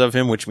 6 inches of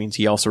him, which means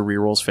he also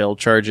rerolls failed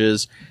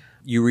charges.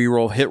 You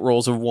reroll hit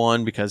rolls of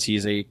 1 because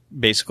he's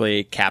basically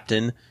a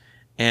captain.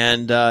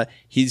 And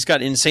he's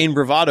got insane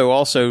bravado.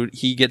 Also,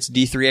 he gets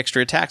D3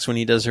 extra attacks when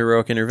he does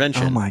heroic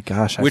intervention. Oh my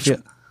gosh!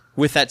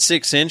 With that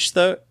 6 inch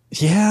though.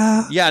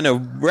 Yeah. No,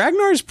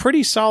 Ragnar's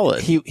pretty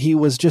solid. He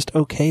was just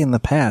okay in the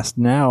past.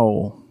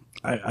 Now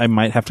I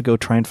might have to go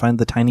try and find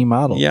the tiny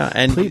model. Yeah,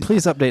 and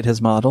please update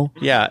his model.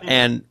 Yeah,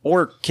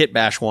 or Kit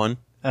Bash 1.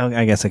 Oh,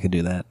 I guess I could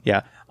do that.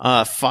 Yeah,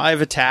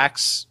 5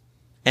 attacks,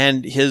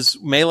 and his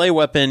melee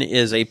weapon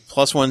is a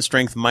 +1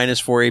 strength,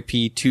 -4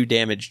 AP, 2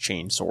 damage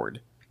chain sword.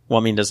 Well,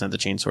 I mean, it doesn't have the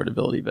chain sword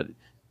ability, but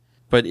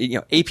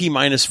AP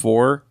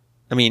 -4.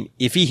 I mean,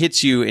 if he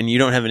hits you and you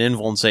don't have an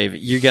invuln save,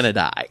 you're gonna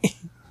die.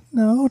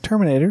 No,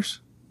 Terminators.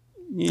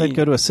 They'd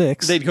go to a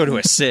 6. They'd go to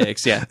a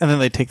 6, yeah. And then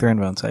they'd take their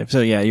invuln save.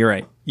 So yeah, you're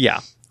right. Yeah.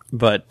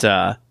 But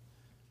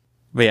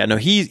yeah, no,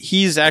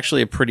 he's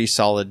actually a pretty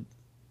solid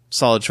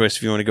choice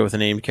if you want to go with a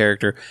named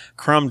character.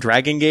 Crom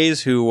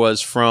Dragongaze, who was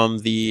from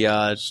the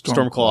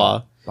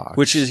Stormclaw box,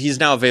 which he's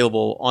now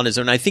available on his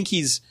own. I think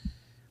I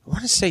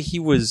want to say he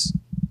was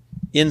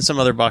in some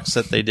other box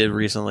set they did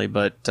recently,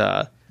 but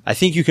I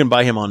think you can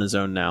buy him on his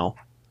own now.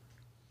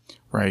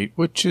 Right,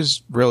 which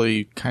is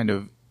really kind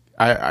of...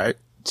 I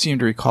seem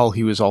to recall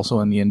he was also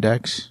in the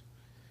Index.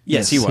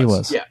 Yes, he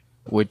was. Yeah.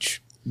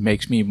 Which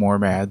makes me more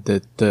mad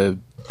that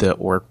the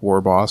Orc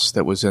War Boss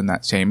that was in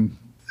that same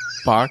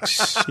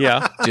box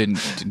Yeah. didn't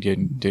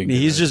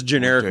He's just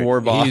generic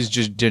War Boss. He's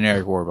just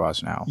generic War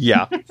Boss now.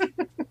 Yeah.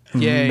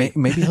 Yay.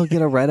 Maybe he'll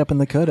get a write-up in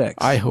the Codex.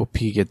 I hope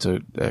he gets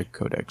a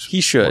Codex. He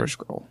should. Or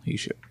scroll. He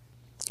should.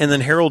 And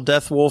then Herald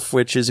Deathwolf,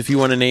 which is if you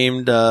want to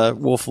name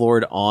Wolf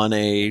Lord on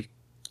a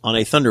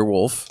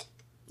Thunderwolf,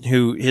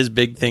 who his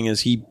big thing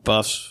is he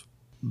buffs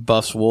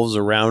wolves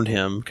around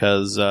him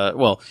because,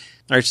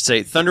 I should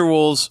say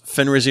Thunderwolves,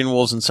 Fenrisian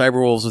Wolves, and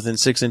Cyberwolves within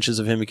 6 inches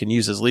of him he can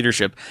use as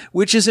leadership,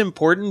 which is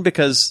important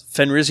because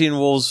Fenrisian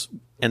Wolves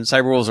and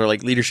Cyberwolves are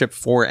like leadership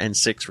 4 and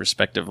 6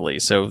 respectively.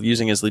 So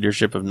using his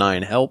leadership of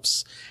 9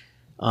 helps.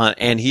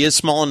 And he is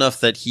small enough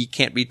that he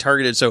can't be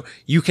targeted, so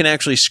you can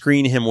actually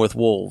screen him with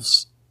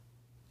wolves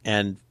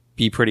and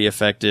be pretty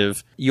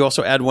effective. You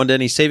also add 1 to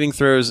any saving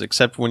throws,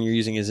 except when you're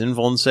using his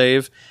invuln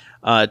save,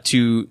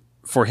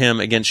 for him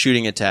against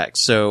shooting attacks.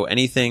 So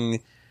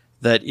anything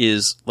that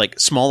is like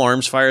small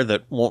arms fire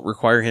that won't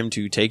require him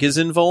to take his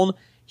invuln,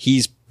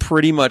 he's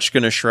pretty much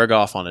going to shrug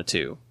off on a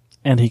 2.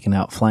 And he can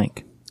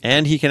outflank.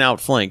 And he can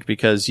outflank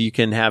because you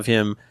can have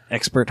him...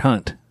 Expert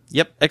Hunt.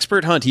 Yep,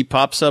 Expert Hunt. He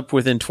pops up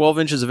within 12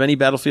 inches of any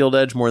battlefield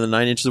edge, more than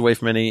 9 inches away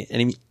from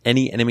any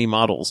enemy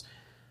models.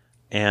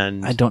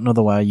 And I don't know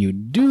why you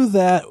do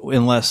that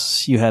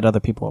unless you had other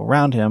people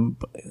around him,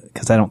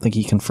 because I don't think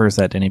he confers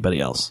that to anybody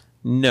else.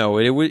 No,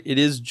 it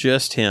is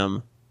just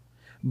him.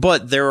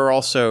 But there are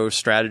also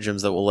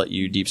stratagems that will let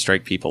you deep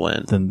strike people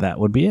in. Then that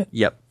would be it.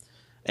 Yep.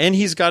 And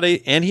he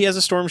has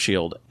a Storm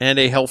Shield and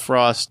a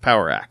Hellfrost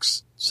Power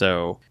Axe.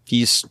 So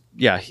he's on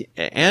a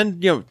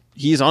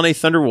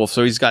Thunderwolf,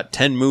 so he's got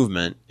 10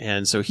 movement,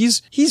 and so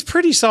he's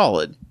pretty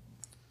solid.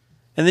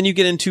 And then you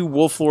get into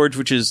Wolflord,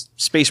 which is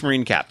Space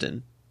Marine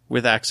Captain,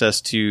 with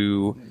access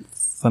to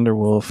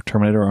Thunderwolf,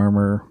 Terminator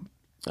armor,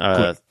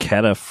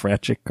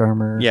 Cataphractic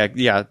armor. Yeah.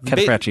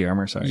 Cataphractic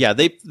armor, sorry. Yeah,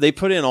 they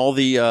put in all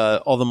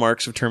the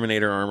marks of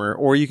Terminator armor,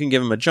 or you can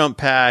give him a jump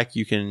pack,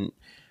 you can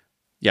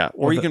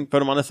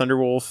put him on a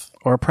Thunderwolf.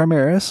 Or a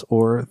Primaris,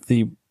 or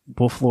the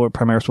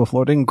Primaris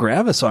Wolflord in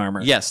Gravis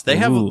armor. Yes, they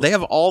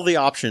have all the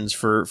options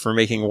for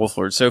making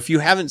Wolflord. So if you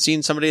haven't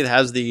seen somebody that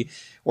has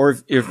or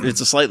if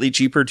it's a slightly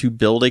cheaper to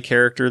build a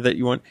character that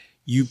you want,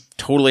 you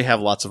totally have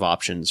lots of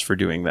options for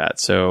doing that.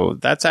 So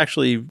that's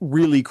actually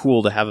really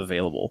cool to have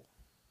available.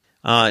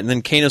 And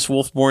then Canis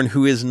Wolfborn,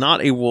 who is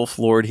not a Wolf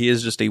Lord, he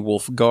is just a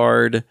Wolf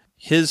Guard.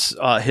 His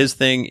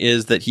thing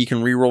is that he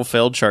can reroll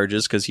failed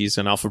charges because he's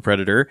an Alpha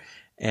Predator,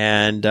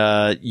 and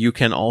you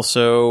can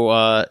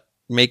also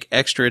make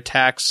extra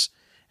attacks.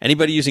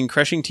 Anybody using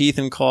Crushing Teeth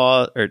and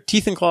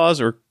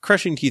Claws, or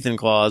Crushing Teeth and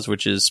Claws,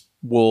 which is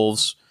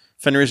wolves,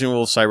 Fenrisian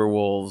Wolves, Cyber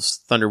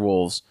Wolves, Thunder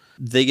Wolves,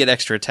 they get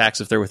extra attacks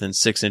if they're within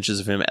 6 inches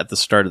of him at the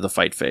start of the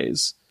fight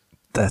phase.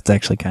 That's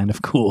actually kind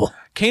of cool.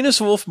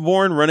 Canis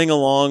Wolfborn running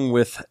along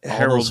with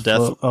Herald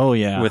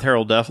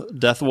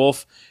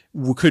Deathwolf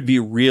could be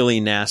really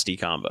nasty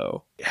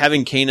combo.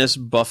 Having Canis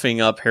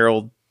buffing up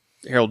Herald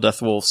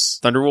Deathwolf's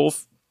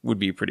Thunderwolf would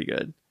be pretty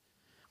good.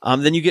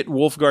 Then you get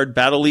Wolfguard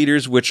battle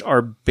leaders, which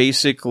are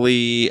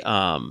basically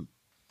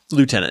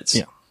lieutenants.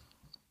 Yeah.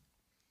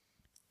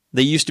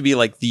 They used to be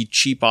like the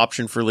cheap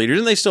option for leaders,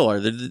 and they still are.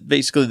 They're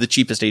basically the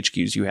cheapest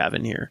HQs you have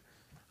in here.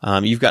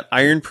 You've got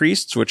Iron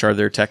Priests, which are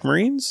their Tech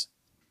Marines.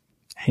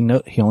 Hey,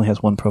 note he only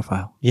has one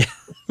profile. Yeah.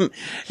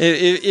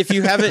 If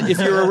you haven't,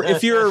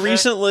 if you're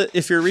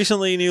a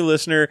recently new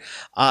listener,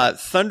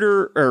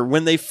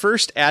 when they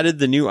first added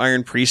the new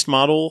Iron Priest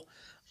model,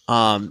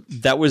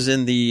 That was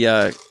in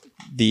the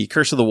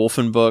Curse of the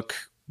Wolfen book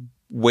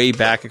way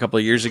back a couple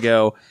of years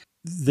ago.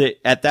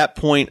 At that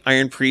point,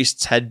 Iron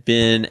Priests had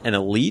been an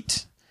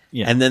elite,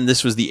 and then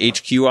this was the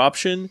HQ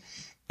option,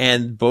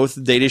 and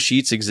both data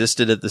sheets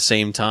existed at the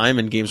same time,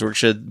 and Games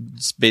Workshop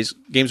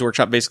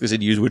basically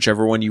said use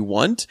whichever one you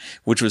want,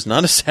 which was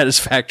not a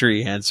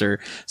satisfactory answer.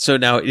 So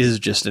now it is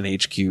just an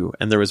HQ,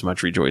 and there was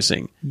much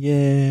rejoicing. Yeah.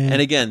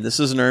 And again, this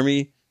is an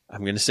army.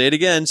 I'm going to say it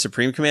again.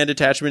 Supreme Command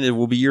Detachment, it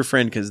will be your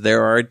friend because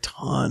there are a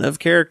ton of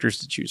characters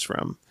to choose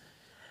from.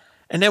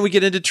 And now we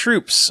get into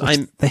troops.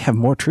 They have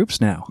more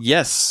troops now.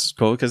 Yes,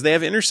 cool, because they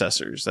have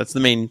intercessors. That's the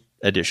main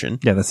addition.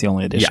 Yeah, that's the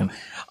only addition.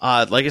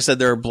 Yeah. Like I said,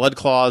 there are Blood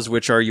Claws,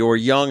 which are your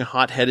young,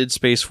 hot-headed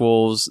Space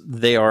Wolves.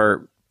 They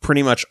are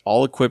pretty much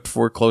all equipped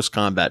for close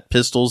combat.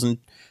 Pistols and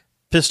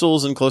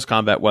close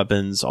combat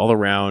weapons all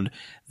around.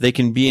 They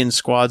can be in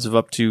squads of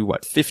up to,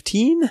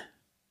 15?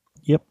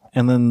 Yep.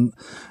 And then,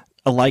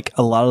 like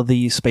a lot of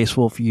the Space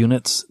Wolf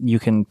units, you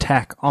can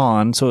tack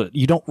on. So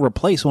you don't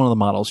replace one of the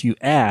models. You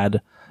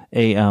add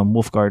a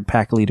Wolfguard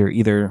pack leader,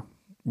 either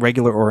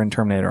regular or in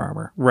Terminator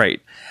armor. Right.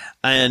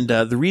 And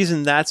the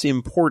reason that's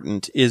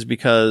important is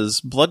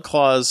because Blood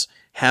Claws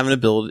have an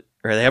ability,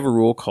 or they have a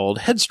rule called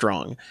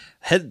Headstrong.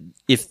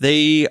 If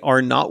they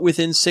are not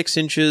within 6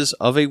 inches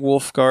of a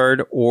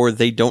Wolfguard, or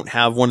they don't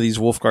have one of these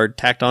Wolfguard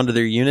tacked onto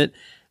their unit,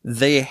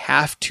 they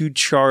have to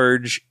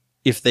charge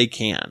if they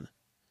can.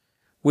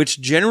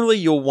 Which generally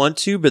you'll want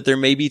to, but there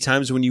may be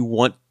times when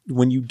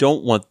you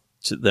don't want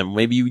to them.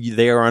 Maybe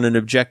they are on an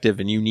objective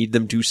and you need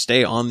them to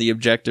stay on the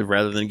objective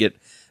rather than get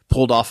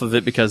pulled off of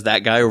it because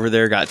that guy over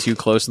there got too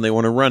close and they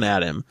want to run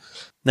at him.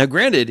 Now,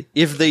 granted,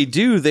 if they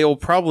do, they'll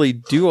probably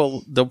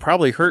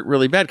hurt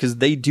really bad because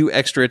they do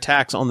extra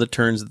attacks on the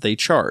turns that they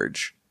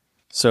charge.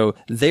 So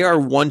they are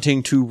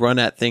wanting to run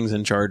at things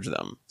and charge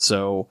them.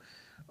 So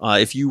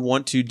if you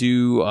want to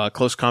do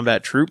close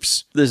combat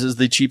troops, this is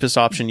the cheapest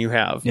option you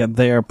have. Yeah,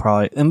 they are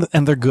probably,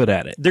 and they're good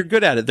at it. They're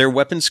good at it. They're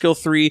weapon skill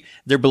 3,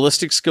 they're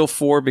ballistic skill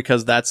 4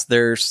 because that's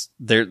their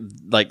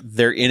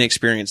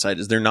inexperienced side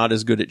is they're not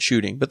as good at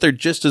shooting, but they're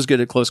just as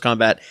good at close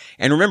combat.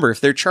 And remember, if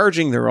they're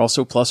charging, they're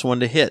also +1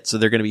 to hit. So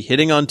they're going to be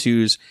hitting on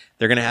 2s.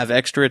 They're going to have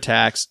extra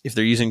attacks. If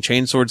they're using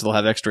chain swords, they'll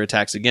have extra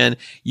attacks again.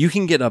 You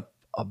can get a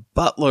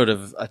buttload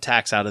of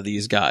attacks out of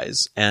these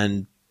guys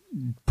and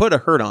put a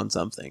hurt on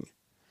something.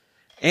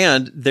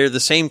 And they're the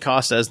same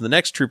cost as the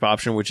next troop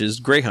option, which is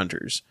Grey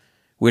Hunters,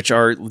 which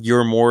are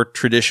your more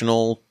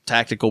traditional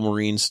tactical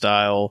marine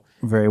style.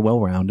 Very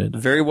well-rounded.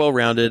 Very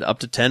well-rounded, up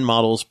to 10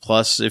 models,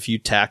 plus if you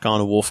tack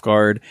on a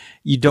Wolfguard.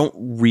 You don't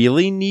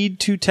really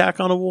need to tack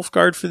on a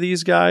Wolfguard for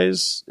these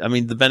guys. I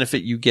mean, the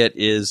benefit you get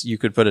is you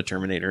could put a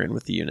Terminator in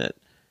with the unit.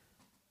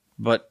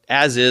 But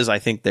as is, I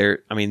think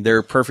they're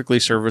a perfectly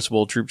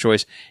serviceable troop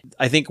choice.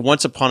 I think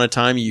once upon a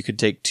time you could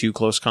take 2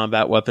 close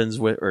combat weapons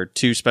or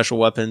 2 special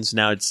weapons.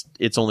 Now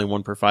it's only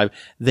 1 per 5.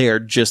 They are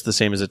just the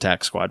same as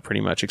attack squad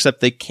pretty much, except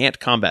they can't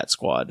combat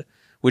squad,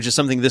 which is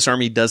something this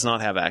army does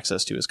not have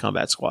access to, is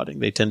combat squadding.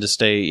 They tend to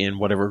stay in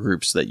whatever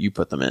groups that you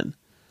put them in.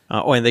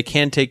 And they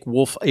can take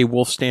a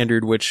wolf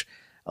standard, which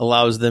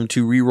allows them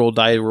to reroll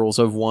die rolls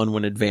of 1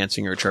 when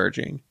advancing or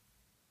charging.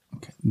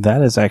 Okay.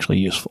 That is actually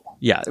useful.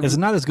 Yeah. It's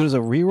not as good as a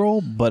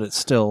reroll, but it's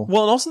still...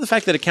 Well, and also the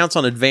fact that it counts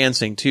on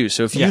advancing, too.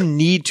 So if you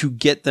need to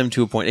get them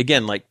to a point...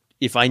 Again, like,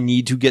 if I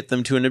need to get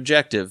them to an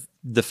objective,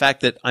 the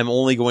fact that I'm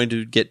only going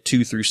to get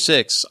 2 through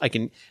 6, I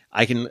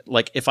can,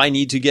 like, if I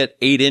need to get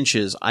 8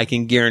 inches, I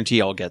can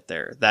guarantee I'll get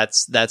there.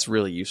 That's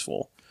really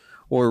useful.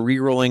 Or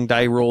re-rolling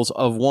die rolls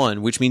of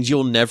 1, which means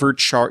you'll never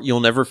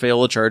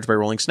fail a charge by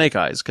rolling Snake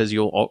Eyes,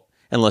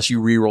 unless you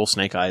re-roll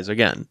Snake Eyes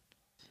again.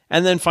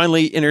 And then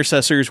finally,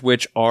 intercessors,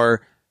 which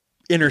are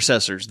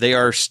intercessors. They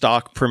are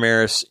stock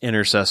Primaris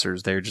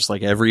intercessors. They're just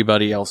like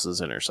everybody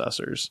else's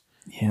intercessors.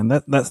 Yeah, and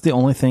that's the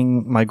only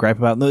thing my gripe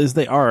about them is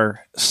they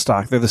are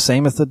stock. They're the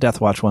same as the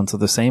Deathwatch ones. They're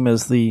the same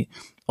as the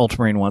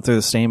Ultramarine ones. They're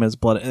the same as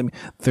Blood. I mean,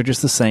 they're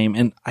just the same.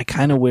 And I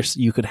kind of wish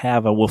you could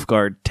have a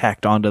Wolfguard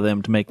tacked onto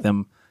them to make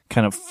them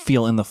kind of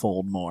feel in the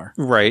fold more.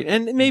 Right.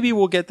 And maybe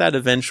we'll get that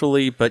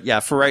eventually. But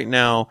yeah, for right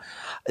now,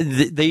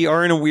 they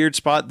are in a weird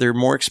spot. They're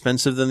more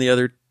expensive than the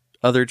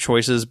other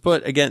choices.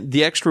 But again,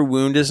 the extra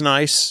wound is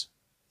nice.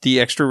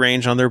 The extra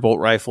range on their bolt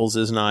rifles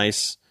is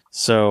nice.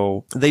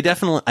 So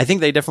I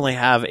think they definitely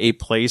have a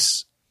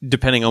place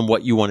depending on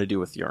what you want to do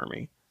with the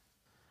army.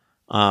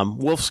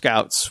 Wolf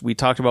Scouts. We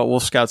talked about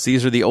Wolf Scouts.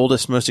 These are the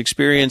oldest, most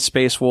experienced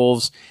Space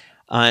Wolves.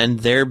 And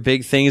their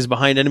big thing is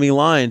behind enemy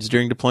lines.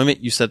 During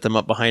deployment, you set them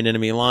up behind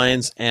enemy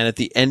lines. And at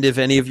the end of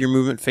any of your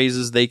movement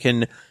phases, they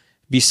can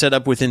be set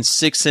up within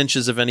 6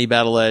 inches of any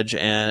battle edge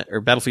or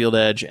battlefield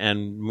edge,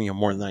 and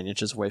more than 9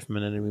 inches away from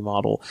an enemy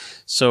model.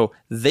 So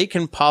they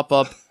can pop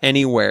up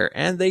anywhere,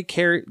 and they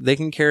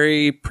can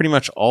carry pretty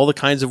much all the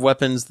kinds of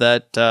weapons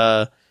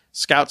that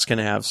scouts can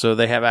have. So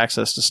they have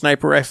access to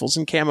sniper rifles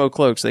and camo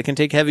cloaks. They can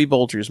take heavy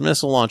bolters,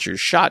 missile launchers,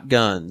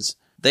 shotguns.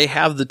 They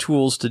have the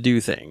tools to do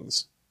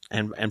things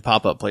and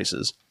pop up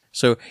places.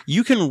 So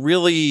you can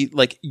really,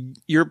 like,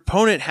 your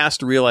opponent has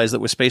to realize that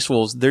with Space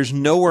Wolves, there's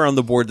nowhere on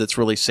the board that's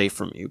really safe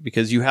from you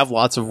because you have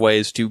lots of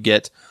ways to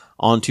get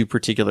onto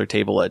particular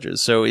table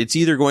edges. So it's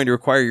either going to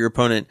require your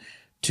opponent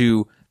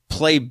to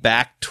play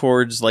back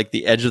towards like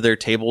the edge of their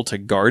table to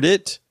guard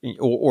it,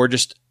 or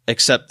just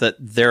accept that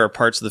there are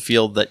parts of the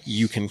field that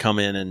you can come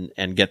in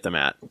and get them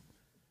at.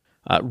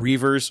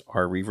 Reavers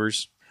are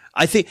Reavers.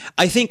 I think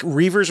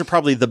Reavers are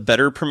probably the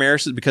better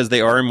Primaris because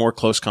they are a more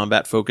close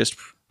combat focused.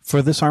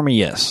 For this army,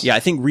 yes. Yeah, I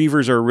think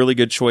Reavers are a really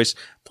good choice.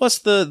 Plus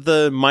the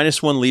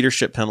 -1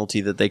 leadership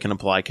penalty that they can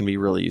apply can be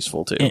really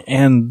useful too.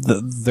 And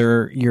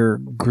they're your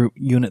group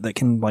unit that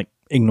can like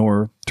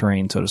ignore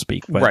terrain, so to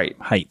speak, but right.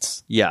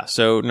 heights. Yeah,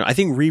 so no, I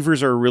think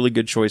Reavers are a really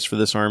good choice for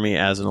this army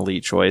as an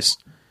elite choice.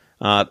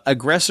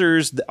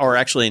 Aggressors are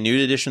actually a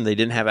new addition. They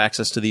didn't have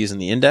access to these in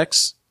the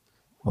index.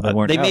 Well, they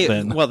weren't out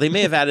then. Well, they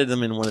may have added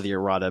them in one of the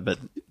errata, but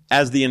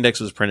as the index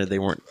was printed, they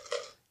weren't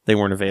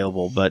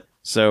available. But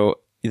so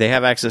they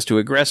have access to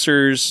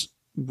aggressors,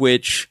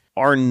 which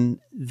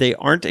they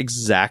aren't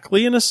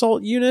exactly an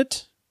assault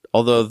unit,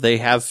 although they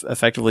have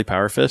effectively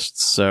power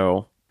fists.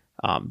 So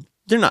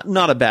they're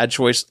not a bad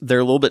choice. They're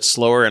a little bit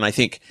slower, and I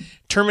think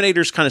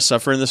Terminators kind of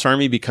suffer in this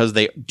army because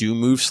they do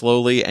move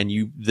slowly, and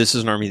this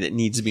is an army that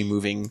needs to be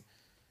moving.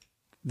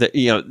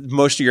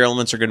 Most of your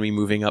elements are going to be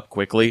moving up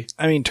quickly.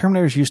 I mean,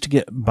 Terminators used to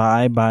get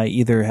by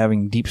either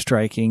having deep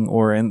striking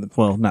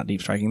not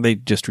deep striking. They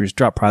just used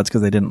drop prods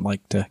because they didn't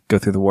like to go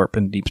through the warp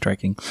and deep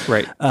striking.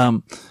 Right.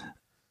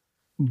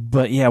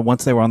 But yeah,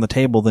 once they were on the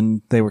table,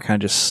 then they were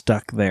kind of just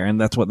stuck there.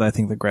 And that's what I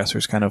think the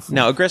aggressors kind of...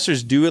 Now,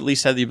 aggressors do at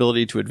least have the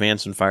ability to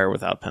advance and fire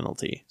without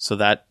penalty. So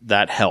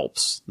that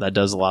helps. That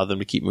does allow them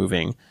to keep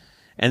moving.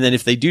 And then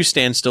if they do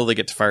stand still, they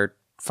get to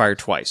fire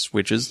twice,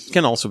 which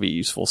can also be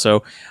useful.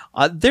 So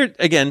there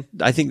again,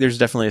 I think there's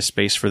definitely a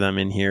space for them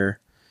in here.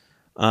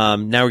 Now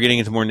we're getting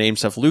into more name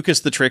stuff.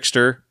 Lucas the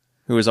Trickster,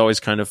 who is always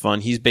kind of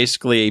fun. He's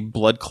basically a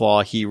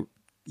Bloodclaw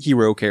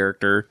hero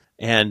character,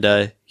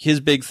 and his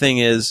big thing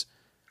is,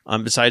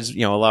 besides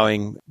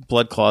allowing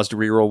Bloodclaws to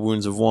reroll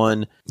wounds of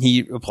 1,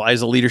 he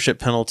applies a leadership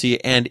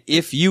penalty, and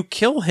if you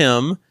kill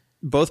him,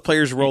 both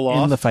players roll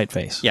off. In the fight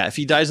phase. Yeah, if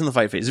he dies in the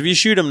fight phase. If you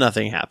shoot him,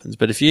 nothing happens.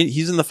 But if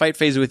he's in the fight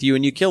phase with you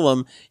and you kill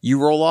him, you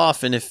roll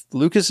off. And if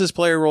Lucas's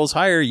player rolls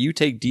higher, you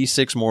take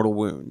D6 mortal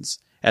wounds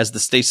as the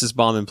stasis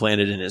bomb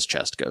implanted in his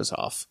chest goes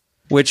off.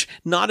 Which,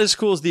 not as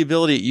cool as the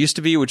ability it used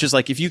to be, which is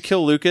like if you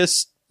kill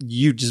Lucas,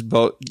 you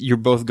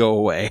both go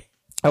away.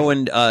 Oh,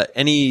 and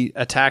any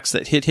attacks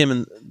that hit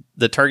him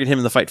that target him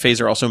in the fight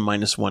phase are also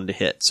 -1 to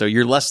hit. So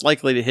you're less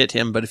likely to hit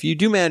him, but if you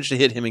do manage to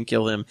hit him and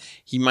kill him,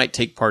 he might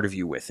take part of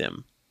you with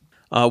him.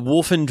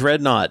 Wolfen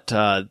Dreadnought.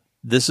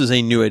 This is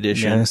a new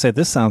addition. Yeah, I say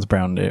this sounds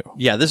brand new.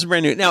 Yeah, this is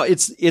brand new. Now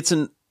it's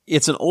an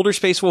older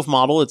Space Wolf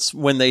model. It's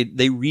when they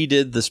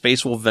redid the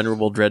Space Wolf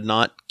Venerable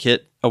Dreadnought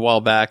kit a while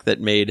back that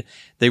it made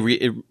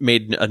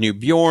a new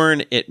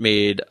Bjorn. It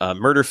made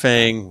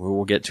Murderfang, who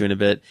we'll get to in a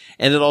bit,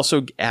 and it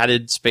also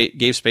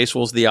gave Space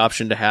Wolves the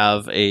option to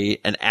have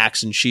an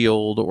axe and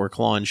shield or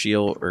claw and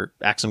shield or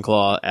axe and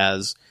claw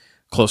as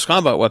close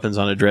combat weapons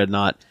on a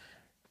Dreadnought.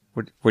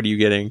 What are you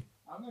getting?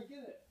 I'm gonna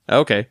get it.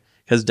 Okay.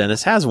 Because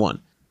Dennis has one.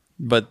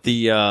 But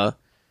yeah,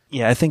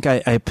 I think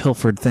I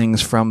pilfered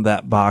things from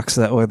that box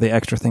that were the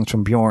extra things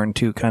from Bjorn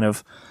to kind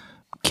of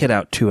kit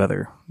out 2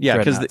 other. Yeah,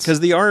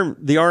 because the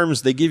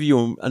arms, they give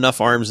you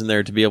enough arms in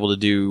there to be able to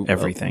do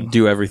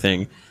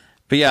everything.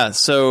 But yeah,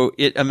 so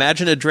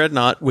imagine a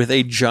Dreadnought with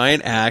a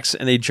giant axe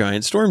and a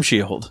giant storm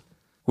shield,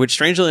 which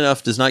strangely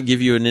enough does not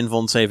give you an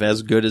invuln save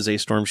as good as a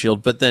storm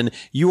shield, but then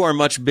you are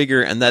much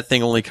bigger and that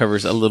thing only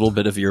covers a little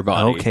bit of your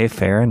body. Okay,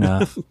 fair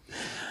enough.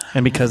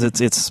 And because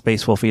it's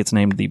Space Wolfy, it's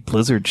named the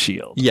Blizzard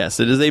Shield.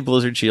 Yes, it is a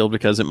Blizzard Shield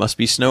because it must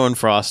be snow and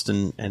frost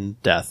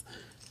and death.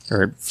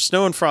 Or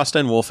snow and frost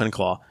and wolf and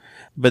claw.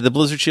 But the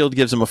Blizzard Shield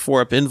gives him a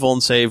 4-up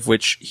invuln save,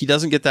 which he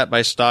doesn't get that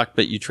by stock,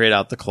 but you trade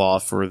out the claw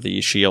for the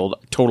shield.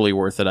 Totally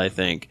worth it, I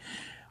think.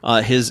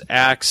 His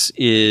axe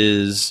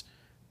is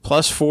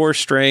 +4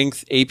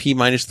 strength, AP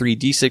 -3,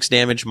 D6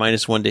 damage,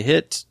 -1 to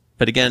hit.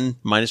 But again,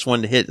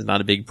 -1 to hit is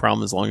not a big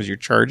problem as long as you're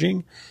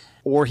charging.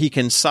 Or he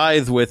can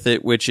scythe with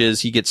it, which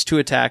is he gets 2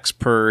 attacks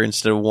per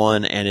instead of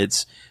 1, and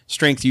it's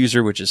strength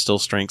user, which is still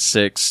strength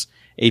 6,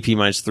 AP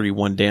 -3,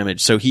 1 damage.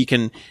 So he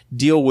can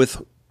deal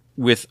with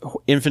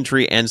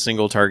infantry and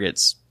single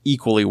targets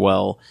equally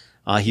well.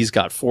 He's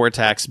got 4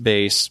 attacks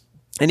base,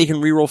 and he can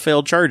reroll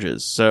failed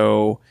charges.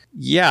 So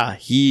yeah,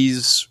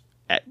 he's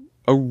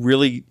a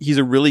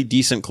really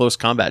decent close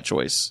combat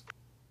choice.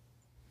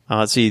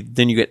 Let's see.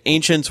 Then you get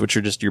Ancients, which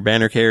are just your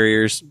banner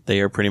carriers.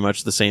 They are pretty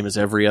much the same as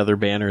every other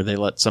banner. They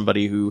let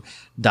somebody who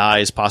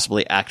dies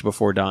possibly act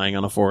before dying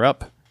on a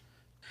 4-up.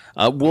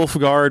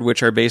 Wolfguard,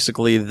 which are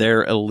basically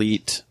their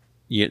elite,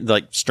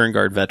 like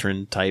Sternguard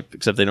veteran type,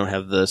 except they don't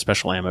have the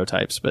special ammo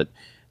types, but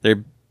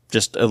they're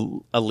just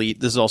elite.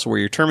 This is also where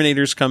your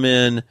Terminators come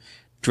in,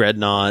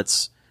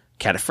 Dreadnoughts,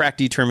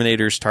 Cataphractii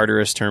Terminators,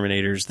 Tartarus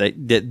Terminators.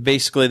 They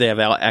basically have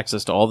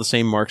access to all the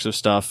same marks of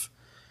stuff.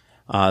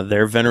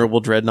 Their Venerable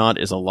Dreadnought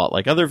is a lot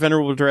like other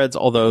Venerable Dreads,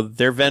 although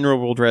their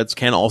Venerable Dreads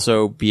can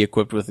also be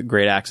equipped with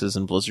Great Axes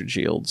and Blizzard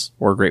Shields,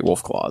 or Great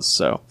Wolf Claws.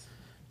 So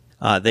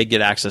they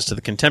get access to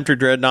the Contemptor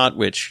Dreadnought,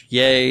 which,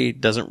 yay,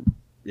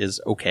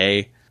 is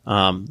okay.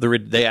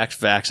 They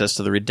have access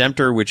to the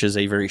Redemptor, which is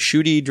a very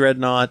shooty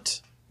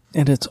Dreadnought.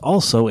 And it's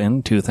also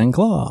in Tooth and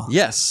Claw.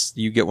 Yes,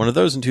 you get one of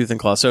those in Tooth and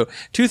Claw. So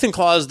Tooth and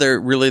Claws,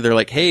 they're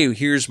like, hey,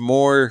 here's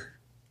more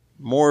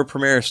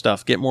Primaris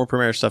stuff. Get more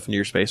Primaris stuff into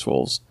your Space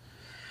Wolves.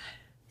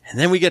 And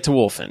then we get to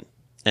Wulfen.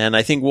 And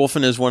I think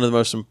Wulfen is one of the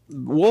most...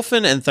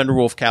 Wulfen and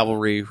Thunderwolf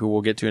Cavalry, who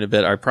we'll get to in a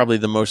bit, are probably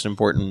the most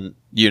important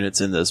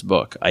units in this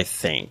book, I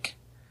think.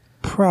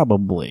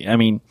 Probably. I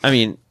mean,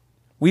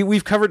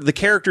 we've covered... The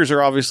characters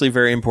are obviously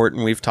very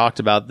important. We've talked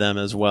about them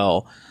as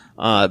well.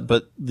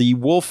 But the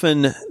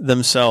Wulfen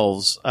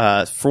themselves,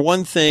 for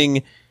one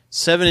thing,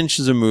 7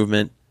 inches of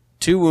movement,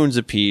 2 wounds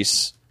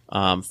apiece,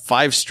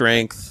 5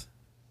 strength,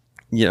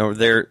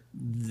 and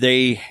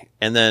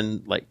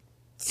then like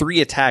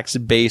 3 attacks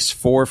base,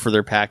 4 for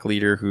their pack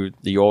leader, who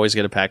you always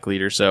get a pack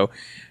leader. So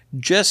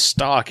just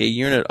stock, a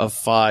unit of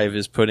 5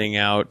 is putting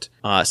out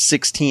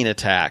 16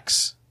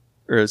 attacks.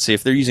 Or let's see,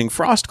 if they're using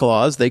Frost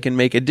Claws, they can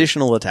make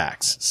additional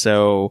attacks.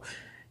 So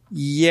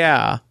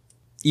yeah,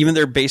 even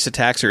their base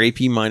attacks are AP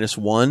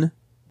 -1.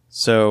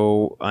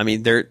 So I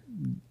mean,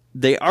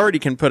 they already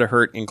can put a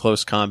hurt in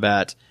close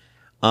combat.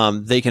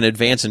 They can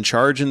advance and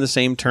charge in the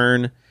same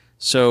turn.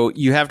 So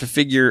you have to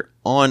figure,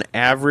 on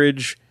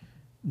average,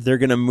 they're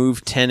going to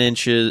move 10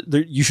 inches.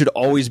 You should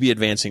always be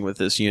advancing with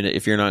this unit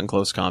if you're not in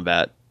close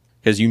combat,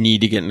 because you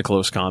need to get into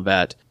close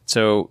combat.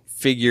 So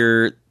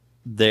figure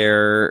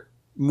they're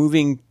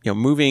moving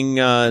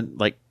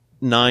like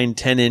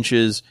 9-10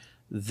 inches.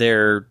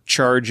 They're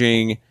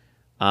charging.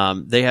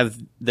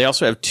 They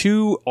also have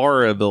 2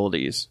 aura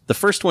abilities. The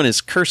first one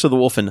is Curse of the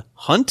Wulfen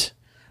Hunt.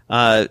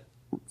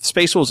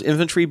 Space Wolves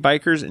infantry,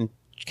 bikers, and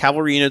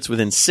cavalry units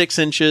within 6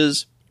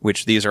 inches,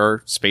 which these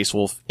are Space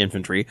Wolf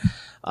infantry,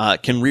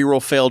 can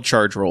reroll failed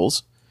charge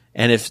rolls.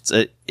 And if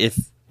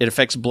it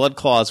affects Blood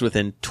Claws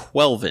within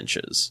 12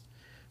 inches.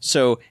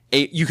 So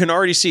you can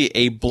already see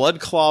a Blood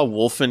Claw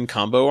Wulfen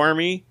combo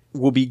army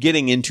will be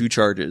getting into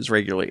charges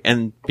regularly.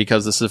 And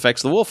because this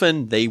affects the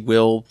Wulfen, they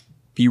will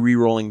be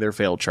rerolling their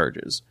failed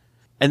charges.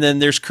 And then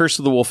there's Curse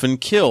of the Wulfen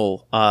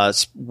Kill.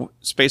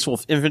 Space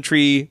Wolf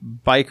infantry,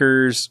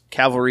 bikers,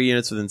 cavalry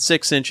units within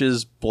 6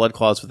 inches, Blood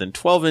Claws within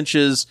 12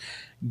 inches,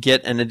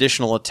 get an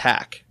additional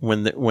attack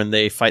when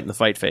they fight in the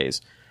fight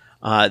phase.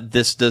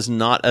 This does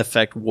not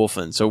affect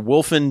Wulfen. So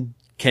Wulfen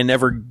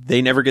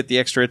they never get the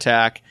extra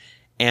attack,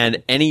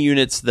 and any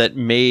units that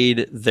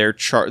made their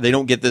they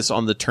don't get this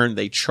on the turn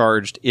they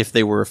charged if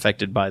they were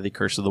affected by the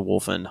Curse of the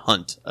Wulfen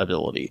Hunt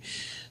ability.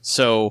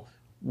 So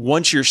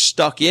once you're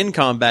stuck in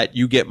combat,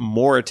 you get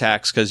more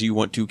attacks because you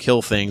want to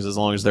kill things as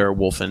long as there are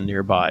Wulfen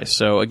nearby.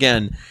 So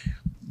again,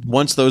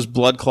 once those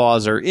Blood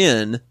Claws are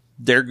in,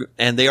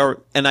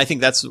 and I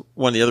think that's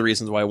one of the other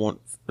reasons why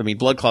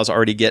Blood Claws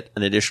already get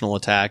an additional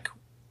attack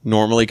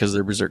normally because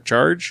they're Berserk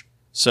Charge.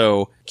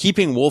 So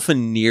keeping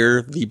Wulfen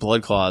near the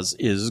Blood Claws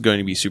is going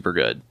to be super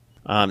good.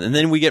 And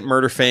then we get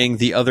Murderfang,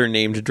 the other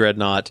named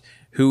Dreadnought,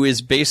 who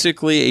is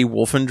basically a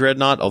Wulfen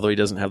Dreadnought, although he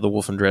doesn't have the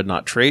Wulfen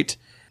Dreadnought trait.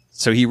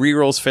 So he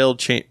rerolls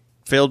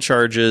failed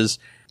charges.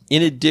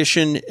 In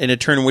addition, in a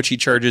turn in which he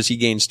charges, he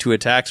gains 2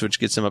 attacks, which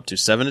gets him up to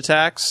 7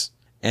 attacks.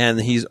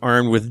 And he's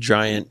armed with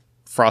giant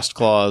Frost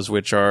Claws,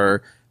 which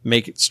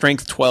make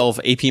strength 12,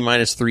 AP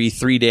 -3,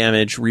 3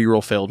 damage,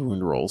 reroll failed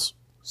wound rolls.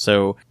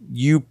 So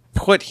you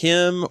put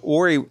him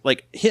or a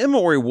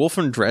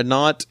Wulfen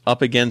Dreadnought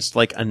up against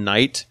like a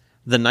knight,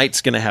 the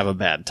knight's going to have a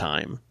bad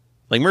time.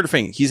 Like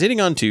Murderfang, he's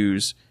hitting on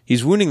 2s,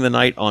 he's wounding the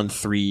knight on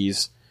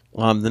 3s.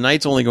 The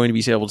knight's only going to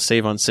be able to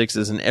save on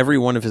 6s, and every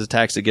one of his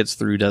attacks that gets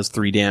through does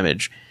 3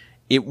 damage.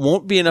 It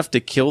won't be enough to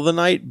kill the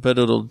knight, but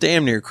it'll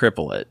damn near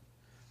cripple it.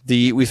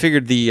 We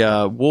figured the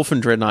Wulfen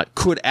Dreadnought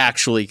could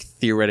actually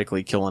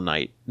theoretically kill a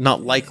knight.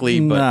 Not likely,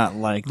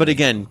 but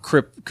again,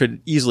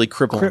 could easily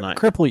cripple a knight.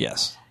 Cripple,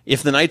 yes.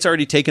 If the knight's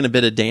already taken a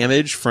bit of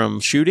damage from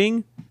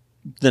shooting,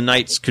 the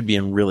knights could be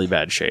in really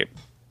bad shape.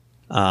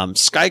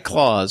 Sky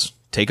Claws,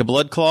 take a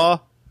Blood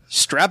Claw,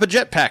 strap a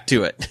jetpack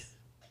to it.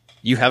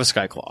 You have a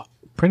Sky Claw.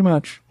 Pretty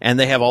much. And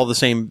they have all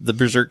the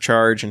Berserk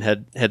Charge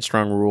and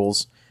Headstrong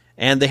rules.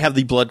 And they have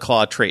the Blood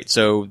Claw trait.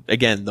 So,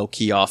 again, they'll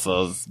key off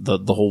of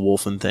the whole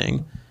Wulfen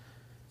thing.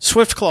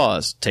 Swift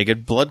Claws. Take a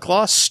Blood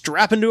Claw,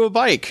 strap into a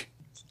bike.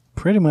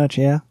 Pretty much,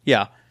 yeah.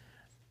 Yeah.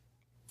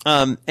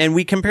 And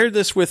we compared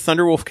this with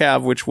Thunderwolf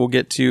Cav, which we'll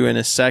get to in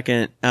a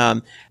second.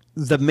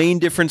 The main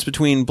difference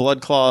between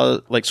Blood Claw,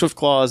 like Swift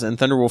Claws and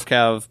Thunderwolf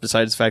Cav,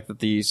 besides the fact that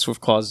the Swift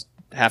Claws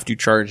have to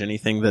charge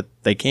anything that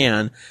they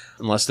can,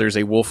 unless there's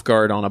a Wolf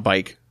Guard on a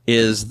bike,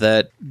 is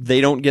that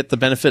they don't get the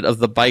benefit of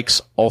the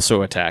bikes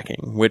also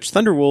attacking, which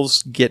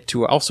Thunderwolves get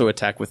to also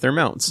attack with their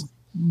mounts.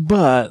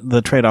 But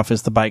the trade-off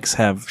is the bikes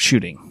have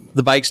shooting.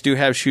 The bikes do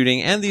have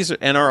shooting,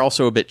 and are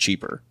also a bit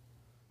cheaper.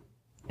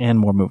 And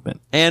more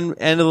movement.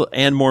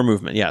 And more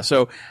movement, yeah.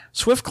 So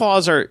Swift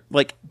Claws are,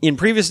 like, in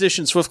previous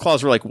editions, Swift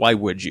Claws were like, why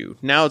would you?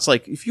 Now it's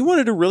like, if you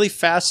wanted a really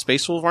fast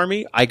Space Wolf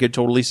army, I could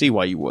totally see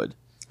why you would.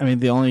 I mean,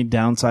 the only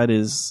downside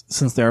is,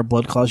 since there are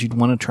Blood Claws, you'd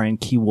want to try and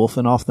key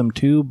Wolfen off them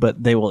too,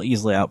 but they will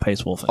easily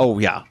outpace Wolfen. Oh,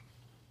 yeah.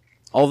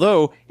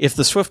 Although, if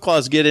the Swift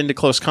Claws get into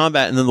close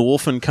combat and then the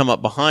Wolfen come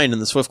up behind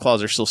and the Swift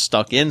Claws are still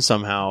stuck in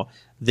somehow,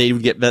 they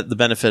would get the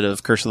benefit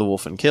of Curse of the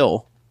Wolfen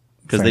kill,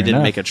 because they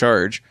didn't make a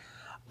charge.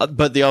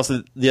 But the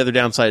other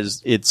downside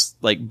is it's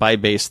like by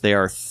base they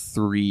are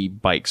 3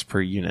 bikes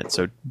per unit.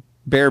 So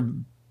bare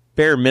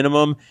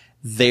minimum,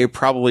 they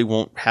probably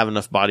won't have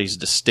enough bodies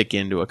to stick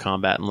into a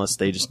combat unless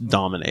they just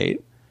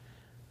dominate.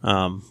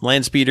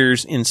 Land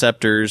speeders,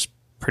 inceptors,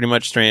 pretty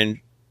much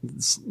standard.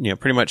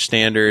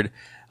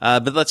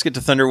 But let's get to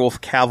Thunderwolf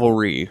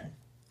Cavalry.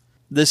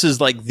 This is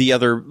like the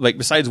other, like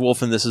besides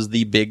Wolfen, this is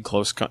the big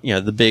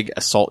the big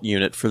assault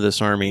unit for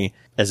this army,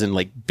 as in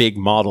like big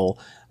model.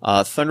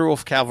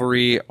 Thunderwolf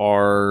Cavalry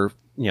are,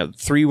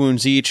 3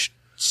 wounds each,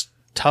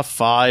 tough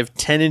 5,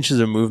 10 inches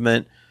of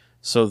movement,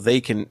 so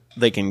they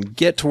can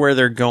get to where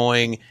they're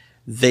going.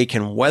 They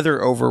can weather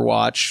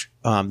Overwatch.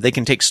 They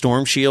can take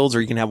storm shields,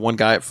 or you can have one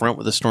guy up front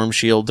with a storm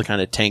shield to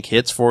kind of tank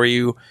hits for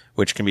you,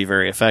 which can be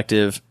very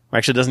effective.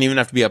 Actually, it doesn't even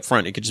have to be up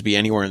front. It could just be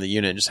anywhere in the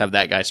unit. Just have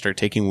that guy start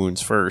taking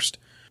wounds first.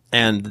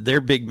 And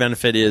their big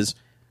benefit is,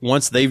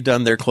 once they've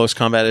done their close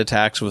combat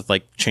attacks with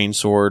like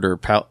chainsword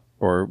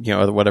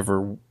or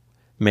whatever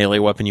melee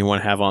weapon you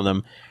want to have on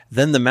them,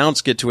 then the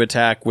mounts get to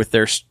attack with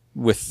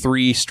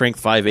 3 strength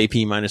 5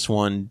 AP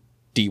 -1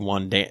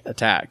 D1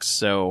 attacks.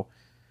 So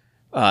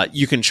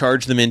you can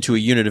charge them into a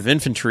unit of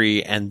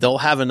infantry and they'll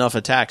have enough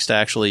attacks to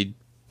actually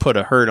put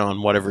a hurt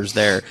on whatever's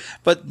there.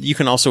 But you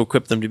can also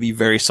equip them to be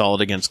very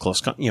solid against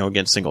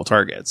against single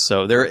targets.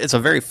 So it's a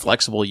very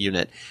flexible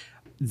unit.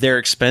 They're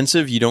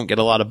expensive. You don't get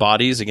a lot of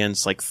bodies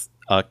against like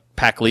a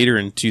pack leader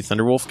and 2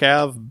 Thunderwolf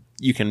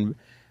Cav.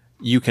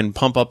 You can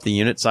pump up the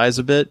unit size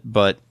a bit,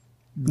 but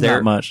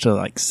not much, to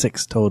like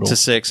 6 total. To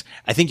 6.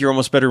 I think you're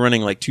almost better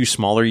running like 2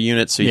 smaller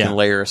units so you can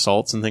layer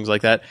assaults and things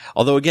like that.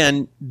 Although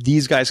again,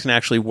 these guys can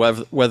actually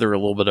weather a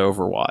little bit of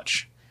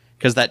Overwatch,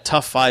 because that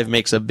tough 5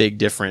 makes a big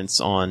difference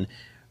on,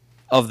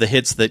 of the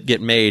hits that get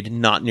made,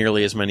 not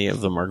nearly as many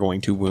of them are going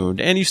to wound.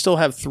 And you still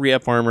have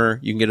 3-up armor.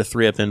 You can get a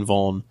 3-up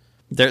invuln.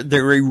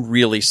 They're a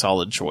really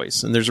solid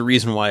choice. And there's a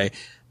reason why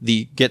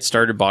the Get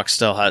Started box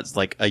still has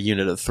like a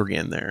unit of 3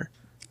 in there.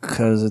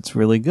 Because it's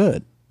really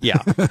good.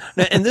 Yeah.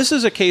 And this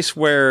is a case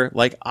where,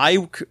 like,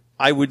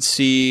 I would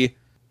see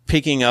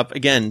picking up,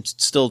 again,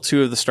 still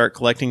 2 of the start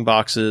collecting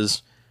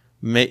boxes,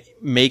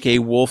 make a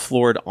Wolf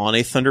Lord on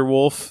a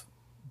Thunderwolf,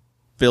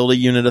 build a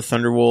unit of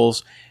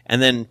Thunderwolves,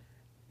 and then,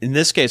 in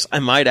this case, I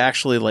might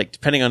actually, like,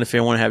 depending on if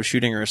I want to have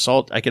shooting or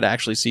assault, I could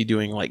actually see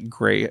doing, like,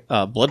 gray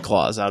Blood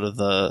Claws out of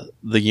the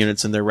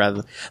units in there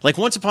rather than... Like,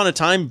 once upon a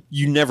time,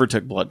 you never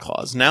took Blood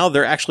Claws. Now,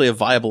 they're actually a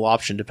viable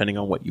option depending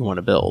on what you want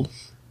to build.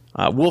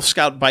 Wolf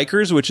Scout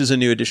Bikers, which is a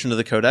new addition to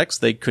the Codex.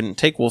 They couldn't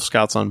take Wolf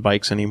Scouts on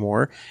bikes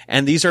anymore.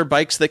 And these are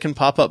bikes that can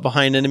pop up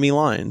behind enemy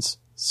lines.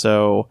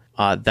 So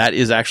that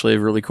is actually a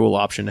really cool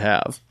option to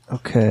have.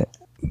 Okay.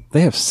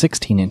 They have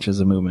 16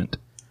 inches of movement.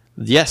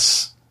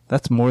 Yes.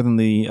 That's more than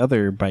the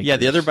other bikers. Yeah,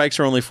 the other bikes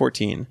are only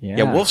 14.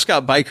 Yeah, Wolf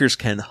Scout Bikers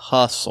can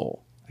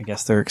hustle. I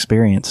guess they're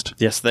experienced.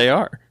 Yes, they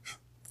are.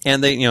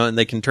 And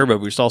they can turbo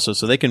boost also,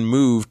 so they can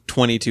move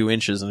 22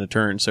 inches in a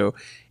turn. So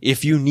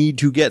if you need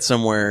to get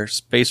somewhere,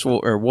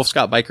 Wolf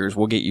Scout Bikers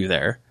will get you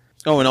there.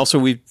 Oh, and also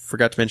we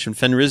forgot to mention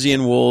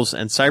Fenrisian Wolves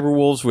and Cyber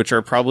Wolves, which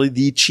are probably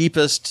the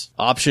cheapest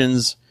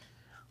options.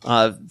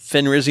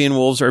 Fenrisian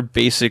Wolves are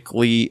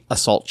basically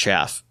assault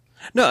chaff.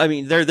 No, I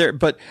mean, they're there,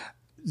 but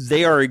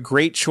they are a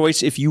great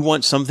choice if you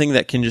want something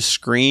that can just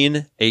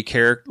screen a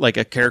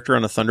character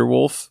on a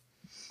Thunderwolf,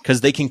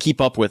 because they can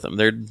keep up with them.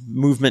 They're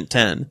movement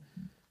 10.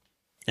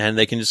 And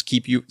they can just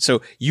keep you,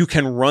 so you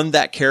can run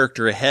that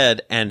character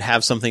ahead and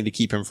have something to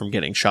keep him from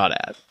getting shot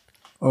at.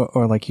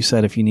 Or like you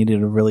said, if you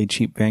needed a really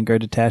cheap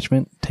Vanguard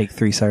detachment, take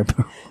 3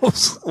 Cyber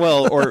Wolves.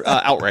 Well, or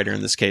Outrider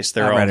in this case.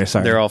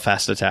 They're all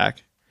fast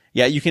attack.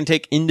 Yeah, you can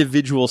take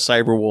individual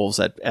Cyber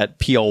Wolves at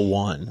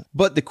PL1.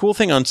 But the cool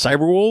thing on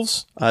Cyber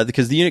Wolves,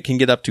 because the unit can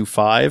get up to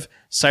 5,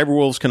 Cyber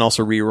Wolves can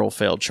also reroll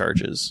failed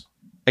charges.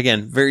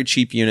 Again, very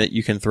cheap unit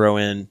you can throw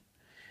in.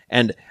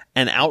 And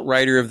an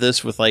Outrider of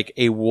this with like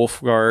a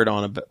Wolf Guard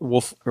on a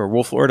Wolf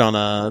Lord on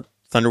a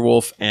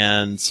Thunderwolf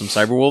and some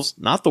Cyber Wolves,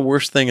 not the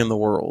worst thing in the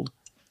world.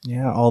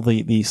 Yeah, all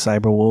the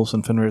Cyber Wolves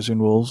and Fenrisian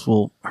Wolves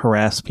will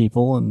harass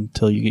people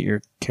until you get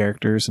your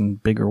characters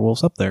and bigger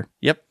wolves up there.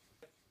 Yep.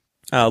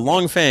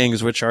 Long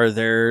Fangs, which are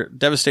their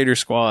Devastator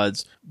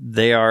squads,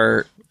 they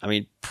are, I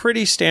mean,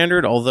 pretty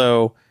standard,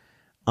 although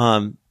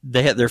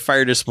they have their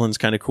fire discipline's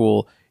kind of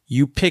cool.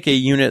 You pick a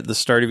unit at the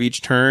start of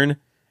each turn,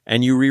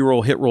 and you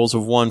reroll hit rolls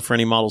of 1 for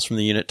any models from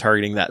the unit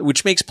targeting that,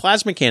 which makes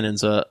plasma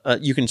cannons,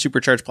 you can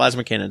supercharge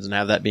plasma cannons and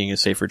have that being a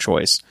safer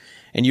choice.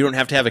 And you don't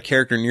have to have a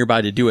character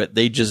nearby to do it.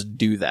 They just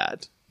do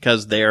that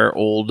because they are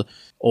old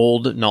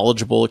old,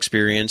 knowledgeable,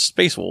 experienced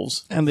Space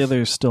Wolves. And the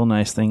other still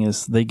nice thing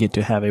is they get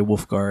to have a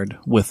Wolf Guard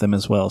with them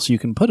as well. So you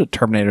can put a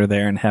Terminator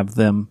there and have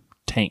them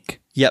tank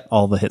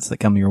all the hits that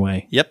come your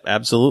way. Yep,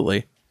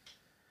 absolutely.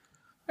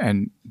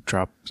 And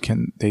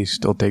can they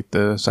still take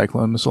the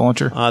Cyclone missile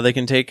launcher? They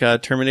can take a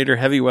Terminator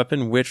heavy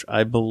weapon, which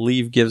I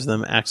believe gives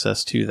them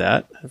access to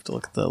that. I have to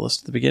look at the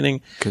list at the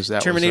beginning.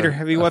 Terminator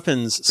heavy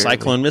weapons,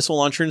 Cyclone missile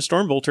launcher, and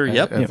Stormbolter.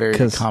 Yep. A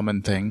very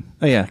common thing.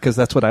 Oh, yeah, because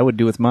that's what I would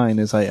do with mine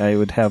is I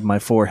would have my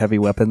 4 heavy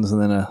weapons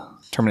and then a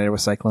Terminator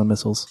with Cyclone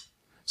missiles.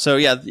 So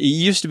yeah, it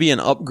used to be an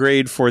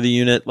upgrade for the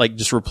unit, like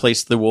just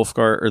replace the Wolf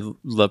Guard or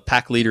the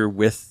pack leader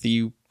with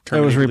the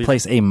Terminator. It was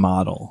replace a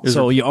model.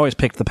 So you always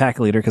pick the pack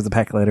leader because the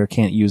pack leader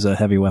can't use a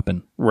heavy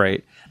weapon.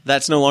 Right.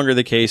 That's no longer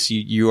the case.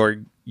 You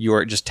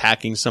are just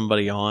tacking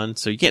somebody on,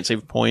 so you can't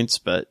save points,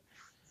 but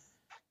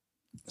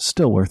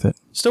still worth it.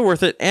 Still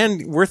worth it,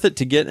 and worth it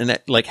to get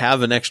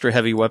have an extra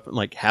heavy weapon,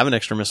 have an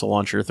extra missile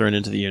launcher thrown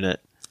into the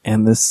unit.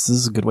 And this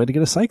is a good way to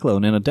get a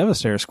Cyclone in a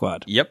Devastator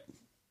squad. Yep.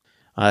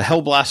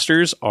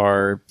 Hellblasters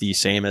are the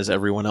same as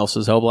everyone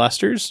else's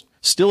Hellblasters.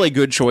 Still a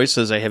good choice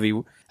as a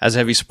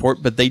heavy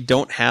support, but they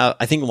don't have.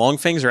 I think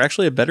Longfangs are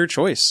actually a better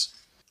choice.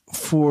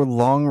 For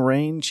long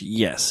range,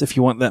 yes. If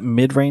you want that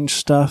mid range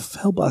stuff,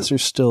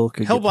 Hellblasters still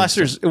could.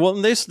 Hellblasters, well,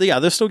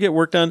 they still get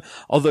work done.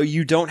 Although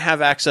you don't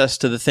have access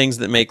to the things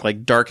that make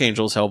Dark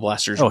Angels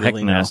Hellblasters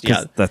really nasty.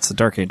 Yeah, that's the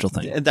Dark Angel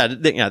thing.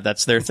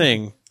 That's their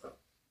thing.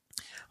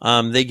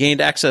 They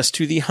gained access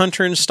to the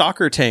Hunter and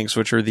Stalker tanks,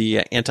 which are the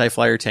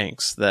anti-flyer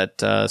tanks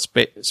that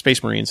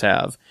Space Marines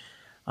have.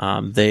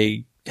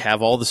 They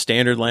have all the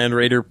standard Land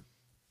Raider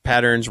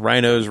patterns,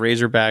 Rhinos,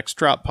 Razorbacks,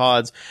 drop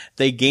pods.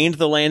 They gained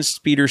the Land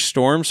Speeder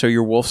Storm, so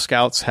your Wolf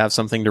Scouts have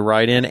something to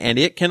ride in, and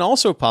it can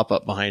also pop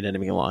up behind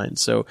enemy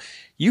lines. So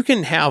you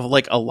can have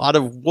a lot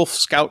of Wolf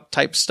Scout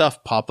type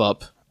stuff pop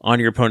up on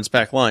your opponent's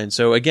back line.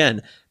 So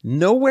again,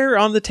 nowhere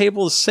on the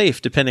table is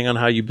safe depending on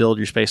how you build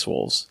your Space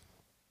Wolves.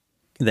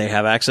 They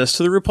have access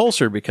to the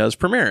Repulsor because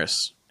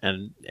Primaris,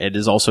 and it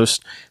is also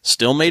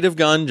still made of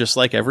gun, just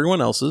like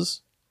everyone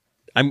else's.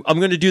 I'm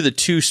going to do the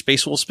 2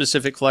 Space Wolf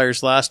specific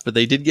flyers last, but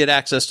they did get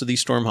access to the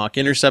Stormhawk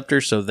Interceptor,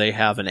 so they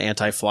have an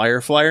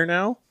anti-flyer flyer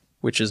now,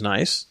 which is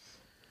nice.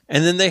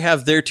 And then they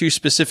have their 2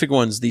 specific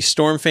ones, the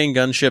Stormfang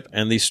gunship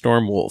and the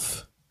Storm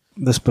Wolf.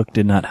 This book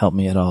did not help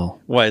me at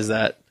all. Why is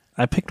that?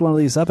 I picked one of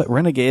these up at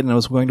Renegade, and I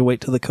was going to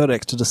wait till the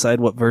Codex to decide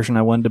what version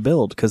I wanted to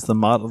build, because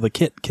the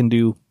kit can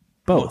do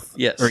both.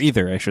 Yes. Or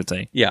either, I should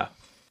say. Yeah.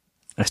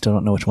 I still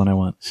don't know which one I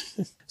want.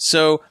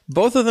 So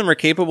both of them are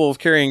capable of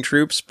carrying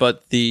troops,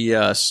 but the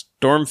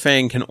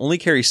Stormfang can only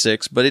carry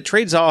 6, but it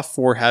trades that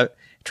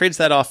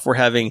off for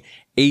having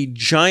a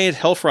giant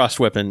Hellfrost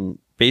weapon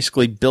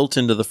basically built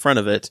into the front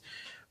of it,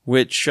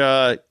 which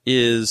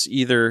is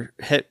either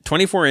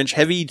 24-inch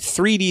heavy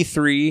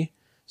 3d3,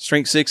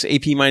 strength 6, AP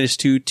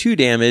 -2, 2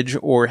 damage,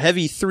 or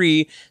heavy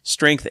 3,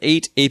 strength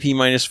 8, AP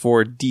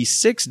 -4,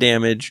 d6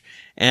 damage.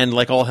 And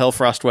like all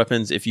Hellfrost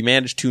weapons, if you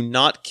manage to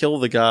not kill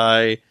the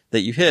guy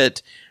that you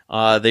hit,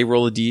 you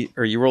roll a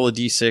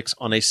d6.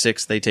 On a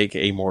 6, they take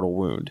a mortal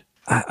wound.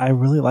 I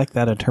really like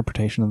that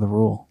interpretation of the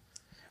rule.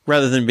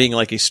 Rather than being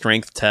like a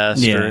strength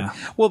test. Yeah.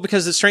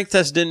 Because the strength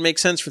test didn't make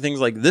sense for things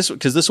like this,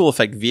 because this will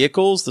affect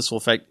vehicles. This will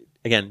affect,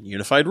 again,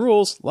 unified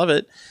rules. Love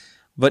it.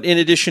 But in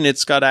addition,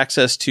 it's got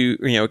access to,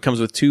 it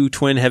comes with 2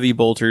 twin heavy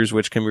bolters,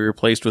 which can be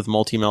replaced with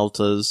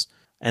multi-meltas,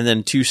 and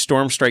then 2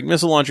 Storm Strike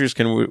missile launchers,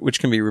 which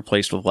can be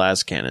replaced with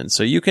las cannons.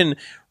 So you can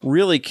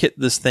really kit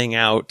this thing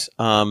out.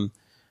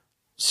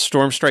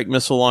 Storm Strike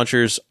missile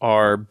launchers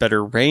are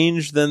better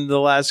range than the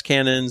las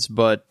cannons,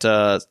 but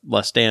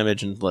less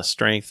damage and less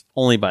strength,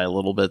 only by a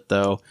little bit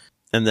though.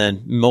 And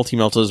then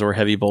multi-meltas or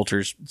heavy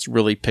bolters, it's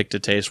really pick to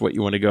taste what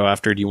you want to go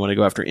after. Do you want to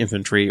go after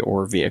infantry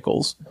or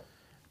vehicles?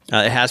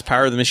 It has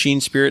Power of the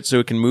Machine Spirit, so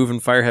it can move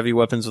and fire heavy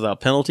weapons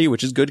without penalty,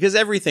 which is good because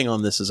everything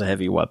on this is a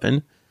heavy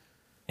weapon.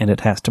 And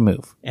it has to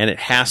move. And it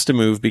has to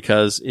move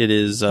because it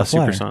is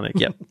supersonic.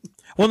 Yep.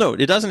 Well, no,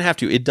 it doesn't have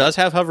to. It does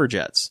have hover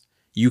jets.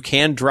 You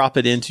can drop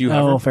it into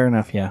hover. Oh, fair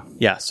enough, yeah.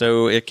 Yeah,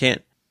 so it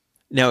can't.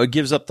 Now, it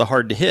gives up the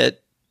hard to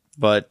hit,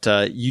 but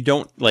you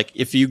don't,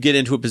 if you get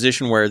into a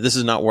position where this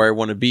is not where I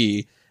want to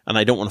be, and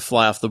I don't want to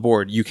fly off the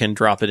board, you can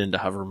drop it into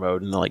hover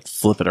mode and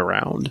flip it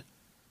around.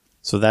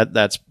 So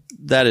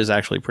that is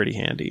actually pretty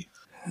handy.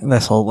 And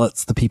this whole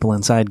lets the people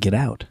inside get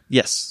out.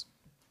 Yes.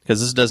 Because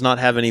this does not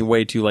have any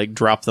way to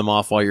drop them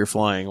off while you're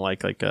flying.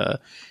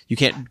 You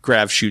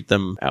can't shoot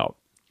them out.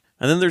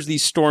 And then there's the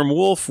Storm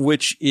Wolf,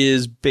 which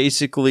is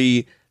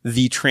basically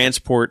the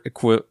transport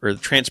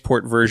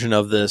version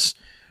of this,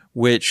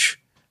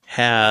 which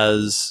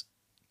has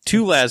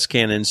 2 las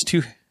cannons,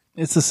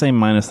 It's the same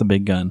minus the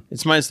big gun.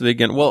 It's minus the big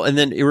gun. Well, and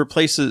then it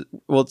replaces,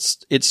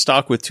 it's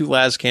stock with 2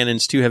 las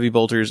cannons, 2 heavy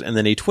bolters, and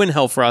then a twin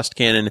Hellfrost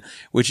cannon,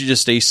 which is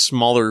just a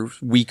smaller,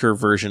 weaker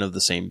version of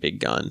the same big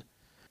gun.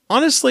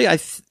 Honestly,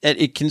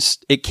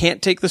 it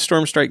can't take the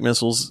Storm Strike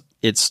missiles.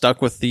 It's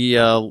stuck with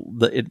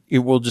it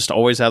will just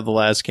always have the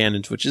las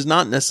cannons, which is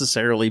not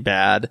necessarily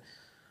bad.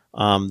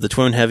 The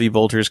twin heavy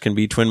bolters can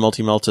be twin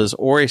multi-meltas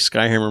or a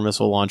Skyhammer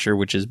missile launcher,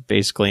 which is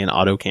basically an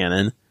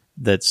autocannon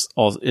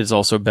is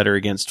also better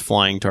against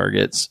flying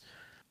targets.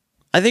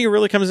 I think it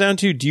really comes down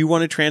to, do you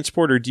want to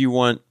transport, or do you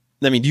want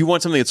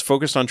something that's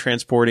focused on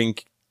transport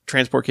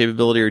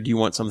capability, or do you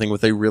want something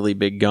with a really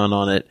big gun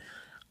on it?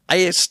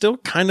 I still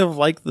kind of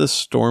like the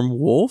Storm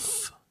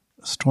Wolf.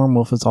 Storm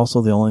Wolf is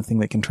also the only thing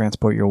that can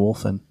transport your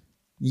Wolfen.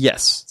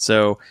 Yes.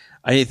 So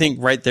I think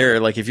right there,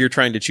 like if you're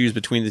trying to choose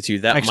between the two,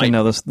 that actually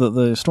no, the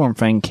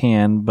Stormfang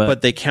can,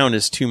 but they count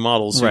as two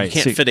models, so right,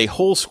 you can't fit a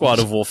whole squad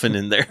of Wolfen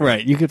in there.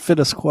 Right. You could fit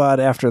a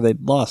squad after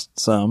they'd lost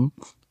some.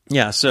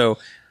 Yeah. So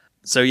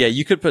yeah,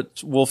 you could put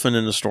Wolfen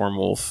in a Storm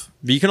Wolf,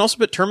 but you can also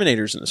put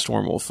Terminators in a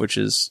Storm Wolf, which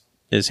is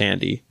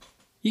handy.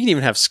 You can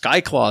even have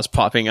Skyclaws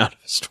popping out of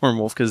a Storm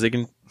Wolf because they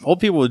can hold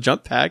people with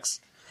jump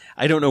packs.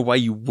 I don't know why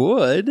you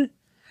would,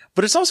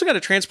 but it's also got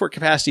a transport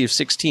capacity of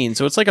 16,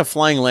 so it's like a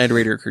flying Land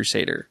Raider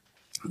Crusader.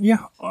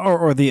 Yeah,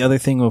 or the other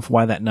thing of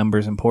why that number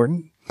is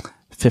important,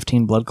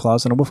 15 Blood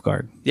Claws and a Wolf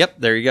Guard. Yep,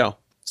 there you go.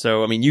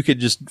 So, I mean, you could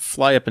just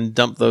fly up and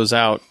dump those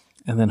out.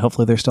 And then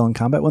hopefully they're still in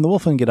combat when the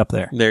Wolfen get up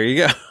there. There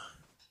you go.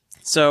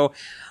 So,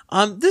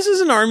 this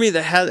is an army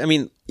that has, I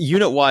mean,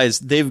 unit-wise,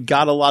 they've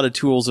got a lot of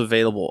tools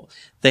available.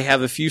 They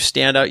have a few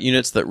standout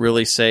units that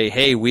really say,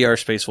 hey, we are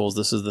Space Wolves.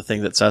 This is the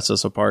thing that sets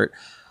us apart.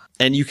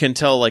 And you can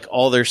tell, like,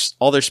 all their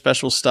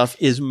special stuff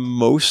is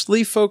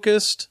mostly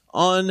focused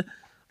on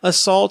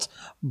assault,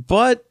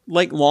 but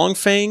like Long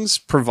Fangs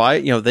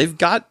provide, they've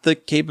got the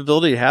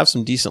capability to have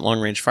some decent long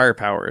range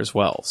firepower as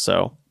well.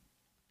 So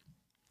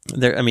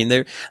they're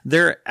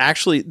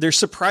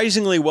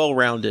surprisingly well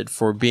rounded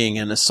for being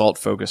an assault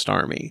focused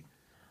army.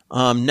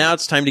 Now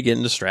it's time to get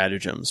into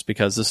stratagems,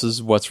 because this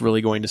is what's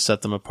really going to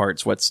set them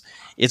apart.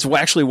 It's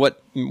actually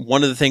what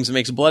one of the things that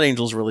makes Blood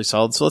Angels really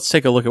solid. So let's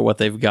take a look at what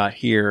they've got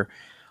here.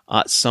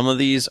 Some of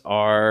these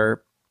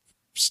are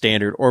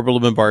standard orbital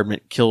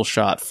bombardment, kill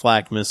shot,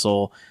 flak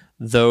missile,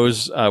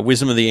 those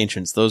Wisdom of the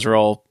Ancients, those are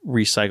all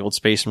recycled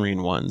Space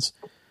Marine ones.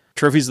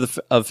 Trophies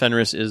of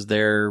Fenris is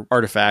their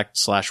artifact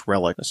 /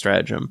 relic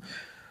stratagem.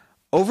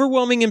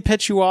 Overwhelming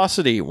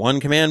Impetuosity, 1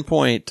 command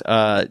point.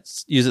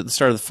 Use it at the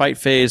start of the fight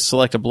phase.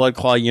 Select a Blood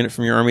Claw unit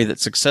from your army that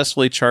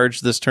successfully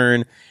charged this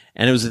turn,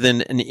 and it was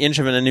within an inch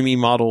of an enemy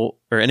model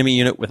or enemy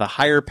unit with a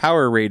higher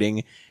power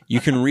rating. You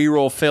can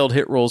reroll failed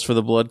hit rolls for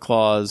the Blood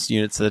Claws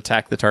units that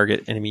attack the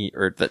target enemy,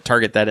 or that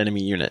target that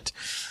enemy unit.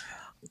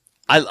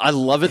 I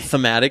love it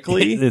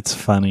thematically. It's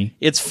funny.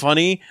 It's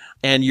funny.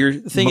 And your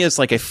thing is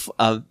like a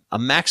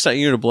maxed out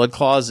unit of Blood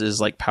Claws is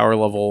like power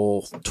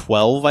level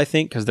 12, I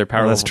think, because they're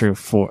power level. That's true.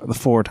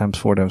 4 times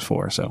 4 times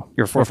 4. So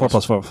you're 4 plus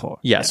 4 plus 4.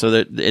 Yeah. So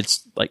that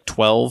it's like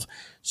 12.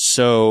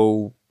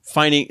 So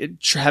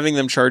having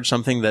them charge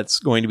something that's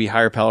going to be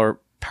higher power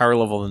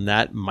level than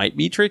that might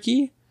be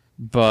tricky,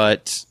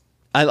 but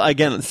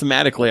again,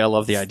 thematically, I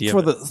love the idea for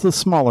of it. the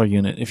smaller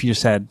unit. If you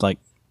just had like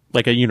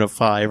a unit of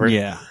 5, or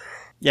yeah.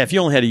 If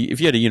you had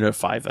a unit of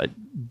 5,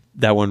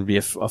 that one would be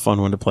a fun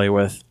one to play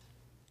with.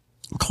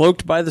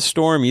 Cloaked by the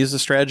Storm, use the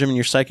stratagem in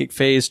your psychic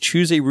phase.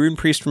 Choose a Rune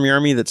Priest from your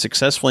army that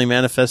successfully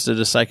manifested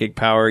a psychic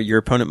power. Your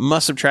opponent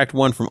must subtract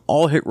 1 from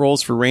all hit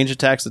rolls for range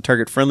attacks that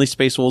target friendly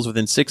Space Wolves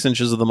within 6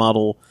 inches of the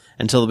model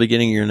until the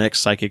beginning of your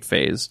next psychic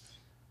phase.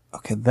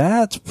 Okay,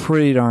 that's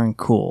pretty darn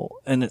cool.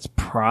 And it's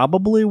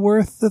probably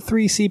worth the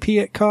 3 CP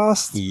it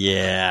costs.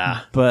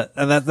 Yeah. But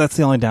that's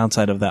the only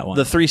downside of that one.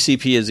 The 3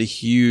 CP is a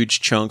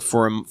huge chunk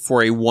for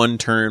a 1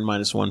 turn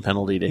 -1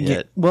 penalty to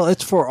hit. Well,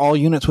 it's for all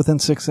units within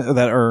 6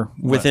 that are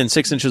within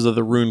 6 inches of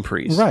the Rune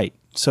Priest. Right.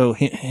 So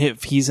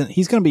if he's going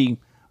to be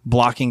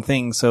blocking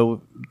things,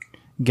 so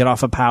get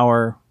off of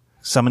power,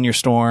 summon your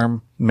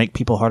storm, make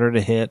people harder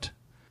to hit.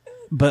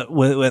 But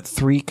with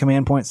 3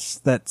 command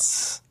points,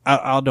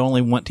 I'd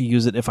only want to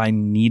use it if I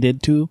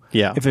needed to.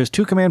 Yeah. If it was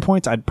 2 command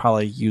points, I'd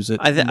probably use it.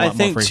 I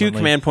think 2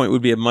 command point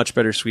would be a much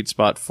better sweet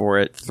spot for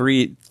it.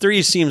 3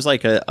 seems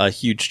like a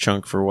huge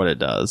chunk for what it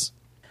does.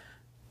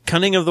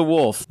 Cunning of the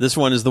Wolf. This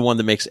one is the one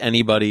that makes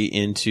anybody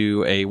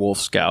into a Wolf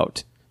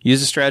Scout.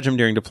 Use a stratagem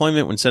during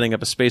deployment when setting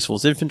up a Space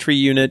Wolves infantry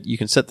unit. You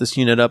can set this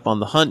unit up on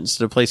the hunt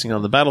instead of placing it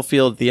on the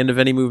battlefield. At the end of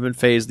any movement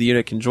phase, the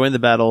unit can join the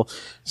battle,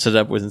 set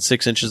up within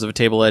 6 inches of a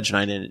table edge,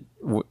 9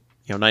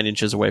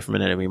 inches away from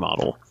an enemy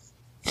model.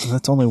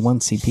 That's only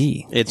 1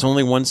 CP. It's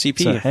only 1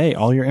 CP. So, hey,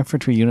 all your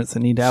infantry units that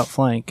need to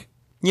outflank.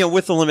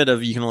 With the limit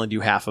of you can only do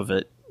half of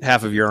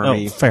your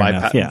army. Oh, fair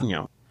enough,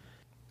 yeah.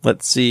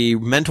 Let's see.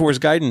 Mentor's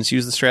Guidance.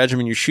 Use the stratagem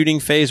in your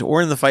shooting phase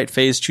or in the fight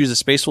phase. Choose a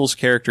Space Wolves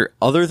character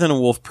other than a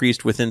Wolf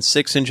Priest within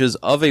 6 inches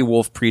of a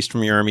Wolf Priest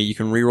from your army. You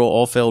can reroll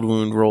all failed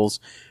wound rolls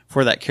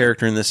for that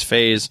character in this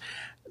phase.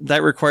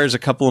 That requires a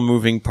couple of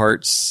moving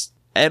parts.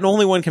 At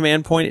only 1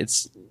 command point,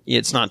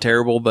 it's not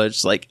terrible, but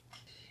it's like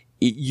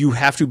you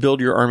have to build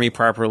your army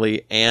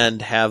properly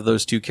and have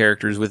those 2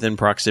 characters within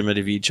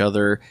proximity of each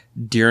other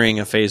during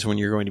a phase when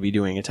you're going to be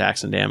doing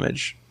attacks and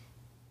damage.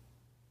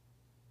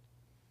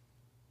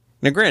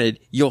 Now, granted,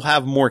 you'll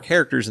have more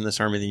characters in this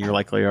army than you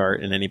likely are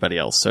in anybody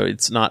else, so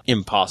it's not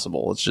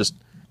impossible. It's just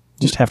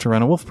have to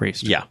run a Wolf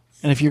Priest. Yeah.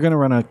 And if you're going to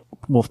run a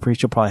Wolf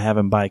Priest, you'll probably have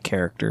him by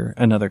character,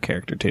 another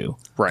character too.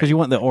 Right. Because you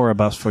want the aura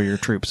buffs for your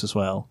troops as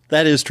well.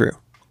 That is true.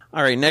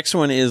 All right, next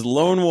one is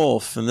Lone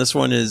Wolf, and this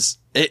one is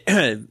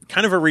kind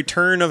of a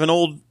return of an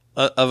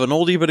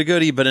oldie but a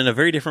goodie, but in a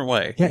very different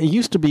way. Yeah, it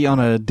used to be on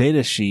a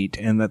data sheet,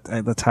 and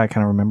that's how I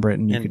kind of remember it.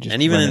 And you could just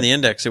and even run in it. the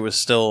index, it was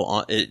still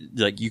on.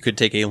 Like you could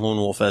take a Lone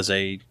Wolf as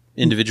a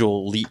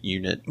individual elite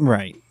unit,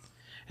 right.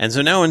 and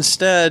so now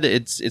instead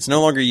it's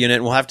no longer a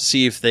unit. We'll have to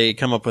see if they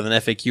come up with an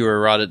FAQ or a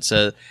ROD that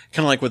says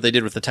kind of like what they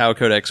did with the Tau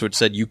Codex, which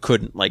said you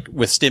couldn't, like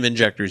with stim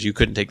injectors, you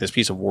couldn't take this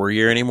piece of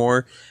warrior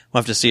anymore. We'll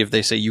have to see if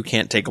they say you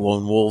can't take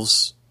Lone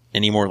Wolves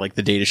anymore, like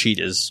the data sheet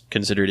is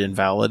considered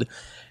invalid.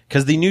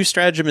 Because the new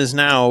stratagem is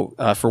now,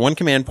 for one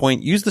command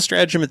point, use the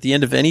stratagem at the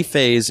end of any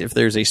phase if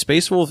there's a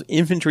Space Wolf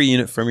infantry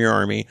unit from your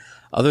army,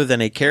 other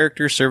than a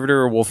character,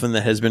 servitor, or wolfen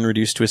that has been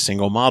reduced to a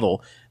single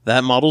model.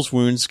 That model's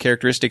wounds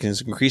characteristic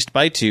is increased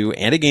by 2,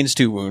 and it gains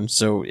 2 wounds,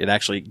 so it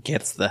actually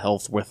gets the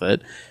health with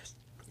it.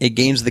 It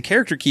gains the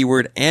character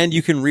keyword, and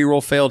you can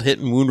reroll failed hit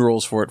and wound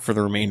rolls for it for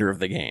the remainder of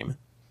the game.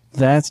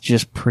 That's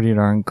just pretty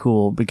darn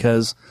cool,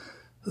 because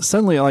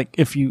suddenly, like,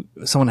 if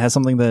someone has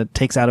something that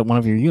takes out at one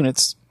of your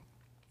units,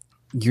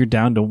 you're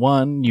down to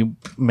 1, you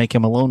make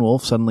him a lone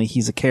wolf, suddenly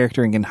he's a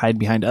character and can hide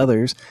behind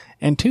others.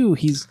 And 2,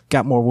 he's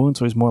got more wounds,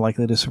 so he's more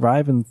likely to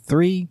survive. And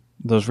 3,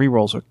 those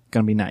rerolls are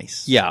going to be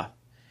nice. Yeah.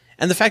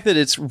 And the fact that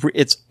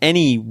it's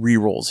any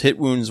rerolls, hit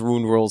wounds,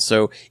 wound rolls,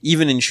 so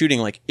even in shooting,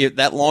 like, if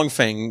that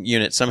Longfang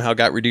unit somehow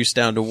got reduced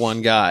down to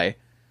 1 guy,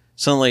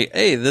 suddenly,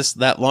 hey,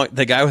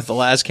 the guy with the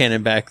las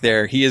cannon back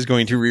there, he is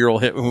going to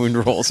reroll hit wound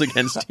rolls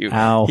against you.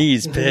 Ow.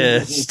 He's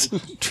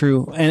pissed.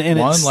 True. And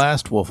One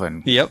last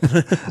wolfen.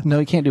 Yep. No,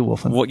 you can't do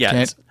wolfen. Well,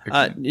 yeah.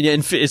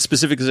 It's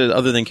specific as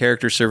other than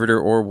character, servitor,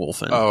 or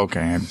wolfen. Oh,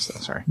 okay. I'm so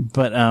sorry.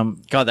 But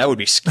God, that would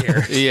be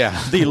scary.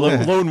 Yeah. The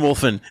lone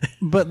wolfen.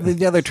 but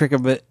the other trick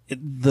of it,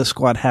 the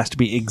squad has to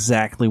be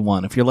exactly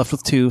 1. If you're left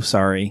with 2,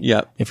 sorry.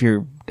 Yep. If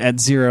you're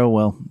at 0,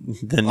 well,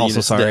 Then also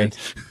unit's sorry. dead.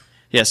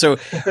 Yeah, so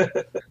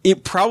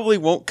it probably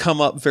won't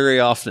come up very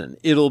often.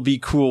 It'll be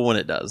cool when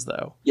it does,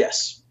 though.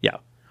 Yes. Yeah.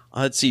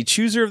 Let's see.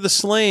 Chooser of the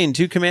Slain,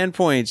 2 command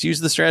points. Use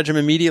the stratagem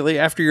immediately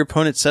after your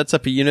opponent sets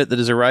up a unit that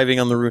is arriving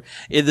on the rune.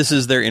 This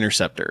is their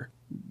interceptor.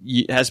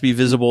 It has to be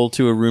visible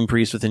to a rune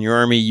priest within your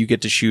army. You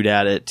get to shoot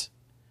at it.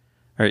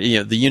 Or,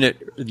 the unit,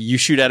 you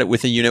shoot at it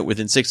with a unit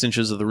within 6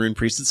 inches of the rune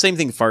priest. It's the same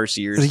thing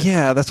Farseers.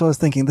 Yeah, that's what I was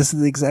thinking. This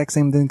is the exact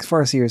same thing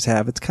Farseers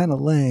have. It's kind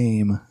of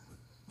lame.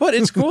 But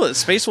it's cool that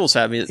Space Wolves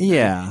have it.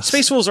 Yeah.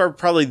 Space Wolves are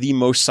probably the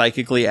most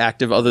psychically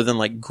active other than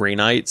like Grey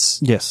Knights.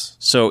 Yes.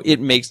 So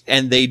it makes,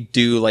 and they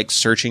do like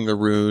searching the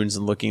runes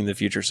and looking in the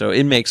future. So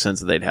it makes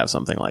sense that they'd have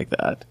something like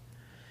that.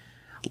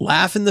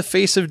 Laugh in the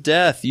face of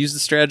death. Use the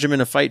stratagem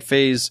in a fight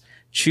phase.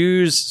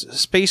 Choose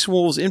Space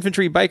Wolves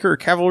infantry, biker, or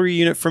cavalry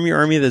unit from your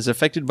army that is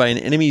affected by an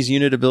enemy's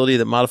unit ability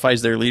that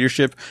modifies their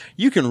leadership.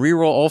 You can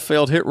reroll all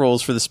failed hit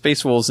rolls for the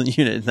Space Wolves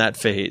unit in that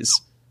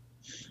phase.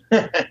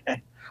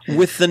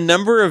 With the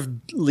number of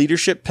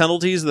leadership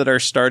penalties that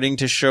are starting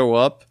to show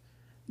up,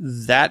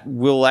 that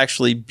will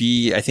actually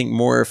be, I think,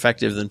 more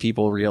effective than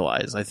people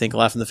realize. I think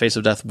Laugh in the Face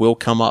of Death will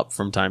come up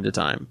from time to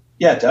time.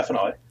 Yeah,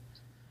 definitely.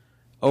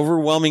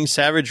 Overwhelming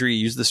Savagery.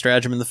 Use the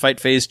stratagem in the fight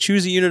phase.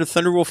 Choose a unit of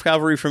Thunderwolf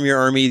Cavalry from your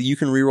army. You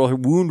can reroll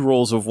wound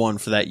rolls of 1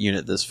 for that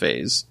unit this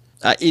phase.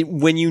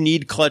 When you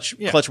need clutch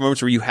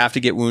moments where you have to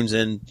get wounds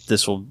in,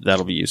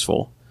 that'll be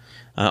useful.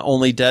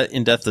 Only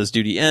in Death Does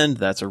Duty End.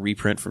 That's a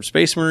reprint from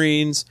Space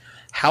Marines.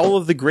 Howl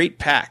of the Great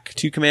Pack.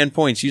 2 command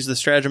points. Use the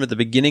stratagem at the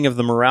beginning of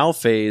the morale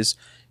phase.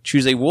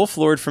 Choose a Wolf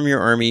Lord from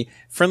your army.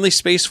 Friendly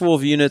Space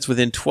Wolf units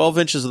within 12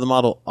 inches of the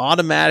model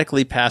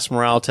automatically pass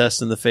morale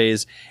tests in the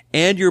phase,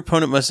 and your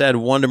opponent must add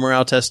 1 to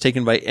morale tests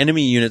taken by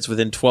enemy units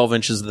within 12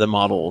 inches of the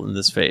model in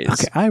this phase.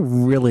 Okay, I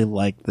really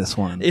like this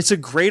one. It's a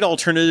great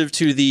alternative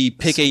to the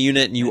pick a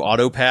unit and you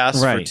auto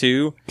pass for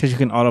 2. Because you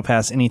can auto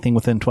pass anything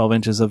within 12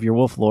 inches of your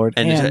Wolf Lord.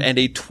 And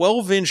a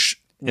 12-inch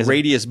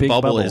radius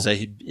bubble is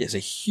a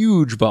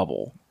huge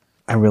bubble.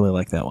 I really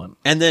like that one.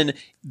 And then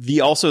the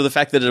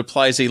fact that it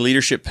applies a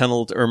leadership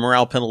penalty or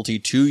morale penalty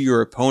to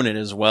your opponent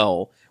as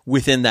well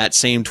within that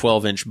same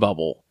 12-inch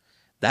bubble.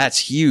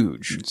 That's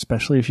huge.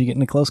 Especially if you get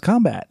into close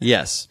combat.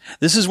 Yes.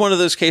 This is one of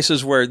those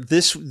cases where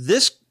this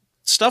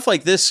stuff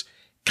like this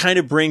kind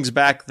of brings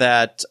back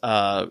that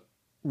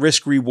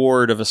risk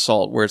reward of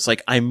assault where it's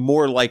like I'm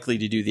more likely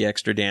to do the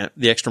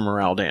extra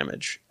morale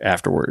damage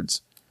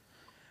afterwards.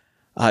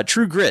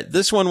 True Grit.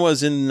 This one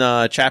was in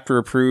chapter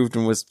approved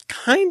and was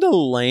kind of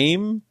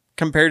lame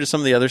compared to some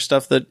of the other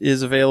stuff that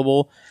is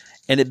available.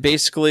 And it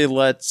basically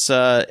lets choose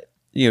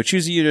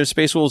a unit of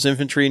Space Wolves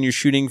infantry in your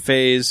shooting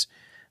phase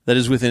that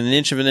is within an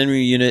inch of an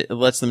enemy unit. It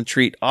lets them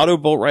treat auto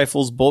bolt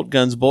rifles, bolt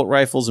guns, bolt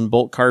rifles, and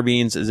bolt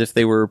carbines as if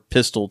they were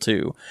pistol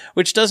too,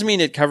 which does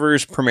mean it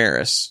covers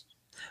Primaris.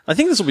 I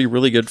think this will be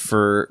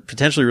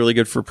potentially really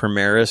good for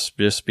Primaris,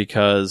 just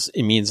because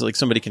it means like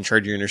somebody can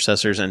charge your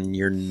intercessors and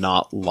you're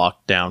not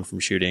locked down from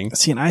shooting.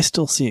 See, and I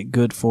still see it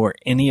good for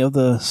any of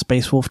the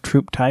Space Wolf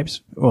troop types.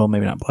 Well,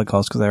 maybe not Blood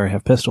Calls because they already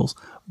have pistols,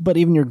 but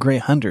even your Grey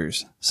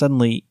Hunters.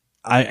 Suddenly,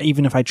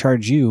 even if I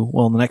charge you,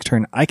 well, the next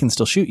turn I can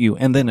still shoot you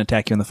and then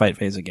attack you in the fight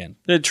phase again.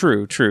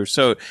 True.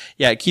 So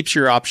yeah, it keeps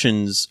your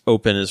options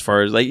open as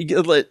far as like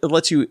it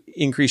lets you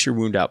increase your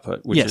wound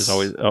output, which is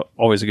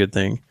always a good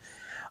thing.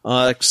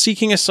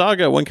 Seeking a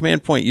Saga, 1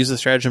 command point. Use the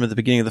stratagem at the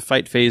beginning of the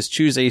fight phase.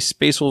 Choose a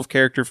Space Wolf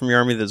character from your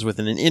army that is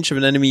within an inch of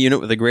an enemy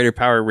unit with a greater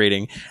power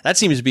rating. That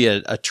seems to be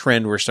a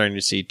trend we're starting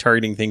to see,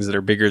 targeting things that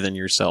are bigger than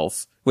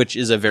yourself, which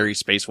is a very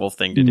Space Wolf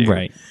thing to do.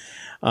 Right.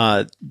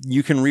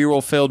 You can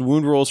reroll failed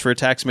wound rolls for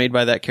attacks made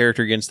by that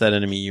character against that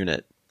enemy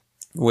unit,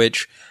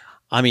 which,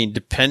 I mean,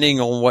 depending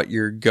on what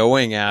you're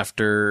going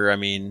after, I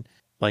mean,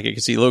 like I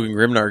can see Logan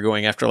Grimnar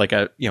going after like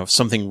a,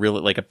 something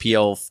really like a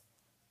PL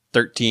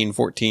 13,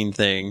 14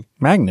 thing.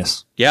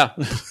 Magnus. Yeah.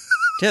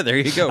 Yeah, there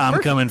you go. I'm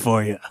coming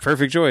for you.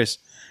 Perfect choice.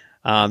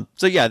 So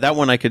yeah, that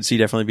one I could see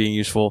definitely being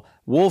useful.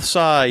 Wolf's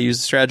Eye. Use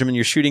the stratagem in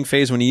your shooting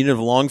phase. When a unit of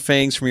long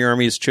fangs from your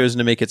army is chosen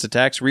to make its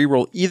attacks,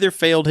 reroll either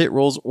failed hit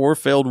rolls or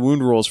failed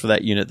wound rolls for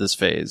that unit this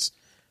phase.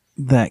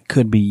 That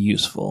could be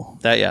useful.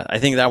 I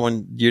think that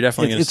one you're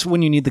definitely It's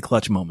when you need the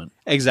clutch moment.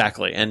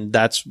 Exactly, and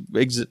that's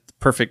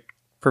perfect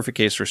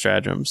case for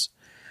stratagems.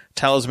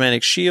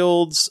 Talismanic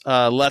Shields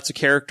lets a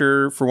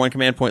character, for 1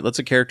 command point, lets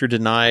a character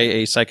deny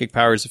a psychic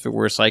power as if it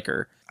were a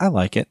psyker. I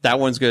like it. That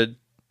one's good.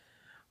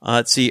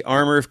 Let's see,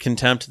 Armor of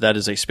Contempt. That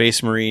is a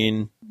Space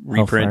Marine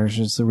reprint. Hellfire's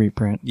is the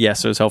reprint. Yeah,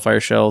 so it's Hellfire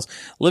Shells.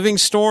 Living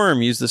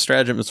Storm. Use the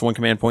stratagem. It's 1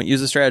 command point.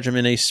 Use the stratagem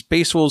in a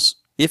Space Wolves.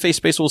 If a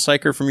Space Wolf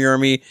Psyker from your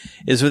army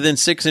is within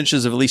 6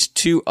 inches of at least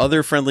 2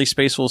 other friendly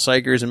Space Wolf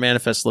Psykers and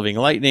manifests Living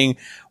Lightning,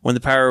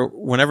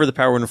 whenever the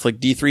power would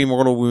inflict D3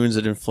 mortal wounds,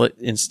 it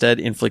instead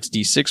inflicts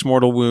D6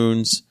 mortal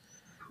wounds.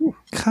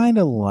 Kind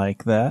of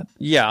like that.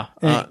 Yeah.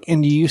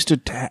 And you used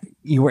to,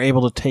 you were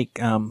able to take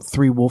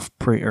 3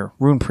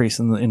 Rune Priests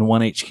in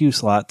 1 HQ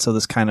slot, so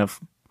this kind of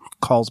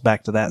calls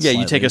back to that. Yeah,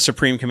 slightly. you take a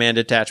Supreme Command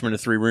attachment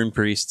of 3 Rune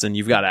Priests, and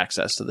you've got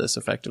access to this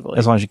effectively.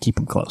 As long as you keep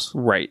them close.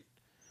 Right.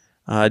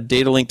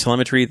 Data Link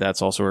Telemetry,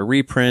 that's also a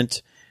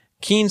reprint.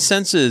 Keen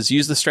Senses.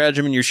 Use the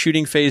stratagem in your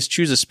shooting phase.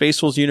 Choose a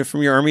Space Wolves unit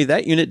from your army.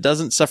 That unit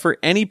doesn't suffer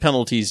any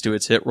penalties to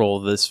its hit roll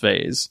this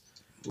phase.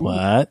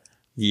 What?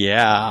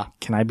 Yeah.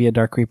 Can I be a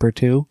Dark Reaper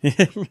too?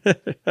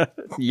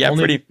 Yeah,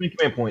 only 3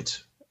 command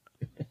points.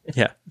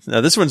 Yeah.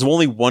 Now this one's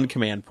only 1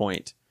 command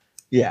point.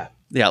 Yeah.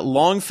 Yeah.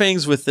 Long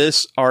Fangs with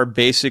this are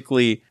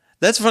basically,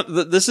 that's fun.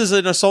 This is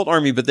an assault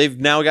army, but they've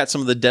now got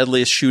some of the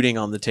deadliest shooting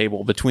on the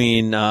table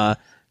between,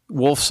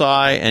 Wolf's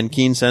Eye and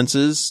Keen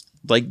Senses.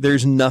 Like,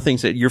 there's nothing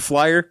safe. Your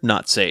flyer,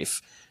 not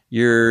safe.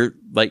 Your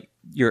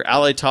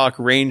ally talk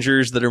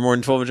rangers that are more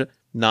than 12 inches,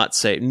 not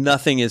safe.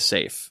 Nothing is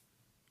safe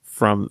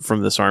from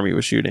this army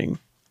with shooting.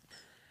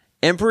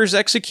 Emperor's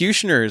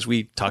Executioners.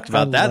 We talked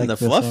about that in the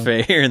fluff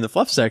here in the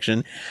fluff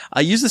section.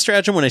 Use the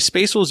stratagem when a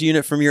Space Wolves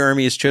unit from your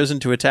army is chosen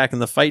to attack in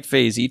the fight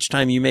phase. Each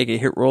time you make a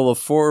hit roll of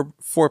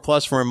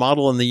 4+ for a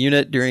model in the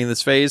unit during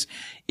this phase,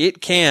 it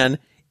can,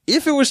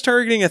 if it was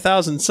targeting a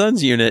Thousand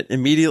Suns unit,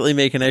 immediately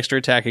make an extra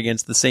attack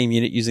against the same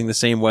unit using the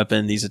same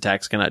weapon. These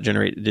attacks cannot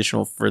generate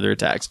additional further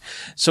attacks.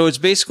 So it's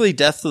basically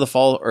Death to the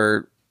Fall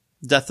or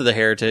Death to the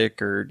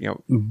Heretic, or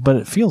But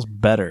it feels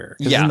better.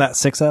 Yeah. Isn't that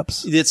 6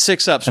 ups? It's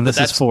 6 ups, And but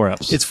this is 4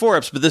 ups. It's 4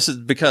 ups, but this is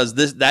because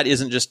that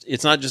isn't just.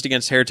 It's not just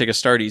against Heretic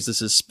Astartes.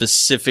 This is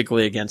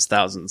specifically against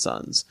Thousand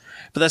Suns.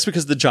 But that's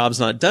because the job's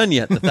not done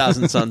yet. The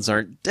Thousand Suns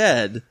aren't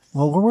dead.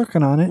 Well, we're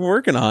working on it. We're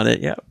working on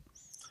it. Yeah.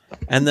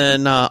 And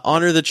then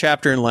Honor the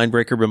Chapter and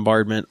Linebreaker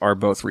Bombardment are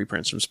both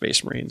reprints from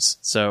Space Marines.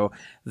 So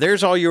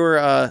there's all your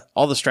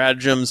all the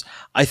stratagems.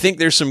 I think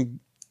there's some.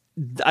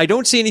 I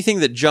don't see anything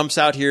that jumps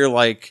out here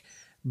like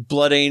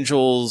Blood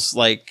Angels,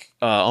 like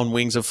on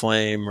Wings of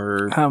Flame,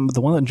 or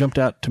the one that jumped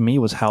out to me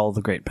was Howl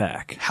the Great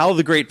Pack. Howl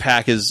the Great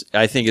Pack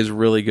I think is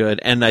really good,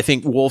 and I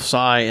think Wolf's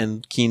Eye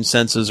and Keen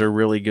Senses are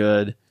really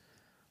good.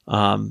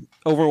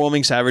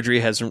 Overwhelming Savagery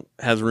has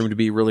room to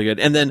be really good.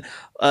 And then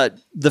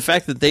the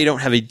fact that they don't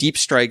have a deep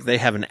strike, they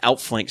have an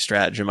outflank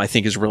stratagem, I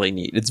think is really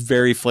neat. It's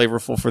very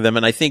flavorful for them,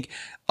 and I think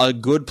a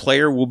good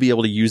player will be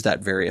able to use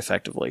that very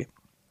effectively.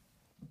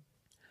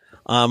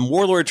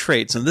 Warlord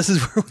traits, and this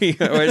is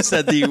where I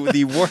said the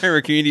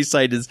Warhammer community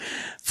site is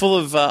full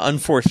of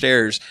unforced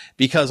errors,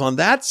 because on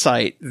that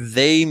site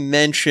they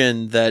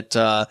mention that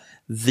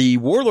the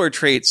Warlord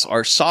traits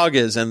are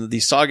sagas, and the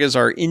sagas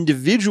are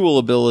individual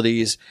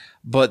abilities,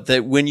 but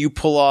that when you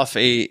pull off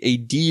a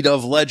deed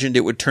of legend,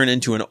 it would turn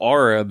into an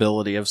aura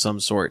ability of some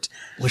sort.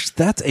 Which,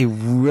 that's a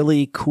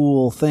really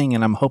cool thing,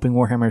 and I'm hoping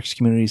Warhammer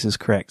Communities is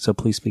correct, so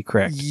please be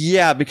correct.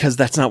 Yeah, because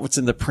that's not what's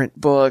in the print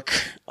book.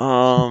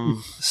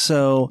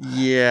 So,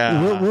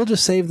 yeah. We'll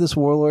just save this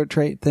Warlord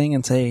trait thing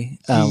and say,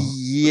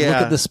 look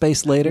at the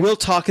space later. We'll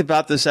talk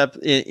about this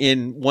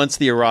in once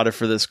the errata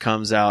for this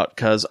comes out,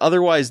 because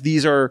otherwise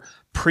these are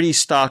pretty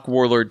stock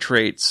Warlord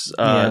traits.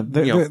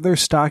 They're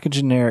stock and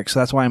generic, so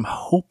that's why I'm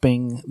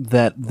hoping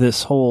that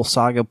this whole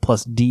saga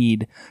plus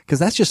deed, because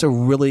that's just a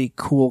really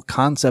cool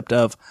concept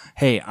of,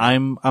 hey,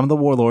 I'm the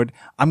Warlord,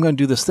 I'm going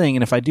to do this thing,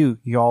 and if I do,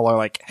 y'all are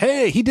like,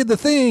 hey, he did the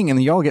thing,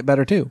 and y'all get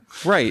better too.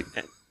 Right.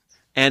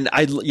 And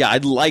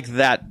I'd like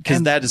that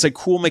because that is a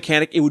cool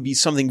mechanic. It would be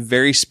something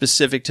very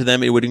specific to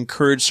them. It would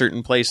encourage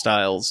certain play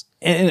styles.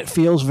 And it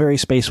feels very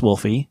Space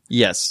Wolfy.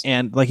 Yes.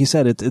 And like you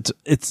said,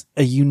 it's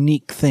a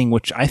unique thing,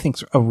 which I think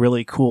is a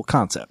really cool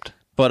concept.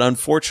 But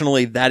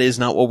unfortunately, that is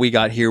not what we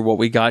got here. What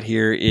we got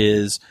here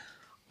is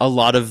a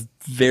lot of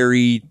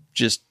very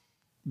just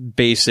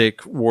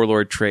basic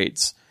warlord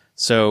traits.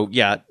 So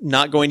yeah,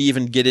 not going to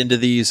even get into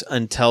these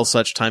until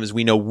such time as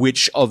we know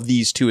which of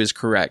these two is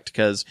correct,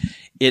 because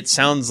it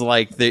sounds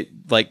like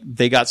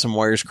they got some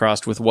wires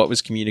crossed with what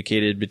was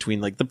communicated between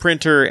like the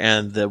printer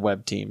and the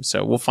web team.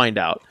 So we'll find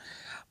out.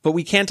 But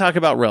we can talk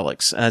about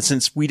relics,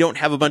 since we don't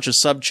have a bunch of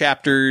sub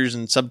chapters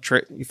and sub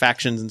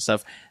factions and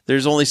stuff.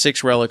 There's only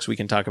 6 relics. We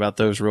can talk about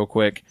those real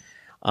quick.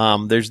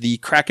 There's the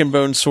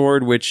Krakenbone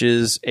sword, which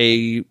is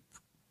a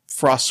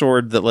frost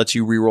sword that lets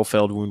you reroll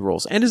failed wound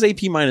rolls and is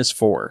AP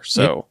 -4.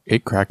 So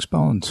it cracks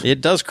bones.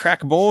 It does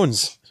crack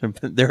bones.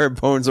 There are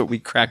bones that we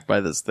cracked by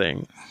this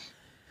thing.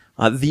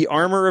 The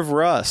Armor of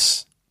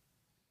Russ.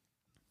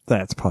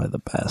 That's probably the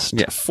best.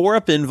 Yeah,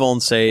 4-up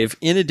invuln save.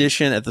 In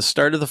addition, at the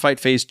start of the fight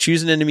phase,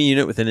 choose an enemy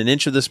unit within an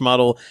inch of this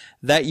model.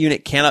 That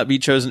unit cannot be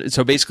chosen.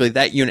 So basically,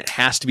 that unit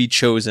has to be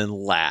chosen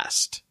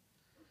last.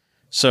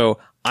 So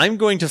I'm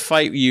going to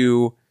fight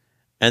you,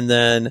 and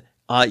then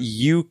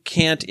you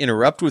can't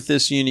interrupt with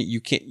this unit.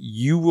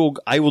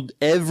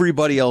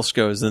 Everybody else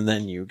goes, and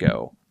then you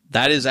go.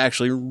 That is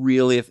actually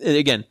really,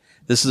 again,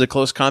 this is a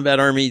close combat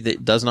army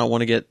that does not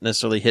want to get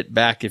necessarily hit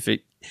back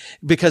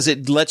because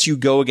it lets you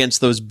go against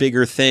those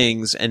bigger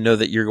things and know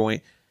that you're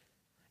going,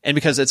 and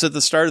because it's at the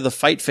start of the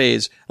fight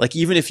phase, like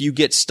even if you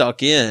get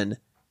stuck in,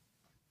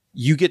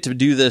 you get to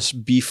do this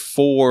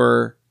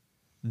before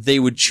they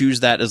would choose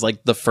that as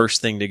like the first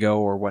thing to go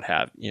or what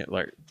have,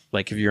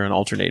 like if you're an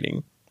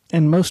alternating.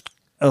 And most,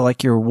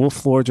 like your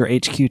Wolf Lords or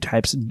HQ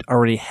types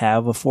already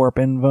have a 4-up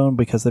invuln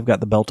because they've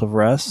got the Belt of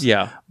Rust.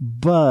 Yeah.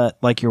 But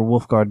like your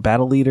Wolfguard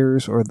battle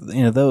leaders or,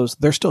 those,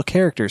 they're still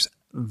characters.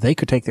 They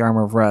could take the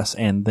Armor of Rust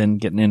and then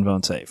get an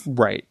invuln save.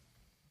 Right.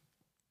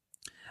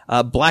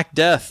 Black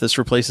Death, this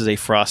replaces a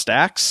Frost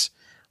Axe,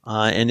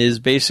 and is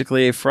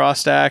basically a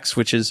Frost Axe,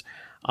 which is,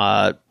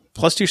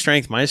 +2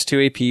 strength,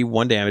 -2 AP,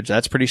 1 damage.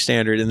 That's pretty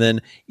standard. And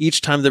then each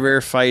time the bearer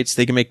fights,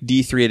 they can make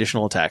D3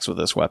 additional attacks with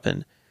this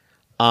weapon.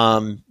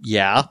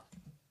 Yeah.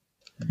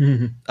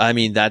 I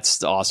mean,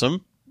 that's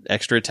awesome.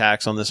 Extra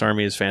attacks on this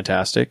army is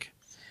fantastic.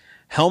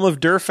 Helm of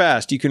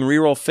Durfast. You can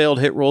reroll failed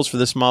hit rolls for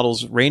this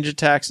model's range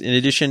attacks. In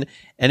addition,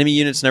 enemy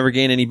units never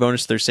gain any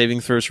bonus to their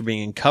saving throws for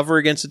being in cover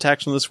against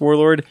attacks from this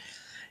warlord.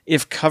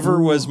 If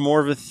cover was more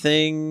of a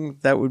thing,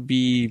 that would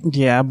be...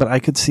 Yeah, but I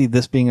could see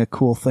this being a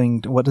cool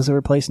thing. What does it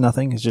replace?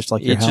 Nothing? It's just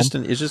like your helm?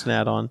 It's just an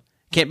add-on.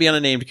 Can't be on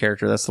a named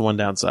character. That's the one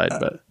downside.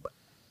 But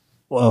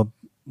well,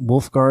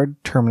 Wolfguard,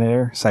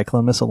 Terminator,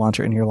 Cyclone Missile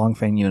Launcher, and your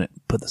Longfang unit.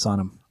 Put this on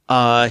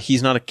him.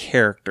 He's not a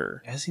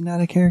character. Is he not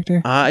a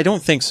character? I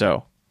don't think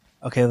so.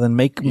 Okay, then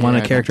make one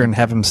a character and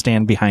have him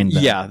stand behind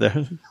them.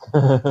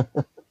 Yeah.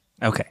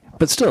 Okay,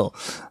 but still,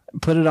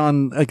 put it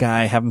on a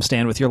guy, have him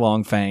stand with your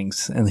long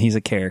fangs, and he's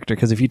a character.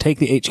 Because if you take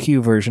the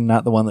HQ version,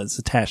 not the one that's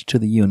attached to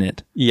the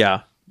unit.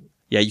 Yeah.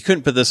 Yeah, you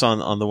couldn't put this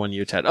on the one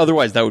you attached.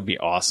 Otherwise, that would be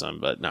awesome.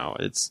 But no,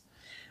 it's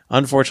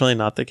unfortunately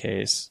not the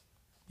case.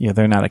 Yeah,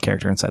 they're not a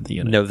character inside the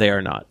unit. No, they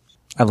are not.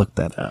 I looked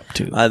that up,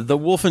 too. The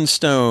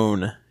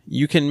Wolfenstone.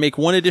 You can make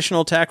 1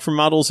 additional attack from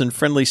models in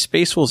friendly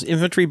Space Wolves,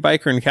 infantry,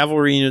 biker, and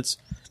cavalry units.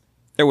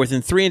 They're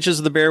within 3 inches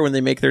of the bear when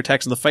they make their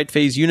attacks in the fight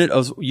phase.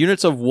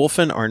 Units of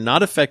Wolfen are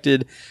not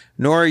affected,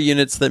 nor are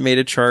units that made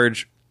a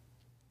charge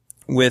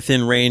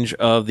within range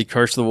of the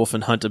Curse of the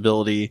Wolfen hunt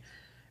ability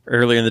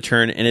earlier in the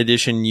turn. In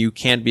addition, you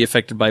can't be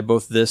affected by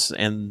both this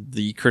and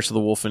the Curse of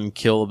the Wolfen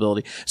kill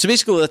ability. So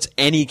basically, lets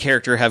any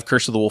character have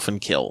Curse of the Wolfen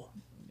kill,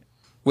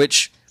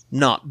 which...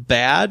 not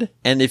bad.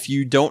 And if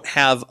you don't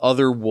have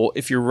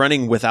if you're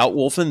running without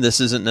Wolfen, this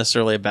isn't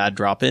necessarily a bad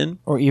drop in.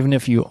 Or even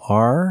if you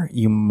are,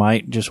 you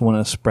might just want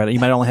to spread it.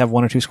 You might only have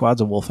 1 or 2 squads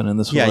of Wolfen, and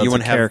this will let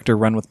the character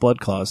run with Blood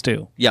Claws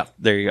too. Yeah,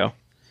 there you go.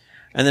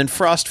 And then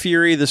Frost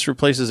Fury, this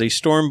replaces a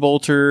Storm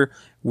Bolter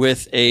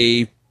with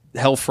a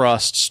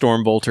Hellfrost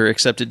Storm Bolter,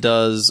 except it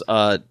does,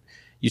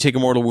 you take a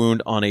mortal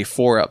wound on a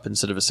 4-up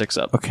instead of a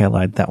 6-up. Okay, I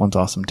lied. That one's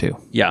awesome too.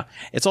 Yeah.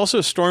 It's also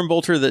a Storm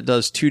Bolter that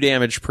does 2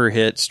 damage per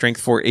hit, strength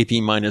 4, AP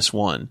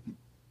 -1.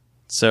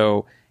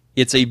 So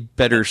it's a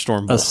better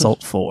Storm Bolter.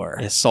 Assault 4.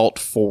 Assault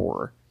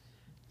 4.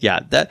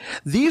 Yeah,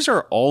 these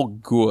are all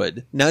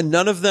good. Now,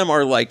 none of them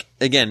are like,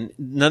 again,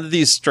 none of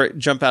these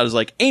jump out as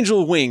like,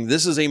 Angel Wing,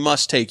 this is a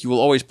must take. You will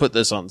always put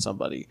this on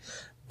somebody.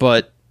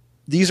 But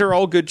these are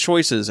all good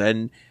choices.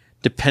 And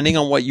depending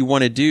on what you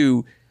want to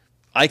do,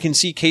 I can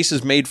see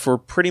cases made for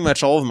pretty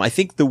much all of them. I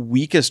think the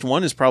weakest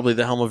one is probably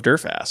the Helm of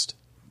Durfast.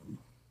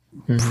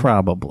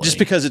 Probably. Just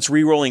because it's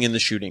re-rolling in the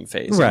shooting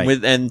phase.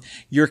 Right. And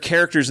your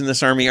characters in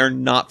this army are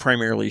not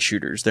primarily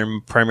shooters.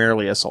 They're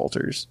primarily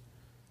assaulters.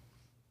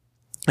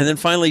 And then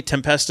finally,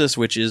 Tempestus,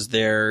 which is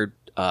their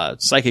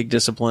psychic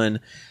discipline.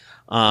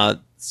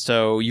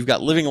 So you've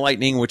got Living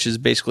Lightning, which is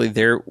basically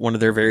one of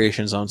their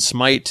variations on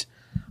Smite.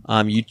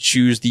 You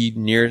choose the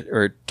near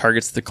or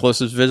targets the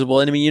closest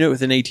visible enemy unit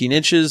within 18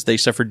 inches. They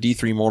suffer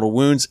D3 mortal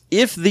wounds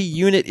if the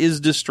unit is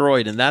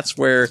destroyed. And that's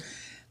where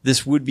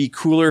this would be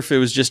cooler if it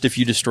was just if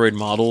you destroyed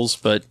models.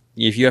 But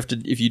if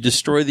you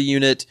destroy the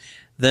unit,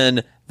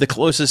 then the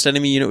closest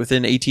enemy unit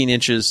within 18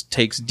 inches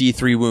takes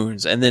D3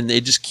 wounds. And then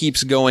it just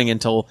keeps going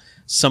until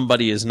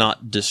somebody is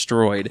not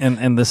destroyed.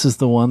 And this is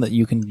the one that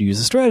you can use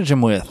a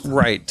stratagem with.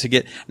 Right.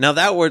 Now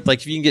that would, like,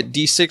 if you can get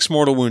D6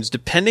 mortal wounds,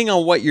 depending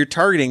on what you're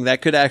targeting,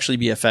 that could actually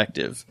be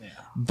effective. Yeah.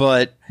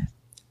 But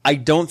I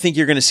don't think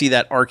you're going to see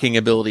that arcing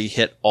ability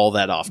hit all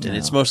that often. No.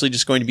 It's mostly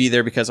just going to be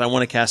there because I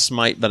want to cast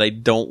Smite, but I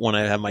don't want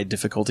to have my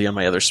difficulty on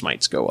my other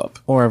smites go up.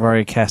 Or I've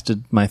already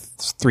casted my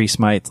 3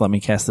 smites. Let me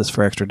cast this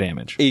for extra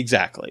damage.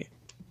 Exactly.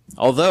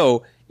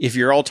 Although, if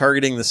you're all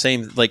targeting the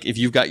same, like if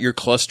you've got your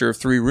cluster of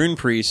 3 rune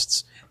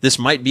priests, this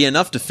might be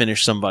enough to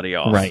finish somebody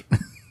off. Right.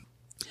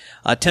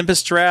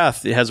 Tempest's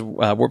Wrath. It has a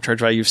warp charge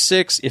value of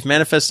 6. If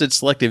manifested,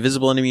 select a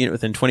visible enemy unit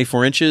within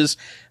 24 inches.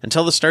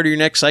 Until the start of your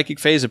next psychic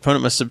phase,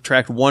 opponent must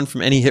subtract 1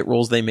 from any hit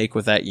rolls they make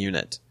with that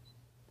unit.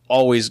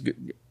 Always a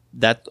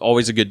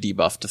good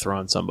debuff to throw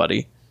on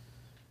somebody.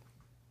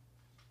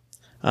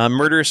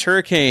 Murderous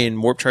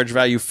Hurricane. Warp charge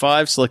value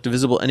 5. Select a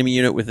visible enemy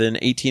unit within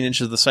 18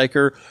 inches of the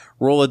Psyker.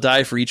 Roll a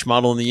die for each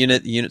model in the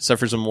unit. The unit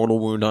suffers a mortal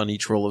wound on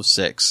each roll of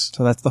 6.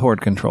 So that's the horde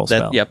control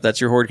spell. Yep,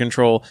 that's your horde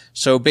control.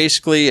 So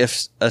basically,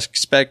 if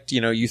expect,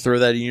 you throw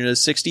that unit of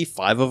 60,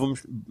 5 of them,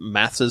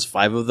 math says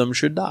 5 of them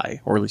should die,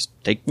 or at least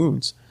take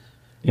wounds.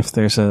 If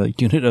there's a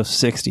unit of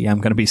 60, I'm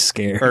going to be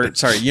scared. Or,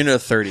 sorry, unit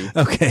of 30.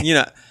 Okay.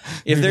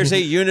 If there's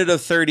a unit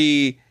of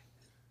 30,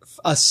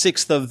 a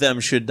 6th of them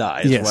should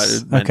die, is what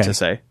it meant to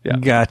say. Yeah.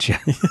 Gotcha.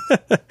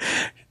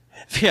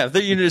 Yeah, if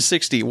their unit is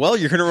 60, well,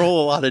 you're going to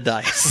roll a lot of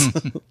dice.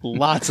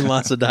 Lots and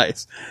lots of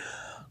dice.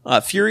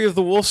 Fury of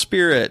the Wolf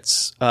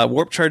Spirits.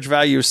 Warp charge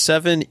value of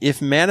 7.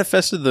 If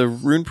manifested, the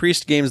Rune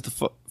Priest gains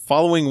the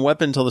following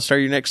weapon until the start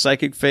of your next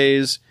psychic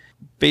phase.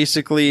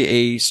 Basically,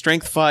 a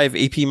Strength 5,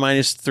 AP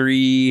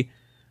 -3,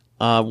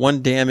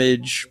 1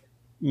 damage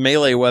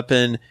melee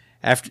weapon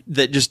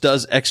that just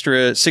does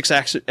 6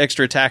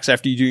 extra attacks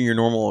after you do your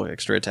normal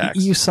extra attacks.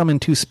 You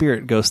summon 2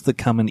 spirit ghosts that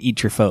come and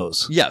eat your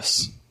foes.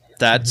 Yes.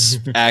 That's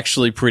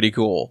actually pretty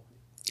cool.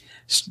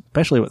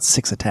 Especially with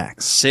 6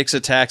 attacks. 6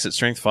 attacks at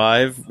strength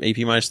 5, AP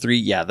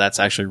 -3. Yeah, that's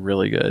actually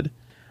really good.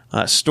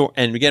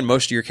 And again,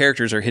 most of your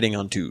characters are hitting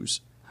on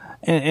 2s.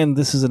 And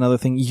this is another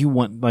thing you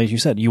want, like you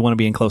said, you want to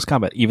be in close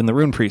combat. Even the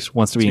Rune Priest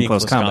wants to be in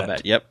close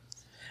combat. Yep.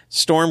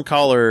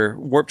 Stormcaller,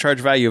 warp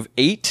charge value of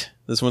 8.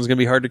 This one's going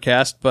to be hard to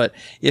cast, but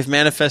if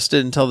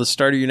manifested until the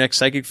start of your next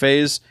psychic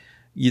phase,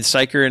 you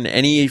Psyker and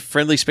any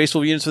friendly Space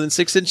Wolf units within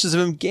 6 inches of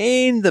him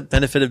gain the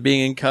benefit of being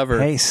in cover.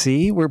 Hey,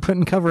 see? We're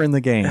putting cover in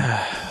the game.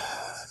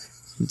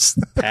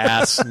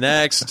 Pass.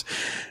 Next.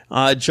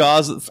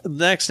 Jaws.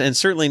 Next, and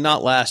certainly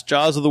not last,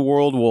 Jaws of the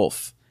World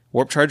Wolf.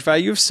 Warp charge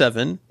value of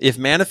 7. If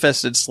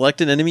manifested, select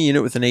an enemy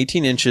unit within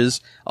 18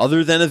 inches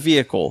other than a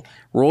vehicle.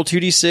 Roll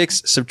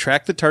 2d6,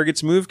 subtract the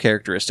target's move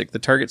characteristic. The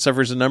target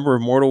suffers a number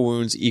of mortal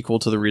wounds equal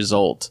to the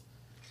result.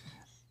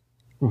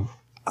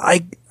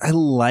 I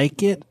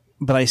like it,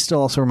 but I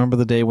still also remember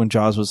the day when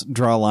Jaws was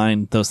draw a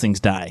line, those things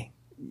die.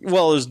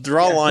 Well, as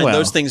draw a line,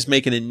 those things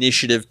make an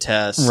initiative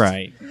test.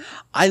 Right.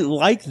 I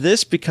like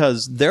this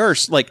because there are,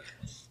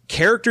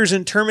 characters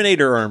in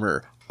Terminator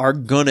armor are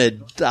gonna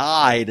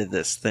die to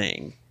this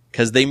thing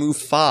because they move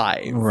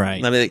 5.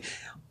 Right. I mean,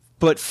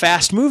 but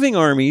fast-moving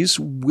armies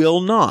will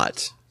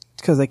not.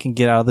 It's because they can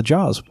get out of the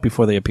jaws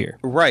before they appear.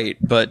 Right,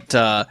 but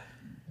I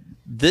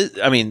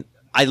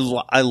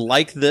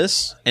like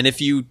this, and if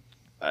you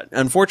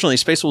unfortunately,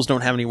 Space Wolves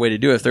don't have any way to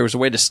do it. If there was a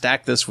way to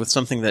stack this with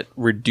something that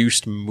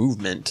reduced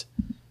movement,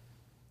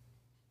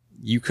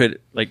 you could,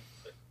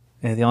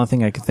 Yeah, the only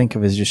thing I could think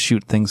of is just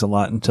shoot things a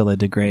lot until they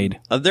degrade.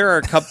 There are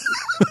a couple.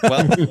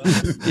 Well,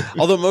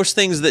 although most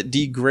things that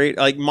degrade,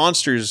 like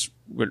monsters,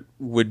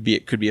 could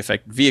be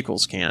affected.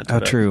 Vehicles can't. Oh,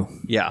 true.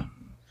 Yeah.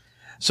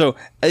 So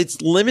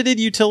it's limited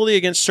utility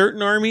against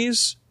certain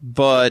armies,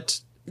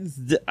 but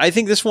I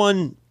think this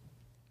one,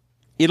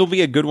 it'll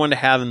be a good one to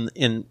have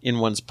in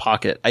one's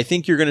pocket. I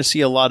think you're going to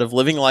see a lot of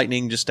Living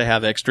Lightning just to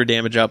have extra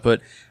damage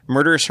output.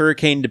 Murderous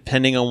Hurricane,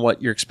 depending on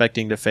what you're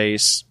expecting to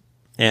face,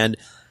 and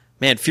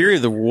man, Fury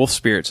of the Wolf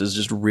Spirits is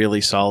just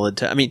really solid.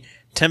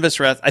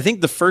 Tempest's Wrath, I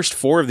think the first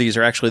 4 of these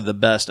are actually the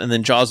best, and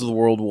then Jaws of the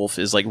World Wolf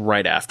is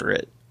right after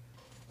it.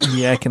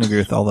 Yeah, I can agree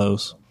with all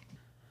those.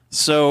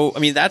 So,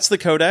 that's the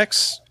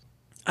Codex.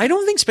 I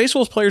don't think Space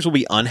Wolves players will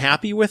be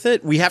unhappy with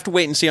it. We have to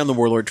wait and see on the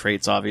Warlord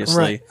traits,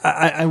 obviously. Right.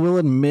 I will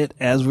admit,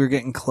 as we're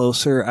getting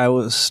closer, I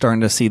was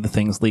starting to see the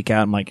things leak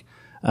out. I'm like,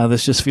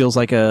 this just feels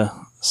like a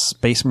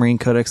Space Marine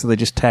Codex that they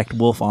just tacked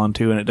Wolf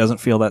onto, and it doesn't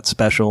feel that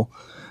special.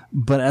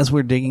 But as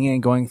we're digging in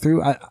and going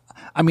through,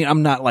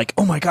 I'm not like,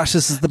 oh my gosh,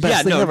 this is the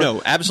best thing ever.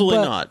 No, absolutely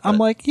but not. I'm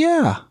like,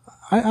 yeah,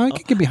 I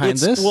could get behind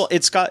this. Well,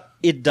 it's got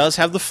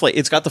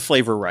the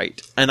flavor right,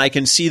 and I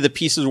can see the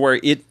pieces where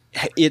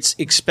it's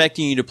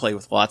expecting you to play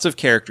with lots of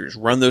characters,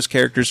 run those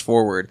characters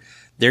forward.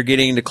 They're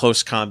getting into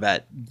close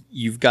combat.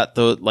 You've got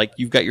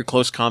your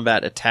close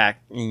combat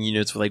attack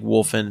units with like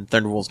Wolfen and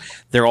Thunderwolves.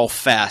 They're all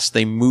fast.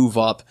 They move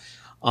up.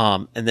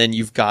 And then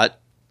you've got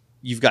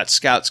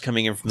scouts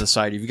coming in from the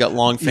side. You've got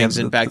long fangs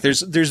in back.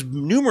 There's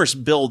numerous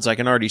builds I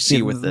can already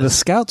see with this. The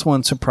scouts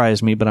one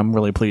surprised me, but I'm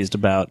really pleased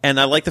about. And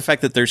I like the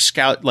fact that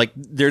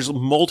there's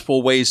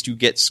multiple ways to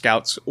get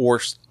scouts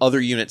or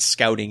other units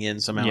scouting in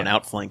somehow and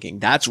outflanking.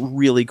 That's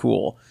really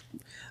cool.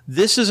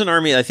 This is an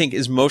army I think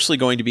is mostly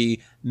going to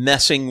be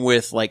messing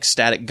with like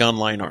static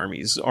gunline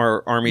armies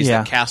or armies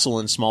that castle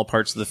in small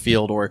parts of the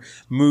field or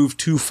move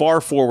too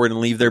far forward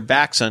and leave their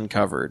backs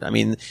uncovered. I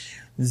mean,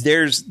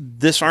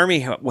 this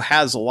army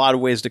has a lot of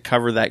ways to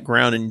cover that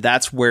ground, and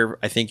that's where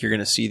I think you're going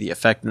to see the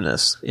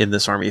effectiveness in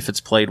this army if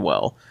it's played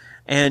well.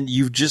 And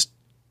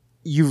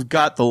you've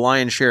got the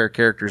lion's share of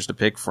characters to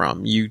pick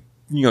from.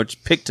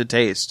 Pick to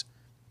taste.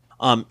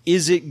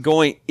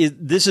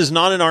 This is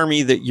not an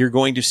army that you're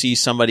going to see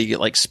somebody get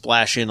like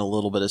splash in a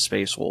little bit of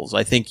Space Wolves.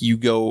 I think you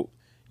go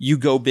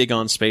big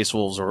on Space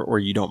Wolves or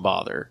you don't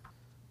bother.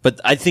 But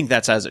I think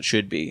that's as it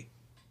should be.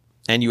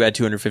 And you add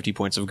 250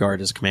 points of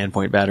guard as a command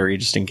point battery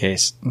just in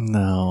case.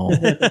 No.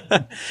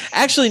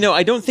 Actually, no,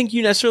 I don't think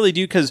you necessarily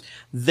do because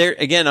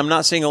I'm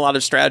not seeing a lot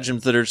of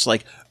stratagems that are just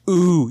like,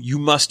 ooh, you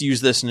must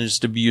use this and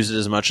just abuse it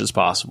as much as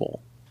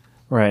possible.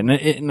 Right.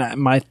 And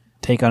my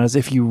take on it is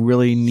if you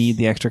really need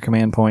the extra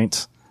command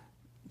points,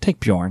 take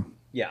Bjorn.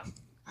 Yeah.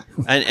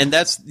 and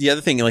that's the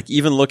other thing. Like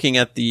even looking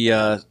at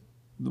the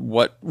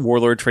what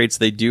warlord traits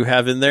they do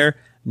have in there,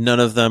 none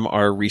of them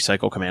are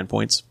recycle command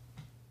points.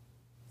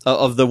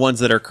 Of the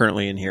ones that are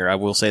currently in here, I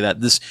will say that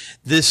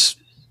this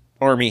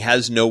army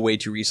has no way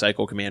to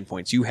recycle command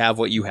points. You have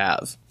what you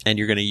have, and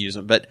you're going to use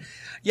them. But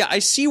yeah, I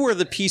see where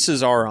the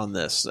pieces are on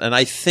this, and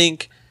I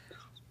think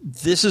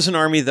this is an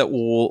army that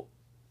will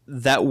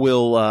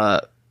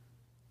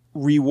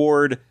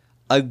reward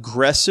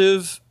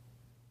aggressive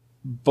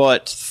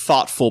but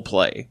thoughtful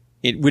play,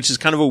 which is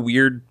kind of a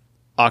weird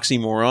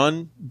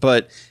oxymoron.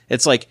 But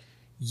it's like.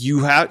 You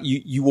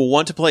will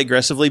want to play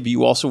aggressively, but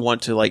you also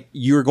want to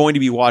you're going to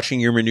be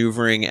watching your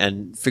maneuvering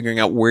and figuring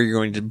out where you're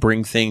going to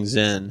bring things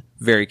in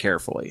very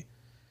carefully.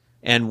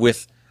 And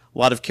with a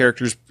lot of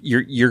characters,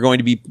 you're going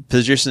to be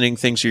positioning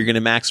things so you're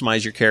going to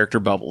maximize your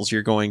character bubbles.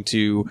 You're going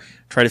to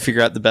try to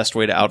figure out the best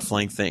way to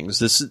outflank things.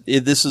 This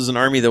is an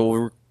army that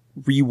will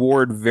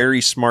reward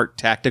very smart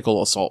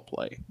tactical assault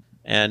play.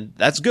 And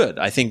that's good.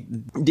 I think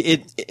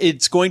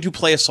it's going to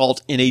play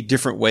assault in a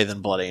different way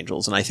than Blood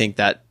Angels, and I think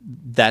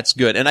that's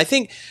good. And I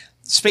think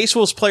Space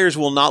Wolves players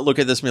will not look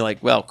at this and be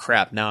like, well,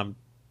 crap,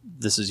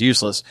 this is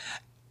useless.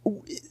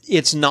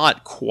 It's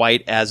not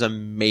quite as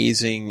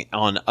amazing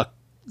on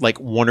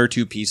one or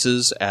two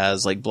pieces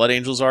as like Blood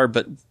Angels are,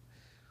 but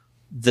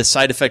the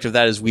side effect of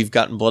that is we've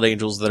gotten Blood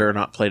Angels that are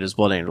not played as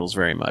Blood Angels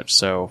very much,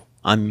 so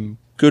I'm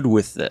good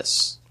with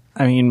this.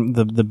 I mean,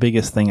 the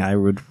biggest thing I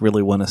would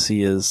really want to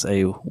see is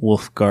a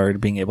Wolf Guard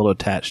being able to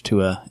attach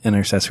to a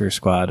Intercessor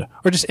squad,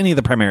 or just any of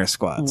the Primaris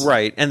squads.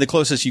 Right, and the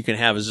closest you can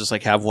have is just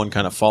have one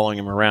kind of following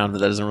him around,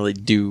 but that doesn't really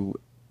do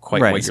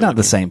quite right, what it's you're not looking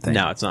the same thing.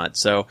 No, it's not.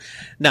 So,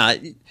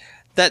 but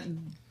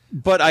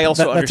I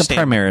also understand. That's a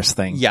Primaris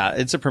thing. Yeah,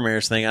 it's a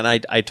Primaris thing, and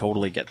I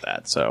totally get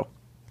that. So,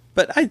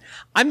 but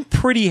I'm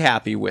pretty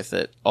happy with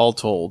it, all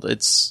told.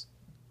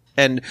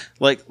 And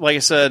like I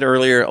said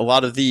earlier, a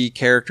lot of the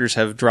characters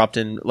have dropped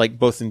in,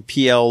 both in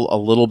PL a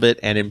little bit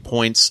and in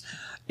points.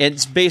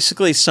 It's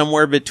basically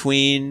somewhere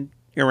between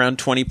around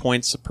 20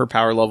 points per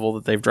power level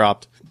that they've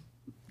dropped,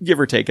 give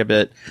or take a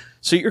bit.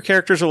 So your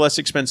characters are less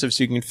expensive,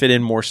 so you can fit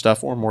in more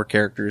stuff or more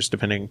characters,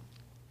 depending.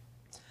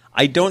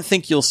 I don't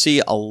think you'll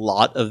see a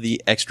lot of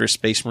the extra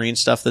Space Marine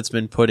stuff that's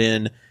been put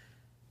in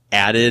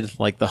added,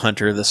 like the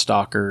Hunter, the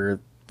Stalker.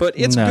 But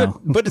it's good.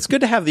 But it's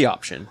good to have the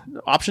option.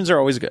 Options are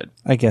always good.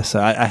 I guess so.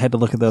 I had to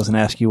look at those and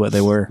ask you what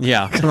they were.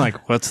 Yeah. I'm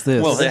like, what's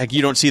this? Well,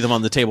 you don't see them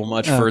on the table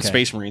much for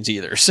Space Marines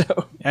either. So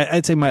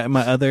I'd say my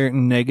other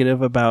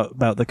negative about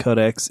the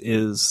Codex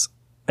is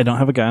I don't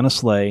have a guy on a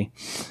sleigh.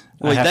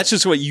 Well, that's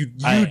just what you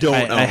don't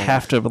own. I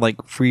have to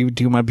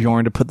redo my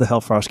Bjorn to put the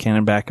Hellfrost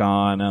cannon back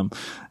on.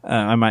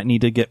 I might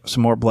need to get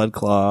some more Blood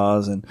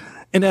Claws, and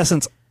in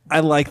essence, I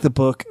like the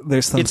book.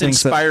 There's some it's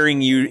things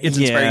inspiring you. It's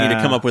inspiring you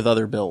to come up with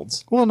other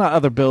builds. Well, not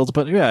other builds,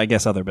 but yeah, I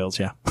guess other builds.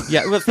 Yeah,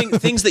 yeah. Well,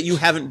 things that you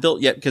haven't built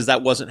yet because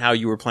that wasn't how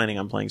you were planning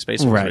on playing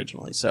Space Wolves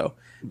originally. So,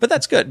 but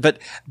that's good. But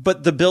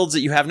the builds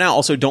that you have now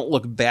also don't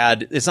look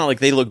bad. It's not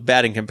like they look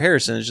bad in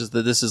comparison. It's just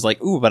that this is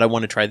like, ooh, but I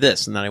want to try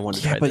this, and then I want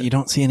to try. But you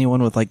don't see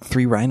anyone with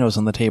 3 rhinos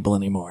on the table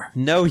anymore.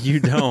 No, you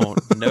don't.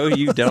 No,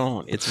 you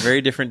don't. It's a very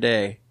different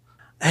day.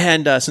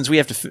 And since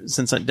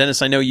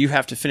Dennis, I know you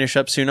have to finish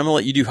up soon. I'm gonna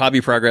let you do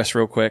hobby progress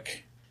real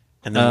quick.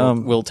 And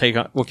then we'll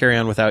carry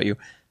on without you.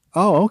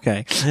 Oh,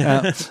 okay.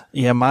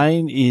 Yeah,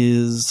 mine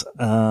is,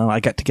 I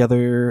got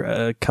together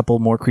a couple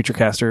more Creature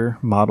Caster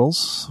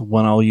models.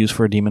 One I'll use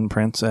for Demon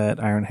Prince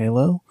at Iron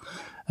Halo.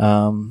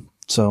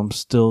 So I'm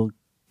still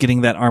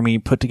getting that army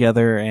put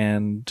together,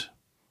 and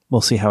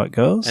we'll see how it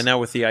goes. And now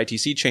with the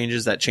ITC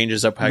changes, that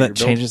changes up how you're building.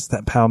 That changes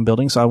how I'm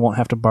building, so I won't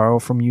have to borrow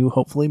from you,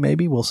 hopefully,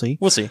 maybe. We'll see.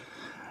 We'll see.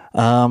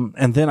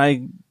 And then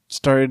I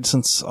started,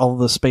 since all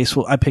the Space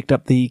Wolves, I picked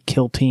up the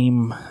Kill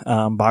Team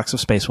box of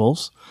Space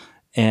Wolves.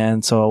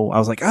 And so I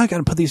was like, I got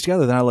to put these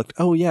together. Then I looked,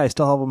 oh yeah, I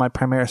still have my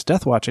Primaris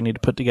Deathwatch I need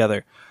to put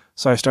together.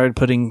 So I started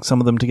putting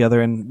some of them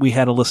together, and we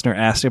had a listener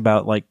ask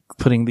about like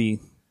putting the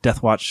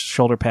Deathwatch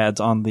shoulder pads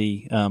on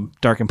the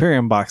Dark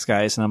Imperium box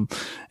guys, and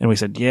we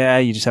said, yeah,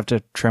 you just have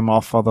to trim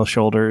off all those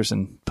shoulders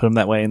and put them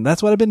that way, and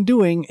that's what I've been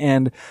doing.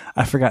 And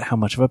I forgot how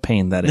much of a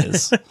pain that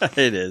is.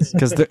 It is,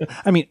 because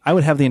I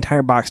would have the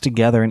entire box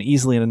together and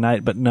easily in a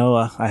night, but no,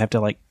 I have to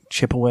like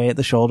chip away at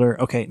the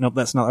shoulder. Okay, nope,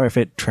 that's not the right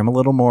fit. Trim a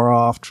little more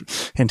off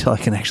until I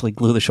can actually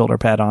glue the shoulder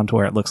pad on to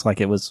where it looks like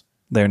it was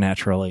there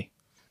naturally.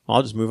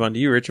 I'll just move on to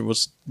you, Rich, and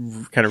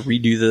we'll kind of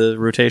redo the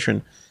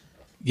rotation.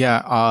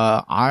 Yeah,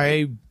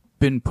 I've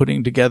been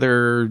putting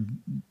together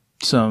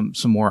some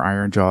more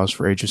Iron Jaws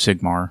for Age of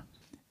Sigmar,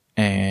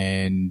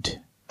 and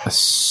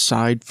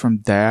aside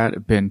from that,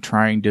 I've been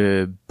trying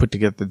to put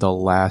together the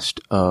last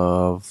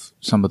of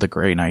some of the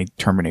Grey Knight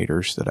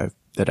Terminators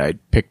that I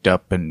picked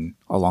up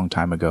a long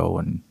time ago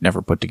and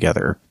never put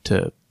together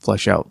to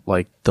flesh out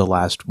like the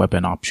last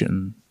weapon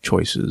option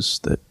choices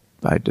that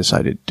I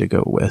decided to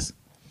go with.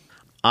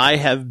 I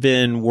have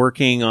been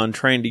working on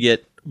trying to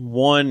get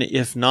 1,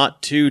 if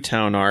not 2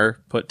 Taunar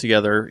put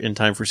together in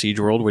time for Siege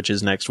World, which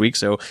is next week.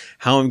 So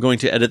how I'm going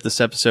to edit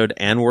this episode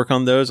and work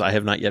on those, I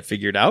have not yet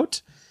figured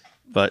out.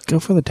 But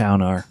go for the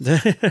Taunar.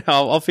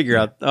 I'll figure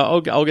out.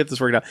 I'll get this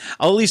worked out.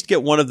 I'll at least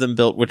get one of them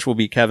built, which will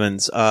be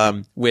Kevin's.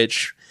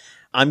 Which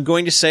I'm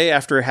going to say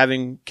after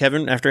having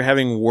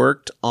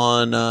worked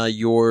on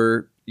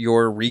your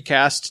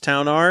recast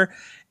Taunar.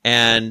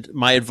 And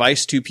my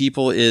advice to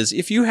people is,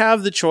 if you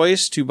have the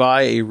choice to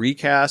buy a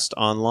recast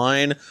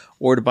online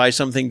or to buy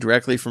something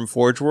directly from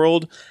Forge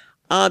World,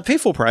 pay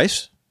full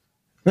price.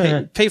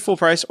 Pay full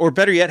price, or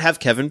better yet, have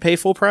Kevin pay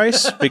full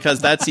price,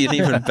 because that's an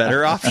even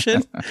better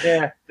option.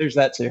 Yeah, there's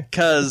that too.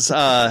 Because,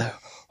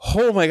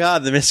 oh my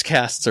God, the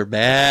miscasts are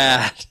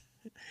bad.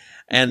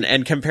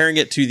 And comparing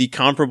it to the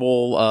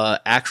comparable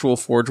actual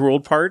Forge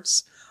World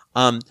parts,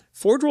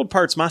 Forge World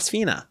parts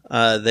Masfina,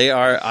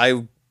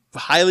 I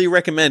highly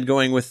recommend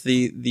going with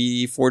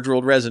the Forge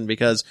World resin,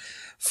 because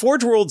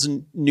Forge World's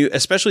new,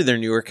 especially their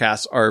newer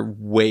casts, are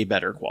way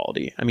better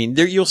quality. I mean,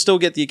 you'll still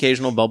get the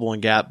occasional bubble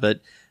and gap, but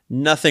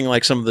nothing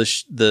like some of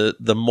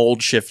the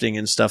mold shifting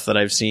and stuff that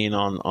I've seen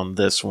on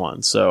this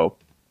one. So,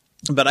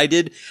 but I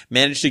did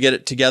manage to get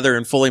it together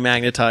and fully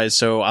magnetized,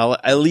 so I'll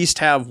at least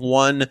have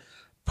one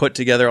put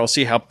together. I'll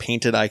see how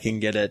painted I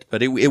can get it,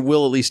 but it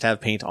will at least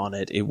have paint on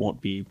it. It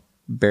won't be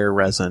bare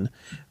resin.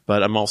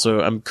 But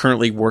I'm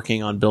currently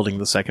working on building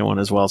the second one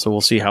as well, so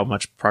we'll see how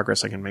much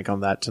progress I can make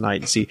on that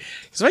tonight and see.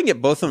 Because if I can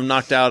get both of them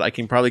knocked out, I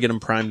can probably get them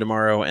primed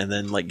tomorrow and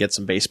then like get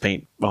some base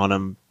paint on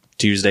them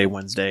Tuesday,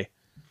 Wednesday.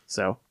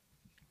 So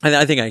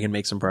I think I can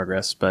make some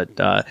progress.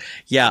 But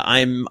yeah,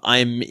 I'm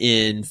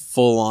in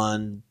full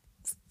on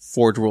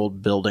Forge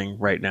World building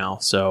right now,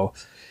 so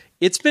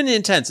it's been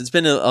intense. It's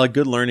been a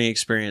good learning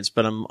experience,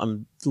 but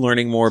I'm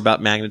learning more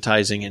about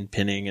magnetizing and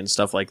pinning and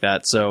stuff like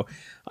that. So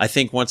I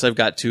think once I've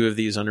got 2 of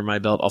these under my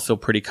belt, I'll feel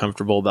pretty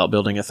comfortable about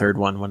building a third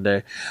one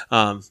day.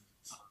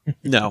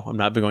 No, I'm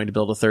not going to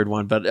build a third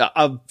one, but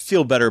I'll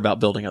feel better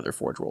about building other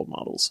Forge World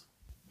models.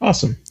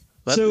 Awesome.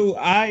 So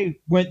I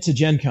went to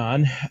Gen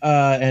Con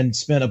and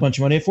spent a bunch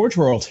of money at Forge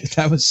World.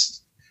 That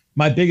was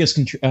my biggest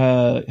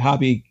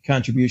hobby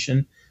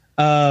contribution.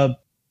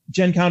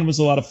 Gen Con was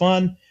a lot of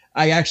fun.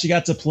 I actually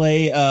got to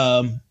play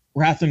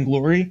Wrath and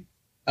Glory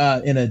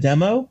in a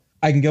demo.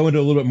 I can go into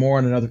a little bit more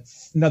in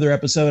another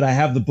episode. I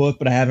have the book,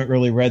 but I haven't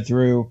really read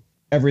through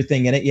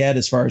everything in it yet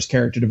as far as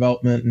character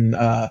development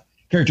and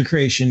character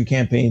creation,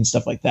 campaign,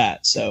 stuff like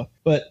that. So,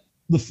 but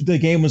the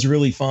game was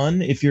really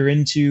fun. If you're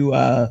into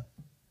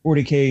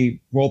 40K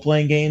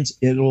role-playing games,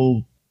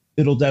 it'll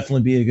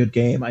definitely be a good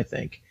game, I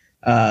think,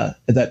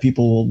 that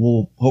people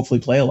will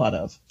hopefully play a lot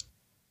of.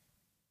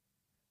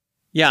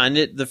 Yeah,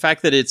 and the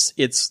fact that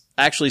it's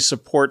actually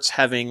supports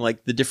having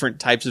like the different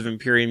types of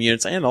Imperium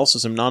units and also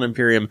some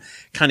non-Imperium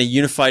kind of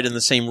unified in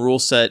the same rule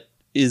set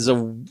is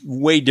a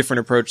way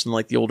different approach than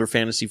like the older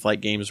Fantasy Flight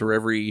games, where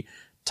every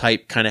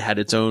type kind of had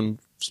its own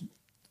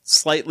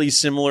slightly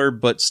similar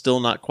but still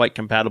not quite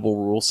compatible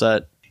rule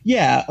set.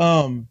 Yeah,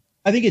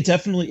 I think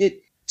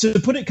to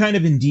put it kind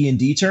of in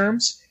D&D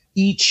terms,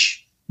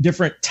 each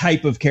different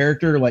type of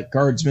character, like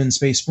Guardsmen,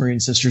 Space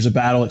Marine, Sisters of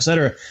Battle,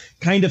 etc.,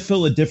 kind of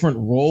fill a different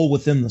role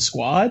within the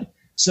squad.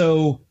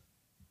 So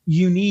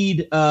you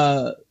need,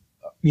 a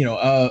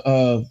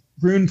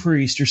rune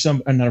priest or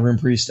not a rune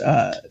priest,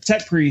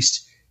 tech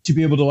priest to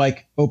be able to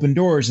like open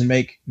doors and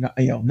make,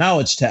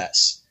 knowledge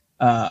tests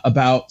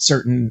about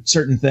certain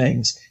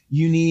things.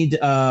 You need,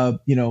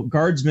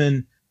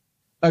 Guardsmen.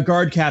 A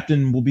guard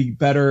captain will be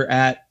better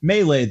at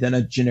melee than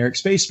a generic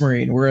Space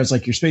Marine, whereas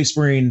like your Space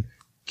Marine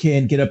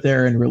can get up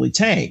there and really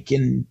tank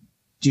and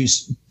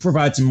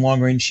provide some long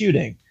range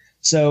shooting.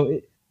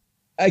 So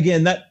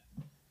again, that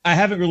I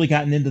haven't really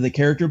gotten into the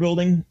character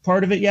building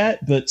part of it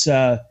yet, but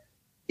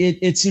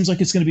it seems like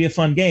it's going to be a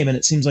fun game, and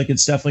it seems like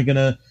it's definitely going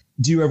to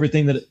do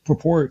everything that it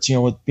purports,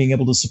 with being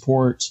able to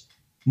support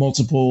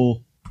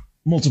multiple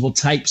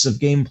types of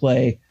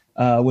gameplay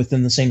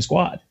within the same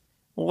squad.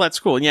 Well, that's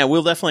cool. Yeah,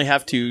 we'll definitely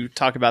have to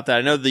talk about that.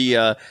 I know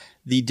the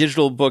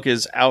digital book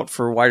is out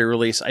for wider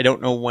release. I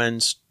don't know when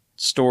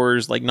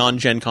stores like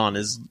non-Gen Con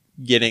is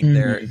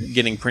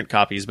getting print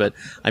copies, but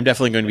I'm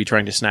definitely going to be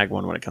trying to snag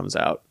one when it comes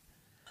out.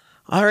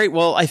 All right.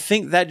 Well, I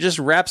think that just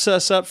wraps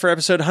us up for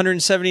episode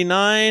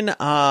 179.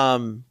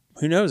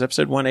 Who knows?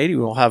 Episode 180,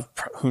 we'll have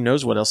who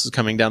knows what else is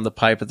coming down the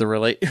pipe at the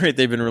rate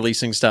they've been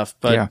releasing stuff.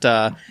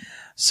 But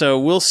so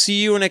we'll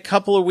see you in a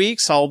couple of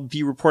weeks. I'll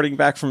be reporting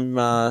back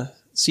from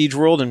Siege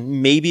World,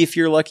 and maybe if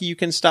you're lucky, you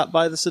can stop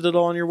by the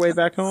Citadel on your way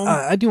back home.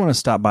 I do want to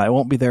stop by. I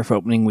won't be there for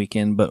opening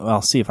weekend, but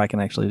I'll see if I can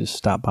actually just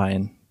stop by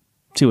and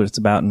see what it's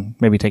about, and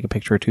maybe take a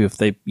picture or two if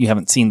you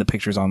haven't seen the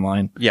pictures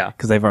online. Yeah,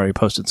 because they've already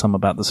posted some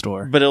about the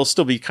store. But it'll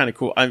still be kind of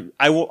cool.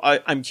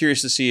 I'm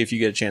curious to see if you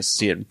get a chance to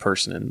see it in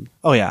person. And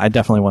oh yeah, I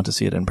definitely want to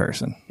see it in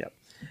person. Yep.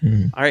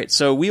 Mm-hmm. All right,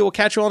 so we will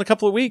catch you all in a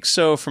couple of weeks.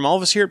 So from all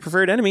of us here at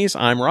Preferred Enemies,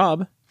 I'm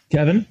Rob,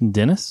 Kevin,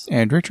 Dennis,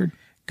 and Richard.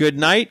 Good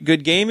night,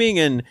 good gaming,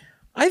 and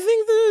I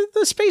think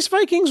the Space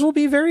Vikings will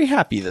be very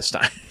happy this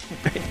time.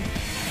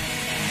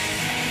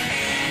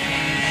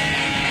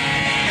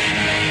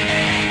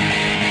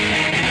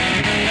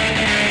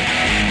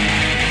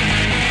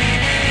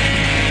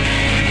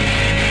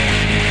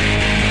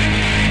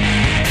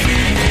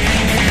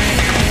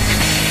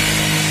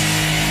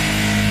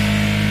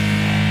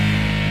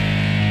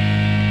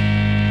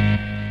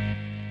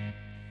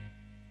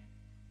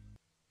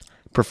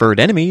 Preferred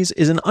Enemies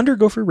is an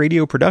Undergopher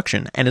Radio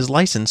production and is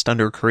licensed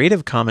under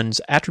Creative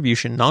Commons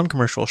Attribution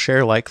Non-Commercial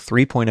Share-alike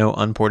 3.0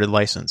 Unported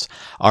license.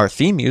 Our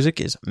theme music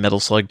is Metal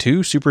Slug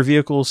 2 Super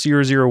Vehicle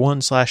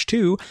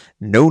 001/2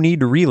 No Need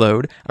to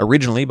Reload,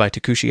 originally by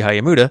Takushi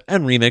Hayamuda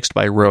and remixed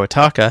by Ro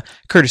Ataka,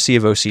 courtesy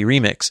of OC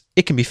Remix.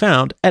 It can be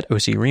found at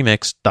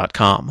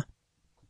ocremix.com.